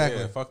Zelle.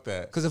 Exactly. Yeah, fuck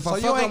that. Because if So I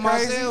you fuck up ain't my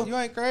crazy? Zelle, You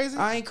ain't crazy?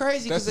 I ain't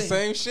crazy. That's the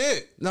same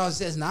shit. No, it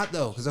says not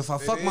though. Because if I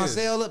fuck my is.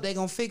 Zelle up, they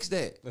gonna fix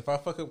that. If I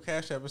fuck up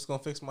Cash App, it's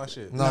gonna fix my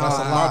shit. No, that's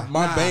a lie.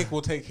 My bank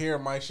will take care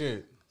of my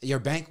shit. Your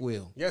bank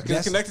will. Yeah, because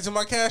That's- it's connected to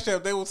my Cash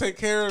App. They will take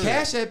care of it.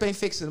 Cash App ain't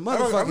fixing the I'm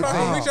motherfucking not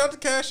gonna thing. reach out to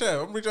Cash App. I'm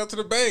gonna reach out to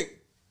the bank.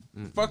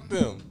 Fuck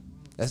them.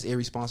 That's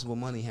irresponsible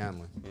money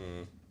handling.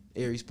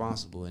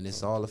 Irresponsible, and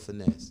it's all a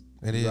finesse.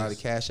 It you got is.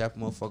 to Cash App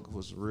motherfucker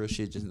for some real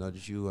shit. Just know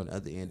that you on the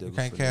other end of You it.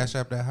 can't cash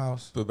up that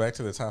house. But back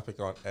to the topic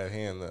at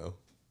hand, though,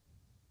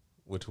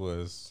 which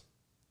was,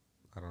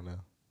 I don't know.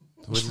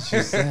 What did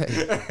you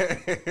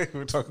say?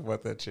 We're talking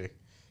about that chick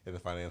and the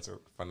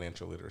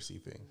financial literacy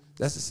thing.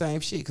 That's the same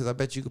shit. Because I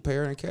bet you could pay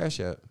her in Cash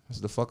App. That's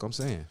the fuck I'm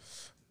saying.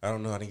 I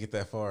don't know. I didn't get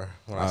that far.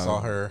 When I saw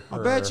her I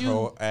bet you-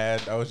 whole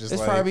ad, I was just It's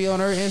like, probably on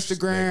her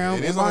Instagram.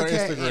 It is and on my her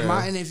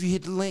Instagram. and if you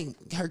hit the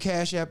link, her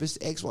Cash App is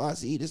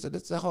XYZ.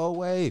 That's the whole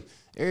wave.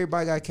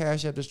 Everybody got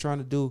Cash App that's trying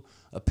to do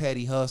a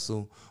petty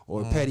hustle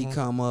or a petty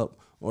come up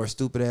or a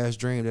stupid ass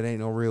dream that ain't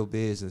no real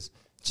business.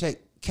 Check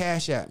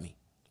Cash App me.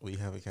 We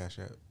have a Cash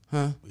App.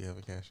 Huh? We have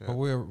a Cash App. But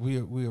we're a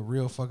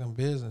real fucking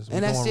business. We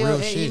And that's doing still, real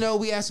and shit. you know,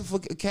 we asking for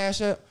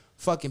Cash App,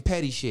 fucking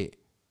petty shit,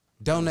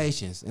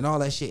 donations and all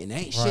that shit, and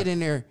ain't shit in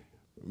there,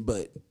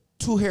 but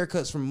 2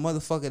 haircuts from a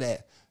motherfucker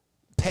that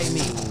pay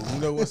me. You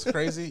know what's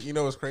crazy? You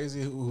know what's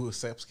crazy? Who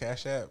accepts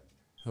Cash App?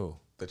 Who?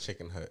 The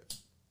Chicken Hut.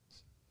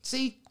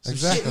 See, some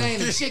Exactly. shit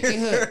named the Chicken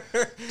Hut.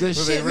 The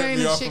So they shit ripped named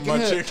me the off of Chicken my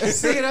Hut. chicken.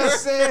 See what I'm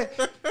saying?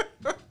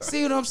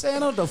 See what I'm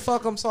saying? What the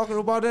fuck I'm talking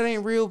about? That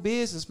ain't real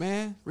business,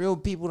 man. Real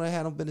people that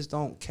have no business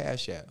don't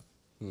Cash App.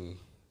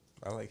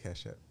 I like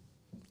Cash App.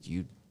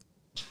 You.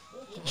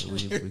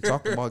 We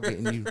talk about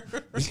getting you.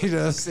 You know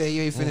what I'm saying?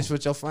 You ain't finished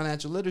with your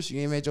financial literacy.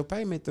 You ain't made your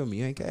payment through me.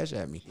 You ain't Cash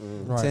at me.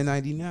 Right.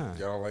 1099.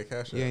 Y'all don't like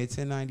Cash App? You ain't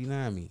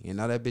 1099 me. And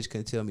now that bitch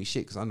couldn't tell me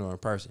shit because I know her in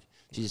person.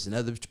 She's just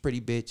another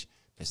pretty bitch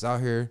It's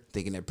out here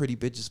thinking that pretty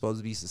bitch is supposed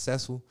to be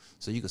successful,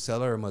 so you can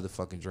sell her a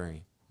motherfucking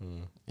dream.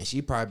 And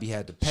she probably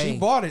had to pay. She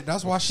bought it.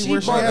 That's why she She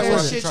bought that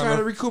with it. shit trying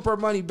to recoup her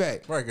money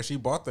back. Right, because she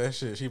bought that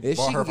shit. She If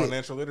bought she her can get-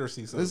 financial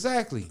literacy. So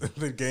Exactly.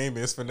 the game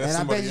is finesse And I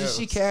somebody bet you else.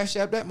 she cashed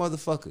out that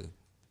motherfucker.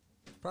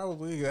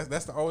 Probably.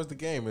 That's always the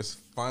game, is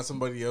find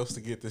somebody else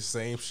to get the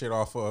same shit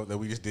off of that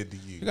we just did to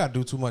you. You gotta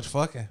do too much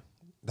fucking.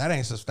 That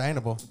ain't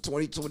sustainable.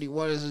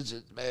 2021 is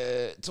just,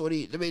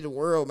 man, the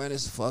world, man,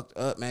 is fucked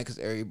up, man, because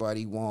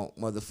everybody want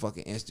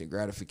motherfucking instant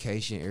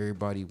gratification.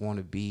 Everybody want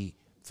to be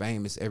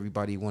famous.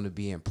 Everybody want to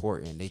be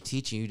important. They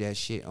teaching you that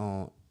shit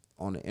on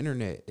the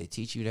internet. They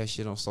teach you that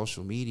shit on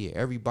social media.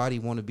 Everybody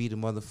want to be the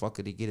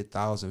motherfucker to get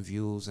 1,000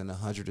 views and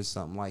 100 or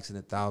something likes and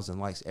 1,000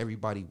 likes.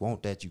 Everybody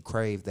want that. You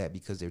crave that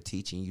because they're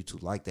teaching you to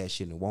like that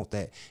shit and want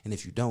that. And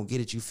if you don't get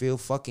it, you feel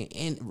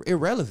fucking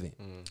irrelevant.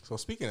 So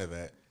speaking of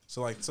that,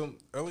 so like some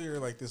earlier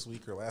like this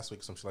week or last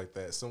week, some shit like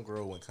that, some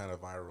girl went kind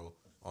of viral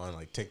on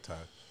like TikTok.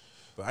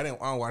 But I don't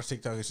watch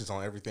TikTok. It's just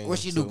on everything. What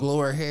she do? Glue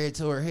her hair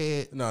to her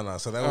head? No.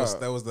 So that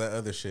was that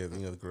other shit. You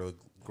know, the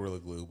Gorilla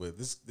Glue. But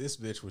this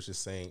bitch was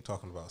just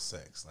talking about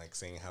sex, like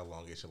saying how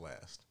long it should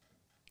last.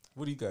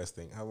 What do you guys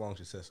think? How long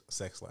should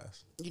sex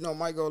last? You know,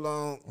 might go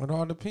long. It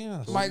all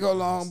depends. Might go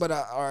long, but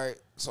all right.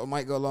 So it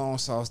might go long.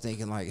 So I was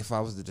thinking, like, if I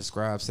was to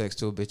describe sex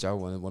to a bitch, I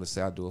wouldn't want to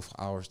say I do it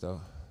for hours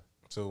though.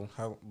 So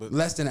how? But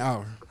Less than an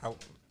hour. how?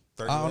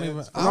 30 I don't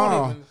minutes? even- I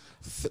don't No,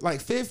 like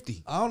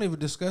 50 I don't even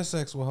discuss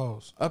sex with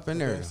hoes. up in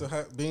there. Okay,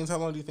 so Beans, how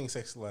long do you think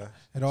sex lasts?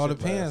 It all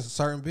depends.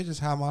 Certain bitches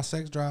have my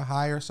sex drive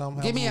higher. Some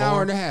have Give me an lower.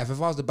 hour and a half. If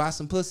I was to buy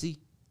some pussy,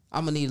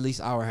 I'm gonna need at least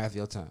an hour and a half of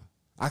your time.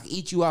 I can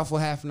eat you out for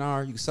half an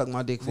hour. You can suck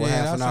my dick for Yeah,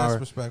 half an that's hour.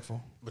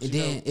 disrespectful. But And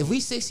you then know, if we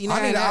 69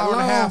 I need an that hour and a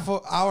long, half.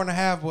 Hour and a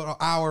half with an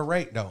hour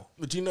rate though.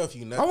 but you know if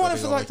you nut, I want they it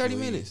for gonna like make you 30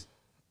 leave. minutes.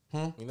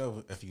 You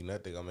know if you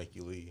nut, they gonna make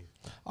you leave.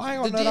 I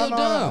ain't The gonna deal know.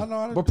 I know.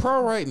 done. But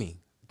prorate me.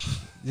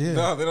 Yeah.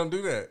 No, they don't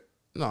do that.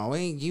 No,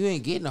 you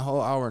ain't getting a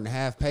whole hour and a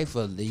half pay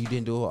for that you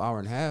didn't do a whole hour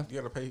and a half. You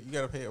gotta pay. You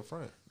gotta pay up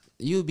front.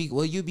 You'd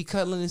be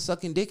cuddling and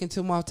sucking dick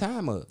until my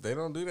time up. They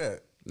don't do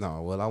that.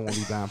 No, well, I won't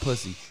be buying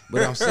pussy.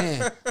 But I'm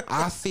saying,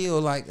 I feel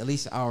like at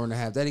least an hour and a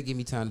half. That'll give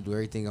me time to do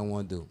everything I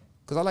want to do.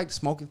 Because I like to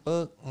smoke and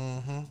fuck.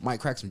 Might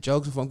crack some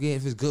jokes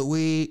if it's good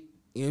weed.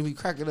 You know, we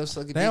crack it up,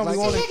 suck it. They don't dick be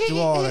like wanting to do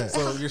all that.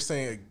 So you're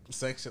saying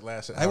sex should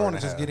last an They hour want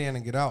and to a just half. get in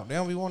and get out. They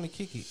don't be wanting to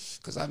kick it.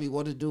 Because I be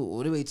what to do.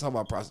 What do we talk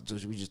about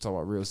prostitution? We just talk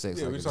about real sex.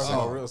 Yeah, like we this. talking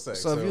about real sex.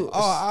 So if you, Oh,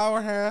 an hour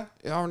and a half.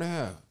 an hour and a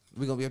half,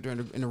 we going to be up there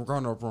in the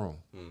grown-up room.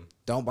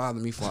 Don't bother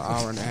me for an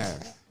hour and a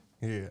half.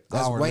 Yeah.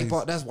 That's hour at wipe least.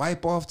 off. That's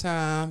wipe off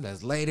time.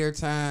 That's later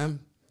time.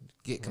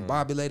 Get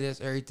combobulated.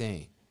 That's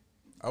everything.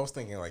 I was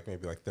thinking like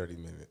maybe like 30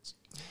 minutes.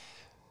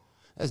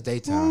 That's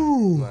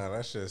daytime. Nah,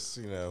 that's just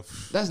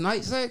That's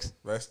night sex.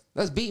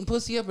 that's Beating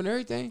pussy up and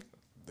everything.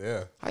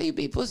 yeah. How you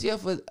beat pussy up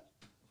for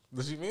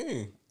What you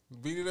mean?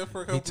 Beat it up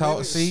for a couple He talk.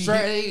 minutes? See,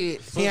 stretch?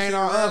 he ain't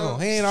our uncle.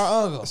 He ain't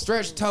our uncle.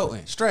 Stretch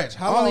toting. Stretch.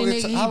 How long Only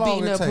it nigga ta- how he long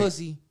beating it up take?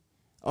 pussy.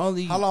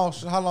 Only How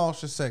long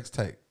should sex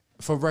take?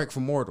 for break for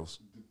mortals.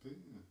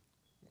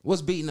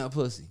 What's beating up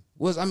pussy?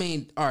 All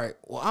right.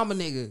 Well, I'm a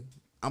nigga.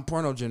 I'm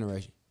porno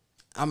generation.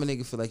 I'm a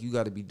nigga feel like you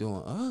got to be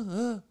doing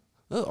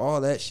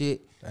all that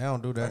shit. They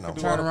don't do that no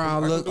Do more. Turn all the-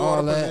 around, I can look, do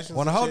all the that. positions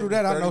When a and hoe shit do in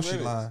that, I 30 know she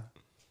minutes. lying.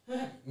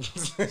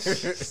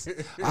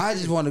 I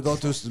just want to go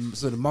through some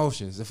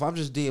emotions. If I'm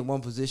just did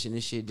one position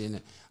and shit, then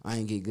I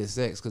ain't get good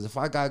sex. Because if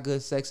I got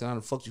good sex and I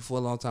done fucked you for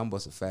a long time,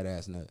 bust a fat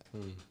ass nut.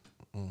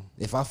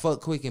 If I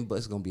fuck quick and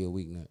it's gonna be a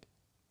weak nut.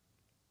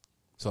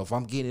 So if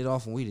I'm getting it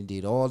off and we done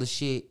did all the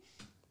shit,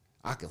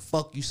 I can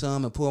fuck you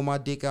some and pull my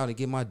dick out and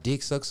get my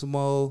dick sucked some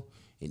more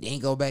and then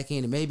go back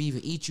in and maybe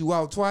even eat you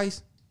out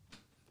twice.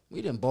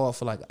 We done ball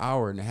for like an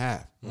hour and a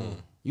half.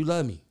 You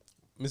love me.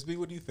 Miss B,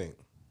 what do you think?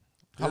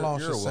 How long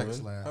You're should a sex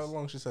woman. last? How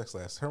long should sex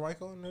last? Her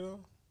mic on it all?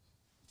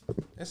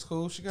 It's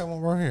cool. She got one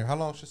right here. How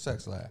long should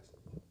sex last?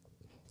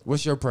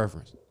 What's your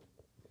preference?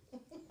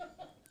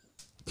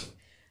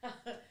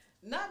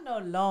 Not no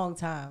long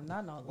time.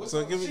 Not no long.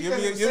 So give me a time.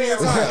 You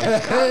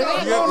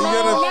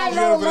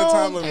gotta put a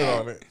time limit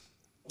on it.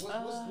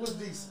 What's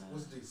decent?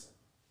 What's decent?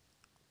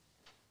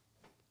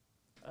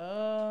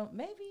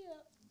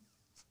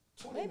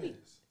 Maybe.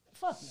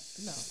 Fuck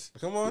no.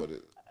 Come on.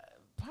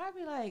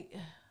 Probably like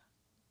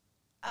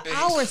an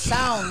hour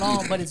sound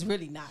long, but it's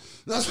really not.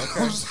 That's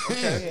what I'm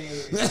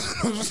saying.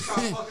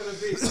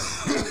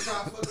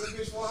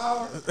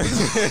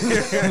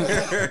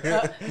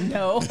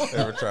 No.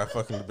 Ever try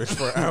fucking the bitch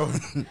for an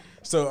hour?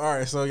 So, all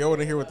right. So, y'all want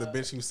to hear what the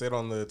bitch who said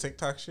on the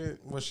TikTok shit?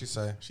 What'd she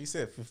say? She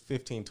said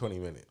 15, 20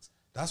 minutes.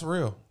 That's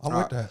real. I'm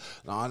with that.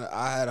 No,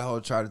 I had a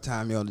whole try to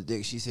time me on the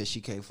dick. She said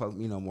she can't fuck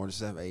me no more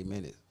than 7-8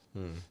 minutes.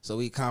 So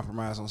we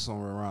compromised on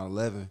somewhere around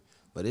 11,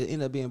 but it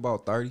ended up being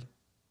about 30.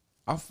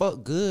 I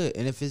fuck good,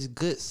 and if it's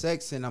good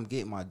sex and I'm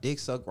getting my dick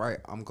sucked right,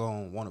 I'm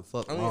gonna want to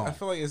fuck I mean, long. I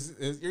feel like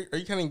are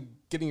you kind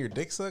of getting your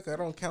dick sucked? I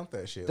don't count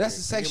that shit.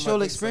 That's Like, a I get my sexual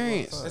dick sucked all the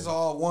experience. time. It's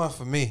all one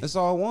for me. That's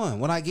all one.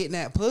 When I get in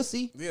that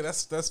pussy, Yeah,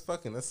 that's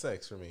fucking. That's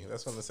sex for me.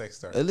 That's when the sex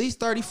starts. at least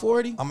 30,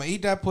 40. I'm gonna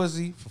eat that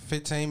pussy for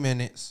 15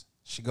 minutes.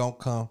 She gonna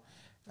come,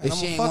 If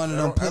she ain't one of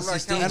them pussy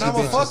stingy and I'm a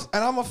bitches. fuck,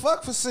 and I'm a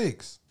fuck for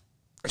 6.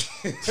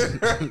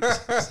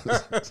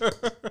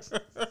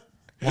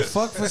 Well,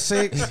 fuck for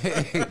 6.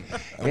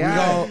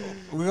 Yeah,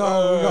 we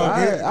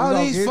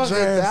gonna get dressed.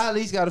 I at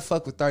least gotta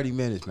fuck for 30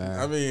 minutes, man.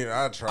 I mean,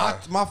 I try.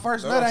 My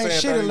first That's nut what I'm ain't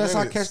saying, shit unless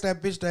 30 I catch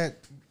that bitch that.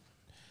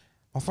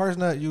 My first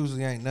nut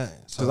usually ain't nothing.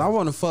 Cause I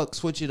want to fuck,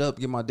 switch it up,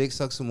 get my dick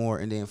sucked some more,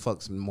 and then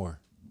fuck some more.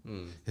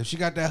 If she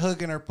got that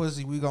hook in her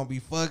pussy, we gonna be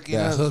fucking.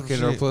 That up hook some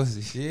in her shit.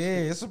 pussy. Yeah,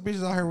 it's some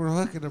bitches out here with a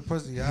hook in her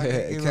pussy. I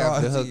Yeah, can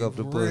cap the hook up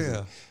the for pussy.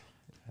 real.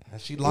 And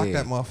she locked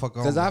that motherfucker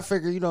on. Cause me. I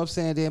figure, you know what I'm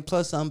saying. Then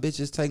plus some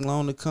bitches take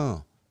long to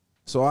come.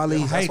 So I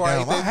leave. hate why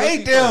them. they I hate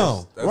pussy them.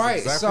 first. That's Right,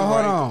 exactly so why hold I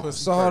eat the on,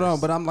 pussy so hold on.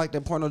 first. But I'm like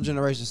that porno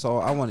generation, so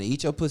I want to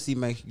eat your pussy,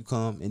 make you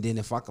come, and then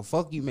if I can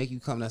fuck you, make you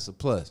come, that's a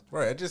plus.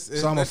 Right, it just So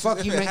I'm gonna that's just fuck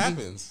if you, it make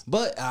happens. you,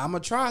 but I'm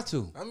gonna try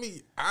to. I mean,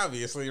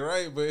 obviously,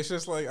 right? But it's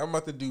just like I'm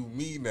about to do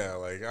me now.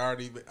 Like you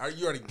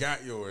already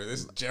got yours. This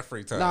is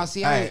Jeffrey time. Nah,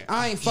 see, I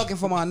ain't fucking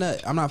for my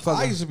nut. I'm not I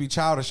fucking. used to be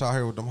childish out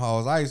here with them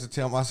hoes. I used to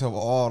tell myself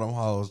all them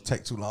hoes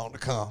take too long to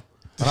come.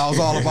 And I was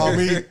all about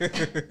me.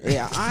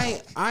 Yeah,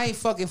 I ain't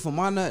fucking for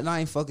my nut, and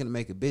I ain't fucking to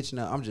make a bitch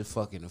nut. I'm just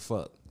fucking to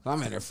fuck.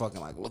 I'm in there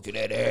fucking like, look at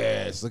that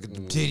ass, look at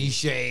the titty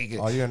shake.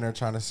 Oh, you in there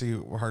trying to see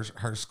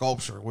her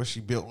sculpture, what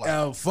she built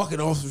like. Fucking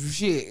on some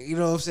shit. You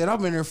know what I'm saying?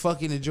 I'm in there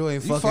fucking enjoying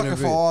You fucking. fucking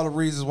for all the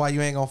reasons why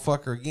you ain't gonna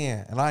fuck her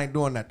again. And I ain't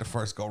doing that the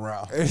first go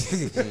round.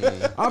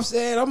 I'm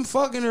saying I'm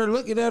fucking her,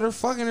 looking at her,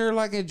 fucking her,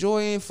 like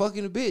enjoying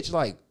fucking a bitch.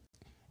 Like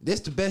this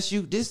the best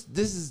you. This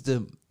is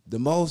the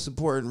most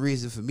important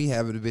reason for me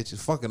having a bitch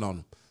is fucking on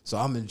them. So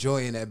I'm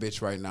enjoying that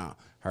bitch right now.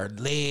 Her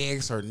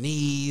legs, her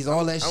knees,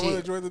 all that I shit.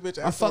 want to enjoy the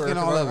bitch. I'm fucking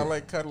all of it. I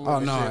like cuddling. Oh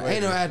and no, shit ain't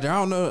later. no after. I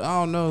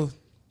don't know.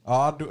 Oh,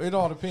 I do. It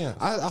all depends.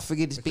 I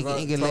forget to speak I'm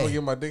English. gonna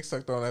get my dick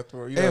sucked on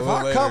after. You know, If a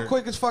little I come later.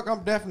 quick as fuck,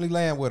 I'm definitely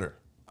laying with her.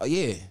 Oh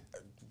yeah.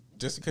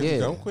 just because Yeah.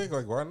 you come quick,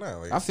 like why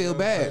not? Like, I feel you know,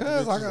 bad.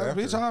 after Cause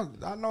bitches I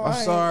after. know. I'm I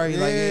ain't, sorry,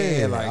 like,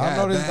 yeah, like, I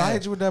know God, this. I bad.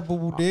 hit you with that boo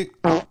boo dick.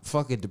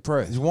 Fucking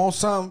depressed. You want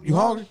something? You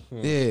hungry?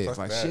 Yeah, Fuck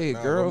like that. shit,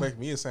 Nah, girl. Don't make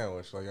me a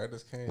sandwich. Like I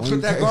just can't. When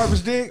Put that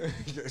garbage dick.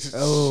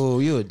 Oh,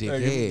 you a Hey,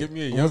 dickhead. give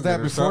me a Was that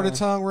yogurt or before the something.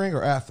 tongue ring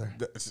or after?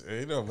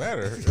 It don't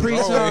matter. It's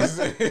Pre-tongue, always-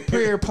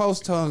 pre or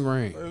post tongue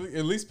ring.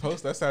 At least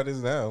post. That's how it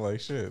is now. Like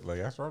shit. Like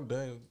after I'm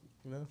done,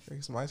 you know,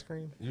 get some ice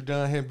cream. You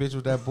done hit bitch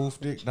with that boof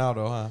dick now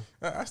though, huh?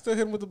 I still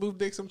hit him with the booth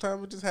dick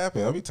sometimes. It just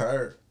happens. I'll be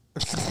tired.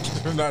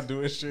 I'm not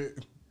doing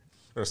shit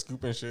or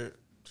scooping shit.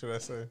 Should I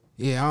say?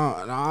 Yeah,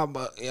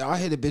 I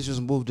hit a bitch with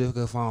some boob dick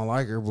if I don't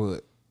like her,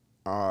 but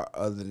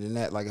other than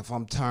that, like if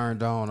I'm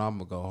turned on, I'm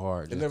gonna go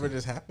hard. It never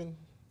just happened.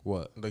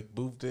 What? Like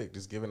booth dick,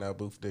 just giving out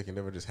booth dick, it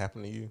never just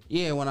happened to you.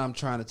 Yeah, when I'm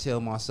trying to tell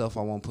myself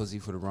I want pussy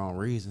for the wrong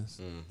reasons,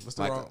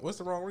 What's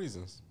the wrong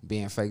reasons?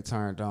 being fake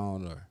turned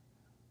on or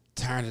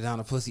turning down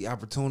a pussy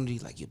opportunity,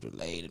 like you're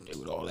delayed and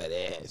with all that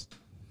ass.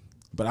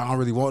 But I don't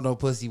really want no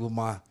pussy with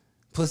my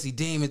pussy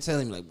demon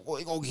telling me like, boy,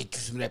 you gonna get you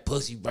some of that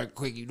pussy right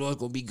quick. You know it's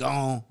gonna be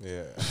gone.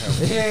 Yeah.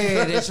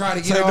 Yeah, they try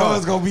to get They know on.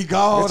 it's gonna be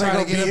gone. They They trying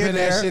gonna to get be up in in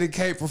that there. shit and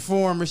can't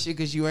perform and shit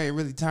because you ain't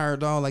really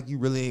turned on. Like you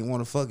really ain't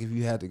want to fuck if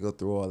you had to go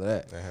through all of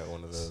that. I had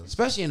one of those.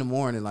 Especially in the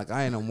morning. Like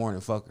I ain't no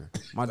morning fucker.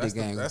 My dick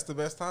ain't. That's the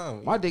best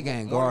time. My dick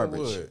ain't Morning garbage.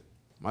 wood.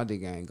 My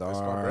dick ain't That's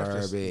just-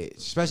 garbage.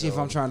 Especially if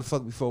I'm trying to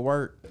fuck before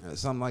work or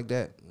something like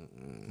that.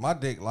 My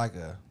dick like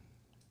a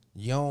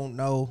you don't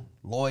know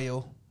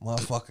loyal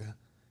motherfucker.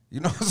 You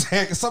know what I'm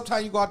saying? Because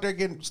sometimes you go out there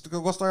go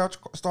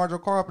start your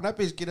car up and that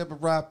bitch get up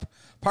and ride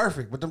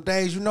perfect. But them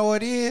days you know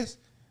it is,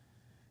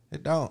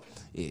 it don't.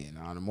 Yeah,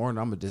 no, in the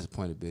morning I'm a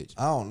disappointed bitch.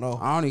 I don't know.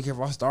 I don't even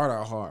care if I start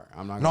out hard.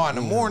 I'm not. No, gonna in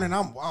the be- morning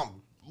I'm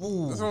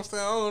ooh. That's what I'm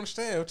saying. I don't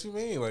understand what you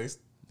mean. Like,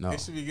 No.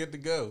 it should be good to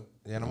go.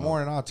 Yeah, in the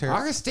morning I'll tear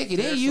I can stick it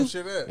Tear in some you,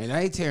 shit up. and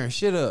I ain't tearing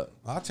shit up.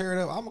 I'll tear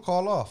it up. I'm gonna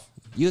call off.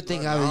 You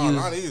think I No, would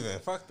not use even.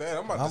 Fuck that.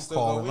 I'm about I'm to still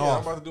go calling in. off.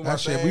 I'm about to do my That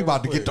shit, thing we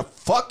about to real get the quick.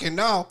 fucking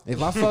now.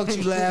 if I fucked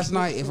you last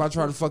night, if I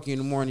try to fuck you in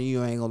the morning,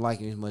 you ain't gonna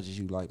like me as much as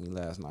you like me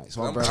last night.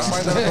 So I I might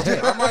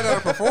better. not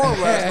have performed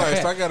last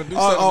night, so I got to do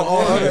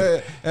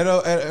something. in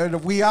the morning. And the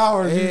wee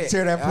hours you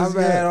tear that I'm pussy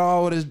bad up.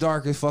 all when it's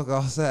dark as fuck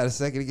outside. A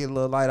second to get a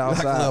little light Like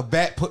a little outside.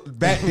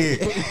 bat dick.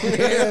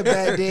 Yeah,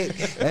 bad dick.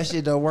 That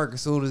shit don't work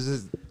as soon as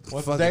it's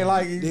Once fucking,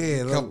 daylight,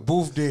 yeah, look,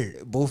 boof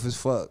dick. boof as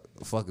fuck.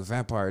 Fucking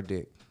vampire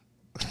dick.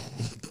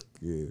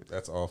 Yeah,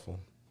 That's awful.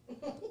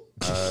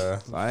 I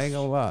ain't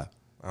gonna lie.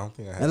 I don't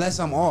think I have. Unless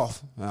I'm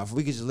off. Now, if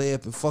we could just lay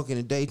up and fuck in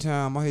the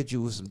daytime, I'll hit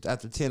you with some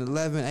after 10,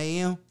 11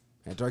 a.m.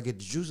 After I get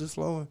the juices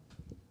flowing,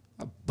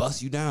 I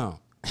bust you down.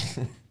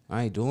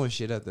 I ain't doing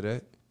shit after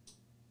that.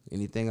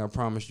 Anything I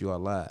promised you, I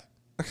lied.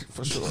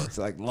 For sure. It's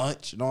like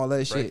lunch and all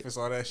that shit. Breakfast,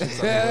 all that shit.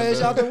 Yeah, it's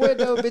out the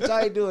window, bitch.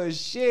 I ain't doing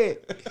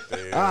shit.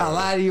 I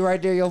lie to you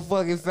right there in your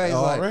fucking face.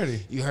 Already.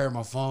 Like, you heard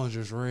my phone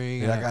just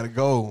ring. Yeah, I gotta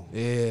go.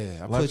 Yeah,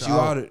 I Let put you you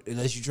out. out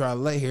unless you try to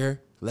lay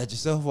here. Let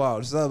yourself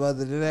out. Something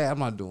other than that, I'm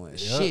not doing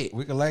shit.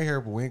 We can lay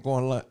here, but we ain't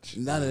going to lunch.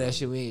 None of that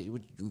shit.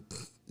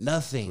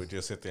 Nothing. We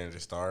just sit there and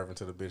just starve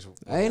until the bitch.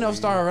 I ain't no leave.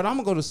 starving. I'm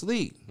gonna go to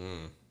sleep.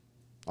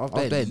 Off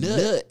that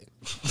nut.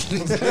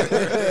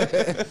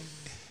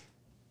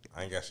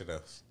 I ain't got shit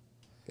else.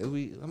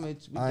 We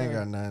I ain't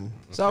got nothing.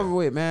 It's over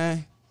with,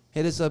 man.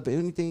 Hit us up.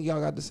 Anything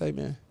y'all got to say,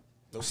 man?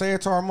 Say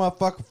it to our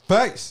motherfucking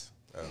face.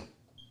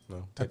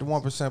 No. At the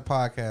 1%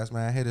 podcast,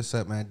 man. Hit us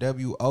up, man.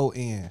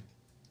 WON.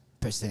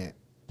 Percent.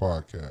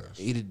 Podcast.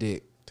 Eat a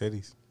dick.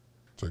 Teddies.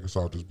 Take us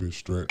out this bitch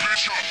straight.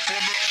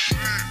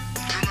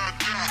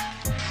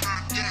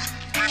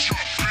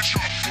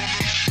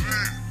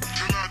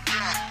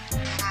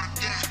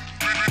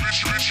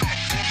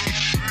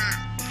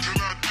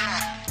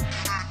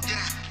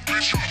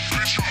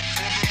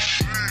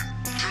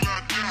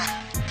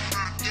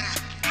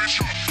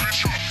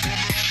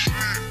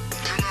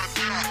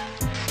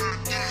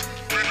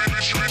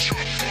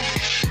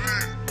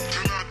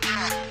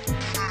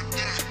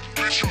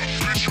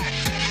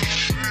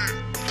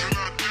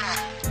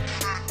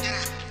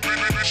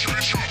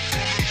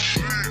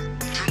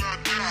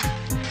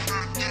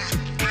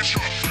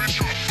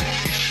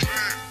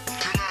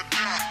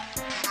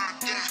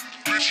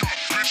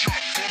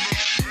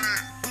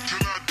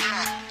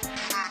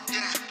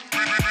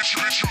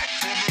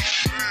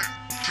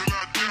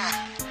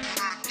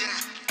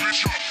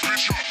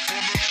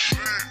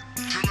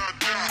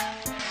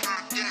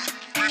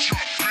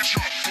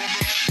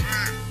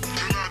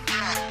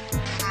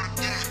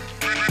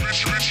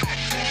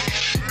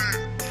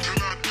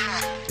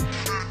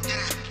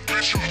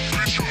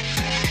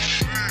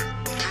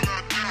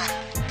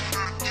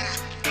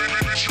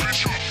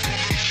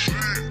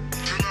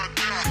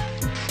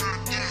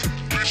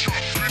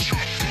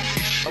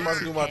 I'm about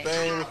to do my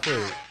thing real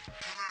quick.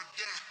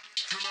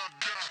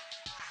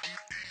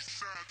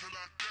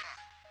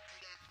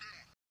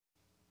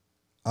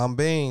 I'm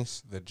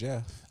Beans. The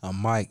Jeff. I'm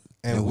Mike.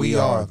 And we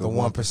are the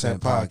 1%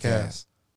 podcast.